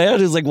 40-year-old man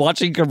who's like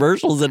watching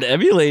commercials and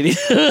emulating,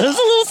 I was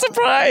a little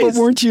surprised.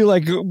 But weren't you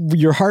like,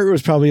 your heart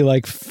was probably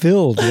like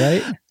filled,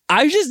 right?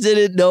 I just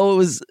didn't know it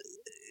was.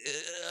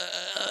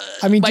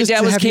 I mean, my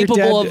dad was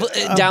capable of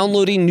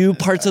downloading new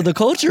parts of the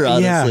culture,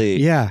 honestly.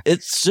 Yeah.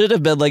 It should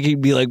have been like,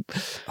 he'd be like,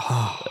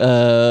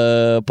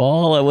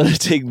 Paul, I want to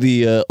take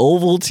the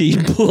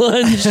Ovaltine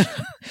plunge.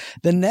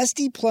 The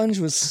Nestea plunge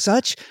was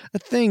such a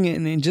thing.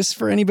 And just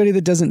for anybody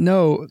that doesn't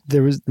know,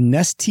 there was the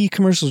Nestea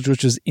commercials,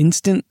 which was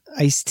instant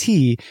iced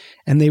tea.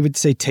 And they would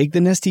say, take the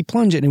Nestea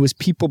plunge. And it was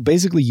people,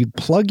 basically, you'd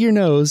plug your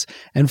nose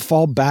and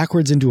fall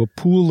backwards into a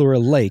pool or a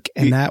lake.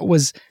 And that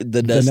was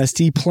the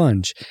Nestea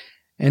plunge.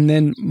 And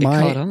then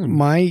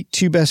my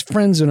two best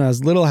friends when I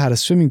was little had a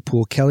swimming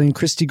pool, Kelly and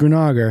Christy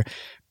Grenager.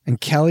 And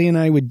Kelly and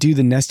I would do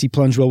the Nestea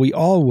plunge. Well, we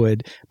all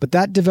would. But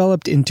that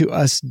developed into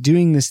us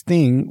doing this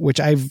thing, which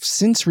I've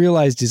since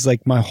realized is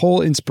like my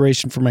whole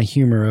inspiration for my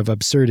humor of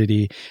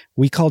absurdity.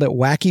 We called it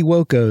Wacky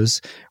Wokos,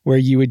 where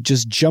you would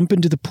just jump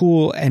into the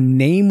pool and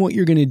name what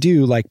you're going to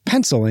do, like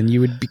pencil, and you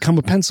would become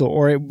a pencil.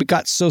 Or it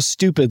got so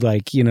stupid,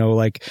 like,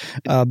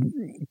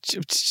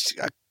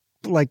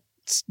 like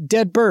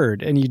dead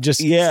bird, and you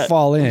just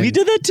fall in. We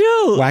did that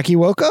too. Wacky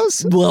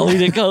Wokos? Well, we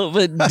didn't call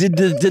it, but did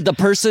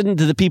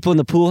the people in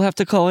the pool have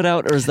to call it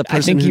out, or is the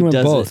person I think who went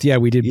does both. it? Yeah,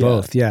 we did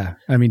both. Yeah.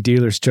 I mean,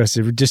 dealer's choice.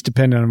 It would just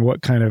depend on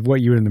what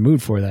you were in the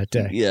mood for that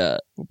day. Yeah.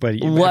 But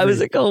why was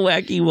it called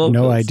Wacky Wokos?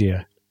 No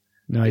idea.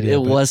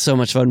 It was so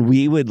much fun.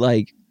 We would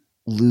like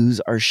lose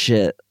our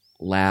shit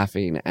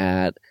laughing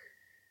at,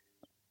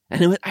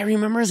 and I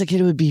remember as a kid,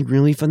 it would be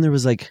really fun. There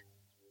was like,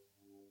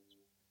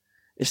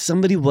 if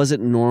somebody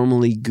wasn't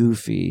normally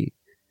goofy,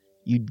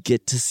 you'd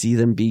get to see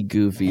them be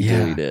goofy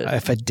doing it.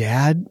 If a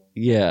dad...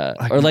 Yeah.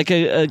 Or like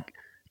a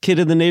kid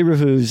in the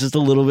neighborhood who's just a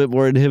little bit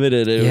more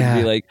inhibited. It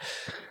would be like,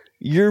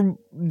 you're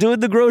doing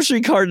the grocery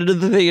cart into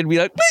the thing and be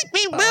like,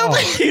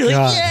 you're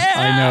like, yeah.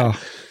 I know.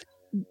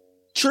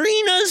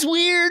 Trina's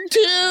weird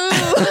too.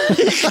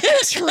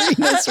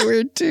 Trina's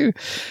weird too.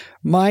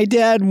 My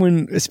dad,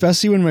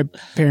 especially when my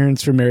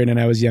parents were married and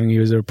I was young, he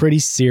was a pretty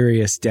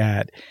serious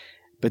dad.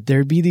 But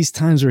there'd be these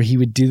times where he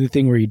would do the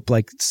thing where he'd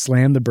like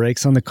slam the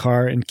brakes on the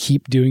car and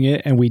keep doing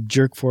it, and we'd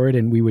jerk forward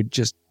and we would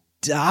just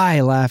die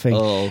laughing.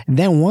 Oh. And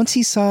then once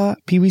he saw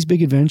Pee-wee's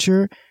Big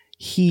Adventure,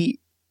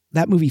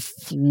 that movie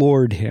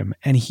floored him,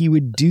 and he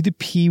would do the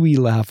Pee-wee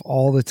laugh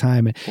all the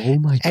time. Oh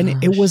my gosh.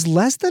 And it was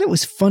less that it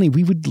was funny.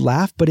 We would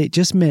laugh, but it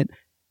just meant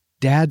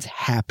Dad's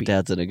happy.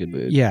 Dad's in a good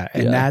mood. Yeah,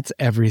 and that's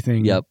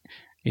everything. Yep.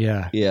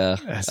 Yeah. Yeah.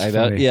 That's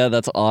funny. Yeah,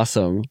 that's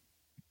awesome.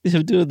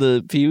 Doing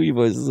the Pee-wee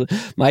voices.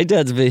 My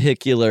dad's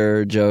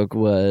vehicular joke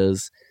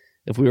was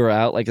if we were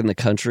out like in the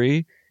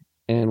country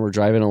and we're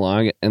driving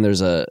along and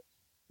there's a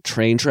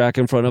train track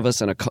in front of us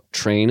and a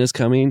train is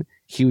coming,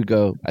 he would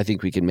go, I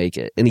think we can make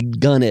it. And he'd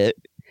gun it.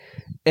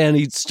 And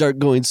he'd start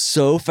going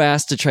so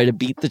fast to try to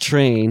beat the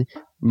train.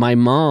 My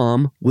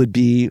mom would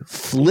be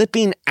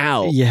flipping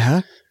out.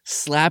 Yeah.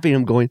 Slapping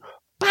him going,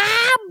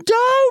 Bob,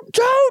 don't.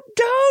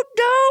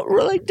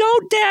 We're like,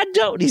 don't, Dad,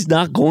 don't. He's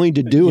not going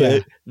to do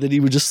it. Then he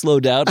would just slow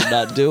down and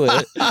not do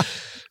it.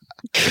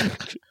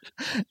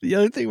 The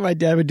other thing my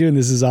dad would do, and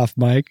this is off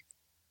mic,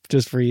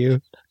 just for you.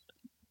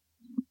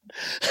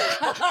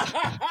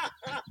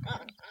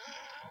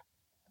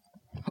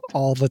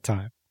 All the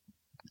time.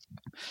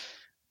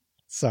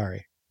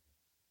 Sorry.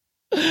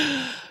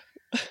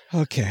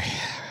 Okay,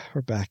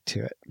 we're back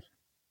to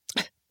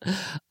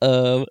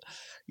it.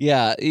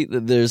 Yeah,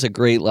 there's a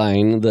great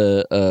line.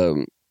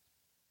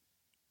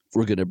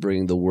 We're gonna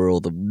bring the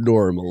world of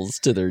normals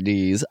to their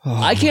knees.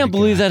 I can't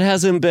believe that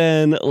hasn't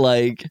been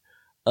like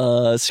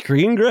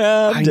screen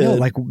grabbed. I know,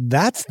 like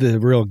that's the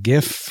real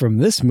gift from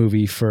this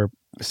movie for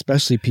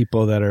especially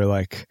people that are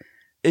like.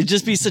 It'd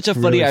just be such a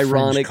funny, really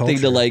ironic thing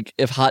to like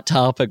if Hot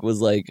Topic was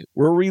like,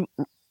 we're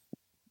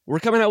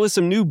coming out with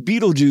some new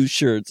Beetlejuice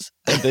shirts,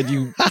 and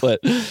then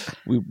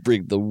we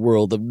bring the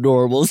world of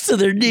normals to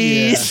their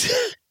knees.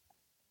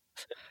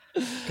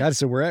 Yeah. God,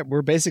 so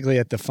we're basically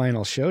at the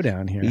final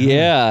showdown here.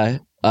 Yeah.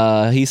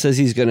 He says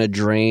he's going to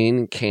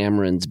drain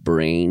Cameron's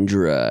brain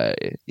dry.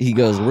 He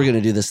goes, we're going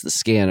to do this the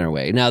Scanner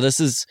way. Now, this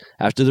is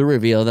after the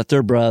reveal that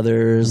they're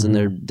brothers and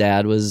their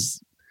dad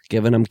was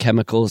giving them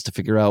chemicals to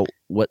figure out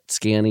what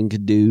scanning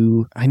could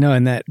do. I know.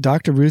 And that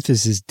Dr.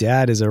 Ruth's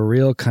dad is a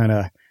real kind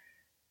of,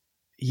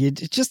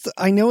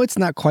 I know it's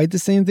not quite the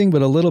same thing,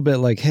 but a little bit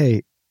like,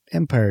 hey,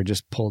 Empire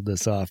just pulled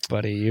this off,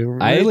 buddy. You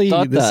really,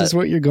 this is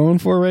what you're going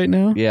for right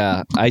now?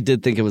 Yeah, I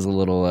did think it was a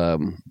little,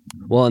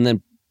 well, and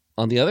then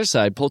on the other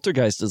side,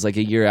 Poltergeist is like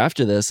a year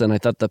after this, and I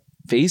thought the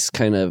face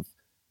kind of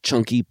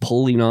chunky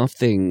pulling off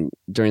thing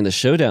during the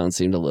showdown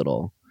seemed a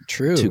little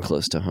True. too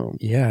close to home.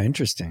 Yeah,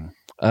 interesting.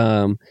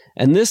 And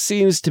this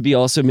seems to be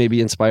also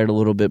maybe inspired a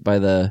little bit by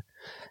the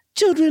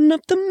Children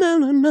of the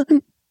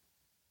Melanin.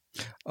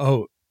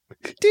 Oh.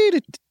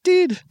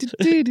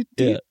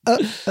 Yeah.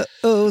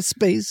 Oh,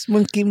 Space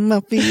Monkey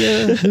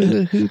Mafia.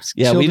 Hula hoops.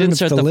 Yeah, We Didn't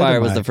Start the Fire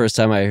was Thalidomide. the first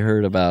time I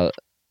heard about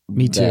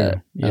Me too.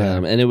 that. Yeah.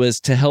 And it was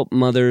to help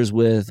mothers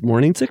with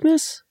morning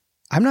sickness.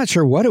 I'm not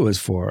sure what it was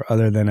for,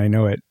 other than I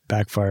know it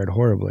backfired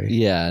horribly.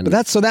 Yeah. But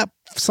that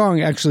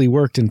song actually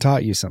worked and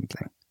taught you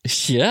something.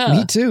 Yeah.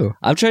 Me too.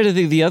 I'm trying to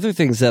think the other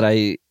things that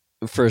I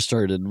first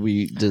started.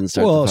 We didn't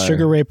start the fire.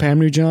 Sugar Ray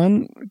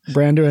Pamujan,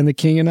 Brando and the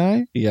King and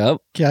I, Yep.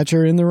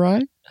 Catcher in the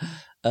Rye.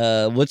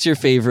 What's your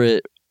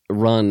favorite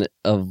run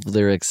of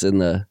lyrics in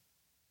the...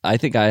 I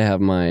think I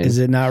have mine. Is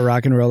it not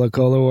Rock and Roll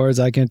Cola Wars?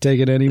 I Can't Take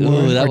It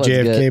Anymore. Ooh, that or one's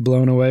JFK good.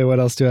 Blown Away. What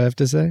else do I have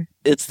to say?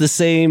 It's the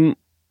same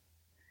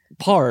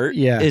part.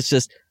 Yeah. It's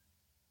just...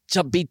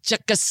 Chubby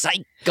Checker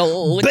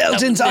Psycho.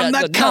 Belgians on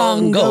the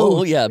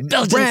Congo. Yeah.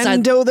 Belgians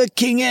on... Brando the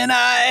King and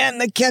I, and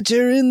the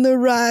Catcher in the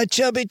Rye.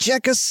 Chubby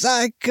Checker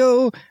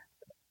Psycho.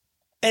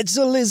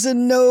 Edsel is a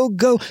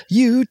no-go.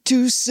 You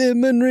two,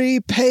 Seminary,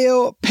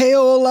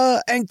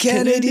 Paola, and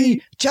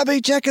Kennedy.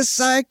 Chubby Checker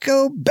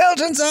Psycho.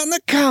 Belgians on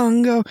the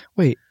Congo.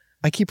 Wait,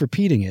 I keep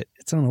repeating it.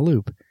 It's on a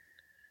loop.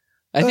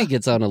 I think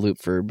it's on a loop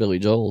for Billy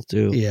Joel,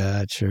 too.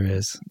 Yeah, it sure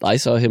is. I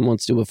saw him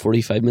once do a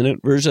 45-minute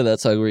version of that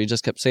song where he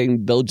just kept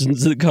saying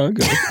Belgians in the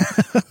Congo.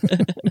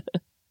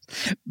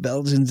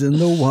 Belgians in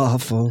the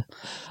waffle.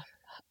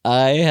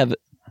 I have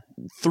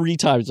 3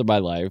 times in my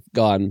life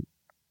gone,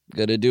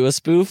 gonna do a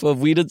spoof of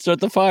We Didn't Start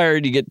the Fire,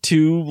 and you get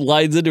 2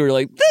 lines into it, you're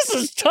like, this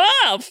is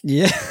tough!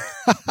 Yeah.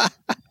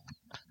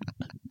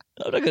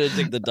 I'm not gonna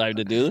take the time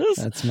to do this.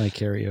 That's my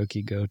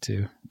karaoke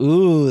go-to.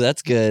 Ooh,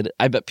 that's good.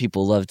 I bet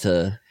people love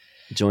to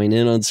join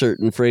in on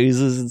certain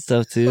phrases and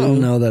stuff, too. I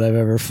don't know that I've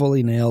ever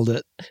fully nailed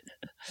it.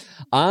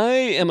 I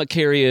am a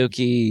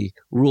karaoke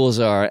rules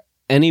are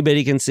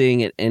anybody can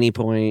sing at any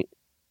point.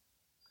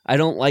 I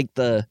don't like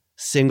the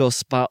single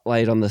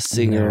spotlight on the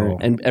singer No.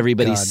 and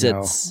everybody God,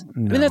 sits.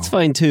 no. I mean, that's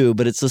fine too,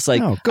 but it's just like,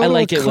 No, go I to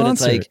like a it when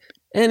it's concert. like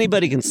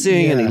anybody can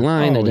sing any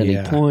line at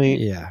any point.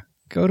 Yeah.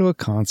 Go to a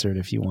concert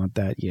if you want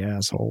that, you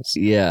assholes.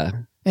 Yeah.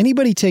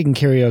 Anybody taking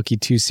karaoke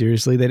too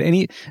seriously,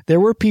 there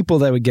were people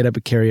that would get up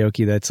at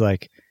karaoke that's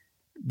like,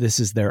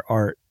 this is their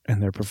art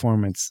and their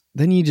performance.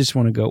 Then you just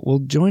want to go, well,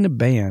 join a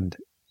band.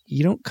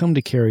 You don't come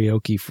to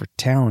karaoke for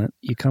talent.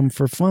 You come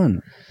for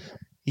fun.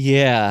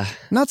 Yeah.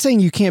 Not saying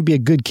you can't be a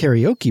good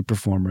karaoke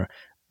performer,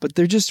 but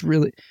they're just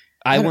really...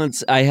 I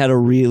had a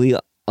really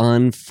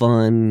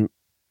unfun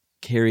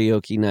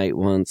karaoke night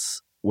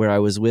once where I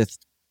was with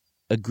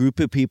a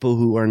group of people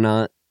who are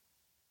not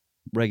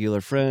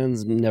regular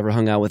friends, never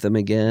hung out with them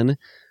again,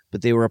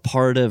 but they were a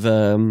part of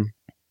a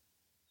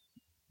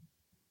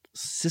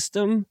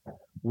system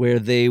where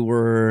they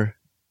were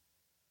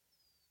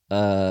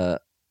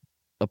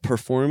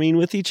performing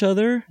with each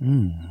other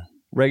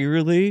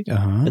regularly.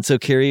 Uh-huh. And so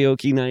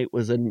karaoke night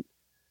was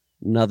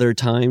another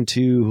time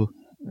to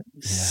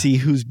see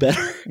who's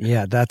better.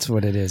 Yeah, that's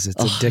what it is.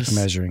 It's a dick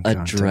measuring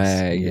contest. A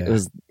drag. Yeah. It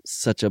was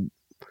it's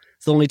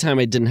the only time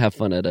I didn't have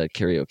fun at a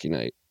karaoke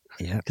night.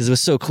 Yeah. Because it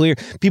was so clear.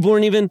 People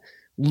weren't even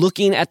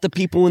looking at the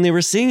people when they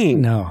were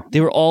singing. No.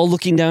 They were all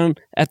looking down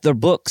at their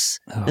books.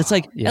 Oh, it's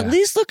like, yeah. at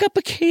least look up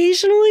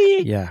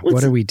occasionally. Yeah.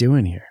 What are we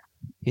doing here?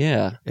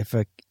 Yeah. If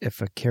a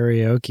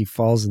karaoke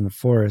falls in the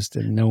forest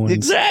and no one's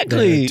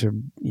Exactly. there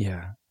to,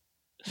 yeah.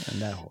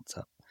 And that holds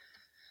up.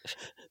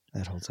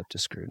 That holds up to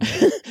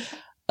scrutiny.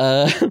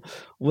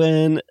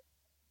 When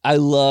I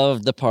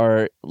love the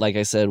part, like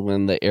I said,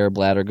 when the air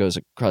bladder goes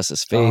across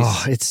his face.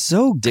 Oh, it's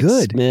so Dick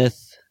good. Smith.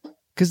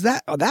 Because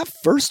that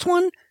first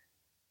one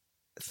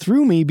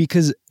threw me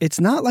because it's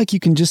not like you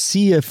can just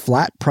see a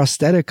flat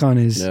prosthetic on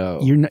his. No.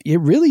 It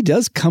really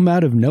does come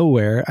out of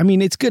nowhere. I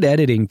mean, it's good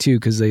editing too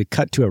because they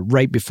cut to it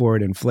right before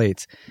it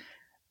inflates,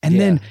 and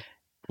then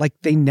like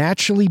they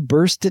naturally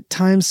burst at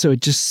times, so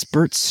it just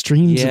spurts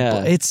streams. Yeah. Of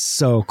blood. It's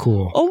so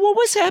cool. Oh, what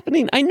was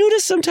happening? I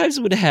noticed sometimes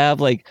it would have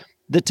like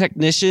the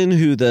technician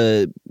who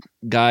the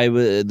guy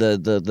with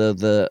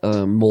the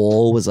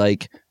mole was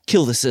like,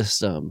 kill the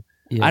system.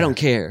 Yeah. I don't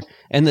care.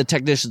 And the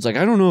technician's like,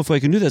 I don't know if I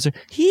can do that. So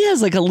he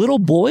has like a little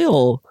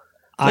boil.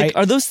 Like,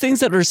 are those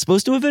things that are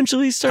supposed to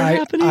eventually start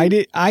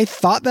happening? I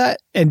thought that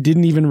and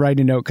didn't even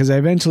write a note because I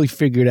eventually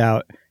figured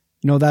out,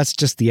 no, that's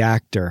just the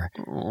actor.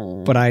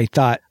 Oh. But I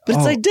thought, But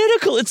it's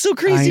identical. It's so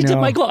crazy to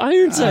Michael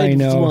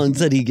Ironside's ones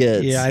that he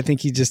gets. Yeah, I think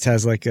he just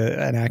has like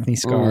an acne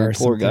scar or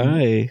poor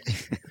something. guy.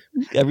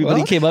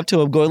 Everybody came up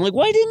to him going like,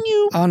 why didn't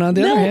you? On the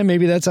other hand,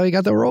 maybe that's how he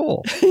got the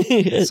role.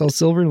 So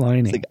silver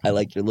lining. It's like, I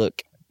like your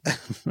look.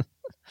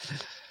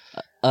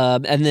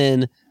 And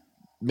then,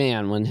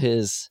 man, when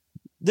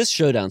this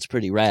showdown's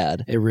pretty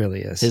rad. It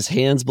really is. His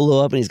hands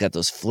blow up and he's got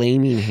those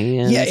flaming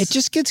hands. Yeah, it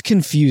just gets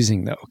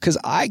confusing though, because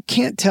I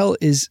can't tell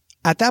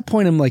at that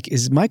point I'm like,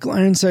 is Michael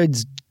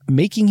Ironsides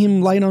making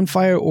him light on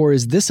fire, or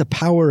is this a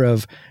power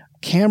of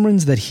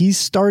Cameron's that he's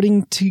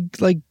starting to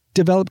like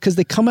developed because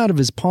they come out of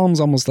his palms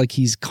almost like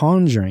he's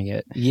conjuring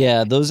it.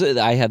 Yeah,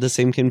 I had the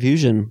same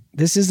confusion.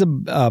 This is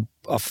a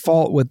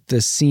fault with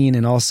the scene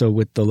and also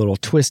with the little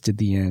twist at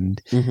the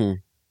end. Mm-hmm.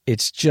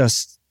 It's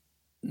just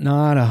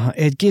not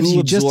it gives who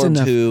you just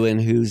enough who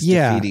and who's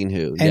defeating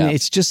who. And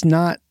it's just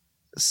not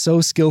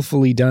so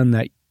skillfully done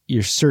that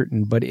you're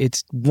certain, but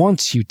it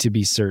wants you to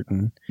be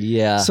certain.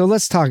 Yeah. So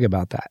let's talk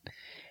about that.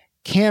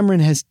 Cameron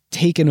has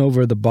taken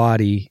over the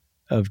body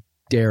of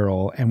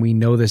Daryl, and we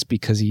know this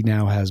because he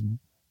now has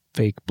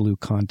fake blue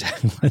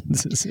contact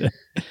lenses.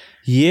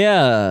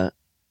 Yeah,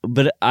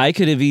 but I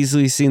could have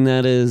easily seen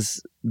that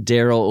as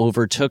Daryl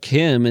overtook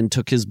him and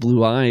took his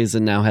blue eyes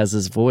and now has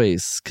his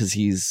voice because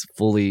he's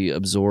fully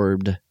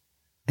absorbed.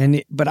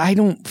 But I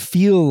don't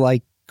feel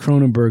like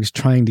Cronenberg's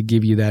trying to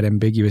give you that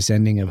ambiguous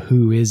ending of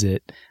who is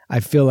it. I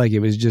feel like it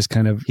was just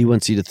kind of... He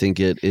wants you to think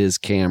it is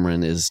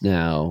Cameron is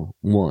now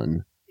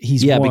one.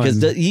 He's one.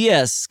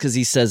 Because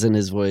he says in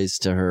his voice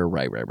to her,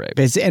 right.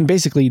 And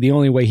basically, the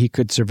only way he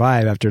could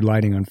survive after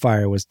lighting on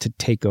fire was to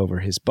take over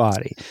his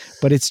body.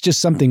 But it's just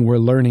something we're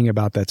learning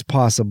about that's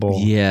possible.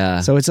 Yeah.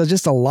 So it's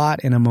just a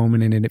lot in a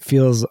moment, and it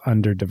feels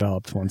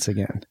underdeveloped once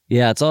again.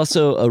 Yeah, it's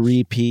also a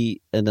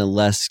repeat and a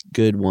less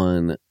good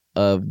one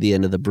of the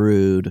end of The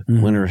Brood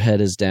when her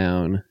head is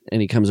down,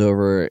 and he comes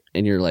over,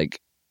 and you're like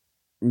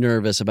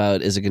nervous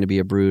about is it going to be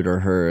a Brood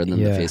or her, and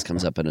then the face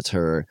comes up and it's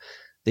her.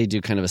 They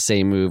do kind of a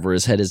same move where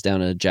his head is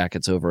down and a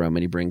jacket's over him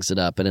and he brings it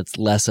up, and it's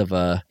less of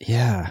a...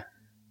 Yeah.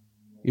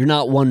 You're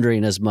not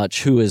wondering as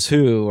much who is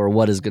who or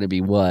what is going to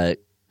be what.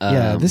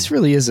 This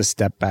really is a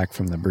step back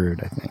from The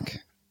Brood, I think.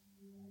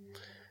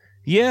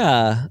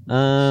 Yeah.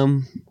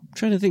 I'm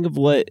trying to think of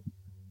what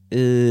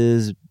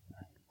is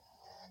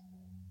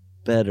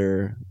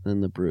better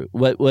than The Brood.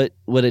 What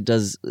it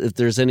does, if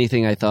there's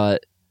anything I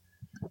thought...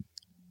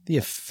 The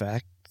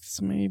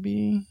effects,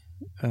 maybe?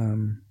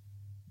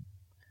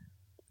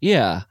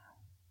 Yeah.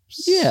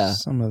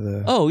 Some of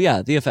the... Oh,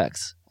 yeah, the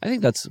effects. I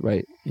think that's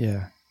right.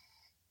 Yeah.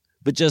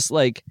 But just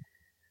like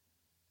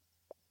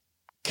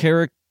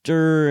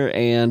character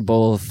and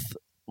both...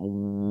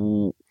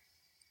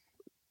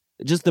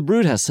 Just The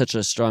Brood has such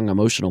a strong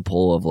emotional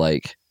pull of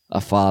like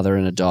a father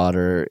and a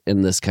daughter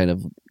in this kind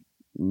of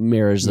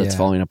marriage that's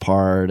falling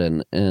apart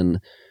and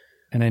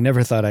I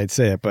never thought I'd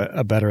say it, but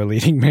a better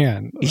leading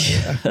man.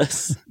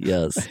 Yes.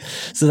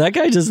 So that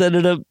guy just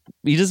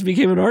he just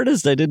became an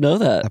artist. I didn't know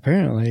that.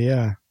 Apparently,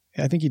 yeah.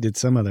 I think he did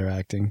some other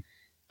acting.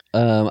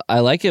 I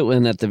like it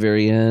when at the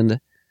very end,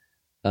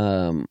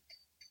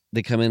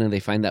 they come in and they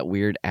find that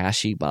weird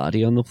ashy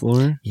body on the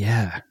floor.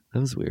 Yeah. That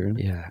was weird.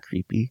 Yeah.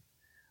 Creepy.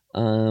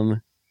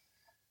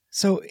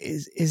 So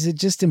is it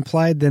just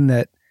implied then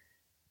that...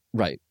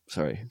 Right.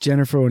 Sorry.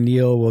 Jennifer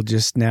O'Neill will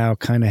just now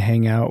kind of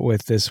hang out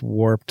with this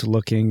warped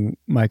looking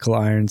Michael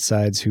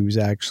Ironsides who's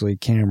actually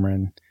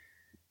Cameron.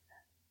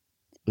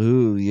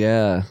 Ooh,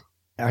 yeah.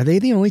 Are they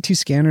the only two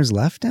scanners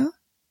left now?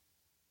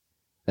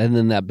 And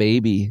then that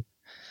baby.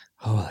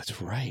 Oh,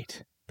 that's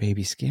right.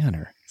 Baby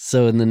Scanner.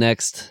 So in the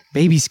next...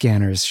 Baby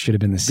Scanners should have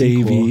been the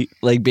sequel.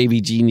 Like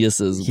Baby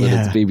Geniuses, but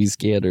it's Baby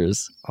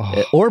Scanners.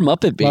 Oh, or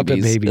Muppet Babies.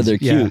 Muppet Babies. And they're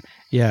cute.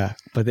 Yeah,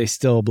 but they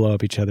still blow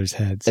up each other's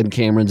heads. And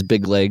Cameron's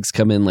big legs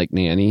come in like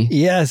Nanny.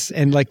 Yes,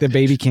 and like the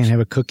baby can't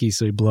have a cookie,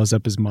 so he blows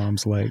up his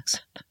mom's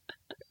legs.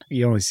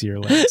 You only see her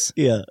legs.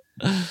 Yeah.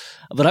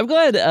 But I'm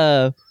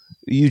glad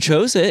you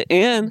chose it.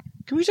 And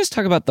can we just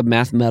talk about the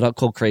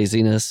mathematical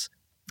craziness?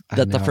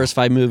 That the first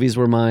 5 movies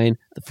were mine,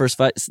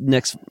 the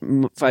next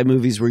 5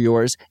 movies were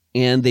yours,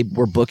 and they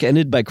were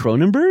bookended by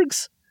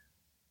Cronenberg's?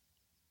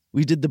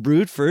 We did The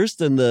Brood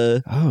first and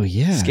the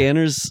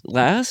Scanners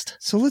last?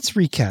 So let's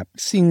recap,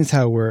 seeing as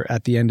how we're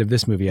at the end of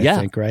this movie, I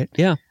think, right?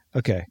 Yeah.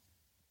 Okay.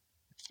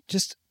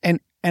 And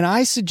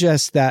I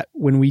suggest that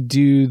when we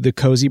do the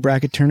Cozy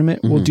Bracket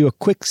tournament, we'll do a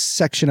quick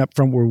section up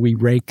front where we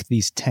rank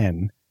these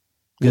 10.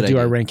 We'll do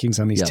our rankings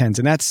on these 10s,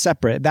 and that's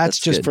separate. That's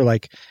just good. For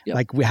like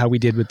how we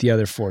did with the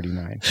other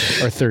 49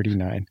 or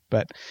 39.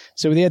 But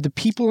so they had the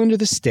people under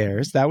the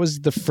stairs. That was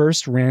the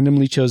first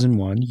randomly chosen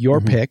one,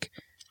 your pick.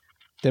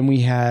 Then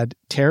we had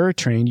Terror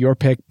Train, your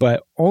pick,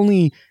 but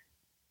only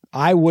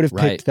I would have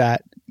picked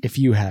that if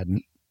you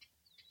hadn't.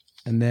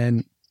 And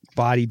then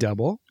Body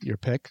Double, your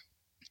pick.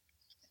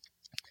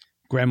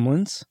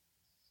 Gremlins,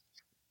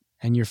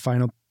 and your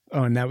final.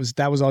 Oh, and that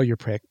was all your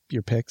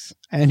picks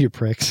and your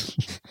pricks.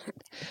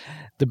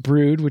 The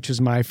Brood, which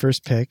was my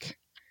first pick.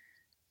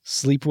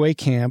 Sleepaway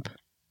Camp.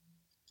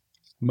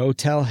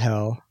 Motel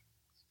Hell.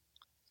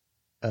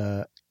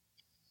 And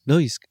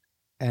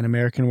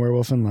American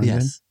Werewolf in London.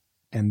 Yes.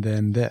 And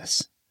then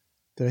this.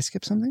 Did I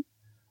skip something?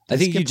 I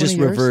think you just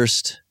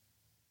reversed.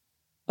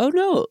 Oh,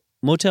 no.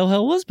 Motel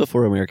Hell was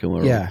before American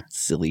Werewolf. Yeah.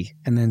 Silly.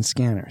 And then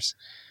Scanners.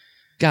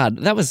 God,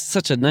 that was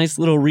such a nice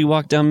little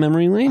rewalk down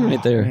memory lane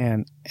right there.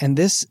 Man. And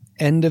this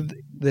end of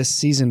this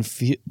season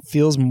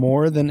feels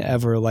more than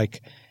ever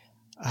like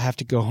I have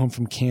to go home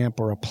from camp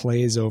or a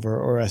play is over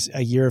or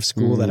a year of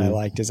school that I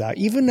liked is out.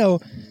 Even though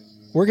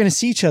we're going to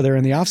see each other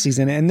in the off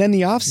season, and then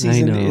the off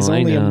season is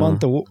only a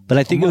month. But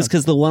I think it was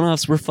because the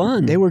one-offs were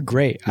fun. They were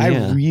great. Yeah.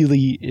 I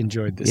really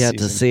enjoyed this season.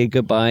 To say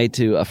goodbye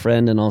to a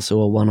friend and also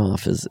a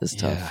one-off is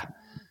tough. Yeah.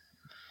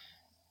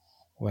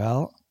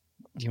 Well,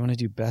 do you want to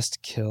do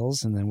best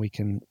kills, and then we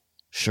can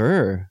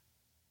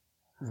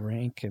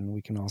rank, and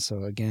we can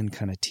also again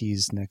kind of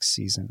tease next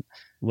season.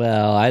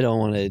 Well, I don't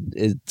want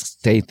to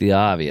state the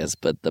obvious,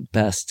 but the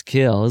best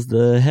kill is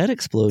the head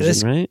explosion,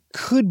 this right?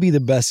 Could be the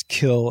best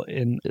kill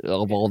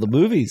of all the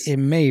movies. It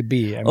may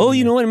be. I mean,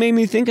 you know what it made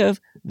me think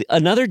of?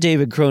 Another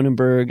David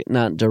Cronenberg,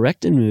 not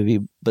directed movie,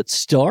 but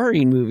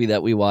starring movie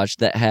that we watched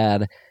that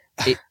had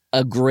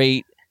a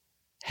great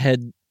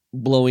head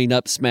blowing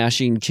up,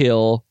 smashing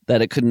kill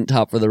that it couldn't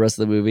top for the rest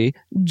of the movie.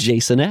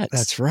 Jason X.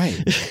 That's right.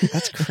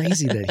 That's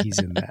crazy that he's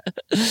in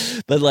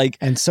that. But like,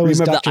 and so is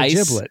Dr. the ice,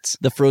 Giblets.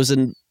 The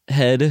frozen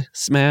head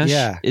smash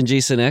in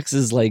Jason X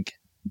is like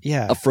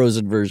a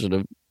frozen version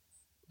of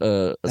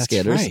That's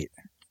Scanners. Right.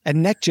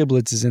 And Neck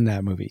Giblets is in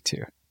that movie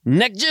too.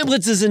 Neck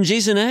Giblets is in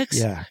Jason X?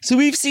 Yeah. So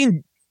we've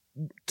seen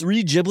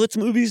 3 Giblets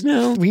movies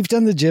now? We've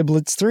done the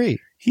Giblets 3.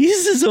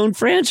 He's his own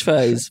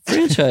franchise.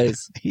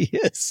 He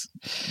is.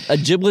 A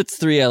Giblets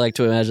 3, I like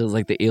to imagine, is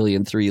like the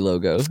Alien 3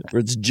 logo, where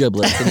it's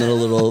Giblets and then a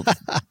little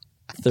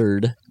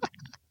third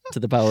to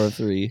the power of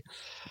 3.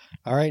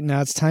 All right,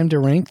 now it's time to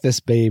rank this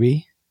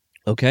baby.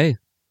 Okay.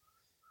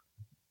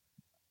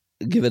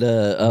 Give it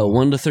a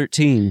 1 to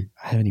 13.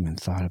 I haven't even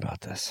thought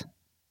about this.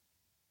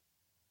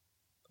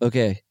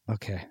 Okay,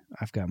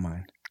 I've got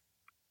mine.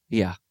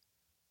 Yeah.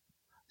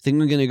 I think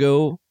we're going to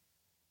go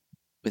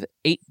with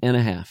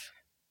 8.5.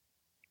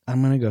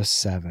 I'm going to go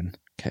 7.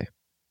 Okay.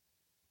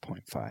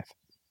 0.5.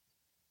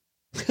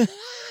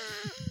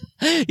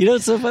 You know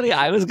what's so funny?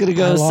 I was going to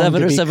go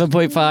 7 or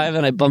 7.5,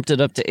 and I bumped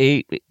it up to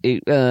 8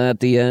 at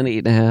the end,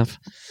 8.5.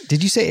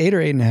 Did you say 8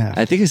 or 8.5?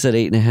 I think I said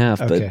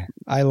 8.5. Okay.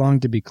 But I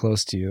longed to be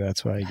close to you.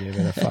 That's why I gave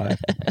it a 5.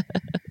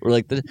 We're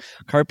like the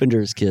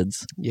Carpenter's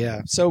kids.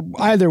 Yeah. So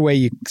either way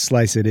you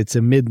slice it, it's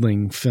a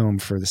middling film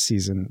for this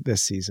season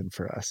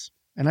for us.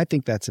 And I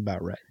think that's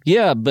about right.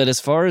 Yeah, but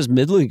as far as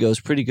middling goes,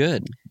 pretty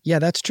good. Yeah,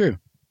 that's true.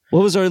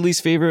 What was our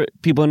least favorite?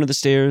 People Under the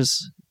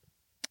Stairs?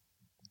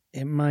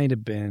 It might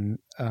have been.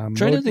 To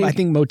think. I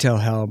think Motel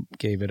Hell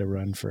gave it a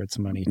run for its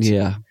money, too.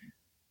 Yeah.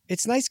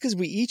 It's nice because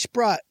we each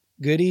brought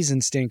goodies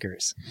and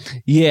stinkers.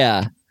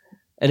 Yeah.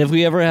 And if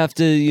we ever have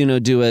to,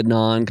 do a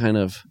non kind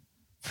of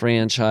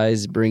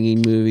franchise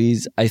bringing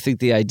movies, I think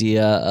the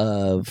idea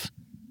of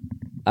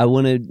I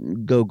want to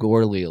go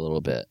Gorley a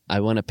little bit.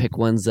 I want to pick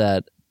ones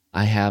that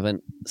I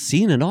haven't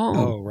seen at all.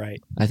 Oh, right.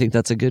 I think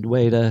that's a good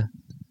way to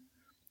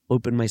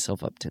open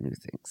myself up to new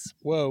things.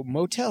 Whoa,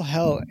 Motel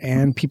Hell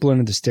and People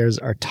Under the Stairs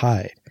are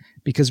tied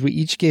because we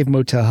each gave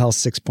Motel Hell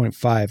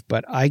 6.5,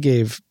 but I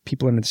gave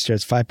People Under the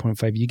Stairs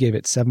 5.5. You gave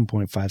it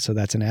 7.5, so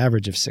that's an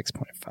average of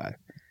 6.5.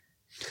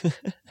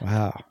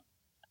 Wow.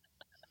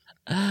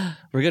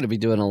 We're going to be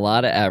doing a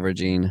lot of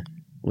averaging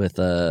with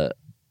well,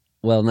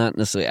 not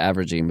necessarily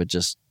averaging, but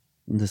just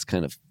this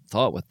kind of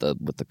thought with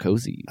the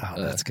cozy.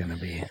 Oh, that's going to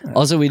be.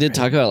 Also, we did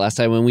talk about last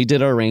time when we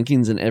did our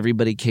rankings and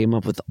everybody came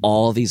up with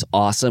all these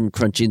awesome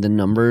crunching the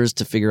numbers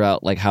to figure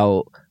out like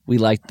how we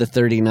liked the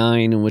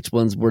 39 and which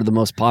ones were the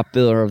most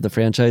popular of the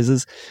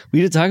franchises.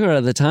 We did talk about it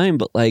at the time,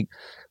 but like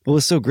what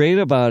was so great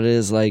about it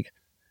is like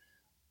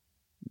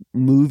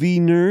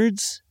movie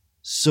nerds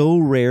so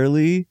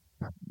rarely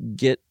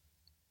get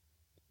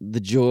the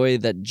joy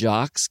that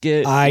jocks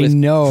get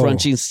with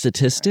crunching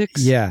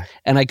statistics. Yeah.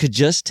 And I could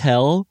just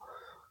tell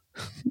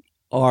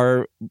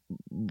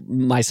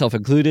myself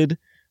included,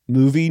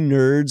 movie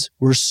nerds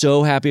were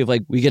so happy of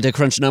like, we get to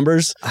crunch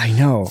numbers. I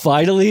know.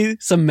 Finally,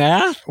 some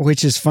math.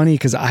 Which is funny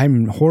because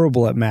I'm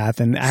horrible at math.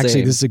 And actually,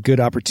 Same. This is a good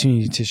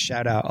opportunity to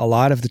shout out a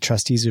lot of the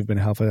trustees who've been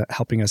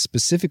helping us,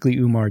 specifically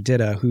Umar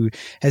Ditta, who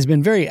has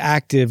been very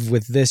active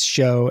with this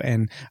show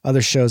and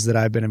other shows that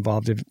I've been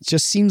involved in.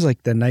 Just seems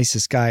like the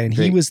nicest guy. And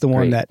he was the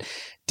one that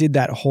did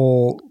that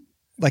whole...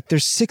 Like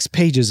there's 6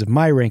 pages of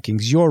my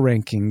rankings, your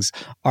rankings,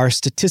 our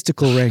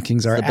statistical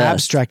rankings, our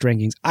abstract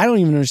rankings. I don't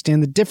even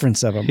understand the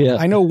difference of them. Yeah.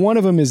 I know one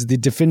of them is the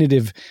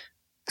definitive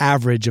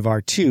average of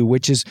our 2,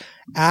 which is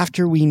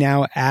after we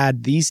now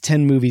add these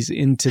 10 movies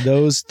into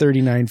those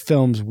 39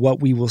 films,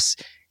 what we will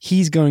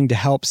he's going to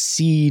help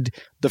seed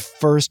the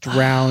first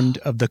round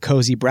of the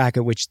cozy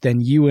bracket, which then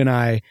you and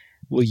I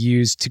will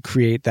use to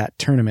create that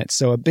tournament.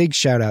 So a big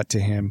shout out to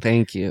him.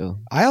 Toyou.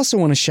 I also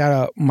want to shout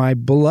out my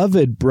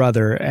beloved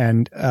brother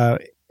and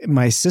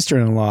my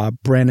sister-in-law,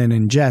 Brennan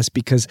and Jess,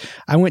 because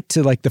I went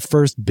to like the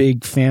first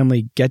big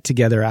family get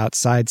together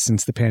outside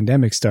since the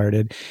pandemic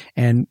started.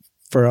 And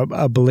for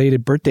a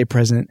belated birthday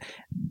present,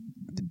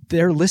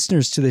 they're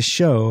listeners to the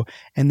show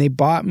and they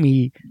bought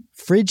me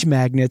fridge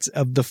magnets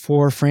of the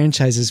 4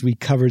 franchises we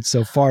covered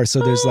so far.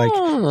 So there's like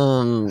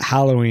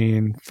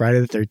Halloween,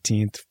 Friday the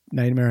 13th,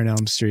 Nightmare on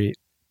Elm Street,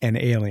 and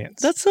Aliens.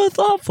 That's so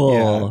thoughtful.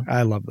 Yeah,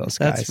 I love those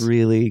guys. That's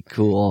really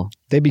cool.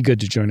 They'd be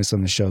good to join us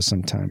on the show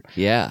sometime.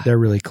 Yeah. They're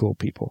really cool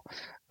people.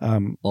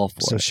 All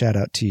for so it. Shout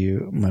out to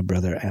you, my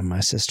brother and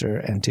my sister,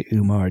 and to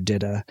Umar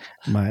Ditta,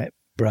 my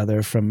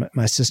brother from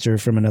my sister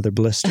from another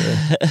blister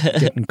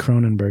getting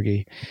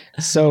Cronenbergy.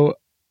 So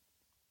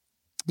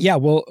yeah,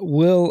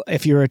 we'll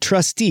if you're a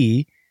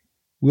trustee,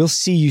 we'll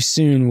see you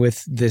soon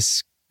with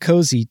this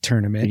cozy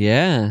tournament.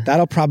 Yeah.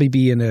 That'll probably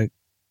be in a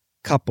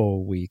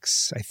couple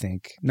weeks, I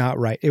think. Not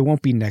right. It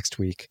won't be next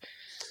week.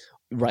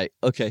 Right.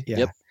 Okay.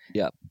 Yeah.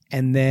 Yep.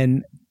 And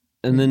then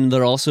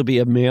there'll also be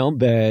a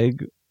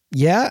mailbag.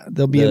 Yeah,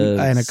 there'll be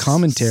a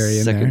commentary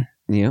in there.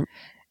 Yeah.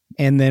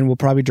 And then we'll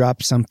probably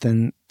drop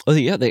something. Oh,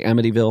 yeah, the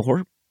Amityville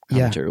horror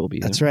commentary will be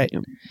there. That's right.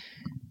 Yep.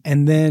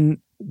 And then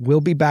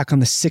we'll be back on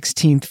the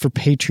 16th for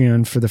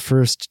Patreon for the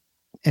first.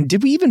 And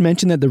did we even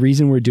mention that the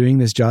reason we're doing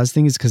this Jaws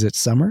thing is because it's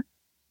summer?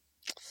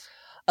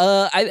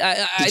 I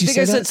think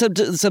I said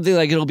something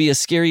like it'll be a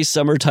scary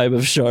summertime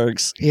of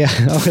sharks. Yeah.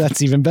 Oh,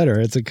 that's even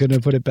better. Couldn't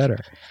have put it better.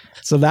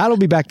 So that'll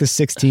be back the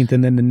 16th,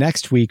 and then the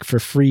next week for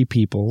Free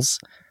Peoples.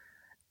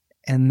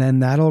 And then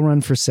that'll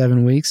run for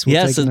 7 weeks.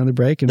 We'll take another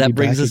break. And that be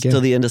brings back us again.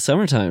 till the end of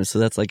summertime. So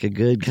that's like a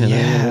good kind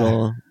of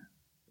little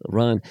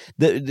run.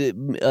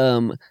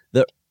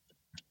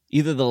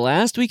 Either the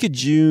last week of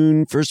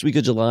June, first week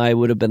of July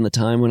would have been the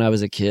time when I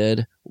was a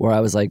kid where I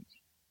was like,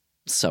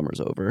 summer's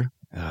over.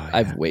 Oh, yeah.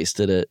 I've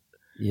wasted it.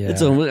 Yeah,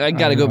 I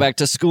got to go back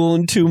to school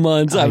in 2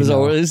 months. I was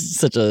always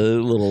such a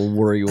little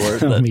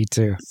worrywart. Me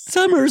too.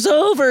 Summer's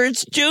over.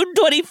 It's June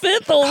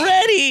 25th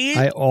already.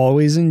 I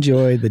always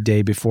enjoy the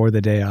day before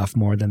the day off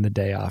more than the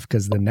day off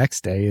because the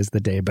next day is the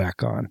day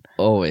back on.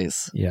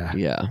 Always. Yeah.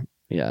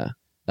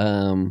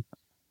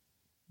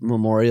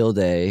 Memorial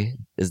Day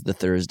is the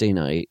Thursday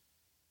night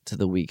to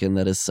the weekend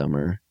that is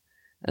summer,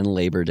 and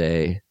Labor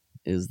Day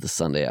is the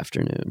Sunday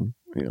afternoon.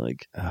 You're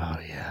like, oh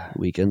yeah,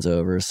 weekend's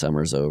over,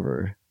 summer's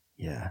over.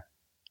 Yeah.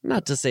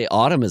 Not to say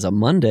autumn is a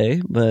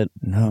Monday, but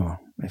no.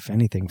 If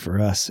anything, for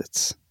us,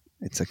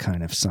 it's a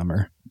kind of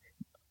summer.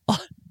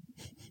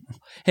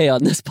 Hey,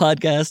 on this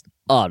podcast,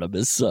 autumn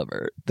is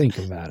summer. Think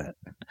about it.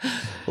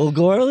 Well,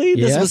 Gorley,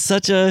 this was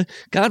such a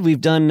God. We've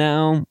done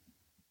now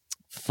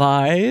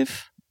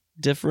 5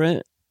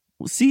 different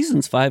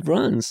seasons, 5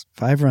 runs,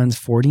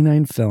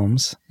 49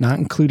 films, not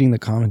including the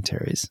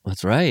commentaries.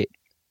 That's right.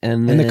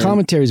 And the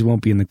commentaries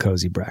won't be in the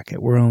cozy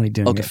bracket. We're only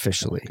doing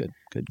officially. Good.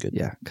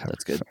 Yeah,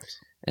 that's good. Films.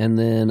 And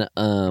then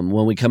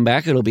when we come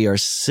back, it'll be our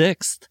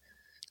 6th.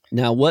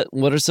 Now, what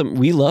are some?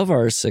 We love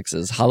our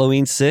 6s.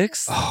 Halloween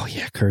 6. Oh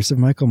yeah, Curse of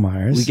Michael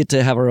Myers. We get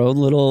to have our own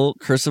little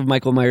Curse of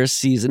Michael Myers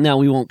season. Now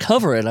we won't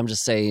cover it. I'm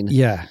just saying.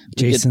 Yeah,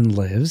 Jason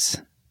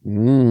Lives.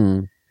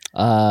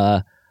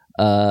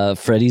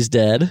 Freddy's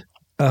Dead.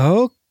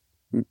 Oh.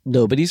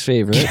 Nobody's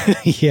favorite.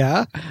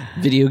 Yeah.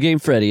 Video game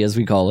Freddy, as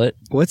we call it.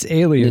 What's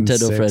Alien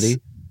Nintendo 6? Freddy.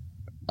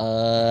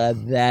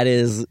 That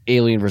is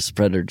vs.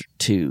 Predator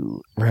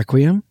 2.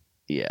 Requiem?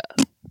 Yeah.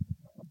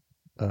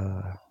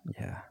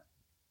 Yeah.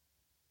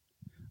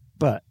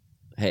 But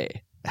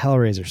hey,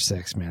 Hellraiser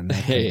 6, man,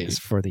 that thing is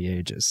for the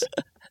ages.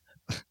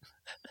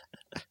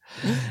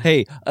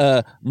 Hey,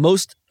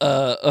 most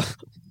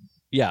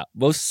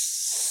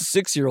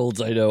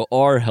 6-year-olds I know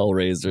are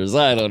Hellraisers.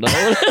 I don't know.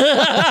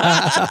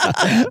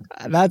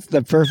 That's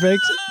the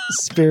perfect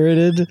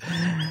spirited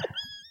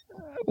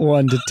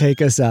one to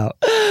take us out.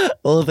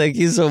 Well, thank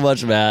you so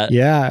much, Matt.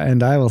 Yeah,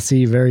 and I will see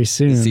you very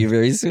soon. See you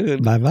very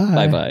soon.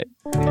 Bye-bye. Bye-bye.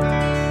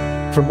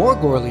 For more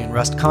Gorley and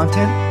Rust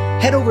content,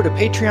 head over to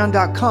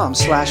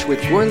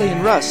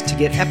patreon.com/withGorleyandRust to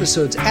get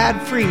episodes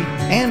ad-free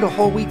and a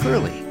whole week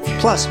early.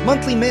 Plus,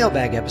 monthly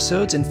mailbag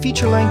episodes and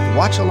feature-length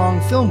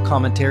watch-along film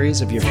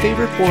commentaries of your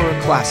favorite horror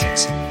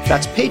classics.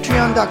 That's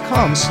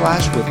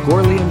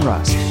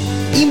patreon.com/withGorleyandRust.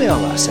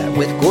 Email us at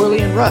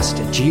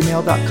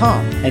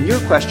withGorleyandRust@gmail.com, and your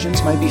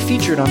questions might be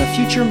featured on a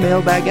future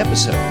mailbag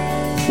episode.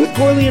 With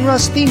Gorley and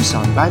Rust theme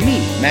song by me,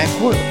 Matt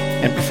Gorley,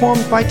 and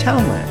performed by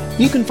Townland.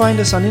 You can find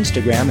us on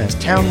Instagram as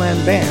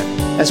Townland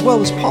Band, as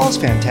well as Paul's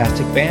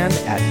fantastic band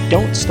at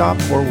Don't Stop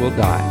or We'll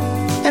Die.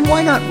 And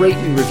why not rate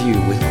and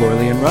review with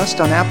Gorley and Rust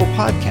on Apple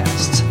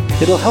Podcasts?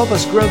 It'll help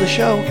us grow the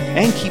show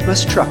and keep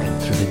us trucking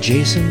through the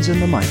Jasons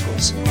and the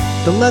Michaels,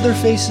 the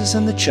Leatherfaces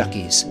and the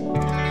Chuckies,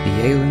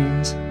 the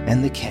aliens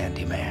and the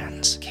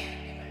Candymans.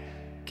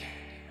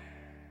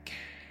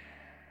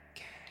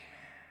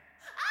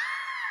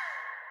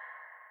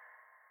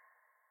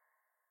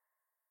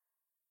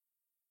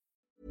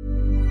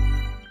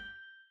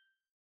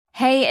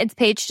 Hey, it's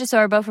Paige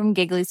DeSorbo from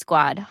Giggly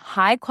Squad.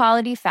 High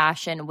quality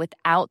fashion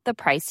without the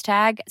price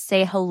tag.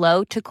 Say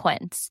hello to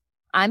Quince.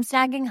 I'm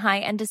snagging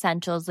high-end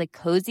essentials like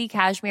cozy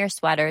cashmere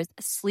sweaters,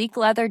 sleek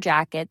leather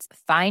jackets,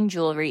 fine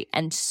jewelry,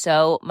 and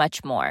so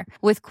much more.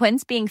 With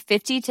Quince being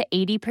 50 to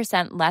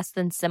 80% less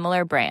than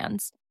similar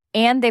brands.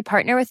 And they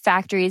partner with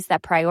factories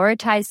that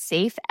prioritize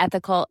safe,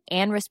 ethical,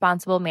 and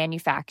responsible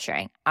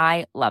manufacturing.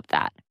 I love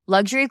that.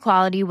 Luxury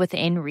quality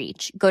within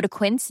reach. Go to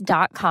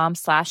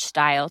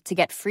quince.com/style to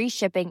get free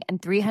shipping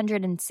and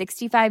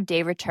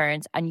 365-day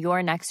returns on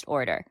your next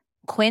order.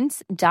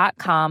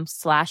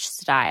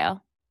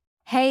 Quince.com/style.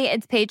 Hey,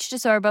 it's Paige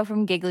DeSorbo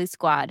from Giggly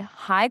Squad.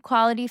 High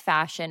quality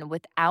fashion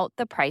without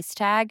the price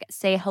tag.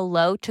 Say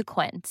hello to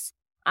Quince.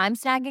 I'm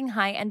snagging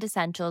high-end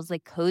essentials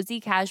like cozy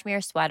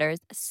cashmere sweaters,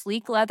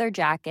 sleek leather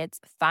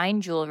jackets,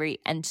 fine jewelry,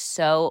 and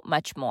so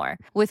much more.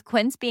 With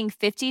Quince being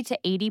 50 to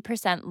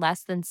 80%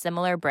 less than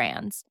similar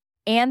brands.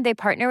 And they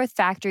partner with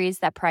factories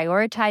that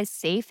prioritize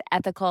safe,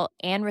 ethical,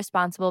 and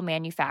responsible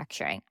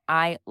manufacturing.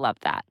 I love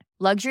that.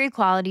 Luxury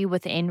quality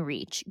within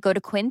reach. Go to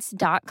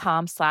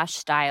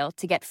quince.com/style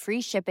to get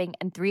free shipping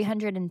and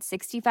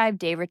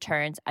 365-day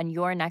returns on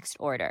your next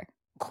order.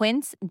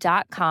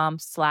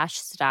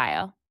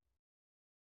 Quince.com/style.